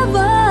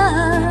never.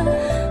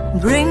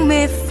 Bring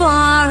me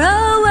far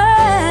away.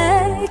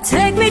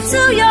 Take me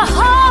to your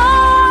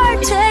heart,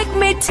 take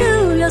me to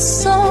your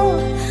soul.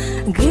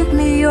 Give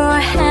me your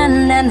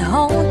hand and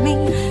hold me.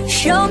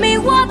 Show me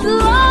what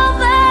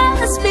love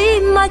is. Be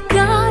my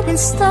guiding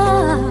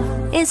star.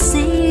 It's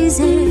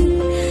easy.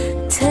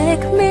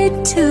 Take me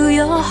to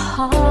your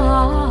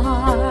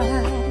heart.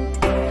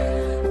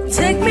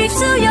 Take me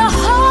to your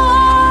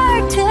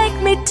heart, take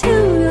me to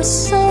your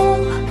soul.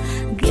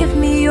 Give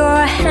me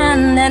your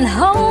hand and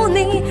hold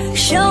me.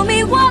 Show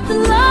me what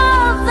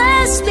love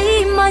is.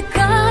 Be my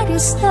guiding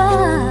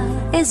star.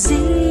 It's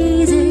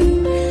easy.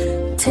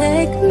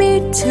 Take me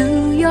to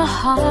your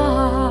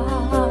heart.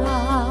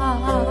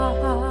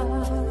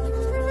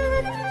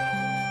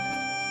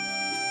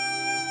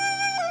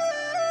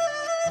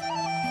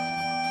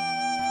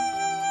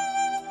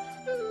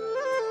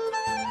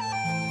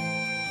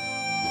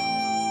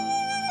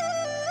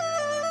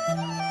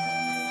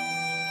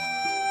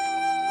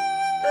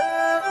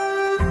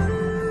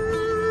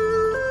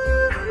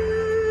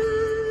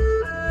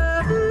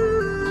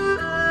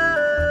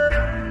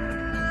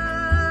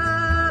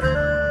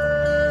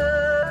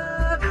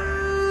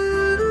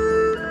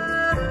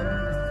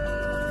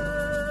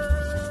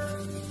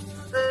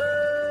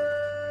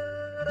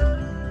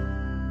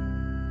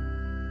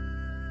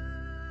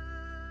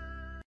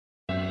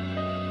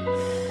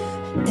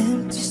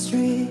 Empty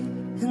street,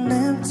 an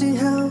empty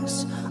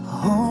house, a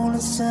hole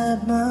inside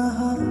my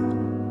heart.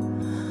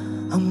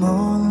 I'm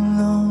all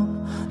alone,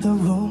 the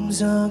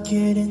rooms are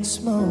getting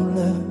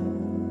smaller.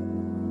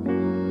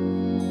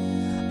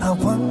 I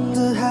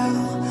wonder how,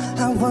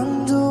 I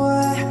wonder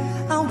why,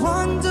 I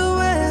wonder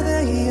where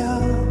they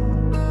are.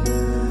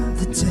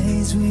 The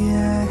days we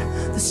had,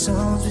 the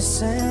songs we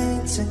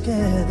sang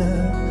together.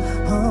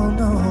 Oh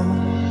no.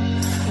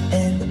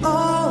 And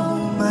oh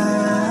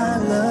my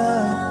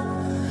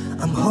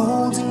love, I'm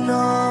holding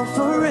on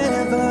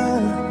forever,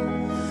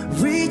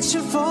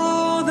 reaching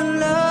for the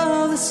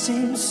love that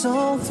seems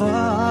so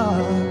far.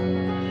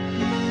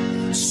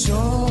 So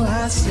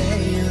I say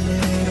a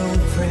little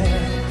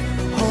prayer,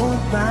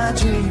 hope my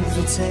dreams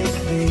will take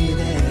me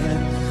there,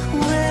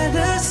 where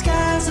the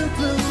skies are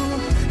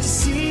blue, to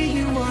see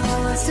you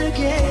once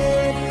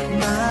again,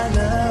 my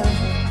love.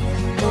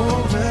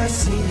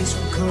 Overseas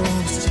from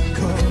coast to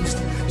coast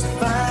to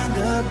find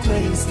the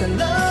place I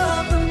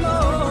love the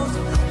most,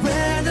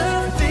 where the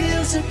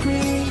fields are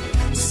green,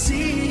 to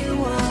see you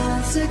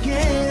once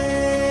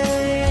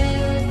again,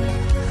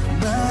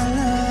 my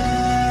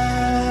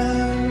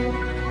love.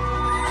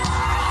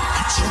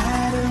 I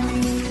try to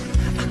read,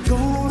 I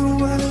go to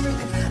work,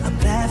 I'm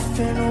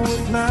laughing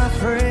with my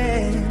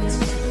friends,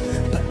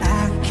 but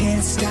I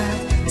can't stop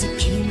to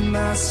keep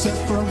myself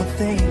from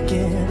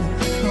thinking,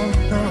 oh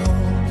no.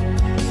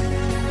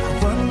 I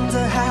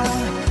wonder how,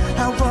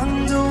 I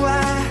wonder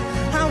why,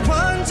 I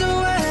wonder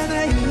where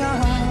they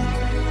are.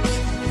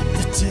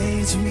 The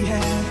days we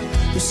had,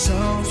 the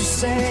songs we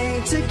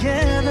sang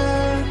together,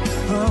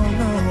 oh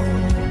no.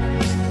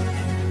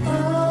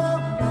 Oh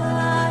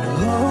my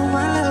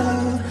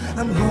love,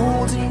 I'm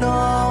holding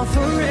on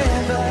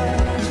forever,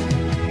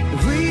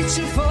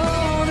 reaching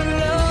for the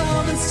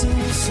love that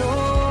seems so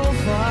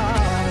far.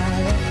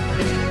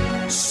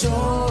 So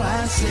I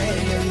say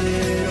a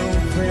little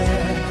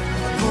prayer,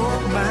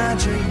 hope my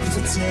dreams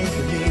will take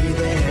me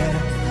there,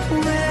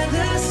 where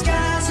the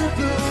skies are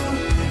blue,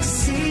 to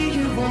see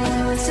you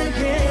once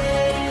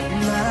again,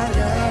 my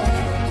love.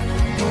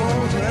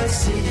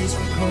 Overseas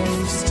from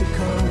coast to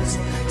coast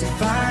to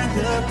find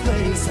the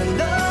place I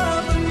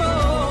love the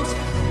most,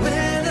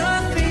 where the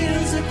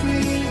fields are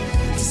green,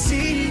 to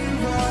see you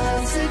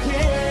once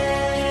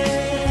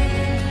again,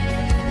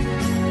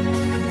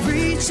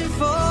 reaching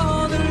for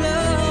the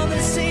love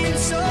that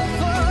seems so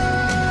far.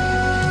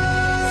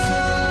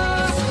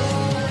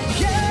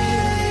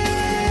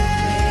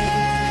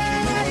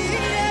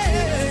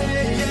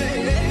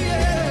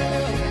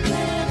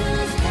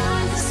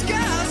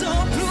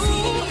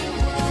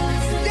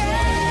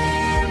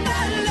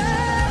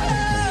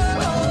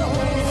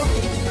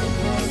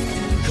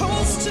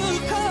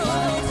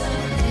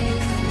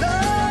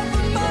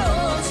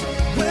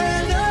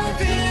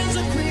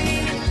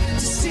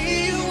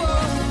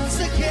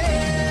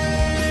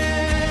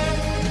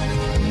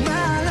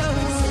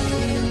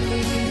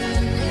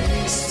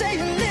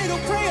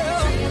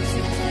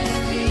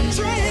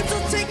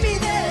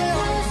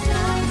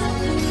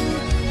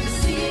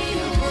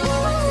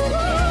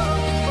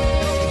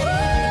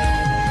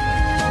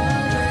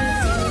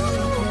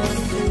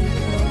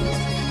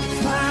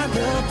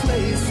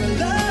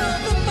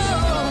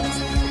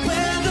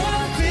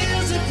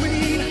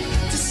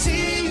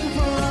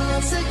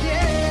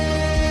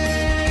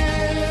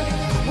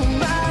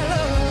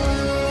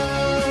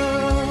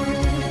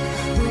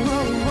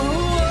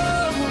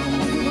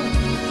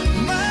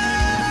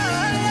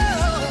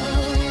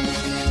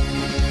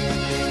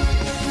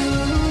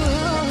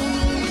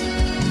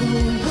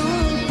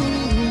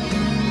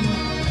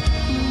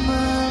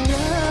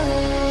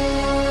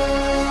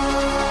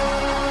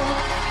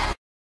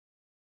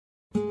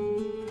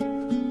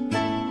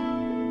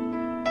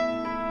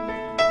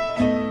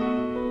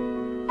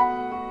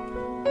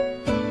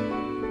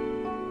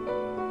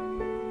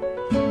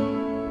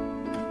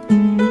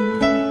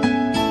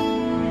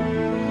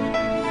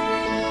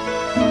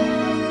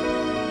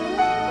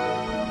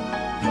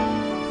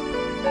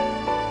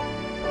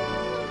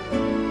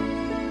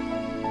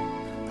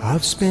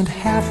 I've spent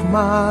half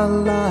my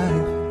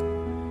life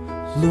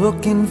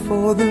looking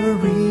for the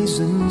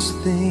reasons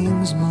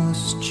things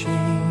must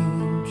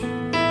change,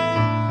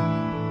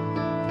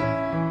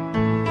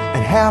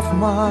 and half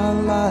my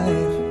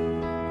life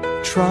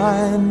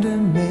trying to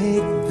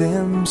make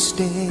them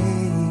stay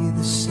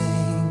the same.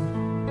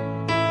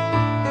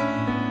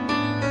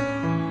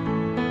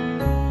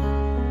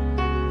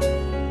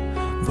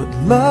 But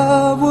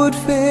love would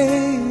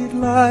fade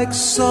like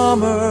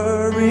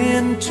summer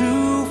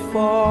into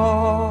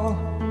fall.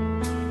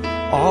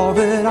 All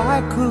that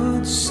I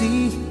could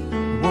see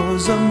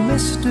was a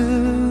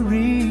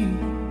mystery.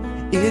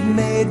 It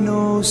made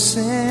no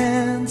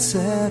sense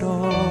at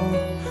all.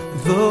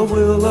 The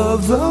will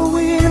of the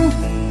wind,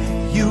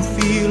 you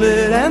feel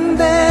it and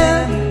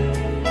then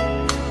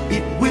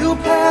it will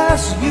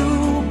pass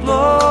you,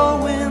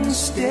 blowing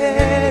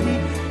steady.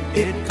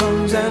 It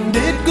comes and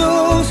it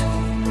goes,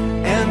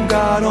 and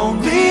God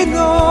only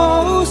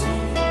knows.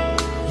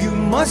 You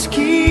must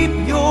keep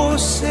your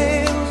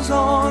sails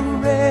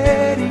on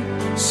ready,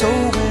 so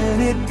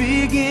when it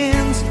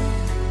begins,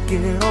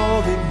 get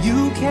all that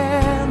you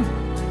can.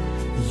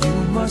 You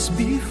must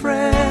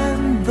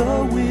befriend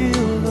the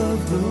will of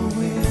the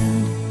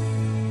wind.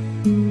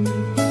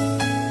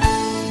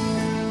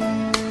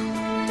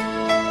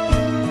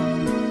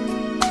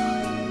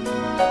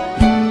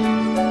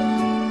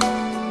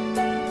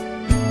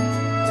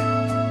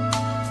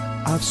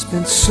 I've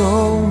spent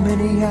so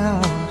many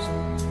hours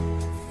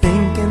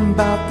thinking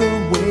about the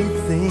way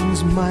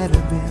things might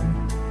have been,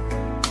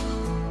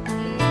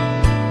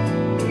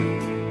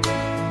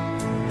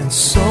 and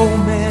so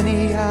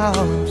many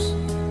hours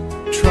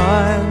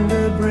trying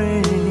to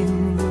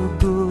bring the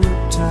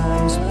good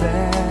times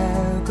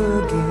back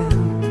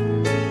again.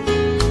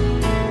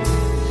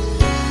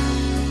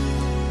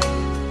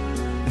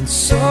 And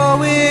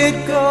so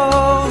it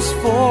goes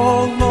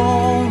for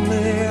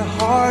lonely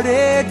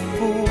hearted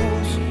fools.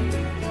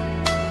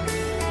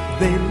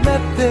 They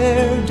let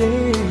their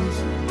days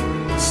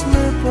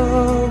slip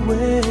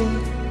away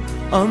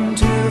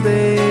until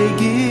they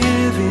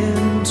give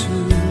in to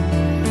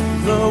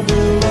the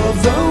will of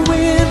the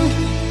wind.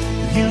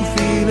 You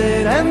feel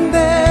it and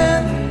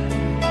then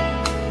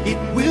it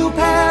will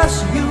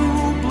pass you,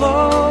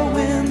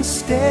 blowing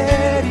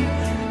steady.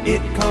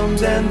 It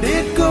comes and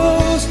it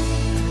goes,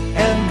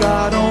 and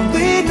God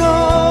only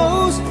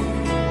knows.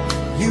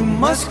 You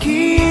must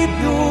keep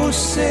your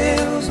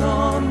sails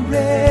on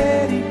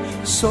ready,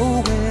 so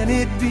when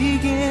it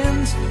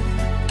begins,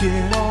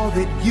 get all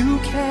that you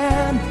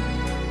can.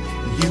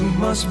 You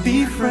must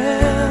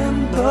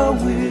befriend the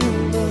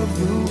will of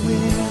the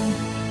wind.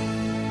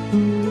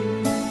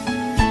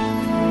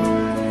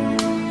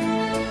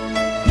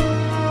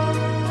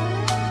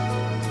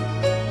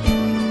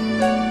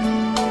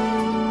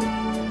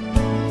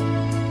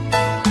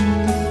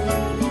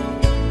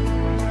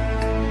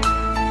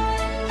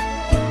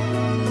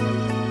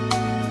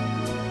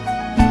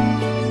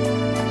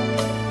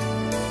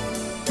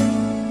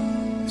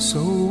 So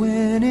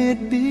when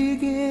it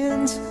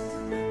begins,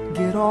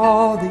 get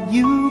all that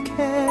you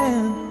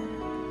can.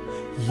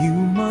 You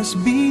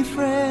must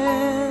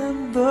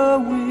befriend the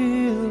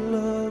will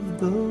of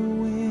the wind.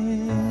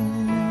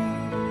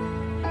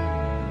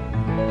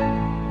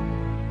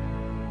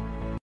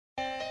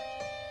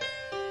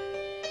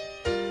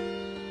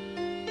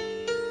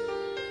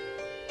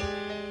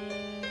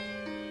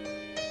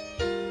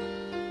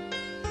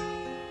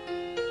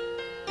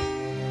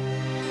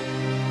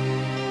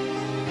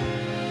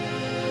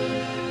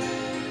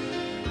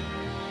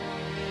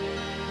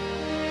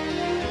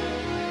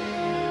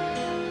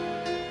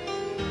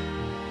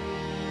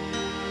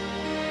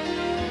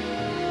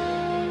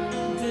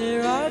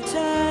 There are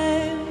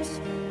times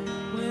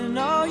when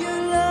all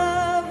your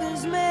love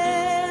is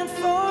meant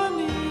for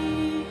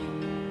me.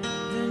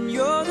 Then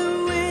you're the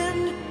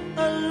wind,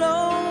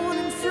 alone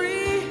and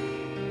free.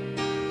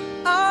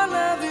 Our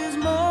love is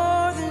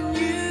more than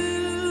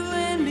you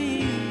and me.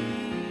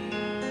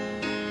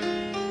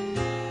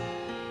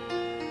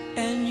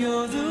 And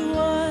you're the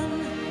one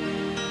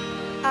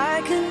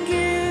I can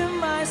give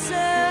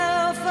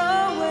myself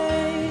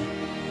away.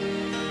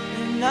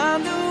 And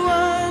I'm the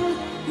one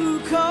who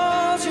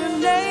calls your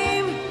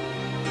name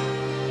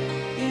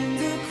in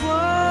the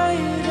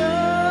quiet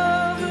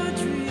of a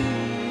dream.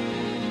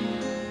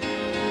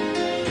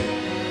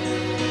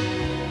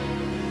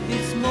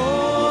 It's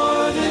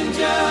more than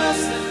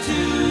just the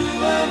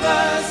two of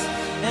us,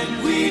 and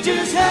we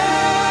just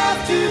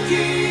have to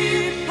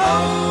keep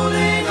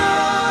holding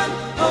on,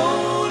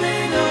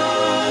 holding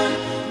on.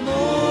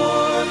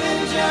 More than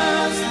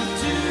just the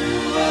two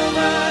of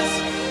us,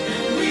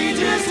 and we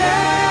just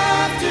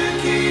have to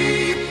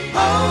keep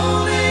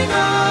holding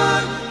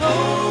on,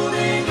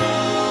 holding on.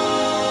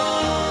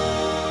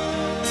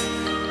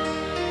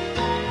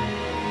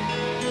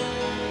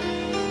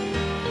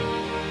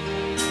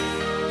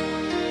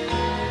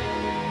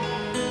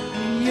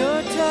 In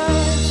your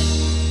touch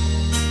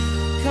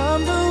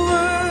come the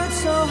words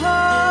so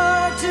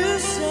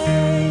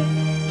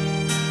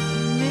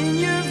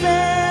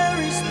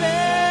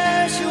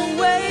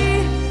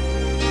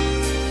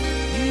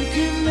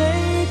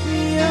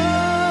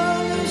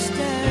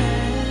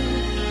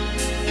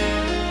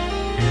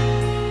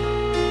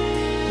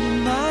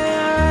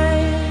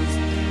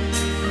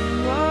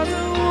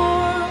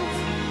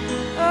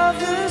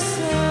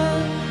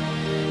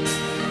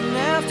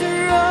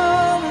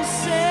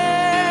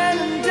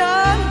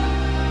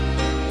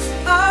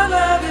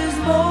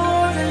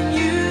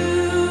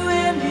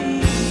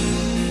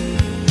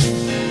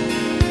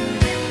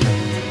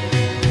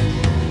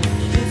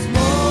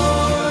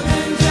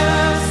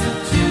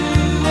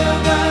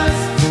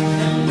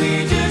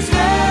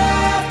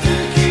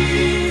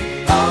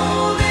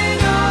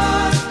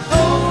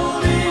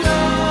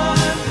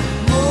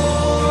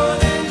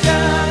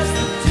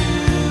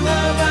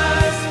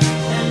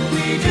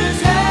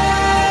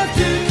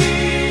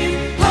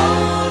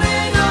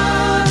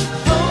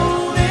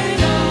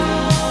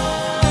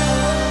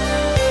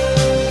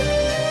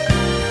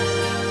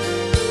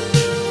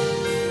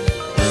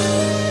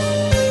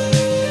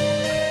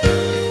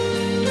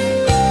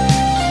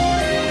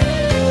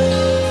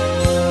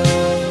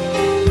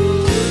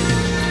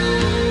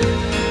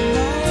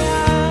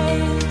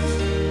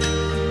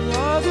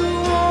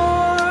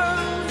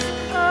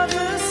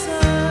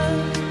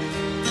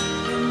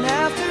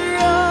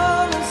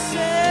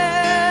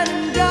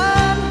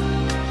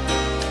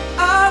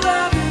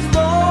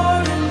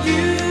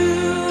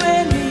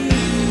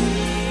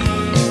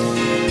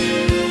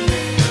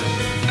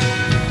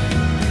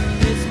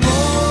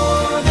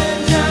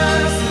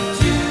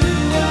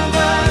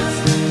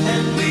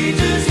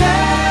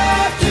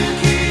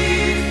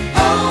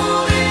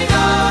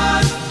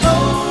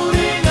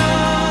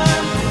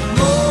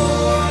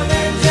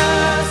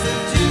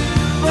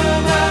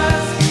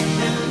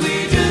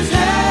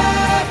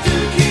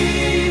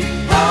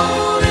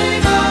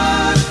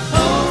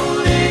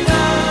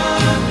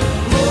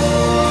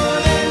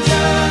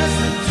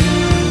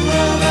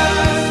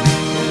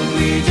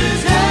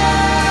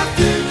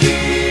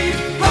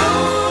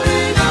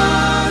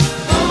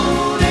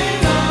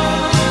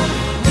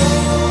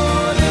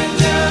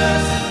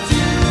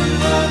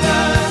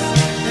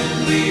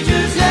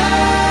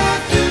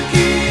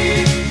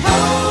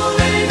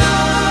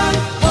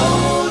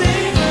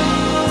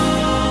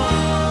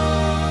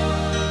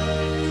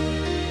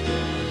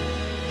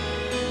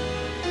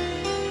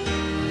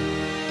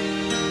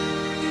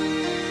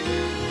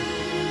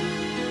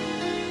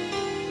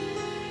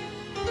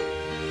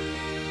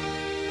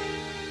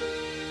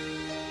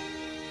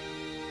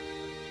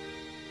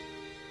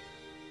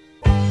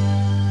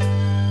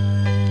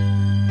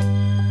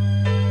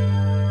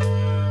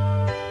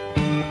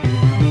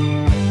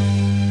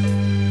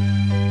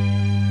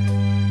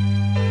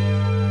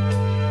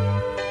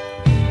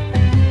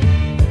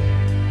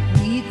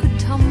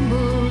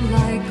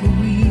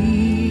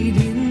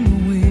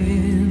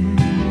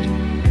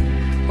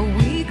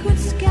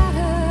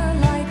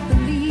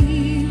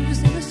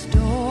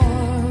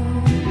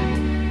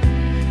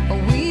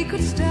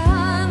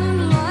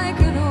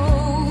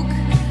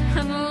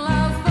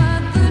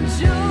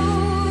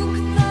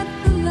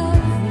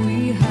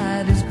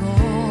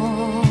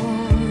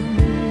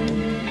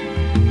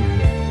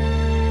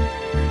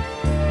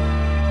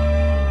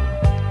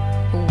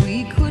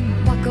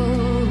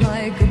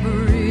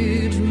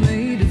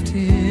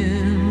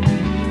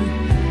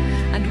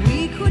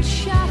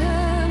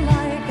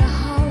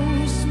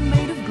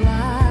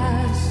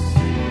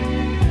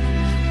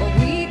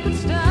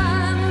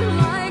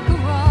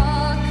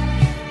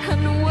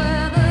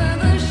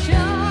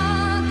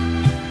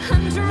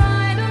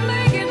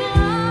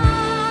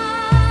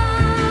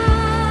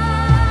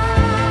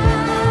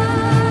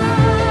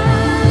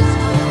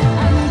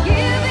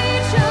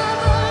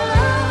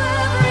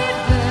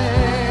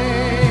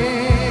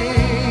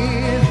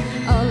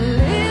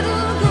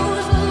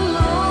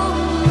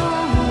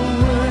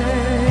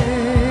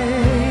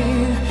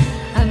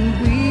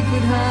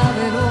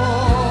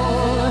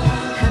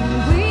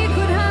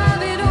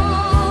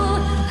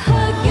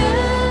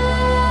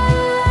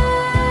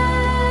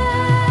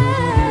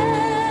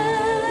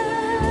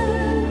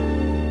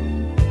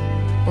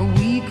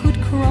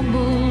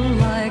crumble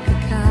like a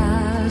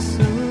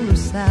castle of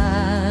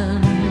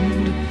sand,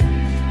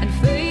 and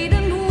fade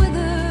and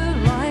wither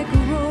like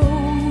a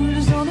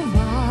rose on a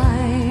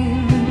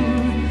vine.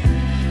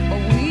 Or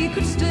we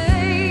could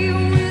stay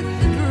with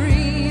the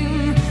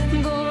dream,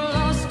 though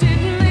lost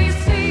it may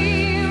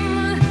seem,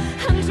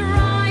 and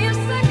try a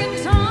second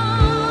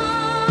time,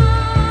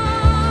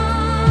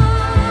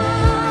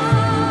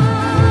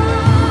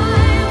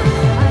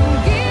 and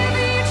give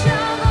each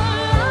other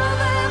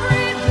love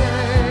every day.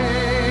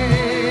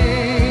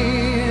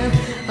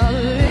 A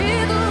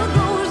little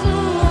goes a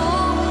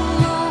long,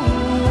 long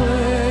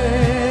way,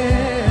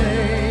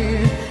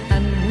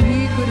 and we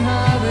could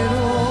have it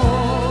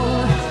all,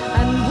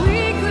 and we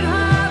could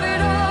have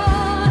it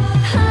all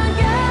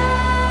again.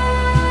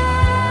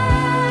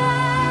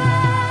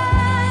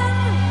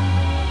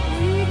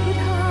 We could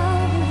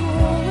have it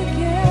all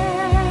again.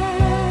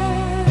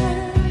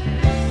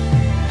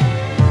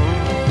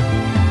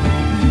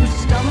 You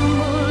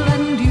stumble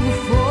and you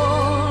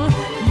fall,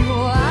 you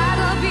add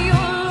up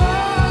your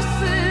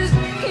losses,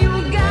 you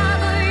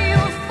gather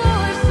your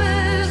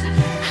forces,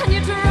 and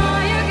you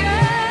try again.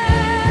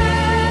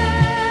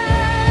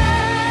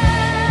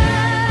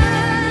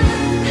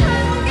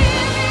 And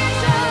give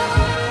each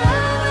other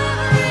love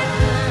every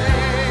day.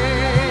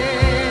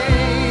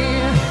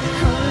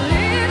 A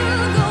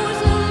little goes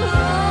a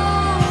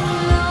long,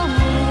 long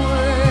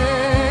way,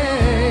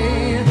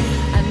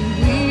 and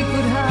we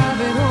could have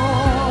it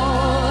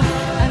all,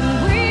 and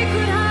we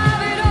could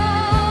have it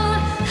all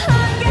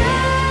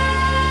again.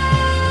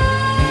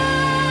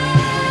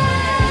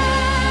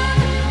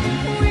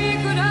 We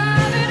could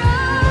have it all.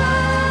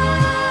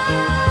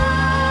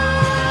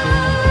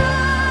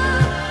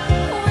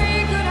 We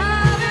could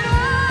have it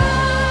all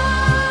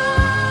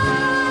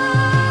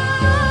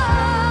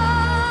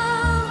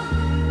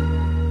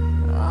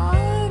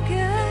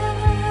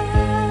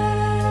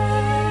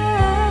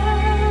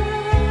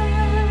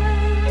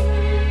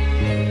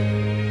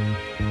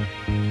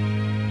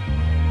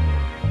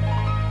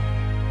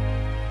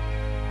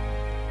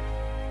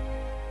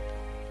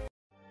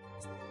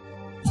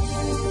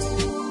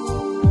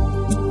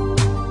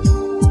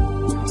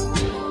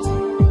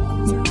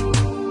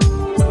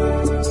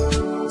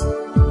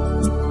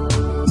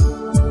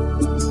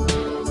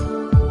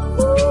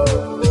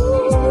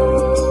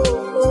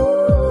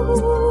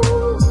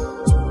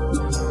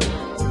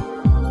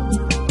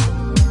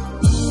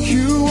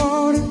You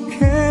are the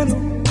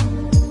candle,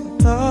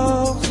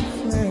 love's a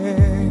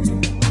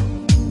flame,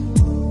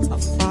 a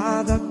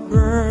fire that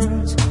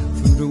burns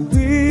through the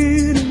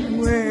wind and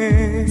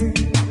wave.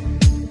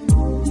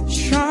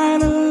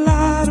 Shine a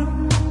light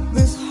on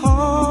this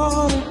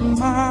heart of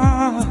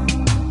mine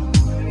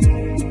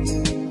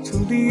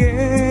till the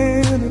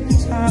end of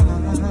time.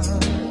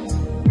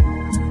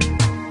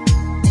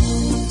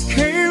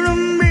 Came to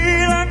me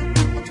like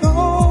the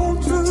dawn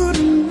through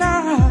the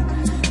night,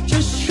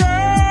 just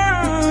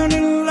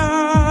shining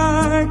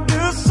like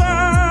the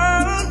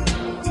sun.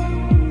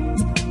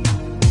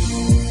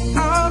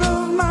 Out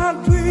of my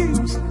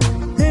dreams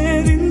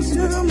and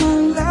into my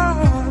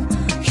life,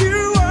 you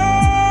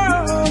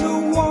are the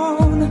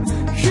one,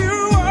 you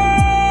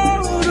are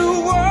the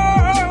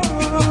one.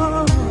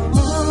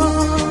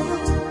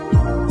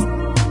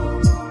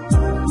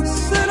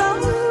 Said I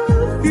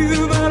love you,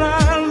 but I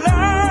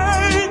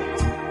lied.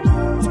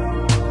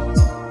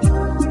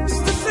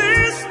 This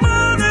is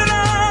more than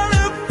I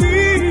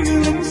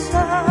feel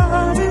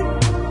inside.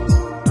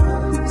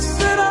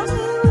 Said I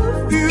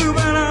love you,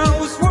 but I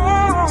was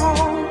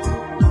wrong.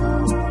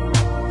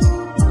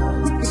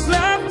 'Cause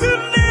life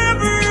could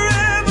never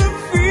ever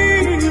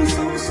feel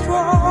so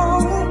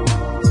strong.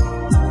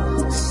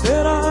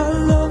 Said I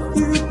love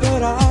you,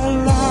 but I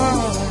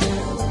lied.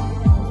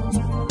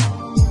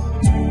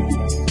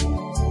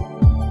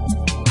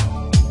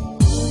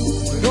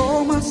 With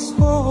all my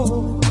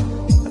soul,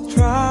 I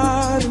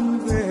tried in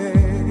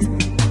vain.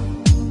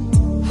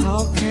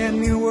 How can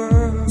your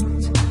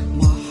words,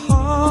 my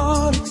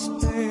heart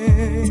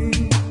explain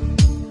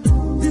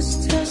this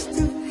test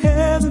of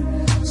heaven,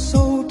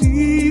 so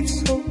deep,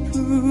 so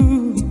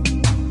true?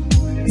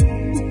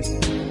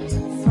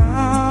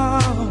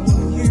 Found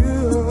you.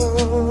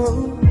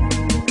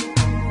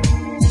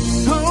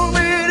 So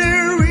many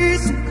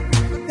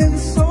reasons and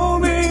so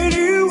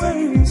many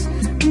ways.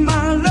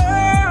 My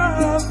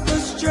love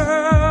was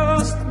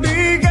just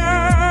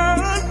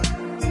begun.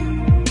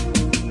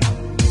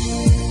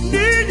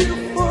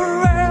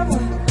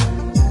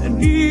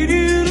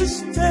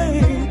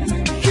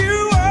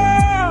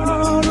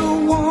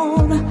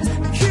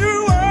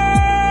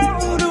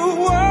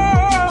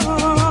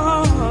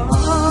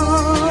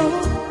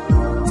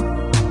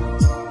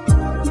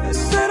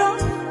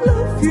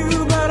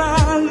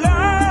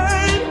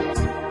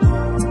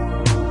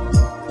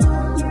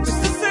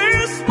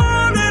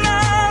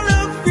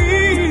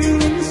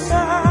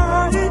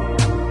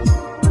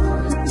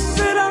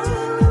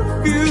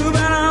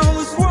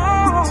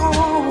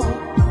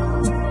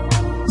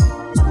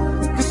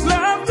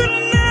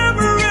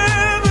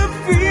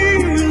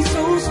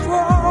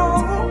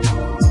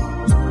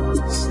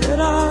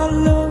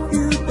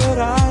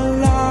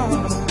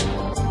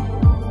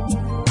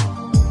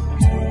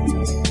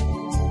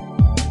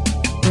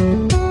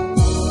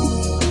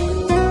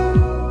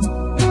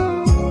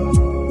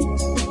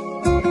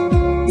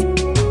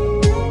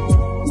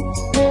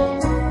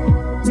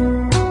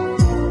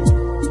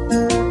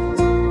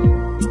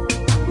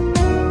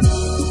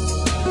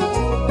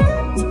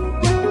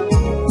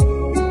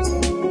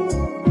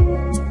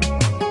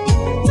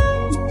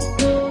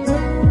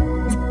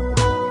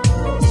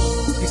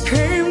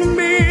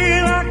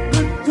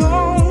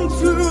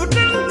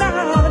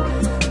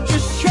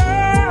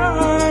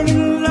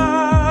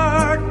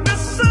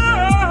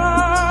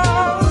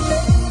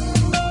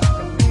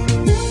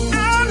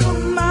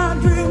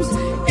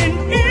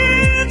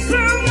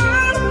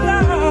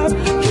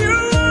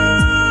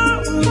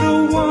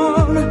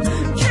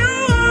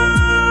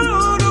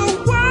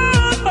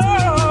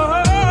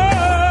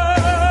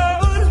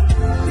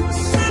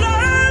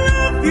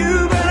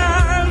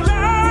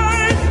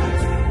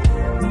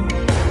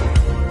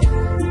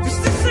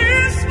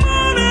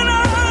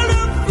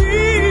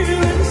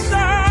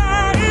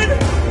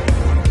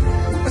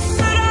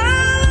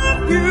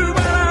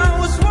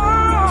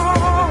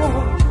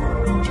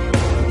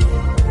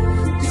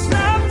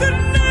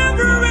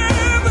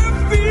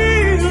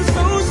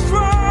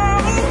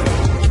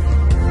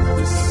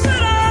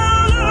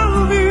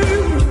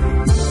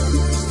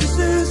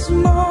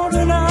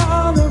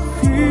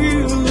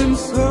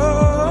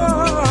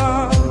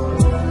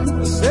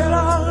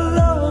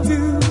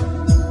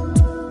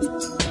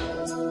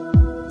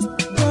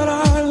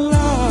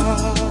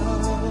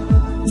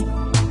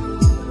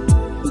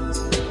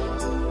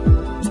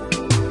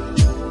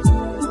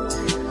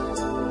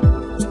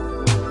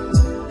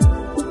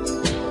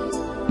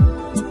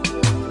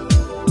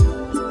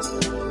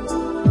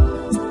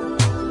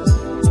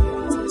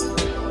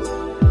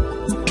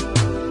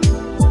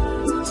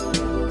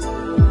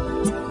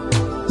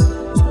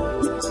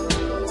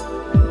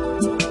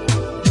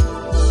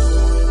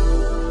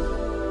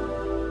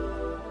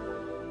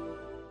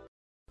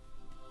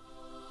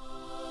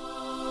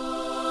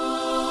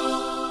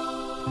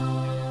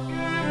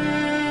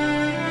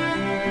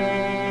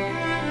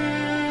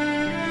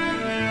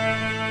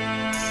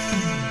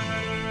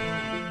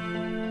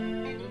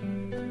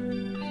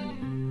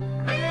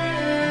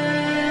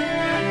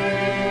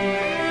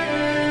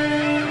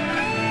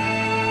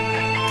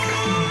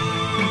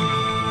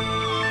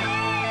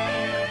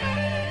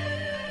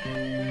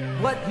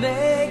 what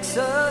makes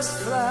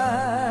us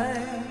fly,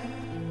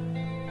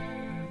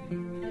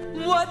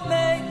 what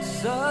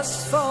makes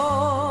us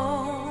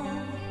fall.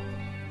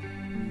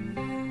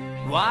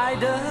 Why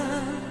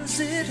does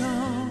it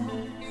all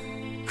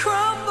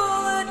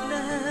crumble at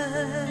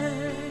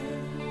night?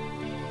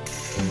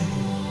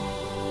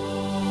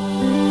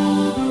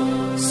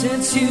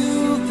 Since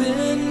you've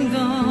been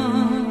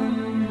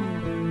gone,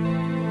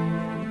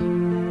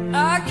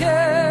 I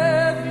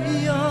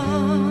carry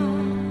on,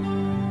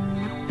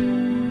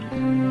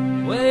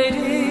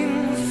 waiting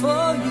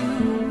for you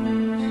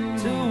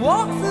to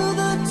walk through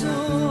the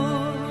door.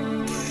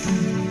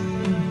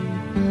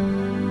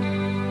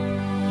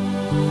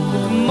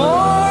 The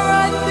more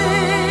I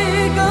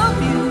think of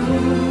you,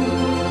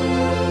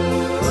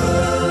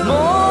 the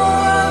more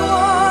I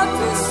want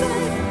to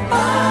say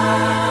I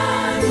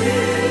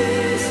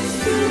miss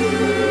you.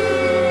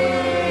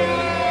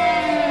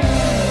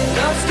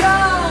 Love's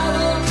got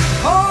a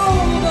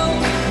hold on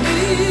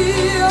me,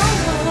 oh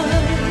my.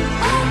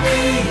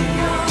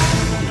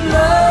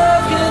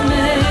 Love can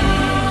make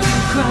you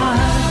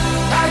cry.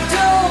 I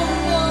don't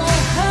know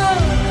how,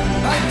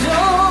 I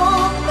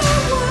don't know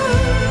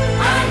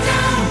why, I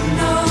don't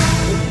know.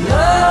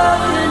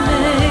 Love can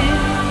make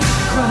you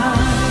cry.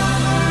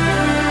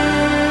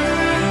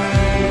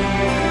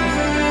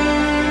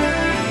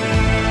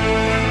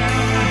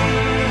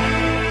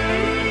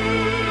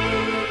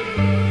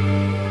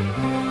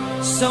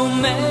 So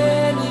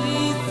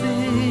many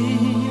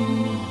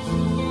things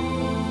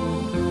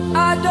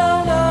I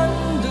don't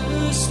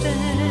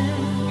understand.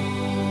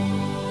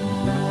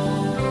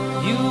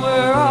 You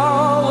were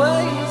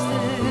always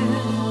there,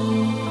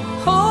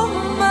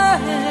 holding my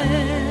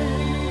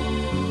hand.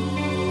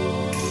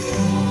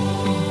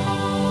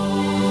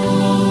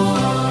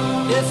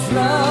 If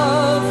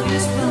love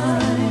is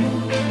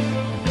blind,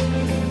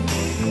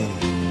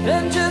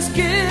 then just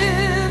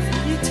give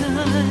me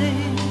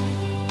time.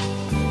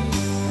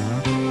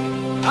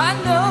 I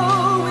know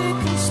we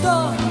can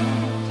start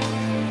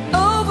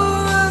over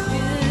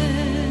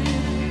again.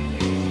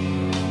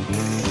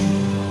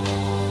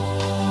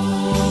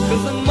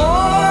 'Cause the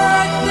more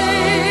I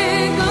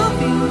think of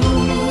you,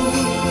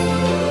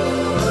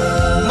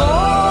 the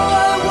more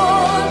I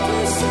want to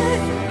say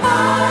I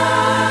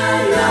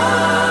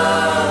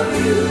love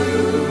you.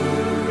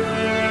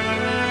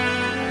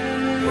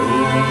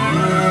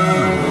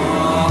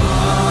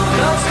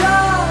 Love's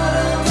got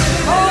a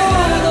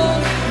hold on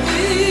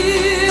me,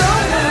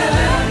 oh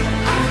yeah.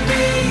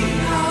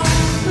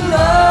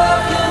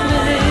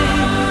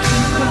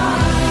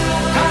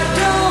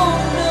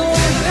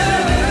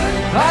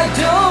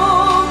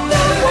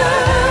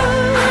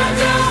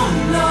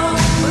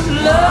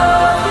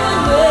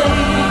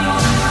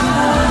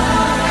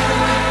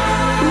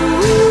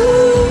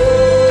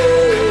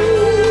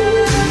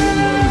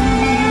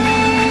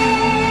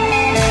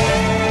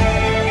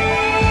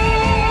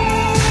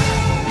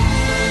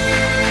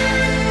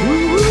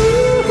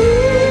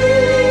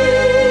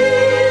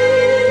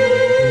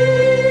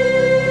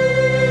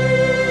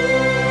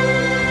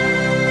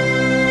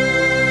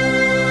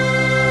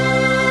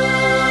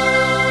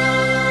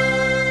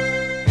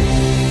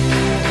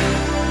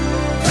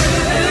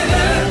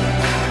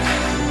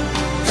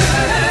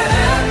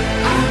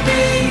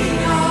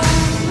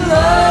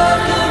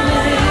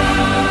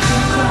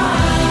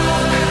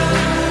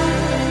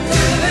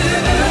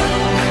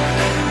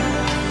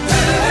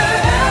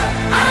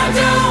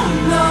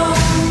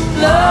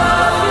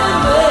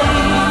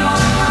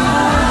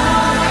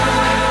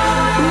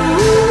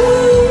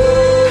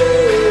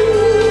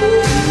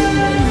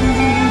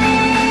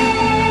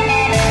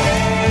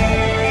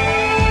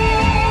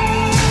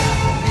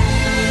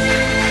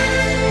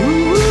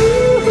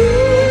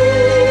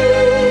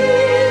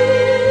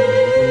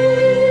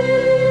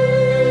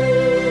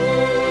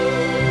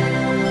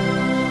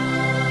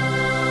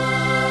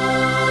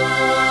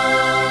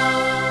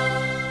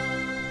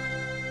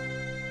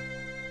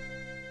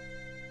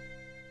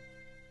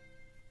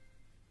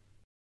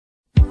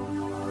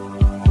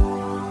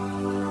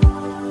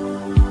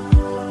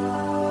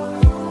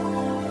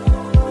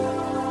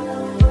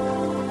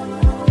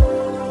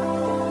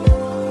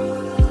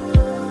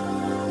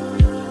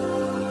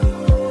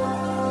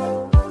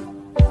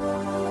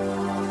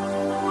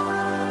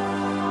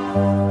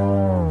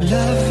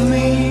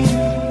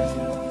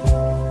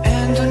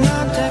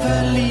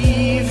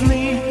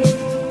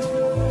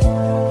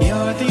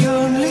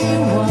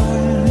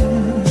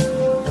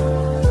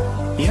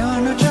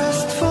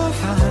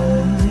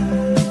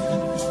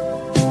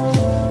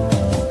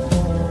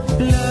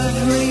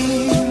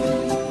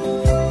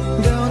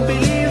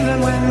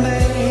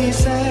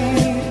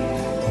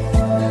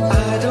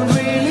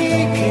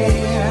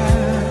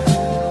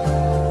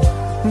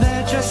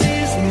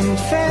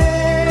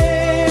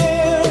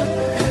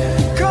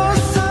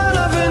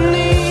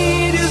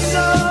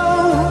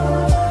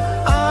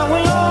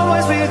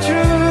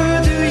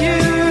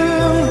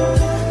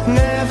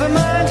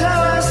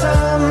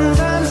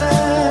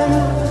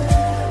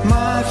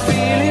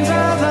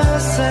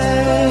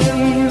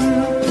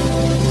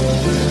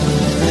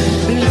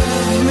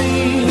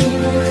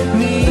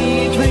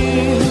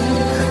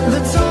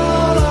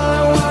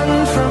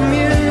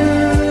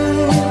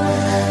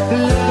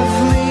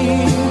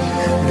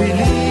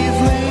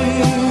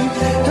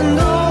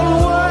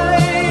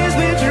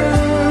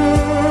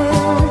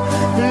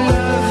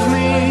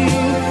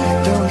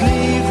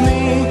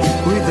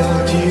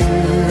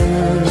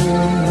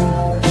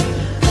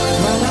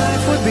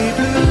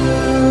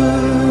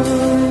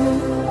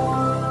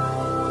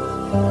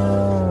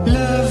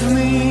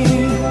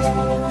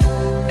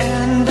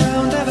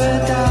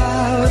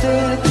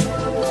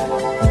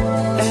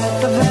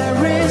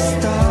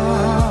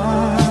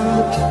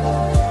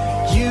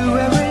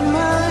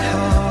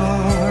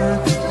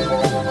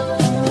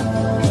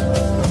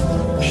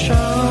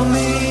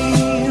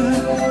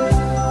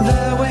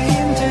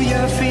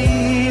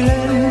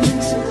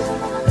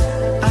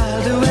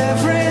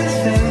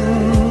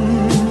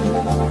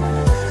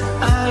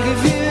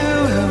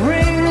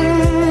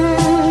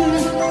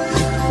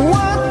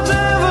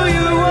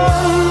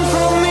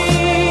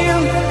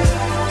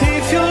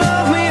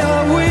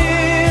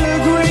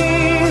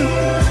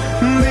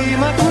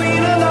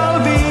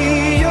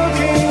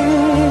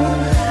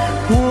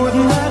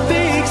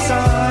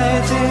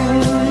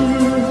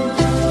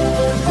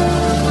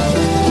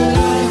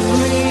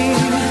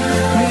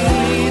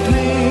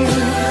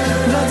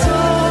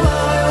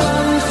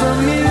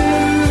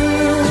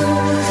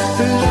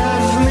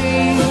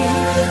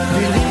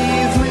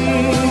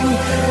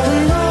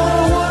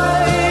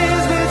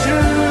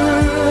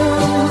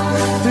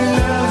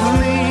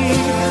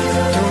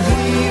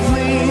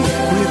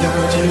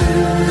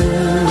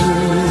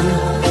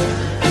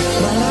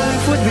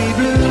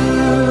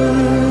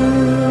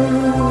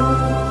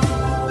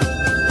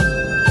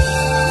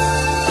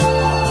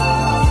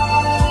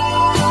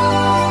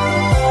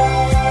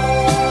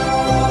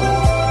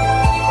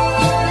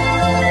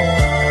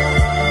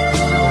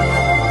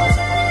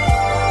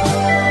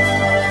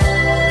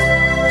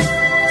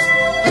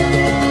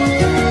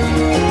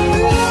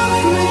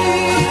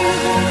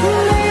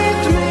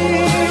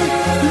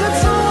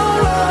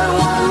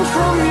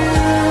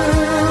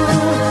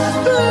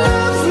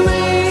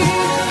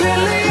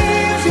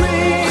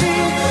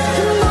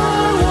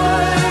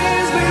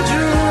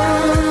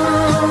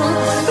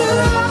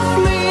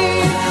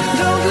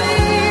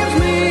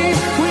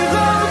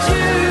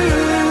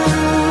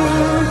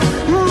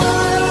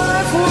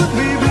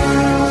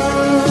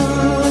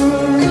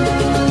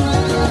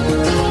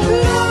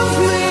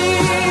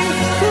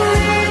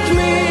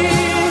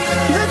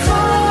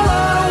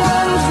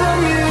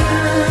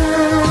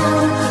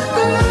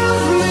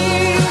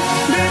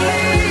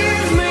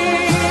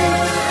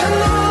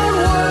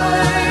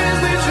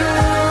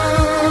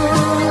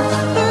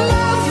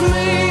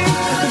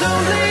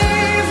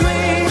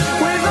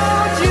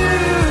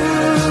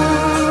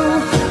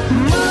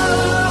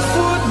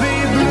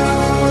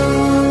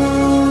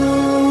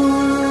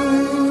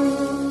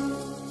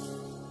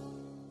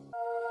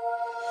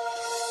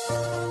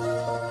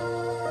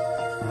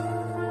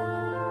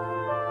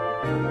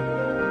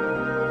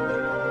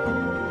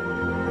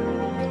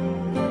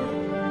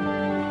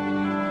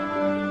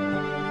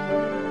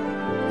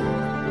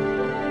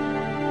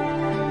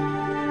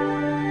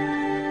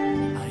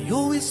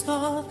 always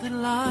thought that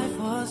life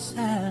was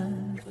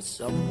sad for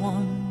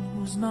someone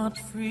who's not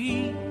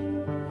free.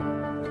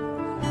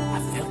 I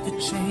felt the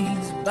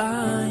chains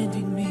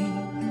binding me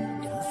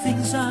and the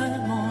things I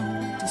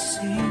want to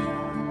see.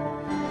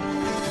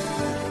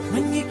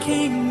 When you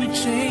came, you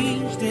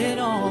changed it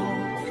all.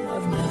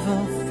 I've never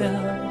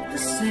felt the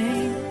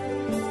same.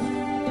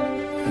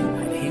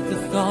 I hate the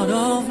thought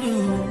of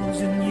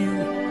losing you.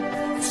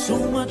 There's so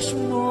much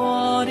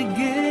more to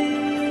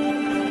gain.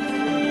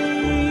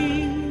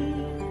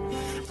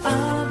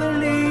 I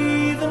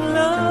believe in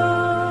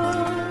love.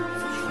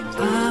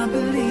 I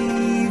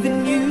believe in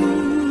you.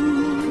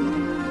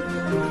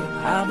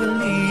 I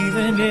believe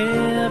in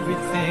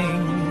everything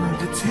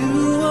the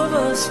two of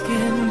us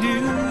can do.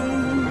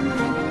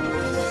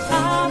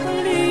 I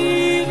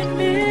believe in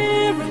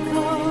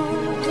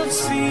miracles. I've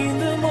seen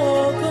them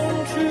all come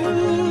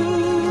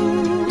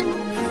true.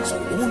 So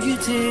won't you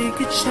take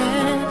a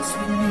chance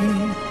with me?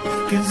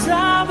 'Cause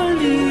I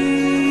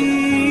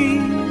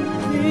believe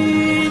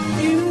in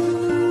you.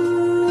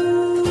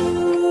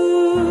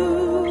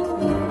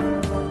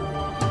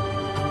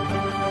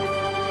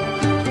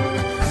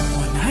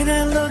 One night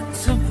I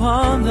looked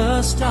upon the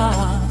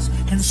stars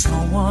and saw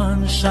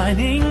one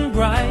shining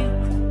bright,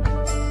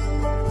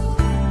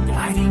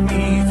 guiding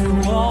me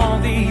through all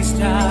these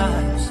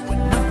times when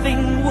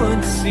nothing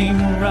would seem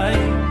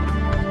right.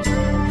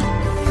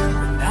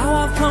 But now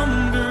I've come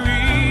to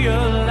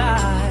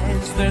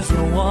realize there's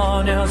no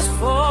one else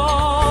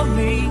for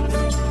me.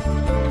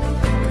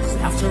 'Cause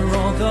after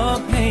all the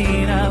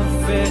pain I've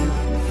felt,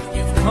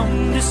 you've come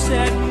to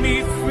set me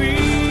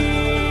free.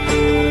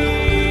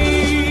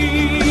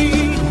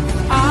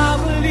 I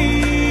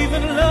believe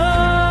in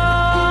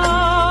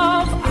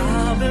love.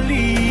 I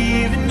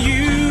believe in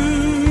you.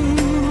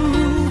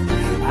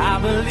 I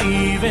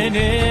believe in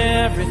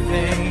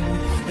everything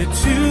the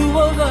two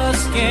of us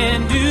can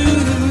do.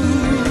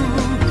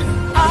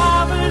 I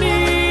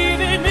believe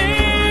in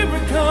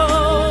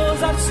miracles.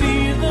 I've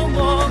seen them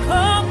all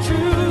come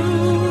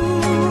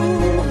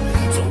true.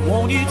 So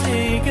won't you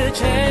take a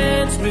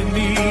chance with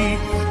me?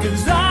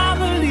 'Cause I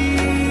believe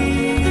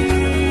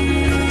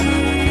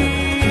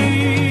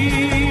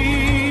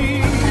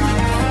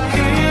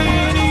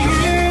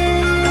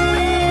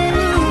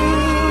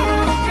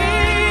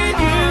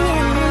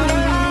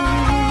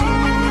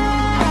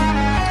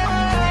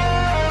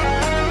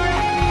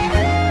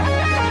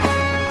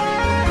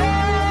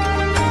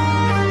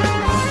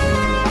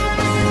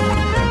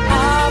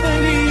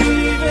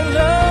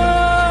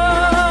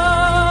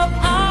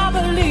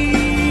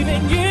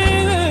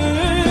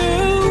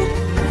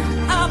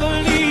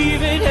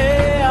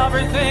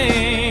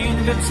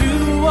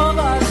two of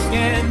us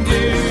can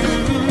do.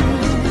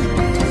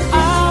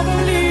 I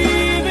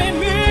believe in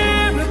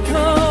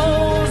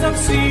miracles. I've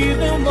seen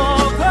them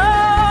all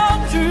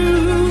come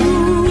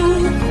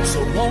true. So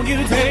won't you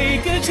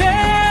take a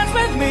chance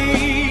with me?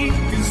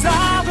 'Cause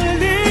I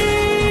believe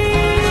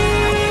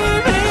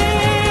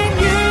in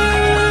you.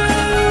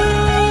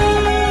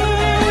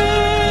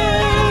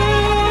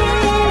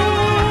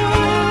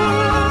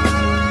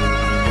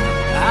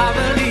 I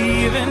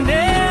believe in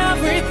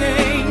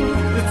everything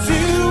the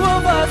two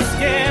of us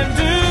can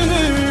do.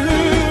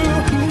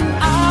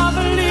 I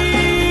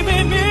believe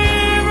in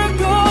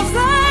miracles.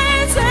 They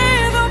say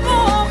them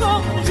all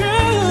come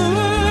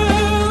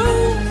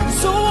true.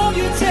 So won't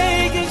you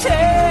take a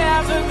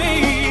chance with me?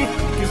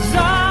 'Cause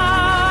I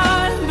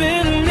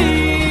believe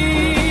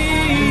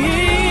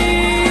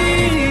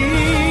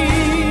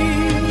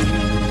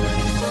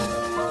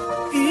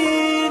in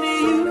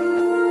you.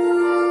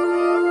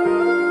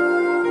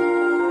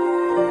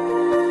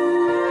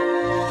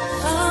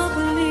 I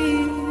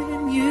believe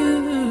in you.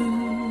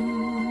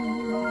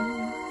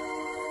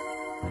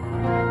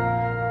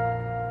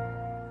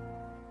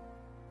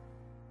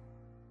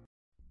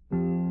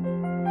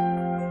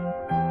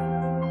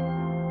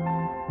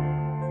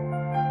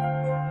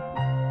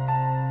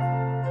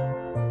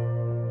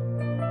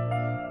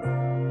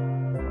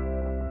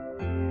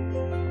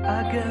 I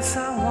guess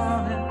I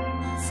wanted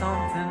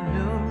something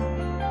new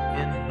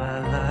in my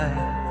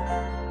life.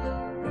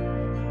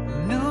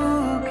 New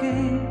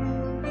key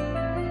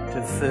to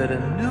fit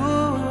a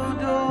new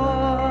door,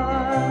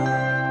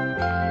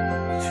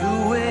 to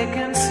wake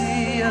and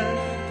see a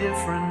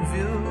different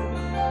view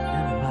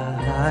in my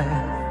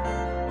life.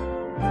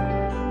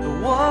 The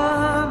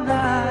one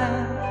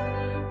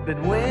I've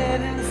been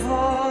waiting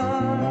for.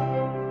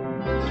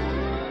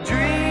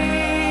 Dreams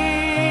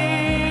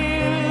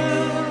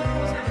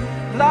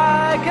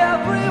like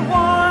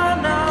everyone,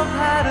 I've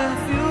had a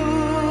few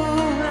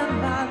in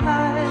my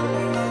life.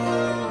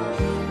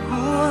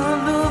 Who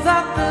knew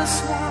that this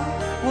one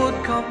would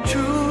come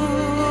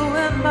true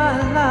in my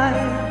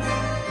life?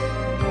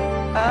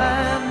 I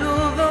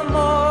knew the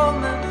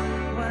moment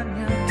when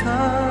you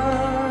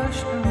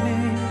touched me.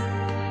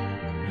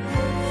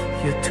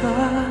 You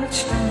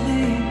touched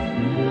me.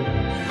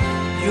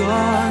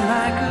 You're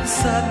like a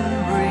sudden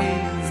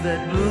breeze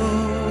that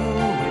blew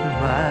in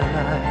my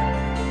life.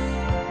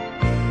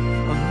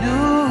 A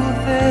new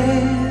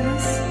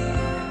face,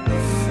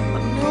 a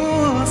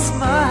new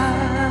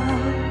smile.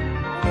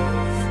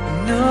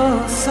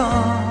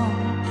 song.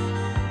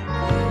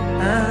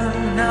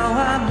 And now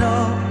I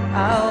know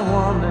I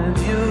wanted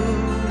you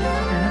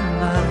in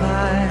my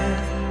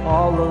life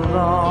all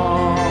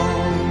along.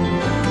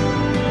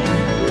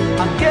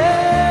 I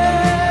guess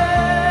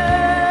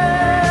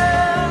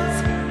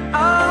I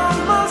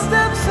must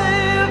have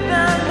saved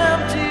an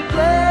empty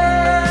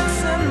place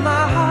in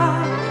my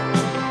heart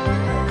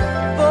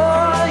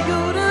for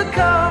you to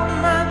come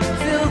and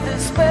fill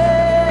this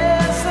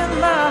space in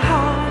my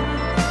heart.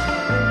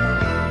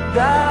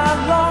 That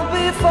long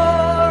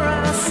before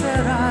I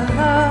said I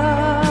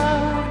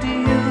loved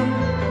you,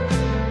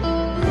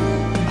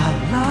 I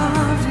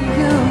loved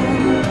you.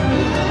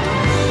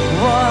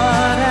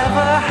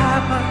 Whatever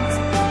happens,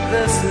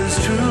 this is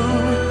true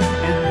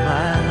in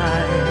my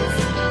life.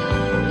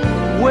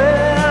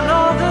 When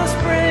all the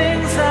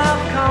springs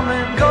have come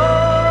and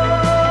gone,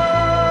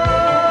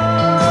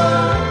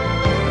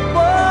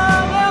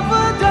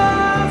 whatever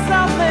does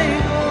I may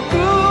go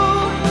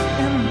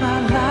through in my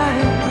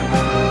life,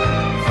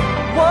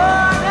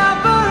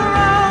 whatever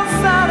else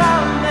that I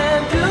may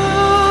do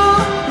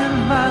in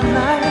my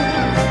life,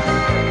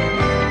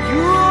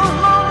 you'll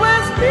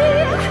always be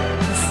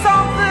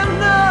something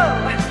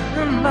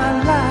new in my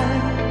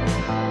life.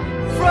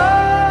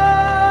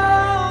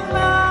 From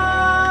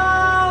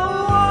now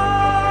on,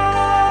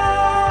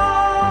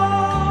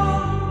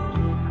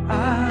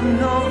 I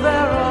know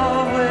there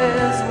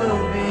always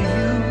will be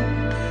you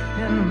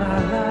in my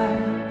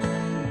life.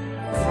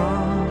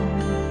 From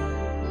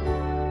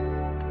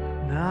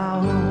now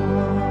on.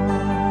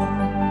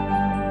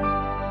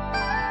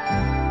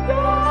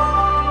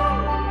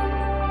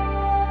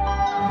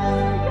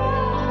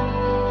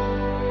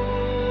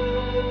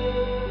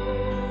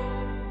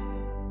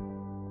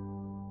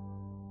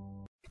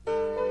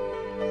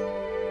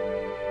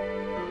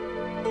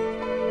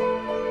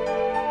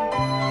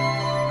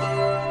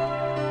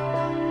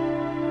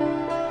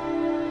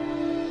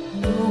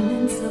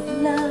 Moments of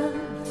love,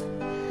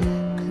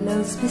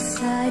 close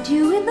beside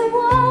you in the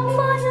warm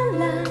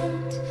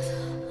firelight,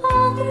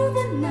 all through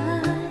the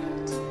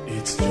night.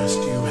 It's just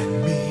you and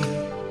me,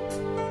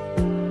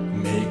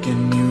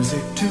 making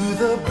music to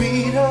the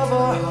beat of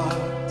our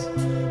hearts,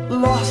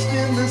 lost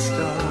in the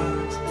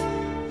stars.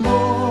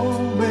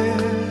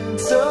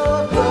 Moments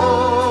of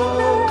love,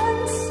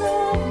 Moments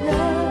of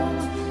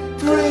love,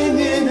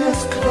 bringing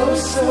us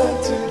closer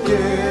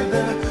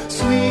together.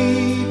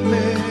 Sweet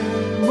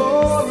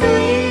memories,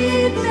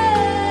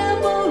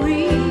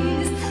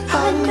 memories. I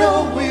know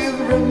we'll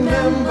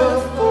remember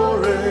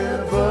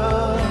forever.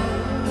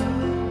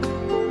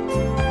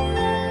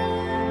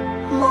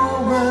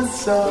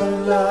 Moments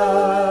of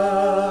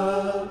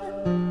love.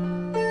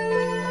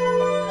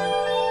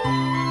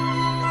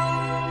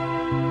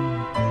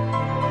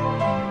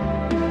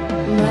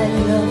 My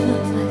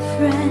lover, my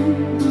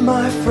friend,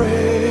 My I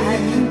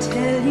friend, can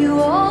tell you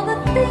all the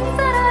things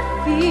that I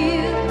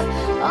feel.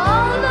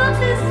 All of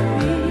this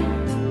real.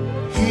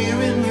 here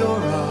in your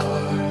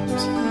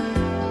arms,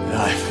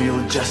 I feel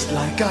just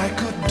like I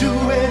could do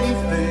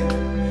anything.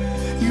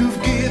 You've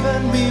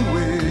given me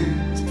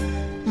wings.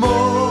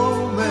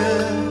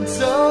 Moments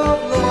of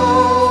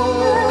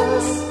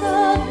love,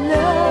 Of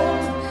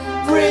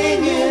love,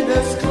 bringing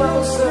us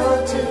closer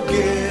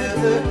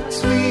together.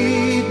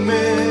 Sweet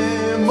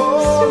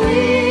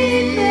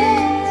memories,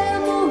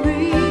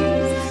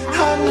 memories.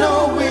 I know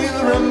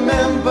we'll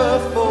remember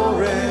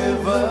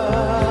forever.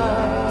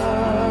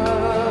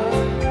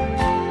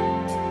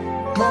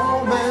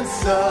 Moments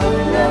of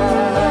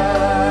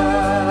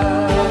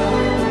love,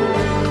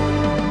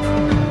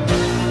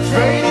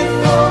 faded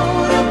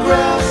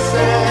photographs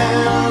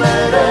and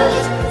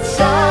letters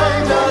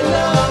signed I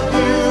love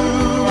you.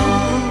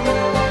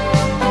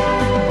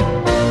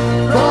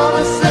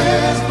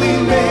 Promises we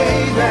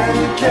made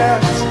and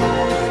kept,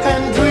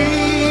 and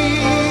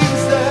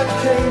dreams that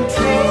came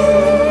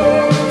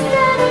true.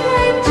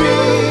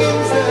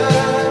 Dreams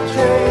that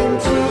came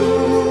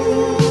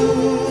true.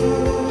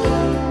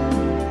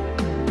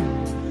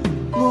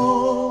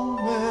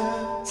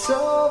 Moments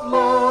of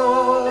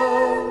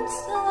love,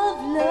 Of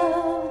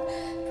love,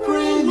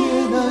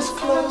 bringing us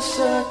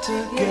closer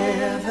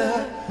together.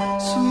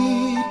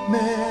 Sweet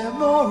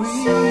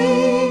memories,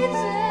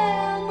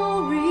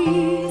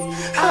 memories.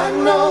 I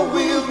know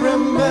we'll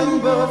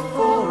remember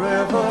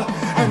forever.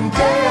 And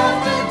day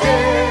after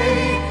day,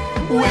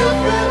 we'll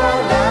fill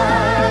our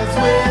lives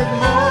with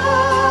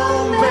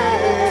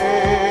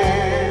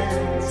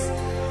moments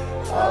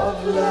of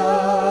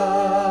love.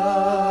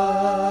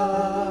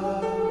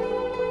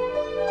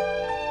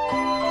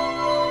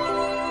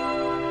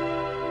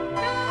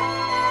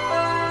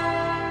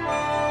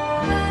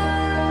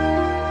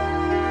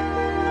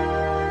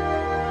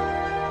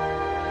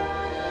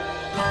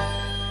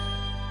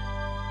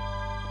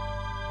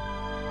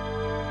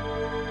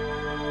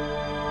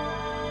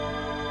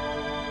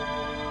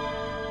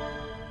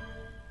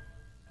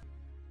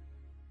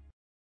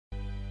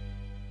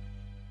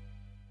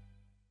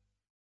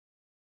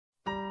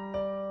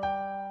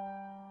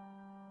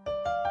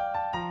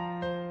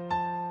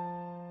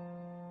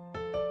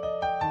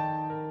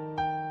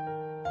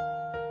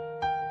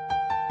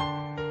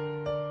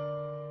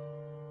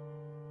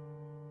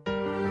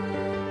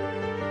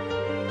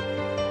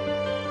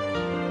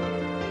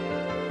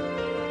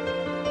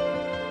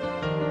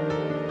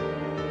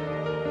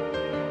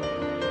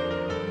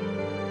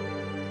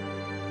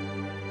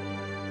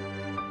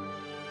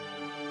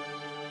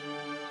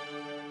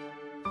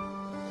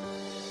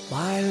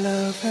 My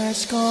love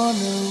has gone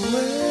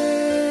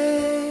away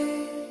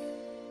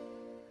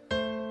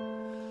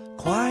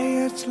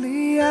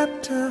quietly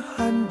after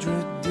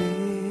 100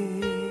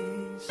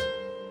 days.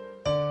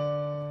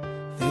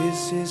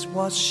 This is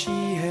what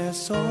she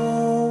has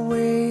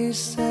always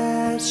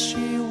said.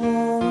 She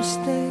won't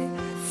stay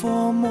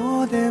for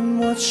more than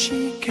what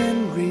she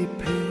can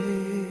repay.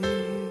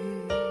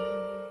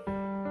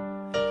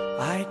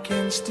 I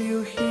can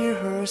still hear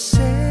her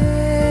say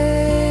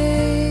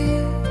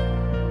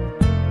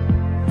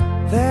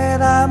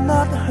that I'm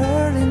not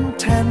her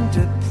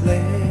intended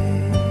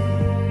play.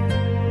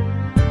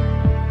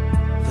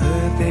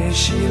 The day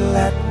she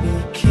let me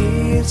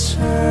kiss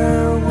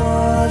her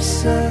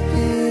was a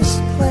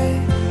display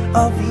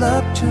of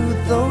love to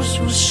those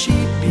who she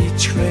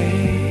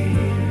betrayed.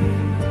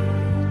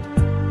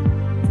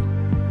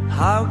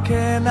 How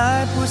can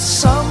I put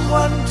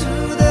someone to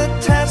the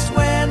test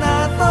when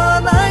I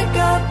thought I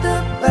got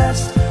the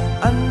best?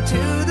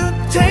 Until the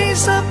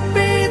taste of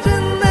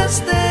bitterness,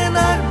 then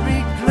I regret.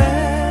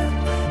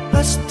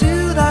 But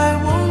still I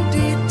won't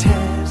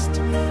detest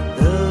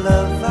the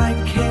love I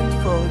can't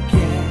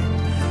forget,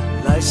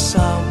 like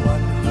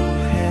someone who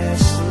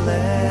has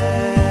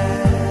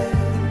left.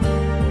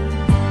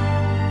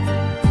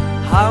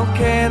 How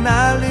can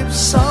I leave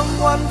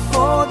someone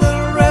for the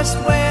rest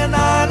when I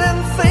am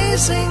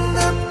facing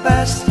the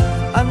best?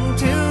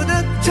 Until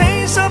the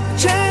taste of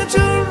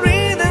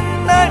treachery,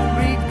 then I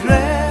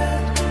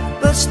regret.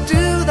 But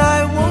still I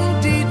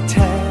won't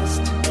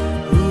detest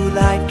who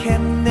I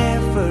can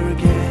never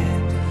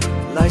get,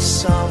 like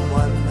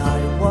someone I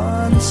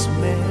once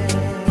met.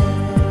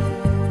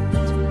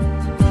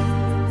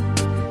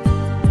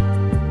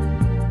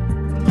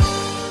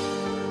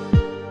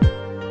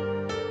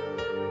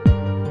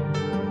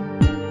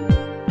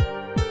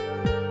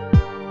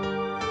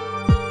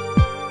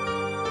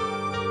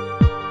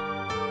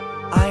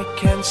 I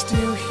can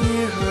still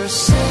hear her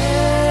say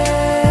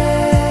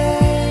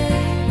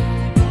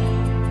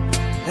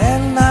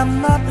that I'm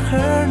not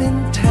her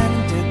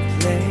intended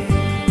play.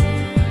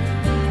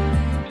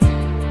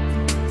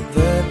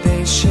 The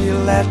day she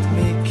let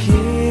me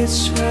kiss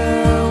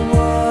her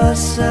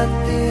was a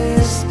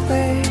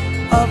display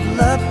of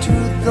love to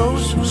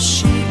those who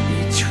she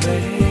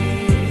betrayed.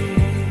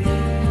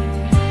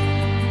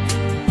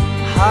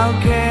 How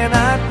can I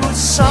put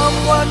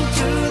someone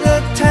to the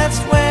test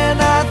when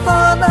I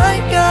thought I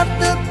got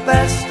the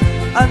best?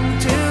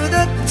 Until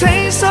the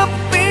taste of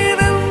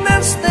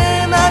bitterness,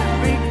 then I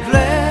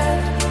regret.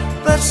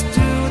 But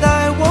still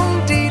I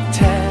won't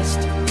detest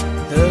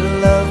the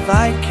love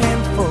I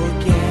can't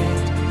forget,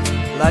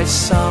 like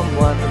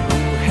someone who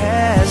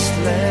has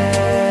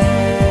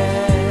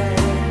left.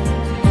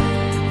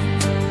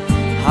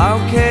 How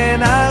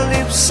can I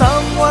leave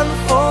someone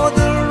for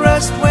the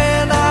rest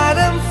when I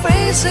am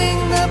facing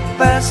the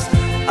best?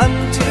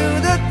 Until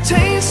the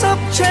taste of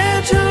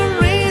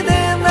treachery,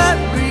 then I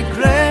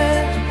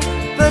regret.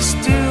 But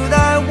still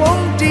I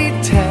won't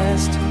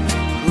detest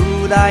who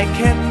I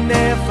can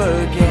never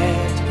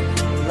get,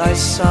 like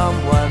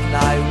someone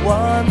I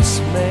once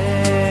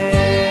met.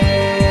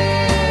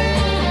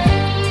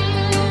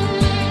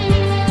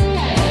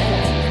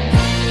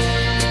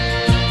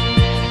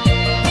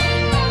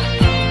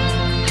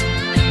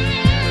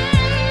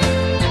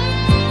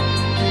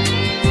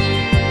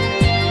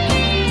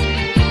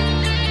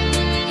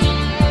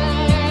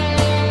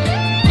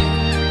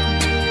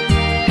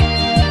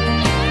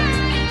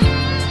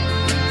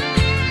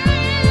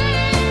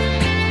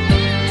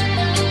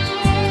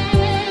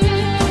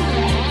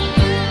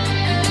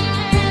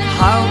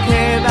 How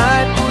can I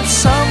put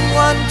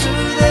someone to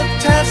the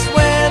test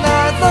when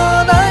I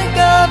thought I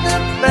got the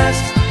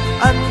best?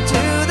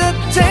 Until the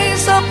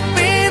taste of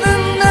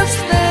bitterness,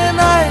 then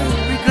I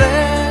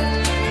regret.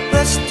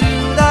 But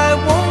still I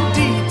won't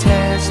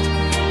detest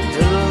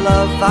the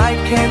love I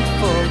can't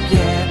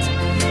forget,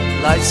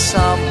 like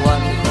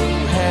someone who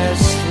has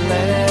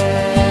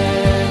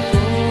left.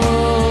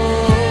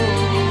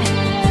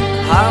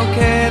 How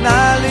can I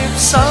leave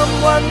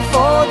someone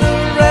for the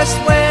rest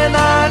when I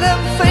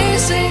am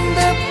facing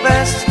the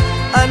best?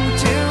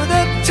 Until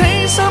the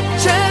taste of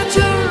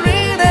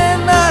treachery, then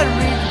I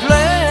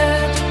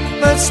regret.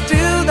 But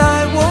still I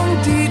won't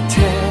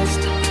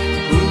detest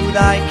who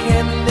I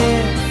can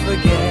never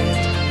forget,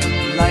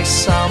 like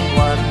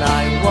someone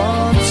I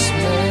once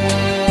met.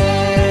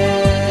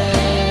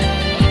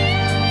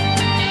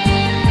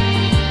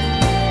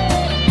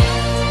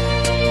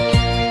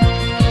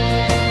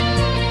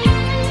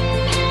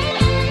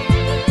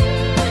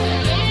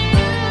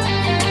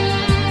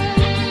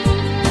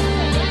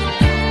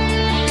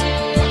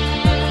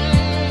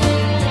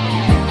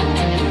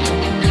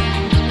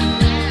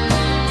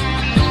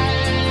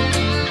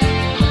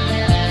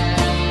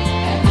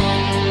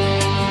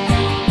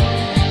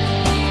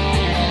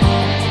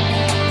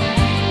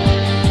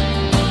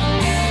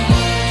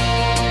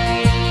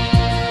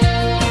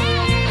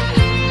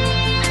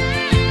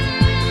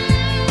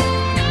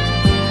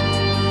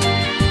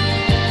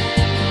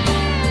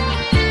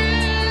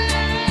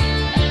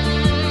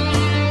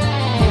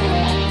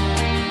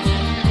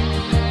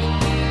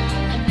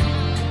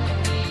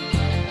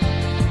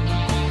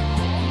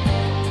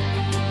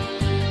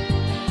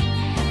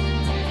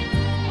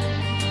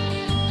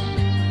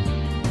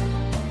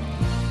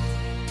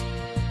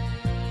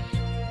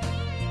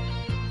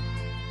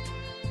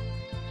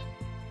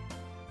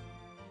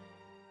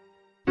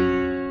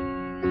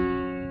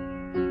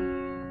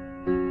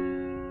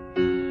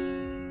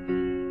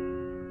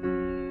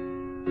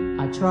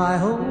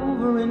 try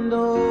over and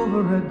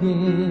over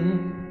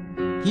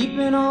again,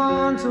 keeping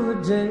on till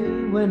the day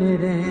when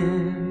it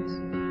ends.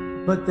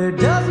 But there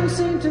doesn't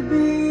seem to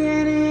be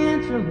any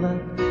answer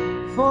left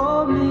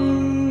for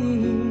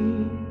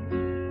me.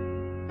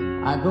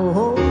 I go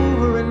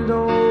over and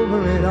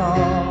over it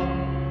all,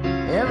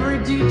 every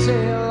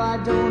detail I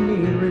don't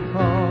need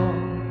recall.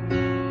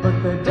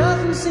 But there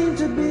doesn't seem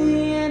to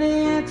be any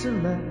answer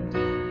left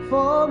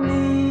for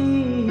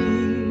me.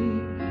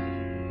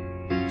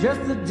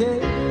 Just the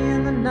day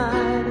and the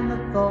night and the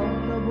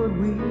thought of what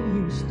we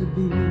used to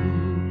be.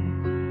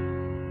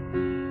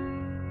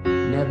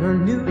 Never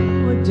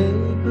knew a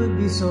day could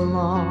be so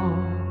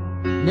long,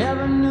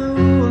 never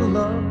knew a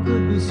love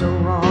could be so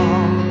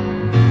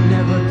wrong.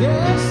 Never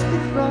guessed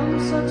that from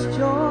such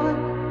joy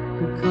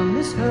could come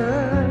this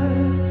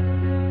hurt.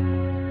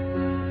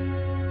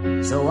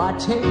 So I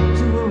take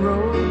to a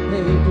road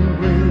paved in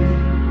green,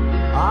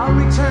 I'll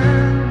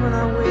return when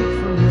I wake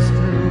from this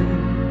dream.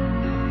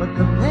 But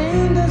the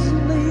pain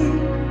doesn't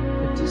leave,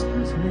 the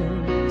distance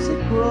makes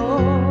it grow.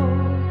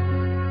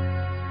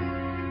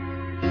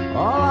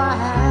 All I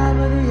have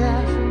are the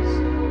ashes,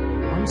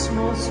 one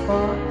small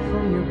spark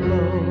from your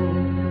glow.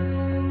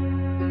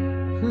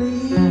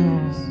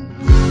 Please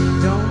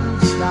don't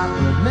stop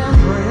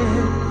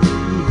remembering,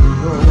 even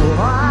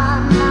though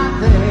I'm not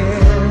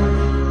there.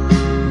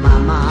 My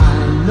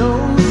mind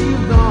knows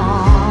you've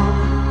gone,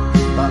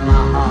 but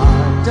my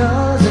heart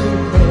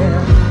doesn't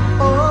care.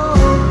 Oh,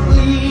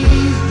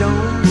 please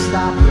don't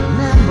stop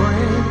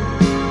remembering,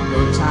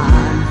 though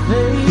time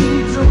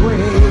fades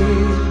away.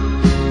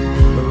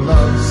 The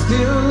love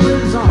still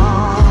lives on,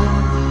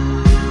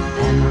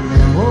 and the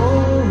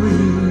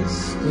memories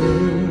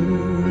stay.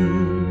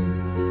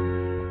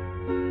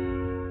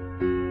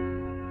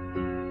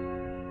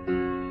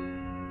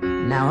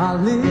 Now I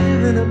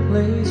live in a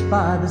place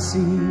by the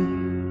sea.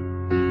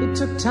 It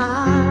took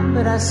time,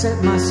 but I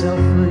set myself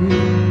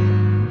free.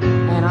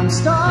 And I'm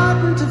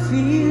starting to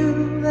feel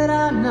that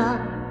I'm not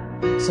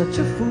such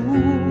a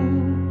fool.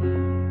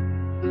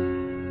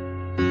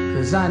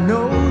 'Cause I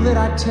know that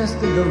I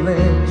tested the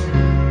ledge,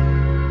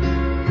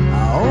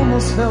 I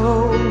almost fell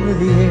over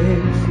the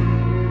edge.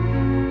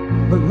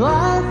 But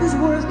life is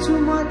worth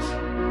too much,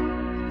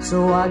 so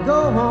I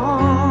go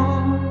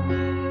on.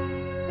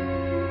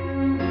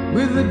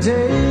 With the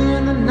day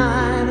and the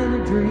night and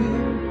a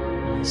dream,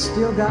 I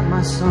still got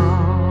my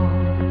song.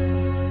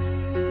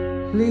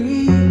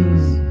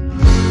 Please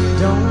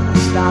don't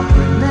stop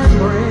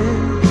remembering,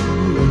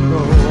 even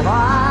though